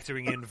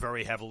factoring in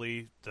very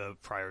heavily the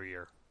prior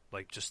year.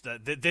 Like, just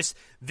this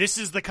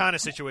is the kind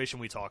of situation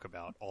we talk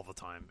about all the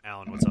time.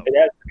 Alan, what's up? It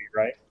has to be,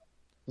 right?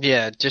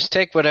 Yeah, just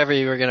take whatever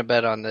you were going to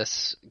bet on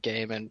this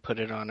game and put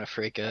it on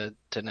Afrika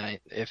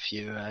tonight if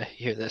you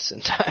hear this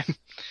in time. I'm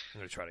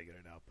going to try to get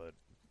it out, but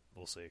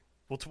we'll see.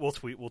 We'll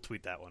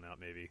tweet that one out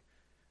maybe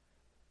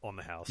on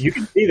the house. You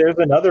can see there's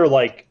another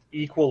like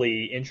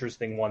equally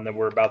interesting one that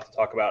we're about to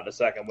talk about in a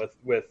second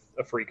with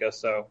Afrika.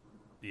 So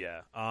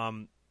yeah, are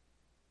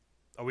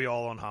we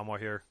all on Hanwha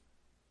here?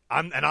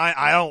 I'm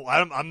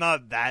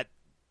not that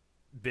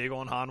big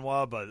on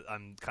Hanwha, but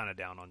I'm kind of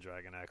down on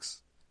Dragon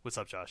X. What's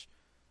up, Josh?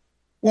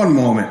 One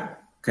moment,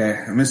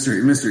 okay,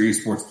 Mr.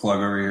 Esports plug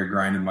over here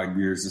grinding my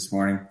gears this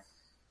morning.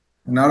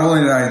 Not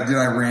only did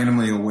I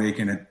randomly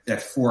awaken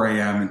at 4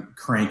 a.m. and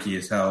cranky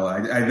as hell,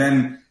 I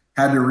then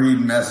had to read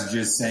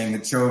messages saying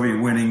that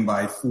Chovy winning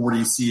by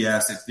 40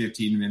 CS at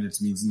 15 minutes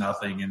means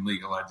nothing in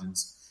League of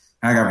Legends.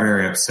 I got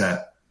very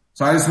upset.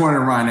 So I just wanted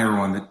to remind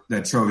everyone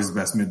that Chovy is the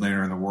best mid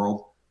laner in the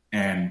world,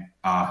 and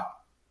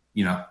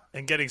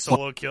and getting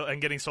solo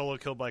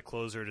killed by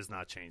closer does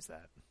not change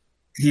that.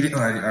 He did.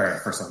 All right,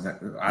 first off,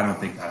 I don't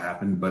think that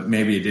happened, but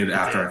maybe it did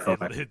after I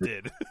felt like it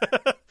did.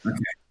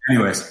 Okay.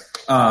 Anyways,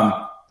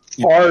 R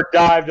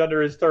dived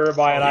under his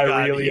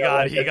turbine.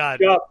 He got.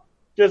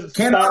 Just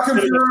cannot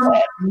confirm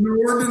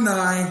nor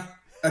deny.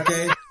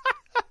 Okay,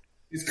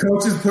 his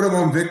coaches put him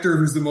on Victor,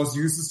 who's the most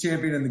useless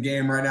champion in the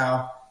game right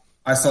now.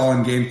 I saw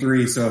in Game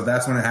 3, so if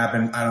that's when it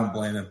happened, I don't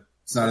blame him.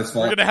 It's not his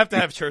fault. We're gonna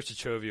have Church of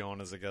Chovy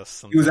on as a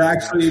guest. He was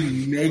actually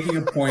making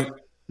a point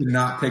to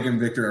not pick him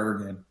Victor ever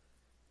again.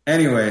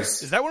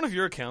 Anyways, is that one of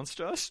your accounts,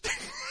 Josh?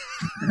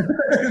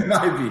 It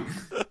might be,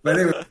 but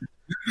anyway,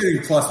 you're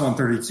getting plus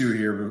 132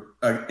 here.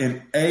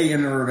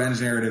 In a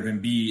revenge narrative,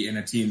 and B in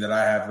a team that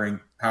I have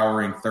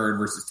powering 3rd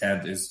versus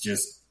 10th is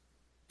just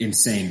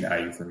insane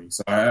value for me.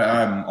 So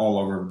I'm all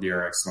over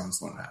DRX on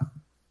this one now.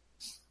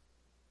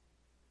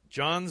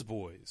 John's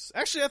boys.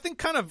 Actually, I think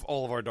kind of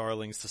all of our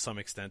darlings to some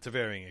extent, to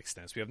varying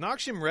extents. We have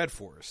Noxium Red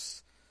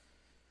Force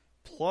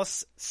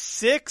plus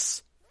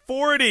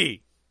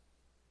 640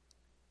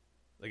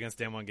 against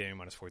Damwon Gaming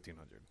minus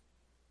 1,400.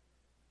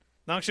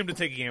 Noxium to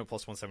take a game at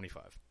plus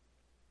 175.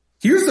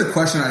 Here's the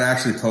question I'd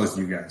actually pose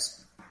to you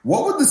guys.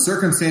 What would the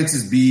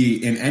circumstances be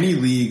in any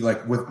league,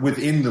 like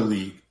within the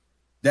league,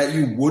 that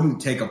you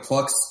wouldn't take a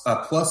plus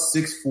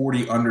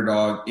 640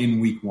 underdog in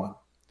week 1?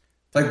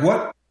 Like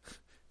what?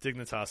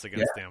 Dignitas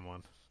against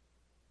Damwon.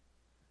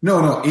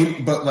 No.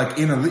 But like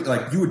in a league,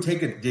 like you would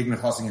take a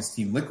Dignitas against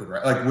Team Liquid,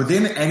 right? Like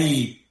within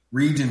any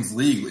region's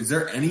league, is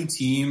there any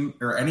team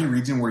or any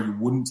region where you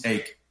wouldn't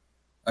take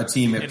a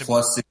team at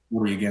plus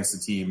 640 against a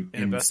team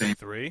in the best same of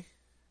 3?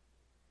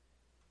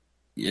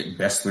 Yeah,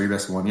 best 3,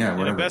 best 1, yeah.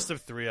 Whatever. In a best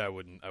of 3, I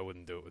wouldn't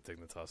do it with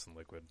Dignitas and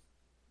Liquid.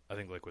 I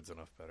think Liquid's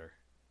enough better.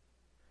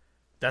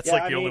 That's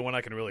the only one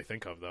I can really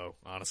think of, though,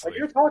 honestly. If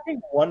you're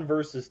talking 1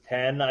 versus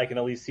 10, I can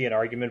at least see an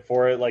argument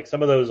for it. Like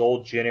some of those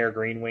old Jin Air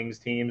Green Wings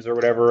teams or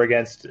whatever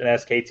against an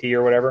SKT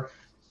or whatever.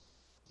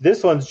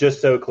 This one's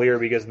just so clear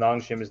because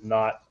Nongshim is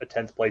not a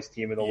 10th place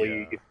team in the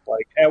league.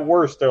 Like at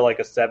worst, they're like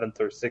a 7th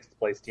or 6th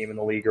place team in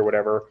the league or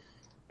whatever.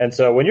 And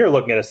so when you're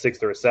looking at a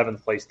 6th or a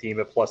 7th place team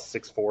at plus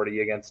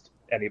 640 against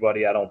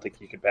anybody, I don't think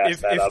you can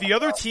pass that up. If the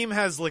other team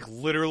has like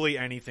literally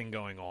anything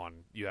going on,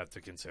 you have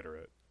to consider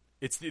it.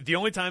 It's the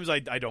only times I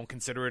don't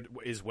consider it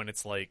is when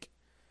it's like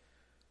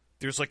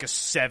there's like a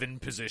 7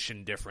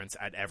 position difference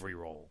at every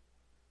role,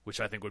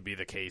 which I think would be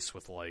the case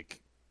with like,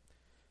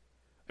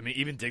 I mean,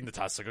 even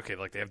Dignitas, like okay,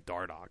 like they have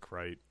Dardoch,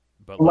 right?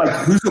 But like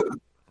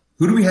who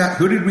did we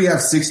have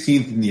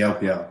 16th in the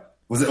LPL?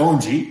 Was it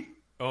OMG?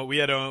 Oh, we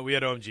had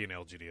OMG and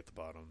LGD at the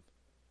bottom.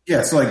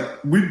 Yeah, so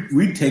like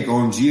we'd take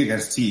OMG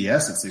against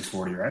TES at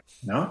 640, right?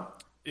 No?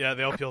 Yeah,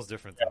 the LPL is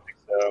different though. I think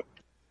so.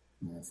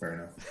 Yeah, fair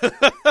enough.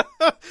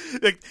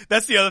 Like,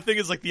 that's the other thing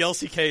is like the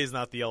LCK is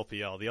not the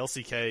LPL. The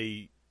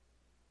LCK,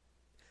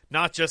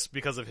 not just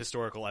because of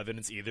historical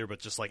evidence either, but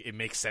just like it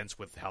makes sense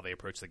with how they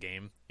approach the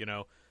game. You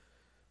know,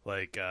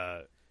 like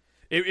the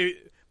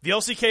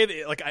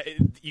LCK, like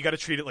you got to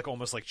treat it like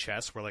almost like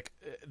chess, where like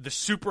the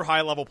super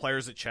high level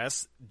players at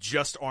chess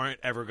just aren't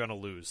ever going to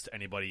lose to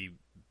anybody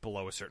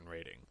below a certain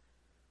rating,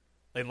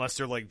 unless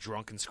they're like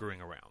drunk and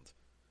screwing around.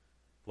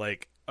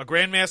 Like a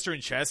grandmaster in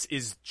chess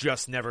is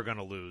just never going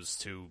to lose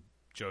to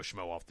Joe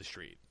Schmo off the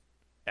street,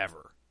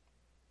 ever.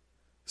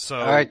 So,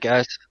 all right,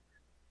 guys,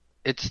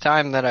 it's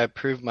time that I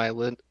prove my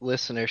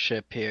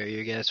listenership here.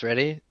 You guys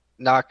ready?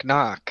 Knock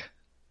knock.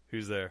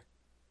 Who's there?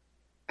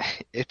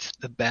 It's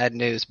the Bad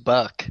News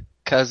Buck,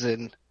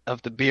 cousin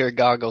of the Beer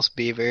Goggles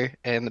Beaver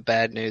and the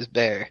Bad News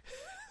Bear.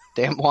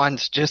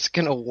 Damwon's just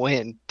gonna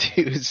win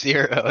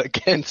 2-0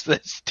 against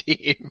this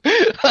team.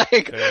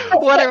 Like,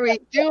 what are we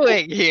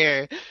doing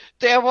here?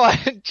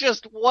 Damwon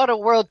just won a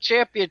world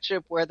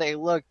championship where they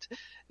looked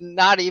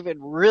not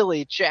even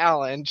really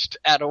challenged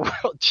at a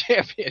world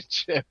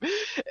championship,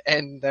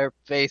 and they're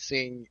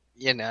facing,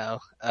 you know,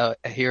 a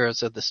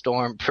Heroes of the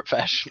Storm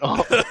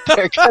professional.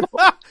 They're gonna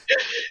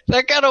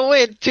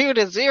win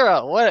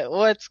 2-0.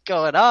 What's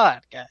going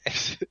on,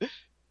 guys?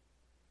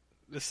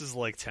 This is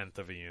like 10th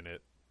of a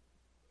unit.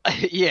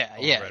 Yeah.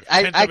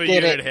 I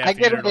get it. I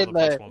get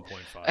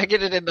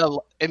it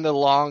in the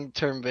long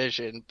term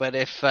vision. But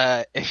if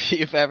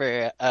you've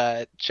ever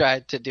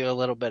tried to do a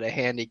little bit of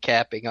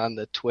handicapping on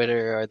the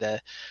Twitter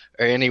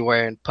or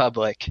anywhere in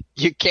public,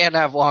 you can't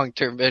have long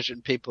term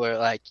vision. People are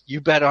like, you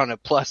bet on a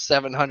plus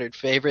 700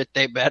 favorite,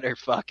 they better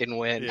fucking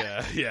win.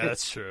 Yeah,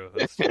 that's true.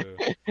 That's true.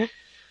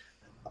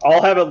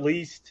 I'll have at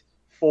least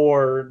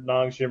 4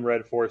 Nongshim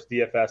Red Force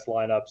DFS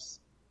lineups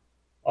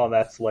on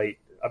that slate.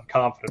 I'm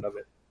confident of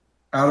it.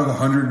 Out of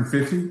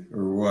 150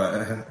 or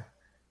what?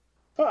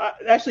 Well,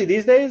 actually,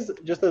 these days,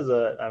 just as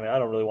I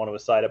don't really want to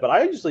aside it, but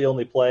I usually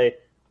only play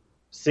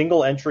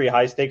single entry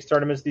high stakes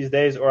tournaments these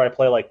days, or I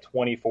play like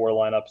 24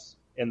 lineups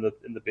in the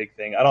big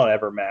thing. I don't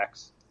ever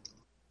max.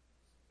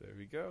 There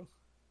we go.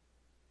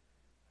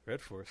 Red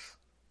Force.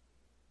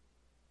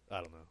 I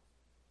don't know.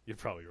 You're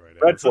probably right.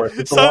 Alan. Red Force.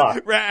 It's a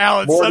lot.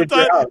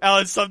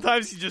 Alan,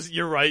 sometimes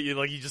you're right.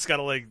 You just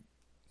gotta like.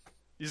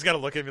 You just gotta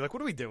look at me like,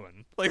 what are we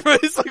doing? Like,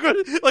 it's like,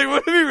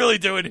 what are we really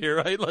doing here,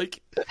 right?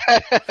 Like,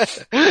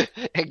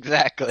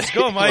 exactly. Let's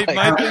go. My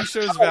thing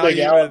shows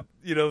value at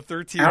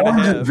 13 and a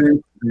half. Just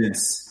Vince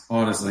Vince.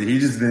 Honestly, he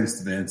just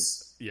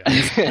Vince. Yeah.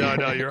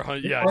 No, you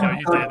did.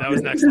 That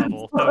was next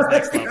level.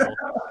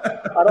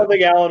 I don't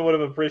think Alan would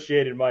have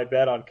appreciated my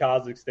bet on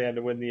Kazakhstan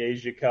to win the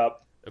Asia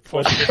Cup.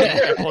 Plus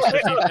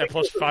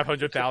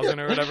 500,000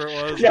 or whatever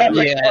it was. Yeah,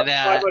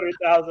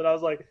 500,000. I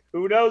was like,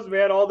 who knows,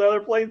 man? All the other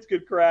planes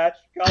could crash.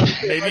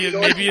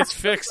 Maybe it's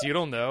fixed. You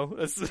don't know.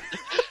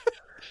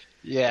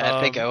 Yeah,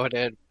 I think I would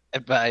have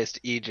advised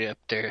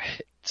Egypt or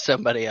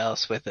somebody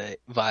else with a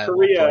viable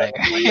player.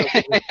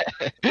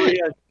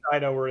 Korea and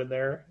China were in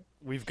there.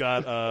 We've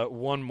got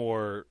one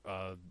more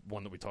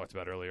one that we talked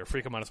about earlier.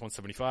 Afrika minus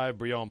 175,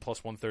 Brion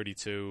plus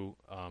 132.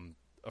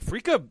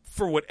 Afrika,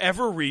 for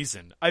whatever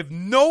reason, I have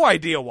no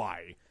idea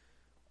why,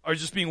 are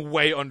just being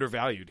way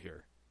undervalued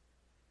here.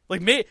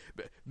 Like,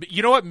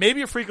 you know what?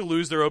 Maybe Afrika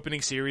lose their opening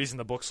series and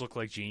the books look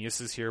like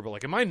geniuses here, but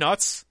like, am I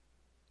nuts?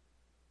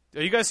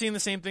 Are you guys seeing the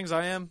same things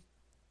I am?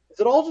 Is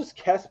it all just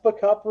Kespa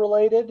Cup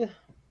related?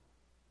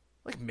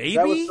 Like, maybe? Is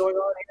that what's going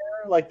on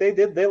here? Like,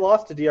 they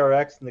lost to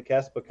DRX in the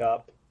Kespa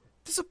Cup.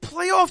 This is a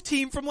playoff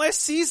team from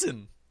last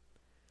season.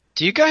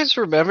 Do you guys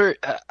remember?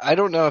 I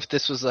don't know if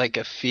this was like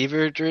a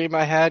fever dream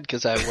I had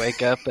because I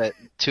wake up at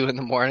 2 in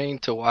the morning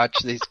to watch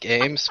these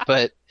games,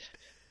 but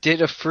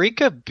did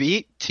Afrika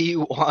beat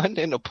T1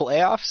 in a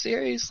playoff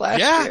series last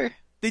year?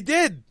 They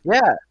did.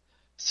 Yeah.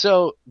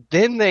 So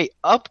then they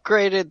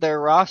upgraded their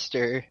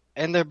roster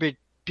and they're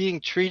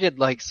being treated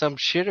like some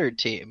shitter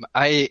team.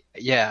 I'm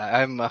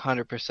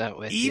 100%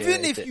 with you.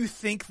 Even if you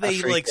think they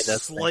Afrika doesn't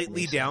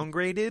slightly make any sense.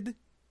 downgraded,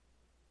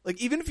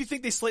 even if you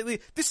think they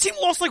this team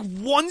lost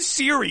one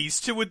series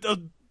to a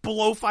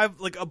below 5,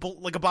 a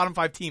bottom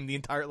 5 team the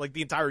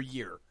entire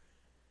year.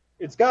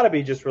 It's got to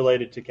be just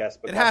related to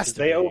Kespa Cup. It has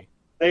to be.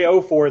 They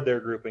 0-4'd their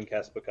group in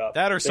Kespa Cup.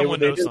 That or someone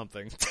knows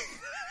something.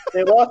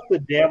 They lost to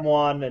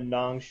Damwon and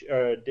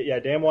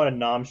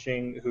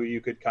Namxing, who you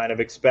could kind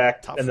of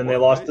expect, and then they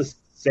lost to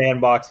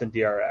Sandbox and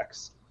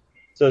DRX.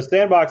 So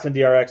Sandbox and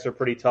DRX are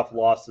pretty tough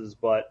losses,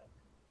 but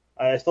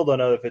I still don't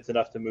know if it's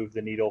enough to move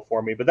the needle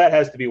for me. But that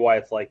has to be why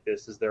it's like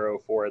this, is they're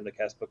 0-4 in the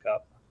Kespa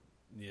Cup.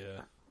 Yeah.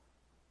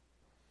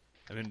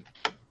 I mean,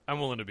 I'm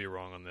willing to be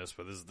wrong on this,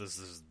 but this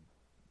is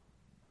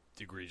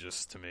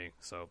egregious to me.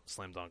 So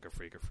slam dunk or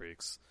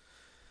freaks.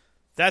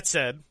 That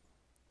said,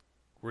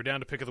 we're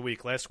down to pick of the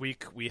week. Last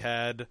week we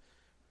had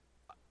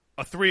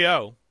a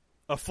 3-0,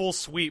 a full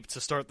sweep to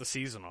start the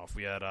season off.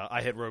 We had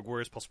I Hit Rogue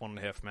Warriors plus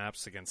 1.5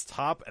 maps against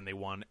Top, and they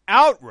won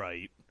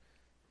outright.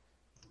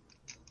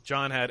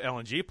 John had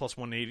LNG plus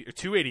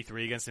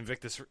 283 against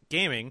Invictus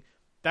Gaming.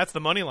 That's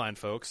the money line,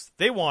 folks.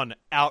 They won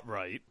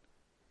outright.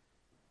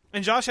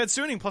 And Josh had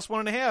Suning plus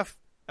 1.5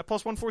 at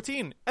plus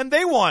 114, and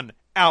they won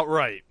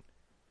outright.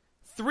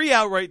 3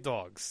 outright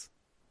dogs.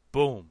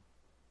 Boom.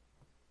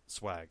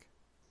 Swag.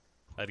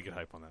 I had to get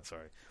hype on that,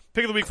 sorry.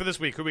 Pick of the week for this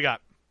week. Who we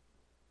got?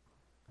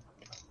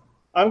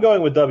 I'm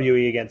going with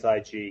WE against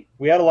IG.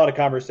 We had a lot of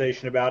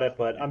conversation about it,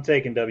 but I'm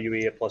taking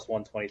WE at plus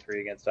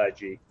 123 against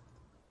IG.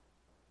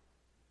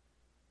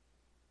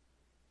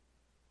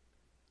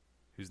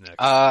 Who's next?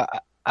 I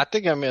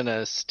think I'm going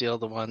to steal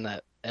the one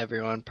that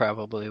everyone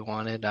probably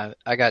wanted.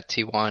 I got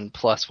T1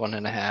 plus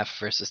 1.5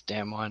 versus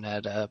Damwon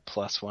at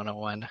plus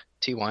 101.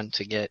 T1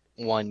 to get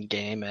one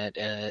game at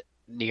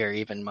near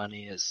even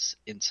money is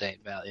insane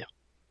value.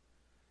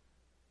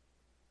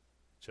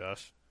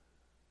 Josh?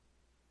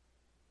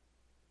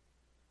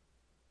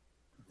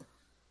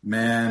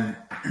 Man,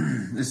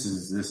 this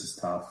is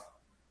tough.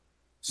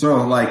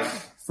 So,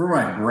 for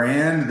my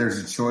brand, there's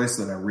a choice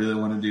that I really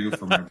want to do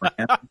for my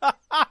brand.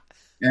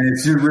 And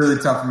it's just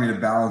really tough for me to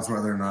balance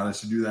whether or not I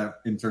should do that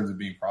in terms of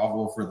being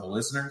profitable for the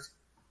listeners.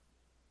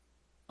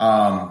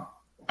 I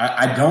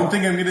don't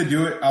think I'm going to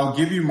do it. I'll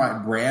give you my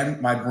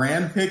brand. My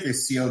brand pick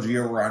is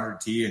CLG over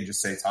 100T and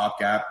just say top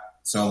cap.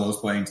 Solos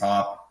playing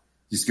top.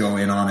 Just go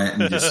in on it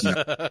and just,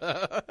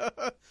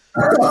 but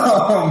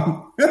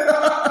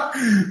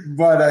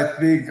I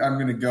think I'm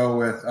going to go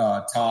with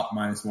top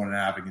minus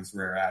 1.5 against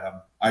Rare Adam.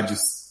 I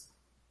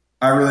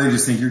really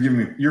just think you're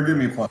giving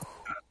me plus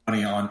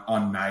money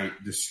on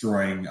Knight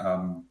destroying.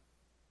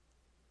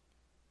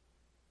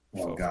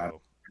 Fofo. God,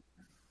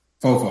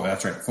 Fofo.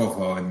 That's right,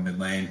 Fofo in mid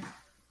lane.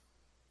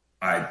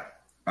 I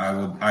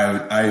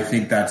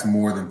think that's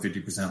more than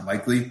 50%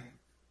 likely.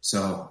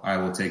 So I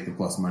will take the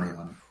plus money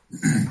on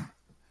it.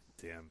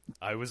 Damn,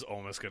 I was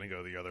almost going to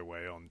go the other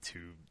way on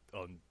two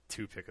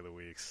pick of the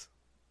weeks.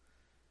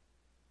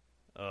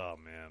 Oh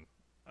man,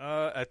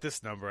 at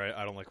this number,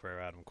 I don't like Rare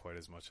Adam quite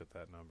as much at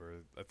that number.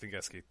 I think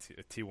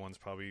T1's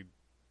probably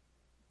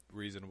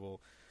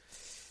reasonable.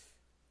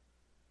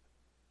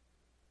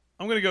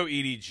 I'm going to go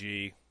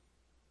EDG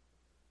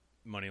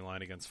money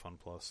line against Fun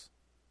Plus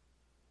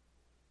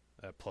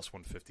at plus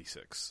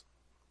 156.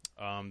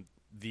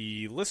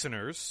 The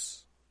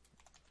listeners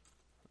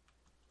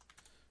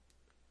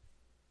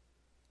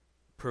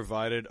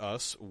provided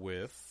us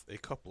with a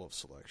couple of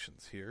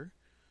selections here.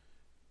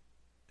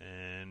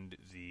 And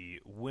the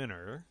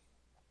winner,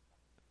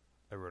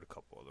 I wrote a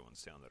couple other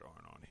ones down that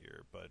aren't on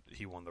here, but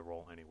he won the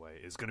role anyway,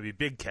 is going to be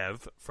Big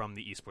Kev from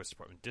the Esports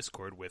Department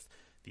Discord with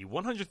the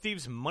 100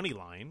 Thieves money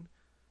line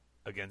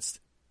against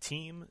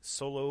Team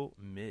Solo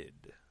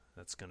Mid.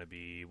 That's going to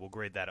be, we'll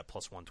grade that at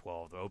plus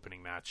 112, the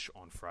opening match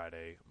on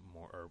Friday,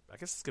 or I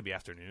guess it's going to be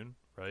afternoon,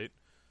 right?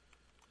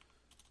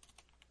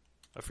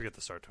 I forget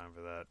the start time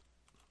for that.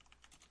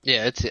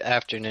 Yeah, it's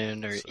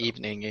afternoon or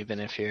evening, even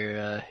if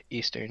you're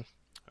Eastern.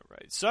 All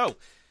right. So,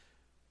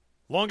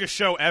 longest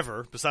show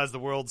ever, besides the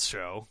World's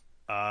show.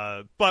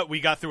 But we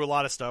got through a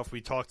lot of stuff.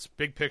 We talked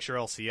big picture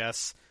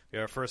LCS. We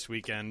had our first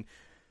weekend.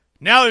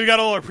 Now that we got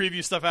all our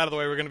preview stuff out of the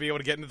way, we're going to be able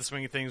to get into the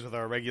swing of things with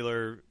our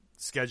regular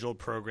scheduled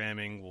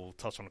programming. We'll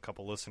touch on a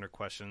couple listener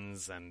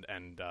questions and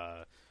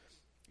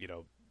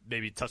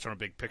maybe touch on a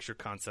big picture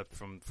concept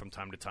from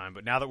time to time.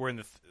 But now that we're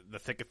in the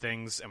thick of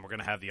things and we're going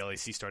to have the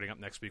LAC starting up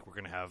next week, we're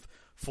going to have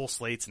full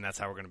slates, and that's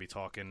how we're going to be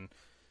talking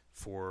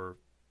for,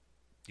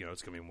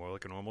 it's going to be more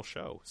like a normal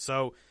show.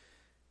 So,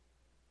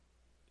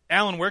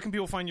 Alan, where can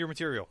people find your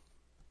material?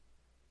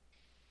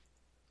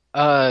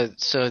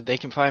 So they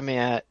can find me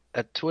at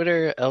At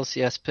Twitter,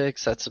 LCS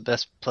Picks, that's the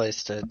best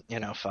place to,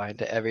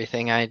 find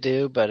everything I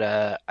do. But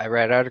I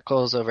write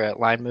articles over at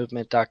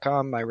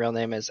linemovement.com. My real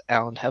name is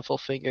Alan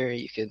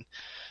Heffelfinger. You can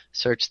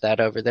search that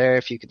over there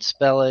if you can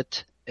spell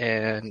it.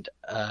 And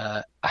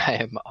I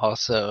am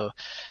also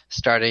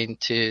starting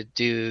to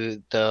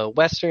do the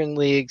Western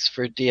Leagues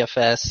for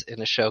DFS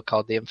in a show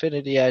called The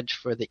Infinity Edge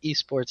for the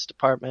esports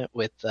department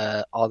with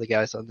all the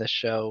guys on this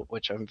show,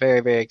 which I'm very,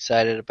 very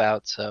excited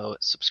about. So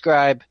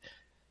subscribe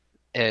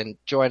and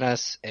join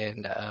us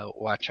and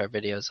watch our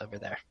videos over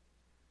there.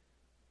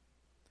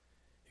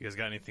 You guys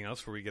got anything else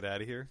before we get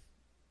out of here?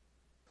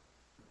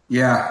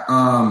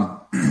 Yeah.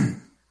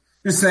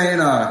 Just saying,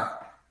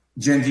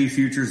 Gen G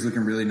future's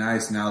looking really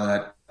nice now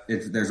that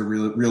there's a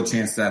real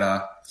chance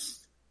that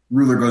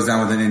Ruler goes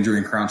down with an injury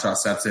and Crownshot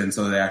steps in,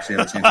 so they actually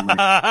have a chance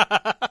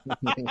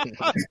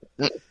to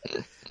win.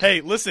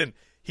 Hey, listen,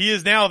 he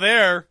is now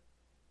there.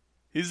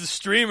 He's a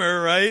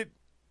streamer, right?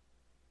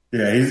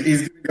 Yeah,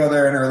 he's going to go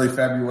there in early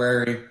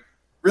February.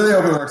 Really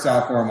hope it works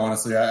out for him,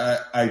 honestly.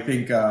 I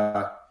think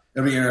it'll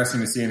be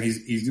interesting to see him.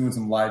 He's doing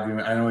some live viewing.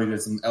 I know he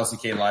did some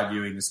LCK live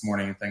viewing this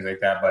morning and things like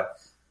that, but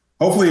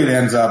hopefully it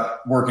ends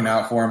up working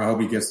out for him. I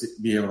hope he gets to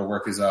be able to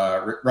work his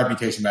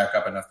reputation back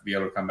up enough to be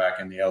able to come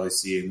back in the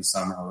LEC in the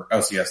summer or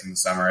LCS in the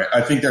summer.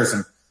 I think there's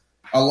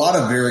a lot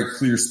of very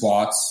clear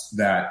spots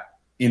that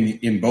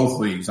in both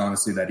leagues,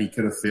 honestly, that he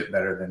could have fit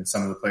better than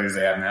some of the players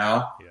they have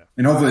now. Yeah.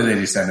 And hopefully they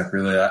just end up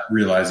really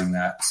realizing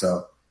that.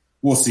 So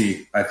we'll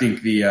see. I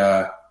think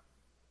the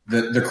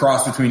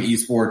cross between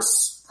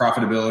esports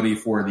profitability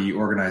for the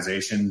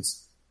organizations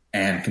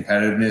and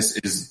competitiveness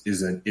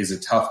is a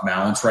tough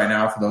balance right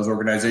now for those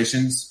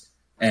organizations.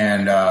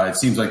 And it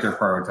seems like they're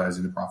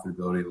prioritizing the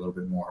profitability a little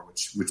bit more,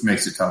 which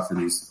makes it tough for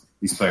these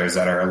players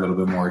that are a little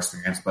bit more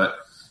experienced, but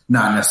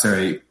not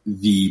necessarily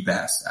the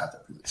best at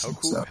their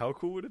position. How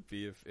cool would it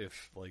be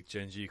if like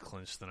Gen G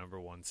clinched the number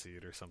 1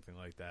 seed or something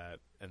like that,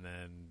 and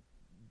then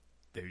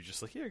they were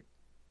just like, here,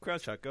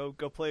 Crownshot,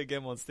 go play a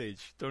game on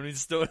stage. Don't need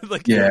to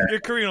your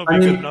career will be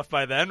good enough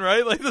by then,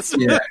 right? Like this.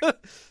 Yeah.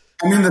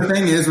 I mean, the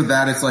thing is with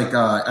that, it's like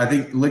I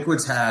think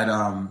Liquid's had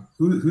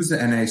who's the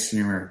NA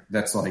streamer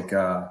that's like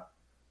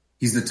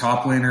he's the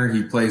top laner.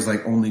 He plays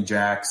like only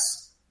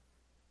Jax.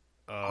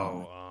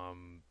 No,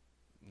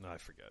 I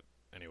forget.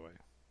 Anyway.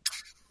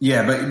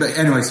 Yeah, but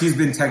anyways, he's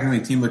been technically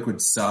Team Liquid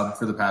sub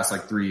for the past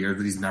like 3 years,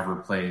 but he's never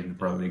played in the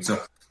Pro League.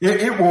 So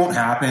it won't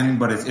happen,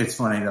 but it's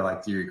funny to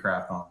like theory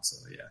craft on.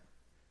 So yeah,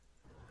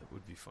 it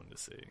would be fun to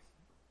see.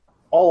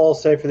 All I'll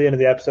say for the end of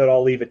the episode,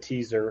 I'll leave a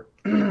teaser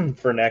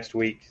for next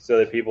week so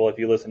that people, if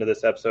you listen to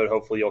this episode,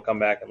 hopefully you'll come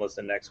back and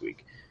listen next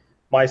week.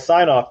 My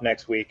sign-off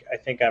next week, I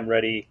think I'm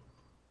ready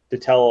to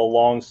tell a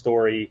long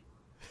story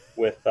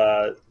with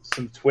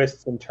some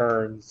twists and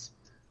turns,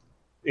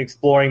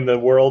 exploring the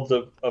worlds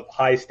of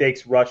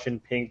high-stakes Russian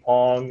ping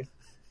pong,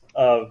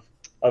 of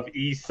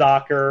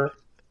e-soccer.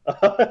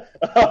 I'm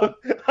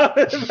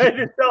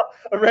ready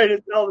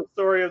to tell the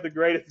story of the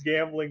greatest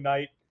gambling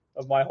night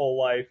of my whole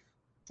life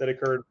that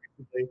occurred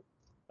recently.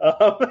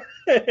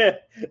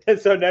 And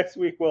so next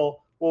week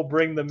we'll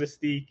bring the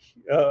mystique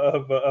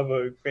of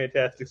a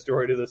fantastic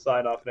story to the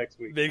sign off next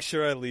week. Make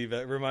sure I leave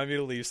it. Remind me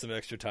to leave some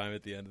extra time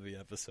at the end of the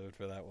episode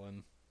for that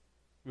one.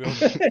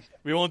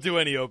 We won't do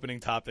any opening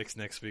topics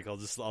next week. We'll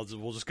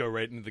just go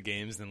right into the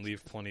games and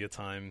leave plenty of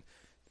time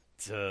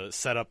to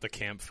set up the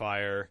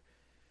campfire.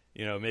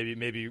 You know,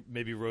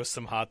 maybe roast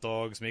some hot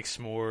dogs, make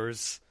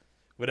s'mores,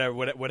 what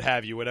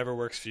have you, whatever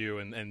works for you,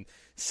 and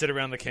sit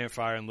around the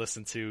campfire and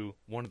listen to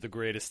one of the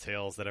greatest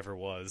tales that ever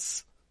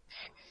was.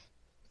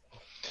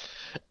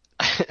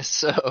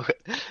 So,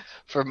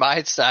 for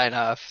my sign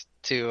off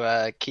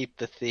to keep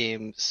the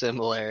theme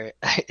similar,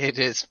 it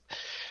is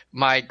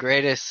my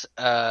greatest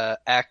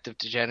act of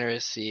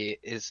degeneracy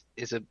is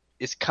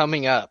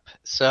coming up.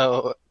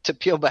 So, to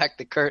peel back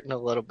the curtain a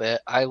little bit,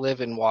 I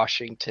live in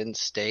Washington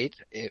State,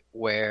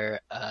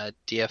 where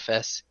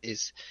DFS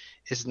is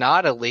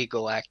not a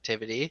legal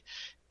activity,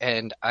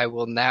 and I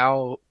will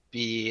now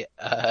be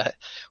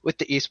with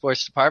the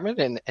esports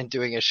department and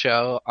doing a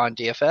show on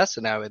DFS,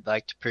 and I would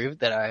like to prove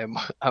that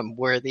I'm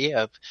worthy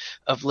of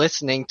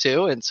listening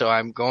to, and so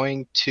I'm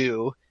going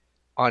to,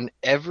 on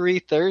every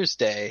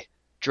Thursday,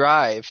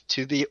 drive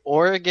to the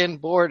Oregon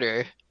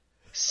border,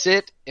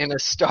 sit in a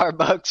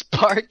Starbucks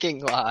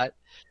parking lot,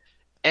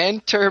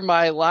 enter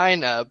my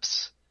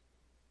lineups,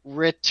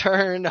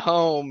 return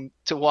home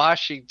to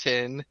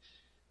Washington,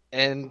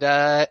 and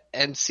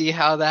see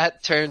how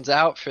that turns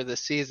out for the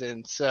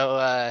season.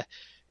 So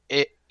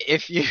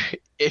if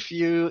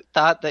you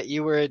thought that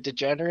you were a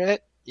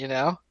degenerate, you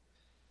know,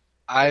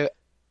 I'm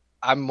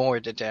more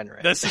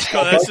degenerate. That's just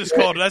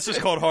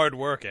called hard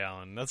work,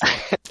 Alan. There's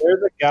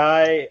a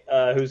guy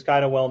who's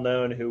kind of well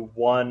known who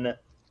won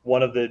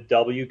one of the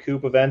W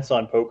Coupe events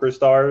on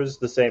PokerStars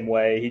the same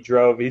way. He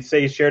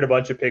shared a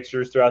bunch of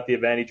pictures throughout the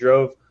event. He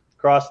drove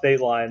across state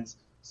lines,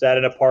 sat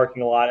in a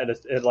parking lot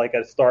at like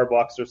a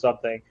Starbucks or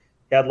something.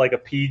 He had like a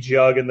pee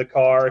jug in the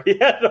car. He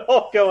had it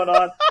all going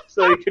on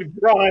so he could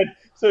grind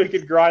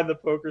the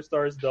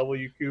PokerStars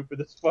W Coupe in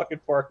this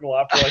fucking parking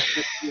lot for like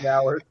 15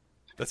 hours.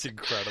 That's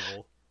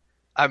incredible.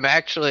 I'm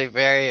actually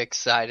very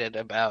excited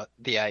about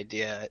the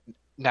idea.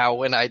 Now,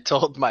 when I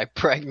told my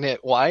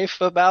pregnant wife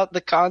about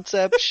the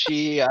concept,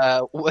 she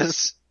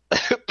was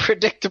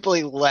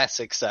predictably less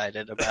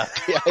excited about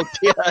the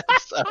idea.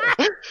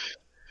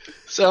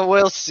 So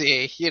we'll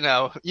see. You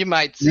know, you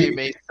might see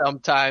me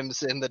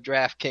sometimes in the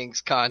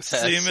DraftKings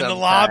contest. See him in the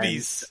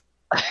lobbies.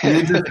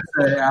 You just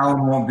say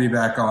Alan won't be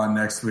back on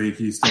next week.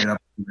 He stayed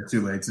up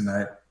too late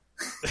tonight.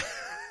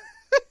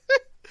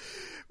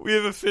 We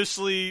are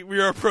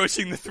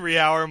approaching the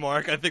 3-hour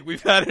mark. I think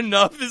we've had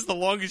enough. This is the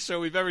longest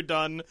show we've ever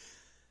done.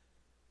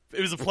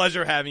 It was a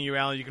pleasure having you,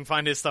 Alan. You can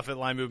find his stuff at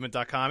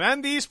linemovement.com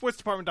and the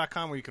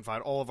sportsdepartment.com, where you can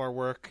find all of our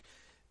work,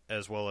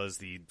 as well as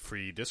the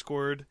free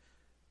Discord.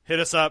 Hit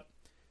us up.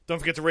 Don't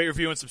forget to rate,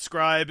 review, and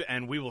subscribe,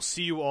 and we will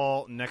see you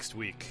all next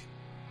week.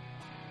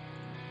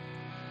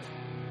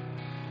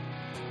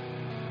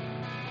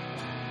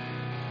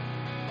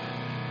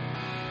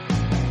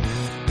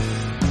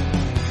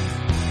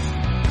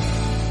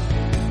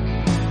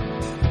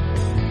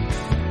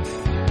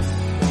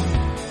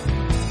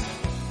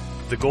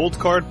 The Gold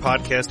Card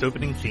podcast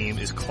opening theme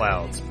is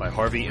Clouds by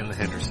Harvey and the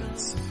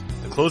Hendersons.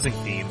 The closing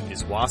theme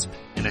is Wasp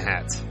in a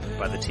Hat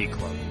by the Tea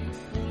Club.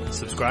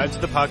 Subscribe to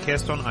the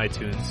podcast on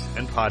iTunes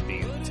and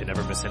Podbean to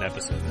never miss an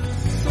episode.